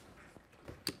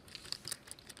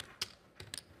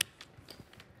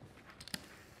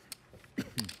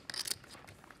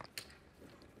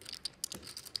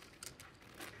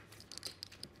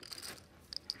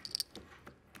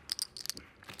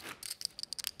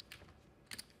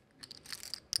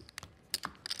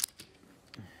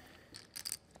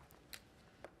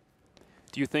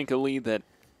 Do you think, Ali, that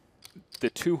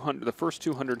the first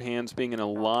 200 hands being in a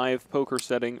live poker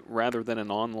setting rather than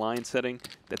an online setting,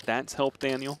 that's helped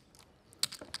Daniel?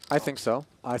 I think so.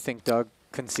 I think Doug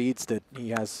concedes that he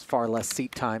has far less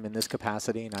seat time in this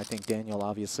capacity, and I think Daniel,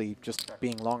 obviously, just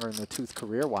being longer in the tooth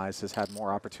career-wise, has had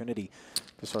more opportunity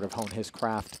to sort of hone his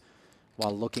craft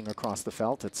while looking across the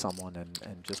felt at someone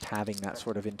and just having that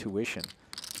sort of intuition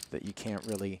that you can't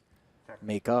really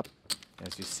make up.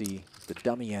 As you see the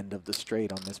dummy end of the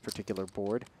straight on this particular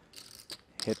board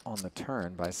hit on the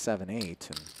turn by 7-8,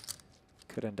 and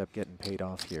could end up getting paid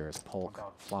off here as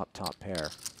Polk flop top pair.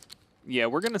 Yeah,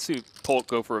 we're going to see Polk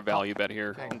go for a value bet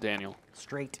here, and Daniel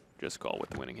Straight. just call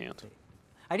with the winning hand.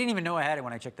 I didn't even know I had it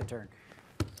when I checked the turn.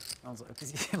 I was like,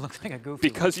 'cause it looked like a goofy.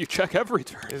 Because you check every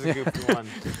turn. It's a goofy one.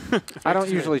 I don't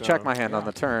Fix it, usually check though. my hand on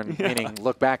the turn, meaning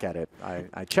look back at it.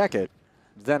 I check it,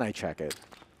 then I check it.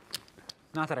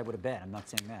 Not that I would have bet. I'm not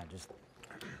saying that. Just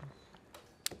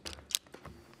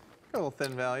Got a little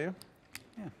thin value.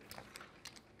 yeah.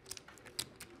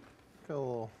 Got a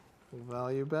little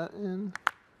value bet in.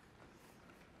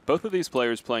 Both of these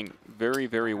players playing very,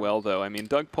 very well, though. I mean,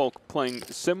 Doug Polk playing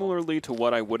similarly to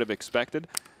what I would have expected.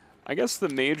 I guess the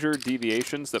major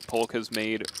deviations that Polk has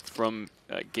made from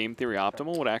Game Theory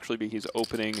Optimal would actually be he's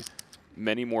opening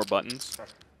many more buttons,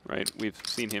 right? We've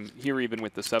seen him here even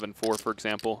with the 7-4, for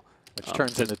example. Which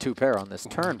turns into 2 pair on this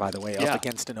turn, by the way, Yeah. up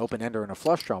against an open ender and a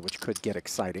flush draw, which could get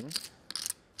exciting.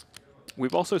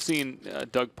 We've also seen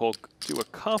Doug Polk do a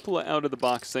couple of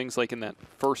out-of-the-box things, like in that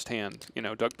first hand. You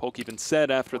know, Doug Polk even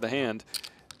said after the hand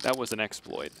that was an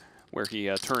exploit, where he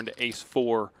turned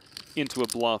ace-4 into a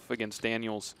bluff against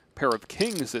Daniel's pair of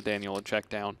kings that Daniel had checked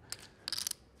down.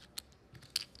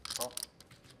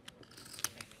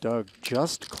 Doug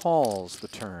just calls the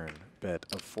turn bet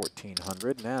of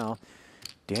 1,400. Now,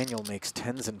 Daniel makes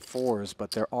 10s and 4s,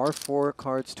 but there are 4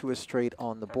 cards to a straight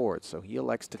on the board, so he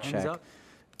elects to Hands check. up.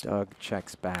 Doug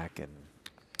checks back, and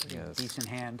he has Decent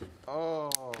hand. Oh.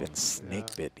 been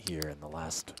snake bit here in the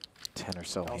last 10 or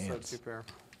so Also hands. 2 pair.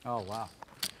 Oh wow.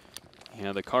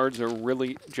 Yeah, the cards are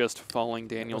really just falling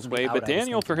Daniel's wasn't the way, out but I was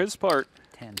Daniel, for thinking. his part,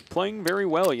 10. playing very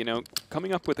well, you know,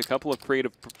 coming up with a couple of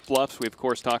creative bluffs. We, of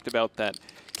course, talked about that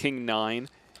King 9.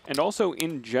 And also,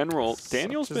 in general,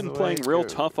 Daniel's Such is been the way playing it real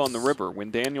goes. tough on the river. When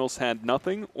Daniel's had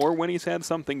nothing, or when he's had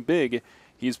something big,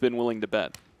 he's been willing to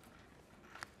bet.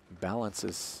 Balance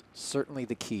is certainly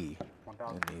the key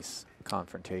in these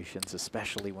confrontations,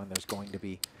 especially when there's going to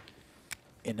be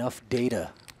enough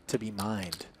data to be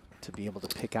mined to be able to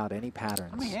pick out any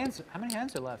patterns. How many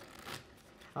hands are left?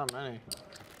 Not many.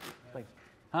 Like,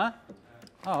 huh?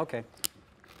 Oh, okay.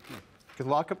 Could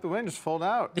lock up the win, just fold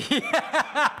out.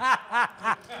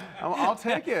 I'll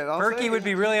take it. Perky would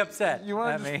be really upset You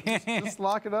want at to me. just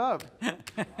lock it up.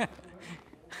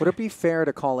 Would it be fair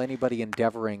to call anybody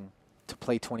endeavoring to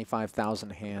play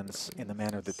 25,000 hands in the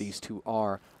manner that these two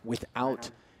are without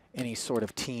any sort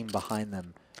of team behind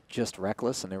them just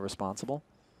reckless and irresponsible?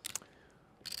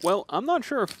 Well, I'm not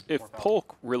sure if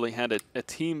Polk really had a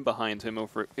team behind him,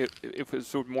 or if it was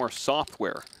sort of more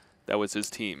software that was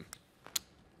his team.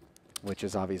 Which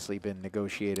has obviously been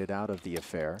negotiated out of the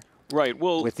affair. Right,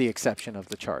 well, with the exception of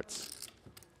the charts.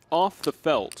 Off the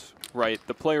felt, right,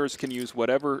 the players can use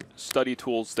whatever study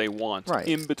tools they want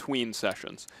in between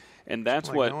sessions. And that's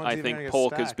what I think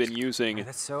Polk has been using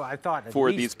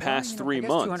for these past 3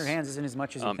 months. 200 hands isn't as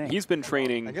much as you think. He's been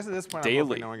training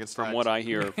daily, from what I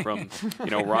hear from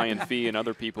Ryan Fee and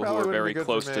other people who are very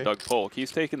close to Doug Polk.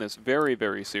 He's taken this very,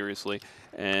 very seriously,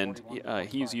 and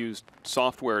he's used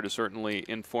software to certainly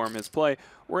inform his play,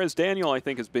 whereas Daniel, I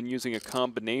think, has been using a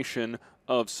combination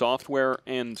of software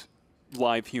and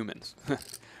live humans.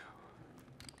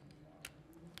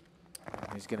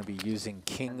 He's going to be using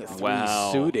King 3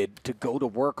 suited to go to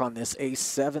work on this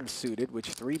Ace-7 suited, which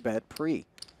 3-bet pre.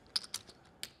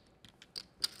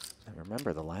 And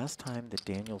remember, the last time that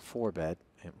Daniel 4-bet,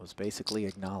 it was basically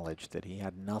acknowledged that he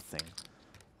had nothing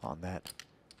on that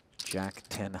Jack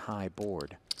 10 high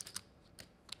board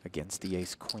against the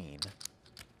Ace-Queen.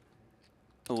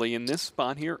 Lee, in this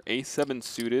spot here, Ace-7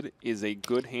 suited is a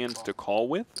good hand to call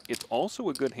with. It's also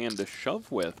a good hand to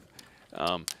shove with.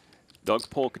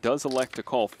 Doug Polk does elect to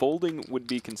call. Folding would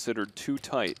be considered too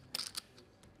tight.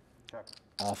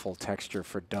 Awful texture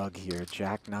for Doug here.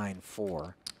 Jack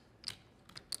 9-4.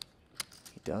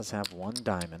 He does have one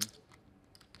diamond.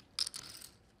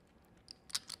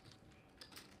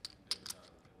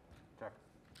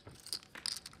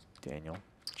 Daniel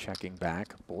checking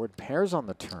back. Board pairs on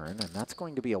the turn, and that's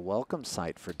going to be a welcome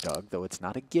sight for Doug, though it's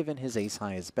not a given his ace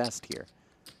high is best here.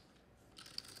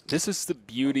 This is the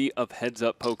beauty of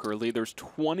heads-up poker, Lee. There's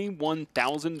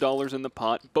 $21,000 in the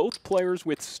pot. Both players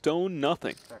with stone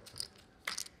nothing.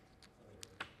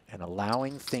 And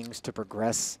allowing things to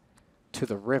progress to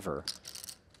the river.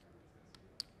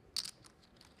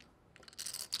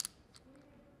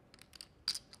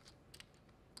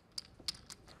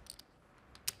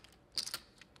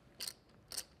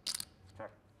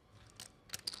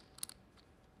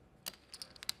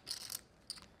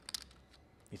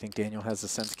 You think Daniel has the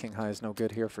sense king high is no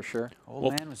good here for sure?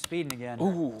 Old man was speeding again.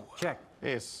 Ooh. Check.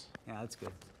 Ace. Yeah, that's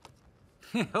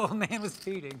good. Old man was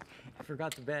speeding. I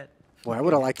forgot to bet. Boy, I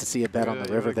would have liked to see a bet on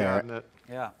the river there.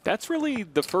 Yeah. That's really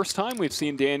the first time we've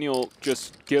seen Daniel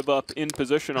just give up in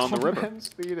position on the river. Man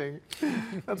speeding.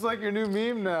 That's like your new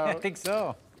meme now. I think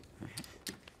so.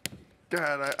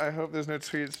 God, I hope there's no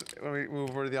tweets when we move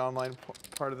over to the online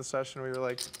part of the session. We were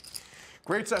like,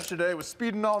 great session today, was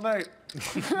speeding all night.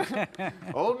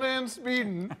 Old man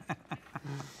speeding.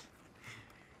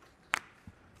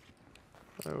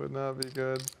 That would not be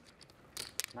good.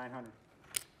 900.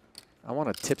 I want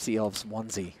a Tipsy Elves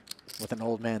onesie with an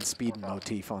old man speeding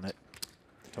motif on it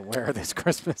to wear this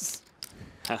Christmas.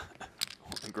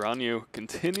 Negreanu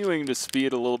continuing to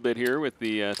speed a little bit here with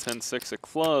the 10-6 of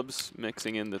clubs,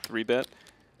 mixing in the 3-bet.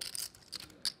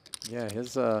 Yeah,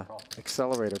 his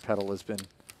accelerator pedal has been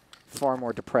far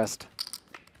more depressed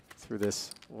through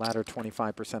this latter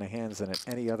 25% of hands than at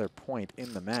any other point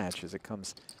in the match as it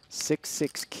comes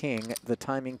 6-6 king. The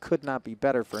timing could not be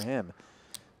better for him.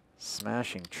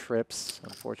 Smashing trips.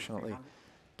 Unfortunately,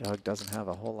 Doug doesn't have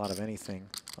a whole lot of anything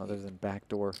other than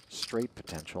backdoor straight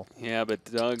potential. Yeah, but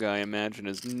Doug, I imagine,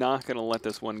 is not going to let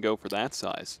this one go for that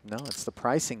size. No, it's the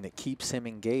pricing that keeps him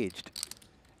engaged.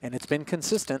 And it's been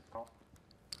consistent.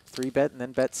 3-bet and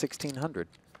then bet 1,600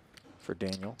 for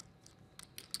Daniel.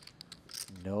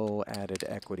 No added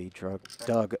equity.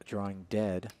 Doug drawing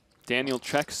dead. Daniel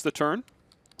checks the turn.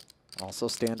 Also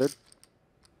standard.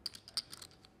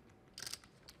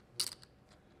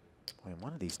 Boy,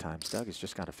 one of these times, Doug has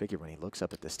just got to figure when he looks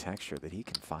up at this texture that he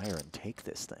can fire and take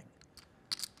this thing.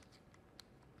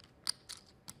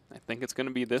 I think it's going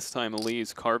to be this time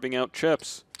Elise carving out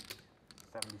chips.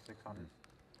 7,600.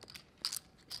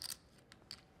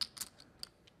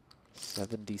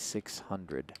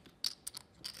 7,600.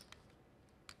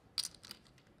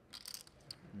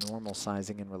 Normal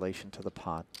sizing in relation to the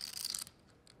pot.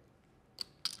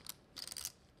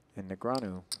 And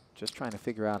Negreanu just trying to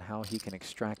figure out how he can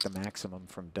extract the maximum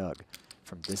from Doug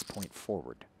from this point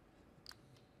forward.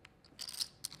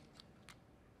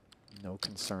 No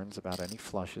concerns about any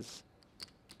flushes.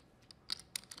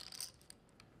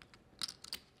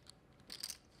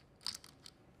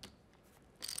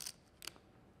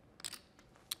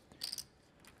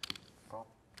 Call.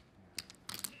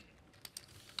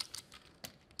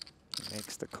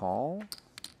 Makes the call.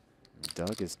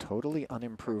 Doug is totally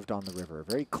unimproved on the river. A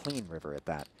very clean river at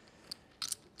that.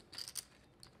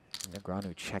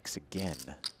 Negreanu checks again.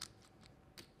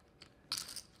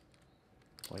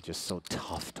 Boy, just so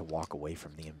tough to walk away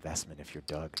from the investment if you're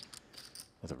Doug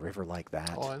with a river like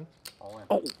that. All in. All in.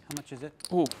 Oh, How much is it?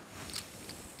 Ooh.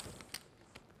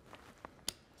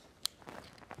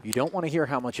 You don't want to hear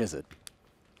how much is it.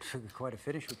 Quite a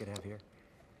finish we could have here.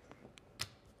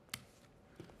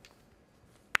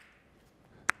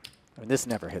 I mean, this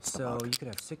never hits the So mark. you could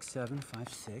have 6, 7, 5,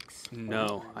 6.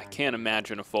 No, I can't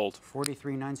imagine a fold.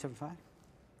 43,975.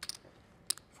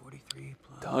 43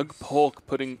 plus. Doug Polk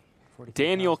putting 43,000.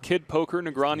 Daniel Kid Poker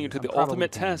Negreanu to I'm the probably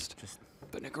ultimate paying test. just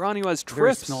But Negreanu has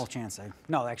very trips. small chance.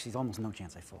 No, actually, it's almost no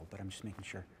chance I fold, but I'm just making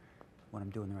sure when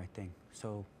I'm doing the right thing.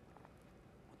 So,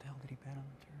 what the hell did he bet on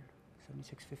the turn?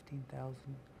 76, 15,000,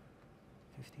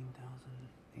 15,000,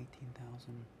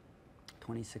 18,000,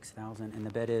 26,000, and the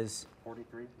bet is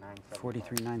 43,975.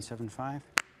 43,975.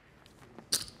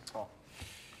 Call.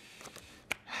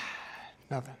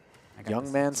 Nothing. I got Young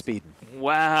this. man speeding.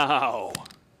 Wow.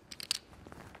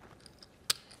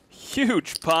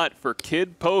 Huge pot for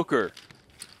Kid Poker.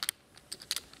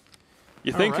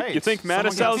 You think right. you think Someone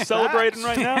Mattisau's got celebrating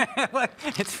right now?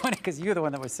 It's funny because you're the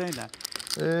one that was saying that.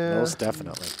 Yeah. Most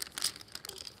definitely.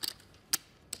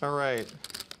 All right.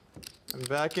 I'm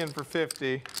back in for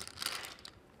 50.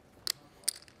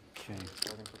 Okay.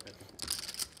 Closing for 50.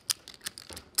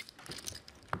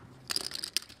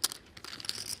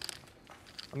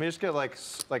 Let me just get like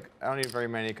I don't need very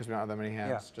many because we don't have that many hands.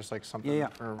 Yeah. Just like something Yeah.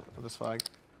 for this flag.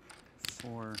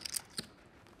 4.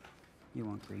 You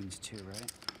want greens too,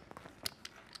 right?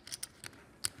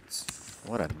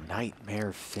 What a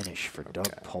nightmare finish for Doug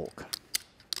Polk.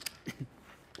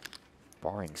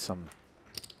 Barring some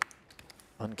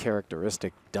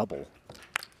uncharacteristic double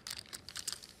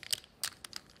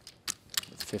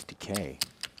with 50K in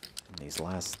these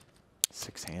last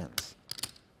 6 hands.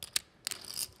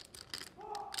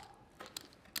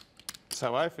 That's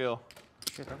how I feel.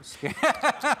 Shit, that was scary.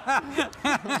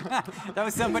 That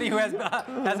was somebody who has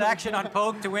action on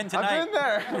poke to win tonight. I've been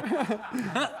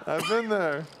there. I've been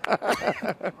there.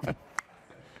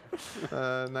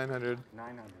 900.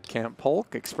 900. Camp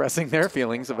Polk expressing their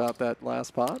feelings about that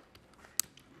last pot.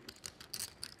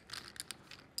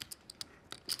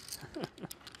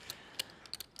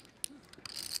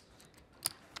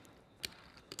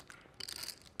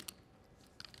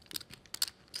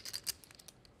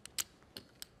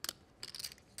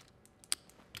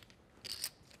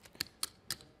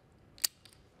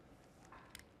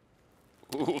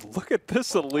 Ooh, look at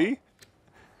this, Ali.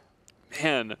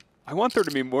 Man, I want there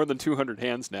to be more than 200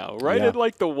 hands now. Right Yeah. at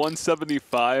like the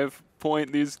 175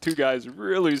 point, these two guys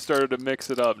really started to mix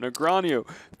it up. Negreanu,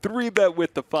 3-bet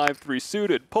with the 5-3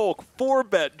 suited. Polk,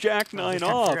 4-bet, Jack 9 Just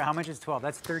trying to off. figure out how much is 12?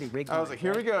 That's 30 big blinds. I was like,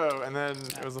 here we go, and then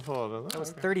it was a fold. That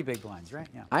was 30 big blinds, right?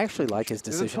 Yeah. I actually like his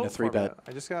decision to 3-bet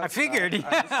I just got. I figured, yeah,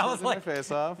 I just I was took my like-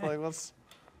 face off. Like, let's.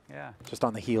 Yeah. just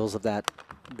on the heels of that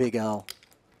big L.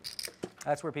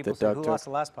 That's where people That say, Doug who took. lost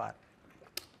the last pot?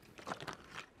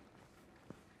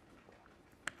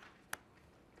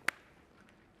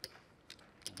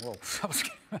 Whoa.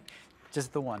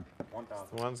 Just the one.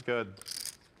 1,000. One's good.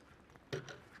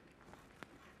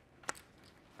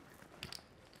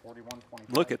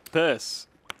 41.25. Look at this.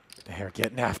 They're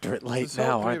getting after it late Let's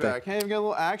now, hope aren't we they? back. Hey, we got a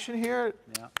little action here.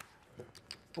 Yeah.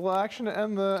 A little action to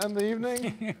end the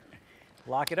evening.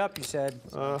 Lock it up, you said.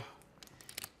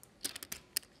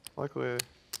 Luckily,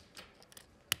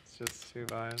 it's just 2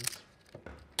 vines.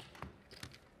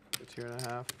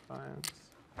 2.5 vines.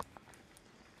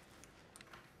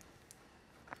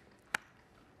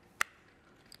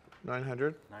 $900.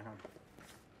 900.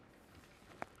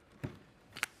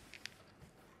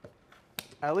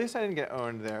 At least I didn't get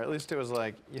owned there. At least it was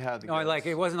like you had the. No, like it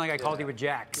goods. wasn't like I called you with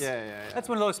jacks. Yeah. That's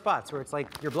one of those spots where it's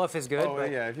like your bluff is good, Oh but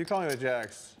yeah, if you call me with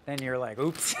jacks, then you're like,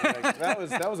 oops. like,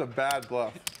 that was a bad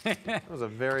bluff. That was a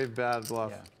very bad bluff.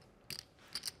 Yeah.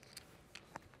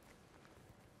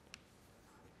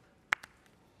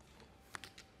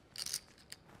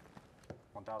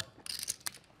 $1,000.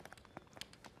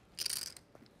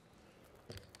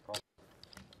 Call.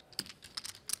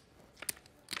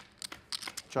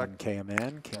 Chuck. 1K a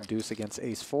man, King Deuce against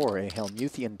Ace 4. A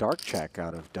Helmuthian dark check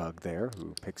out of Doug there,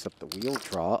 who picks up the wheel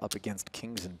draw up against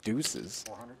Kings and Deuces.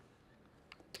 400.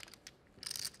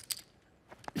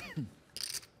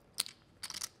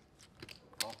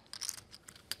 Call.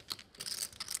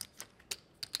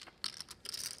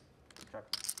 Check.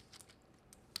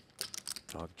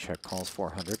 Doug check calls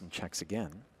 400 and checks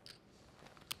again.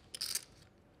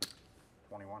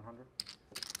 2,100.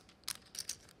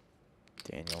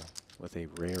 Daniel with a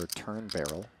rare turn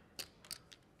barrel.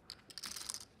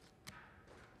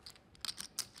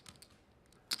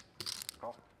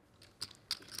 Call.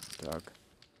 Doug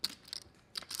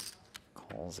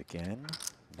calls Calls again.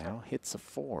 Now hits a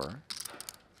 4.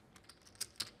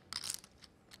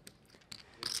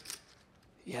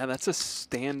 Yeah, that's a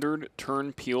standard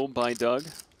turn peel by Doug,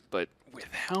 but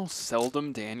with how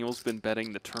seldom Daniel's been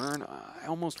betting the turn, I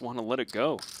almost want to let it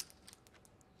go.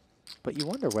 But you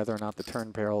wonder whether or not the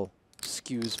turn barrel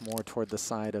skews more toward the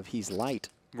side of he's light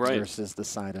versus the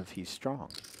side of he's strong.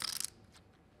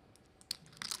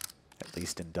 At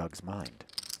least in Doug's mind.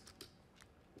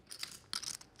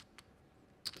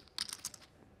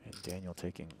 And Daniel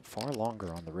taking far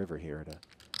longer on the river here to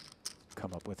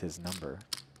come up with his number.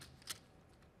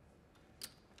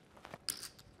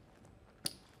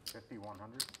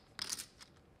 5,100.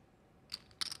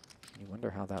 You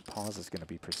wonder how that pause is going to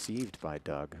be perceived by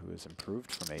Doug, who has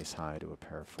improved from ace high to a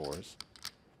pair of 4s.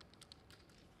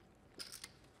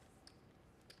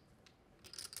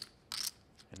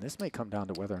 And this may come down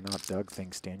to whether or not Doug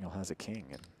thinks Daniel has a king,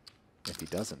 and if he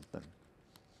doesn't, then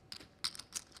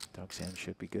Doug's hand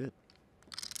should be good.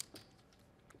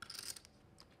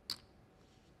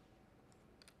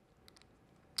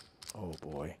 Oh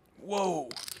boy. Whoa!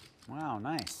 Wow,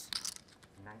 nice.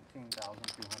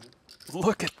 19,200.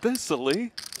 Look at this,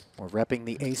 Ali. We're repping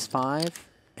the ace-5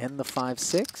 and the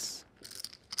 5-6.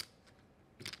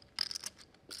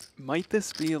 Might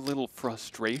this be a little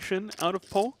frustration out of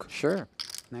Polk? Sure.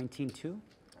 19-2.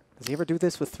 Does he ever do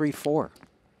this with 3-4?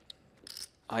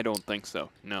 I don't think so,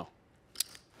 no.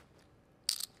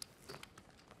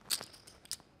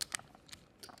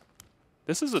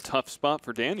 This is a tough spot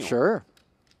for Daniel. Sure.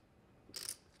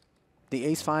 The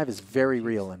ace-5 is very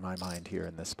real in my mind here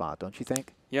in this spot, don't you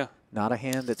think? Yeah. Not a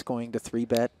hand that's going to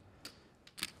 3-bet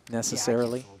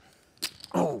necessarily.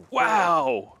 Oh,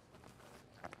 wow!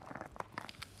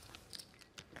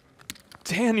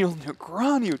 Daniel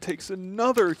Negreanu takes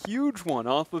another huge one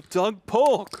off of Doug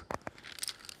Polk.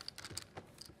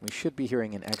 We should be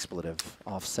hearing an expletive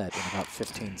offset in about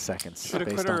 15 seconds Should've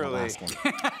based quit on the early. last one.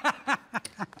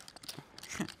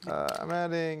 I'm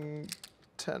adding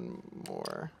 10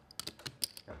 more.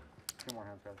 Yeah. 2 more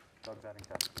hands, guys. Doug's adding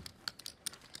 10.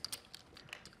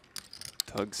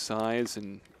 Doug sighs,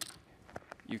 and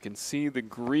you can see the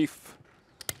grief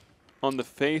on the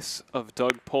face of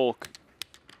Doug Polk.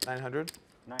 900.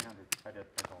 900. I did.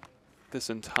 I told. This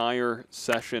entire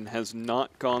session has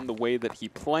not gone the way that he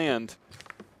planned.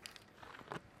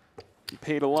 He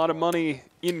paid a lot of money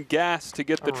in gas to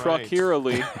get the All truck right. here,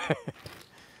 Ali.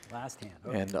 Last hand.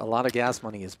 Okay. And a lot of gas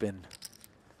money has been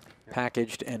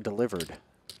packaged and delivered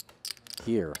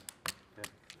here.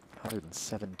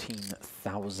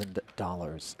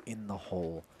 $117,000 in the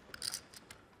hole.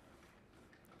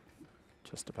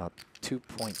 Just about 2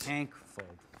 points. Tank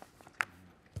fold.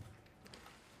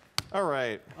 All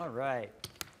right. All right.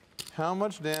 How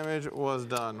much damage was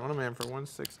done? What am I in for?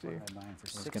 160. I buying for I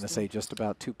was 60. going to say just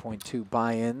about 2.2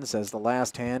 buy-ins as the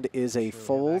last hand is a Sure, we have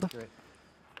fold. accurate.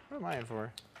 What am I in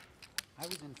for? I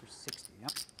was in for 60.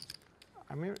 Yep.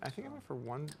 I think I'm in for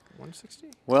 160.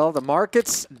 Well, the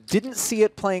markets didn't see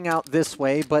it playing out this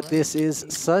way, but this is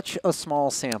such a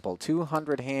small sample.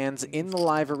 200 hands in the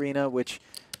live arena, which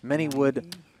many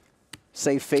would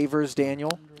say favors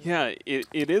Daniel. Yeah, it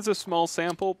is a small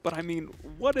sample, but I mean,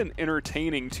 what an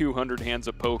entertaining 200 hands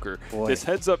of poker. Boy. This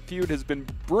heads-up feud has been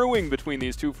brewing between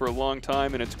these two for a long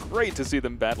time, and it's great to see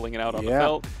them battling it out on the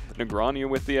felt. Negreanu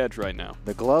with the edge right now.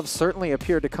 The gloves certainly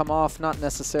appear to come off, not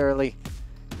necessarily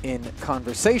in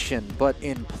conversation, but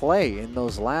in play in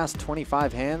those last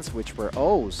 25 hands, which were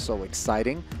oh so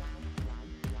exciting.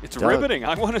 It's Doug. riveting.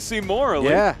 I want to see more, Ali.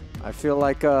 Yeah, I feel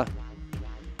like I'm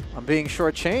being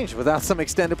shortchanged without some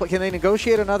extended play. Can they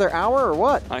negotiate another hour or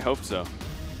what? I hope so.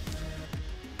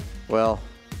 Well,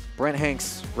 Brent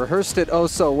Hanks rehearsed it oh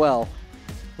so well.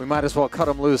 We might as well cut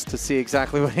him loose to see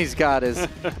exactly what he's got as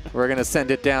we're going to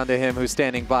send it down to him who's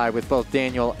standing by with both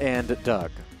Daniel and Doug.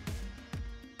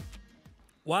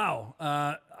 Wow.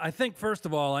 I think, first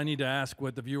of all, I need to ask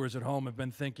what the viewers at home have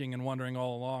been thinking and wondering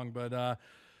all along, but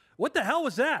what the hell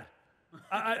was that?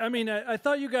 I mean, I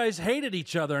thought you guys hated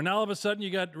each other, and all of a sudden you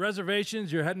got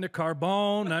reservations, you're heading to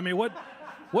Carbone. I mean,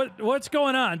 what's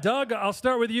going on? Doug, I'll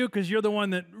start with you because you're the one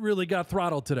that really got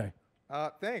throttled today.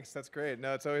 Thanks. That's great.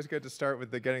 No, it's always good to start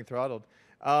with the getting throttled.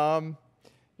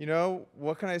 You know,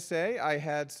 what can I say? I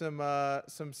had some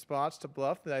spots to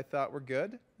bluff that I thought were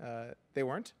good. They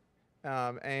weren't.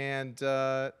 And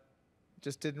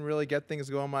just didn't really get things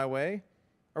going my way.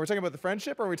 Are we talking about the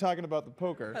friendship or are we talking about the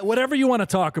poker? Whatever you want to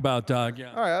talk about, Doug.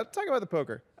 Yeah. All right, I'll talk about the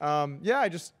poker. Yeah, I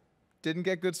just didn't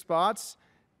get good spots.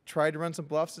 Tried to run some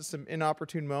bluffs at some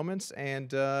inopportune moments, and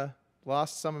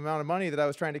lost some amount of money that I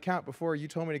was trying to count before you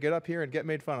told me to get up here and get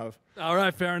made fun of. All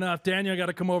right, fair enough. Daniel, I got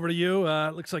to come over to you.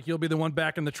 Looks like you'll be the one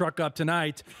backing the truck up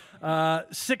tonight.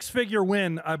 6-figure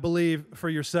win, I believe, for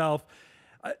yourself.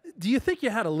 Do you think you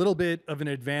had a little bit of an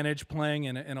advantage playing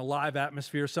in a live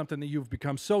atmosphere, something that you've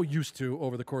become so used to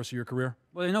over the course of your career?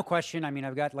 Well, there's no question. I mean,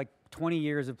 I've got like 20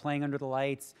 years of playing under the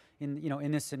lights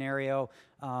in this scenario.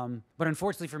 But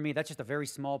unfortunately for me, that's just a very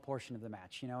small portion of the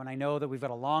match, And I know that we've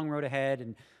got a long road ahead,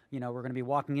 and we're going to be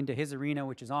walking into his arena,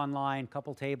 which is online,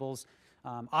 couple tables.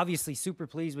 Obviously, super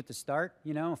pleased with the start.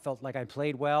 Felt like I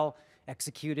played well,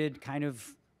 executed kind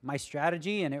of my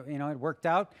strategy, and it worked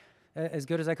out as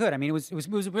good as I could. I mean, it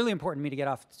was really important to me to get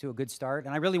off to a good start,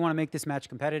 and I really want to make this match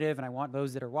competitive, and I want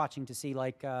those that are watching to see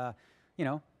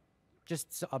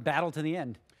just a battle to the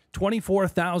end.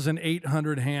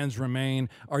 24,800 hands remain.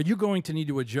 Are you going to need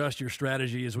to adjust your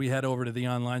strategy as we head over to the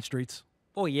online streets?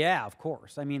 Oh yeah, of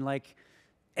course. I mean,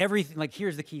 everything.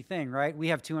 Here's the key thing, right? We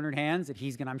have 200 hands that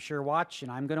he's gonna, I'm sure, watch, and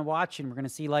I'm gonna watch, and we're gonna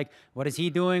see what is he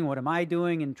doing, what am I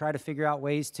doing, and try to figure out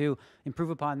ways to improve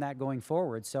upon that going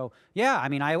forward. So yeah, I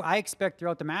mean, I expect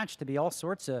throughout the match to be all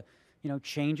sorts of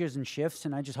changes and shifts,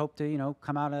 and I just hope to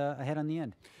come out ahead on the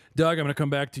end. Doug, I'm going to come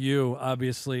back to you,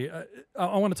 obviously.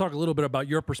 I want to talk a little bit about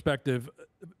your perspective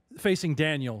facing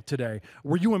Daniel today.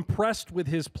 Were you impressed with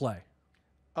his play?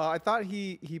 I thought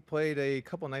he played a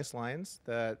couple nice lines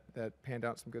that panned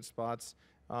out some good spots.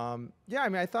 Yeah, I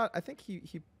mean, I think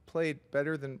he played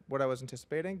better than what I was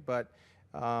anticipating, but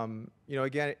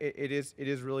again, it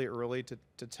is really early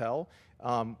to tell.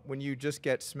 When you just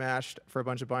get smashed for a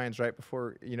bunch of buy-ins right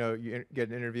before you get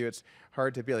an interview, it's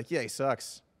hard to be like, yeah, he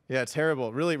sucks. Yeah,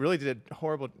 terrible. Really did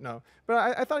horrible. No,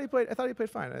 but I thought he played. I thought he played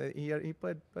fine. He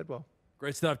played well.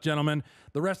 Great stuff, gentlemen.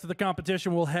 The rest of the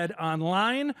competition will head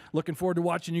online. Looking forward to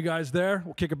watching you guys there.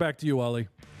 We'll kick it back to you, Ollie.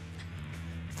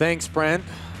 Thanks, Brent.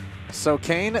 So,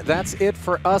 Kane, that's it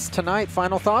for us tonight.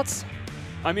 Final thoughts?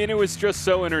 I mean, it was just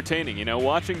so entertaining,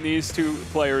 watching these two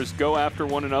players go after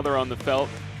one another on the felt,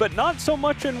 but not so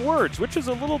much in words, which is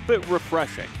a little bit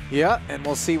refreshing. Yeah, and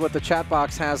we'll see what the chat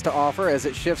box has to offer as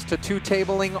it shifts to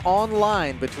two-tabling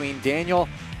online between Daniel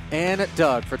and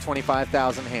Doug for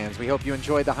 25,000 hands. We hope you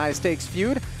enjoyed the high-stakes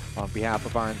feud. On behalf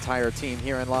of our entire team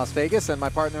here in Las Vegas and my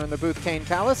partner in the booth, Kane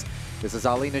Callis, this is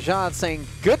Ali Najad saying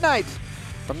good night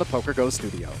from the PokerGO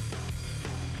studio.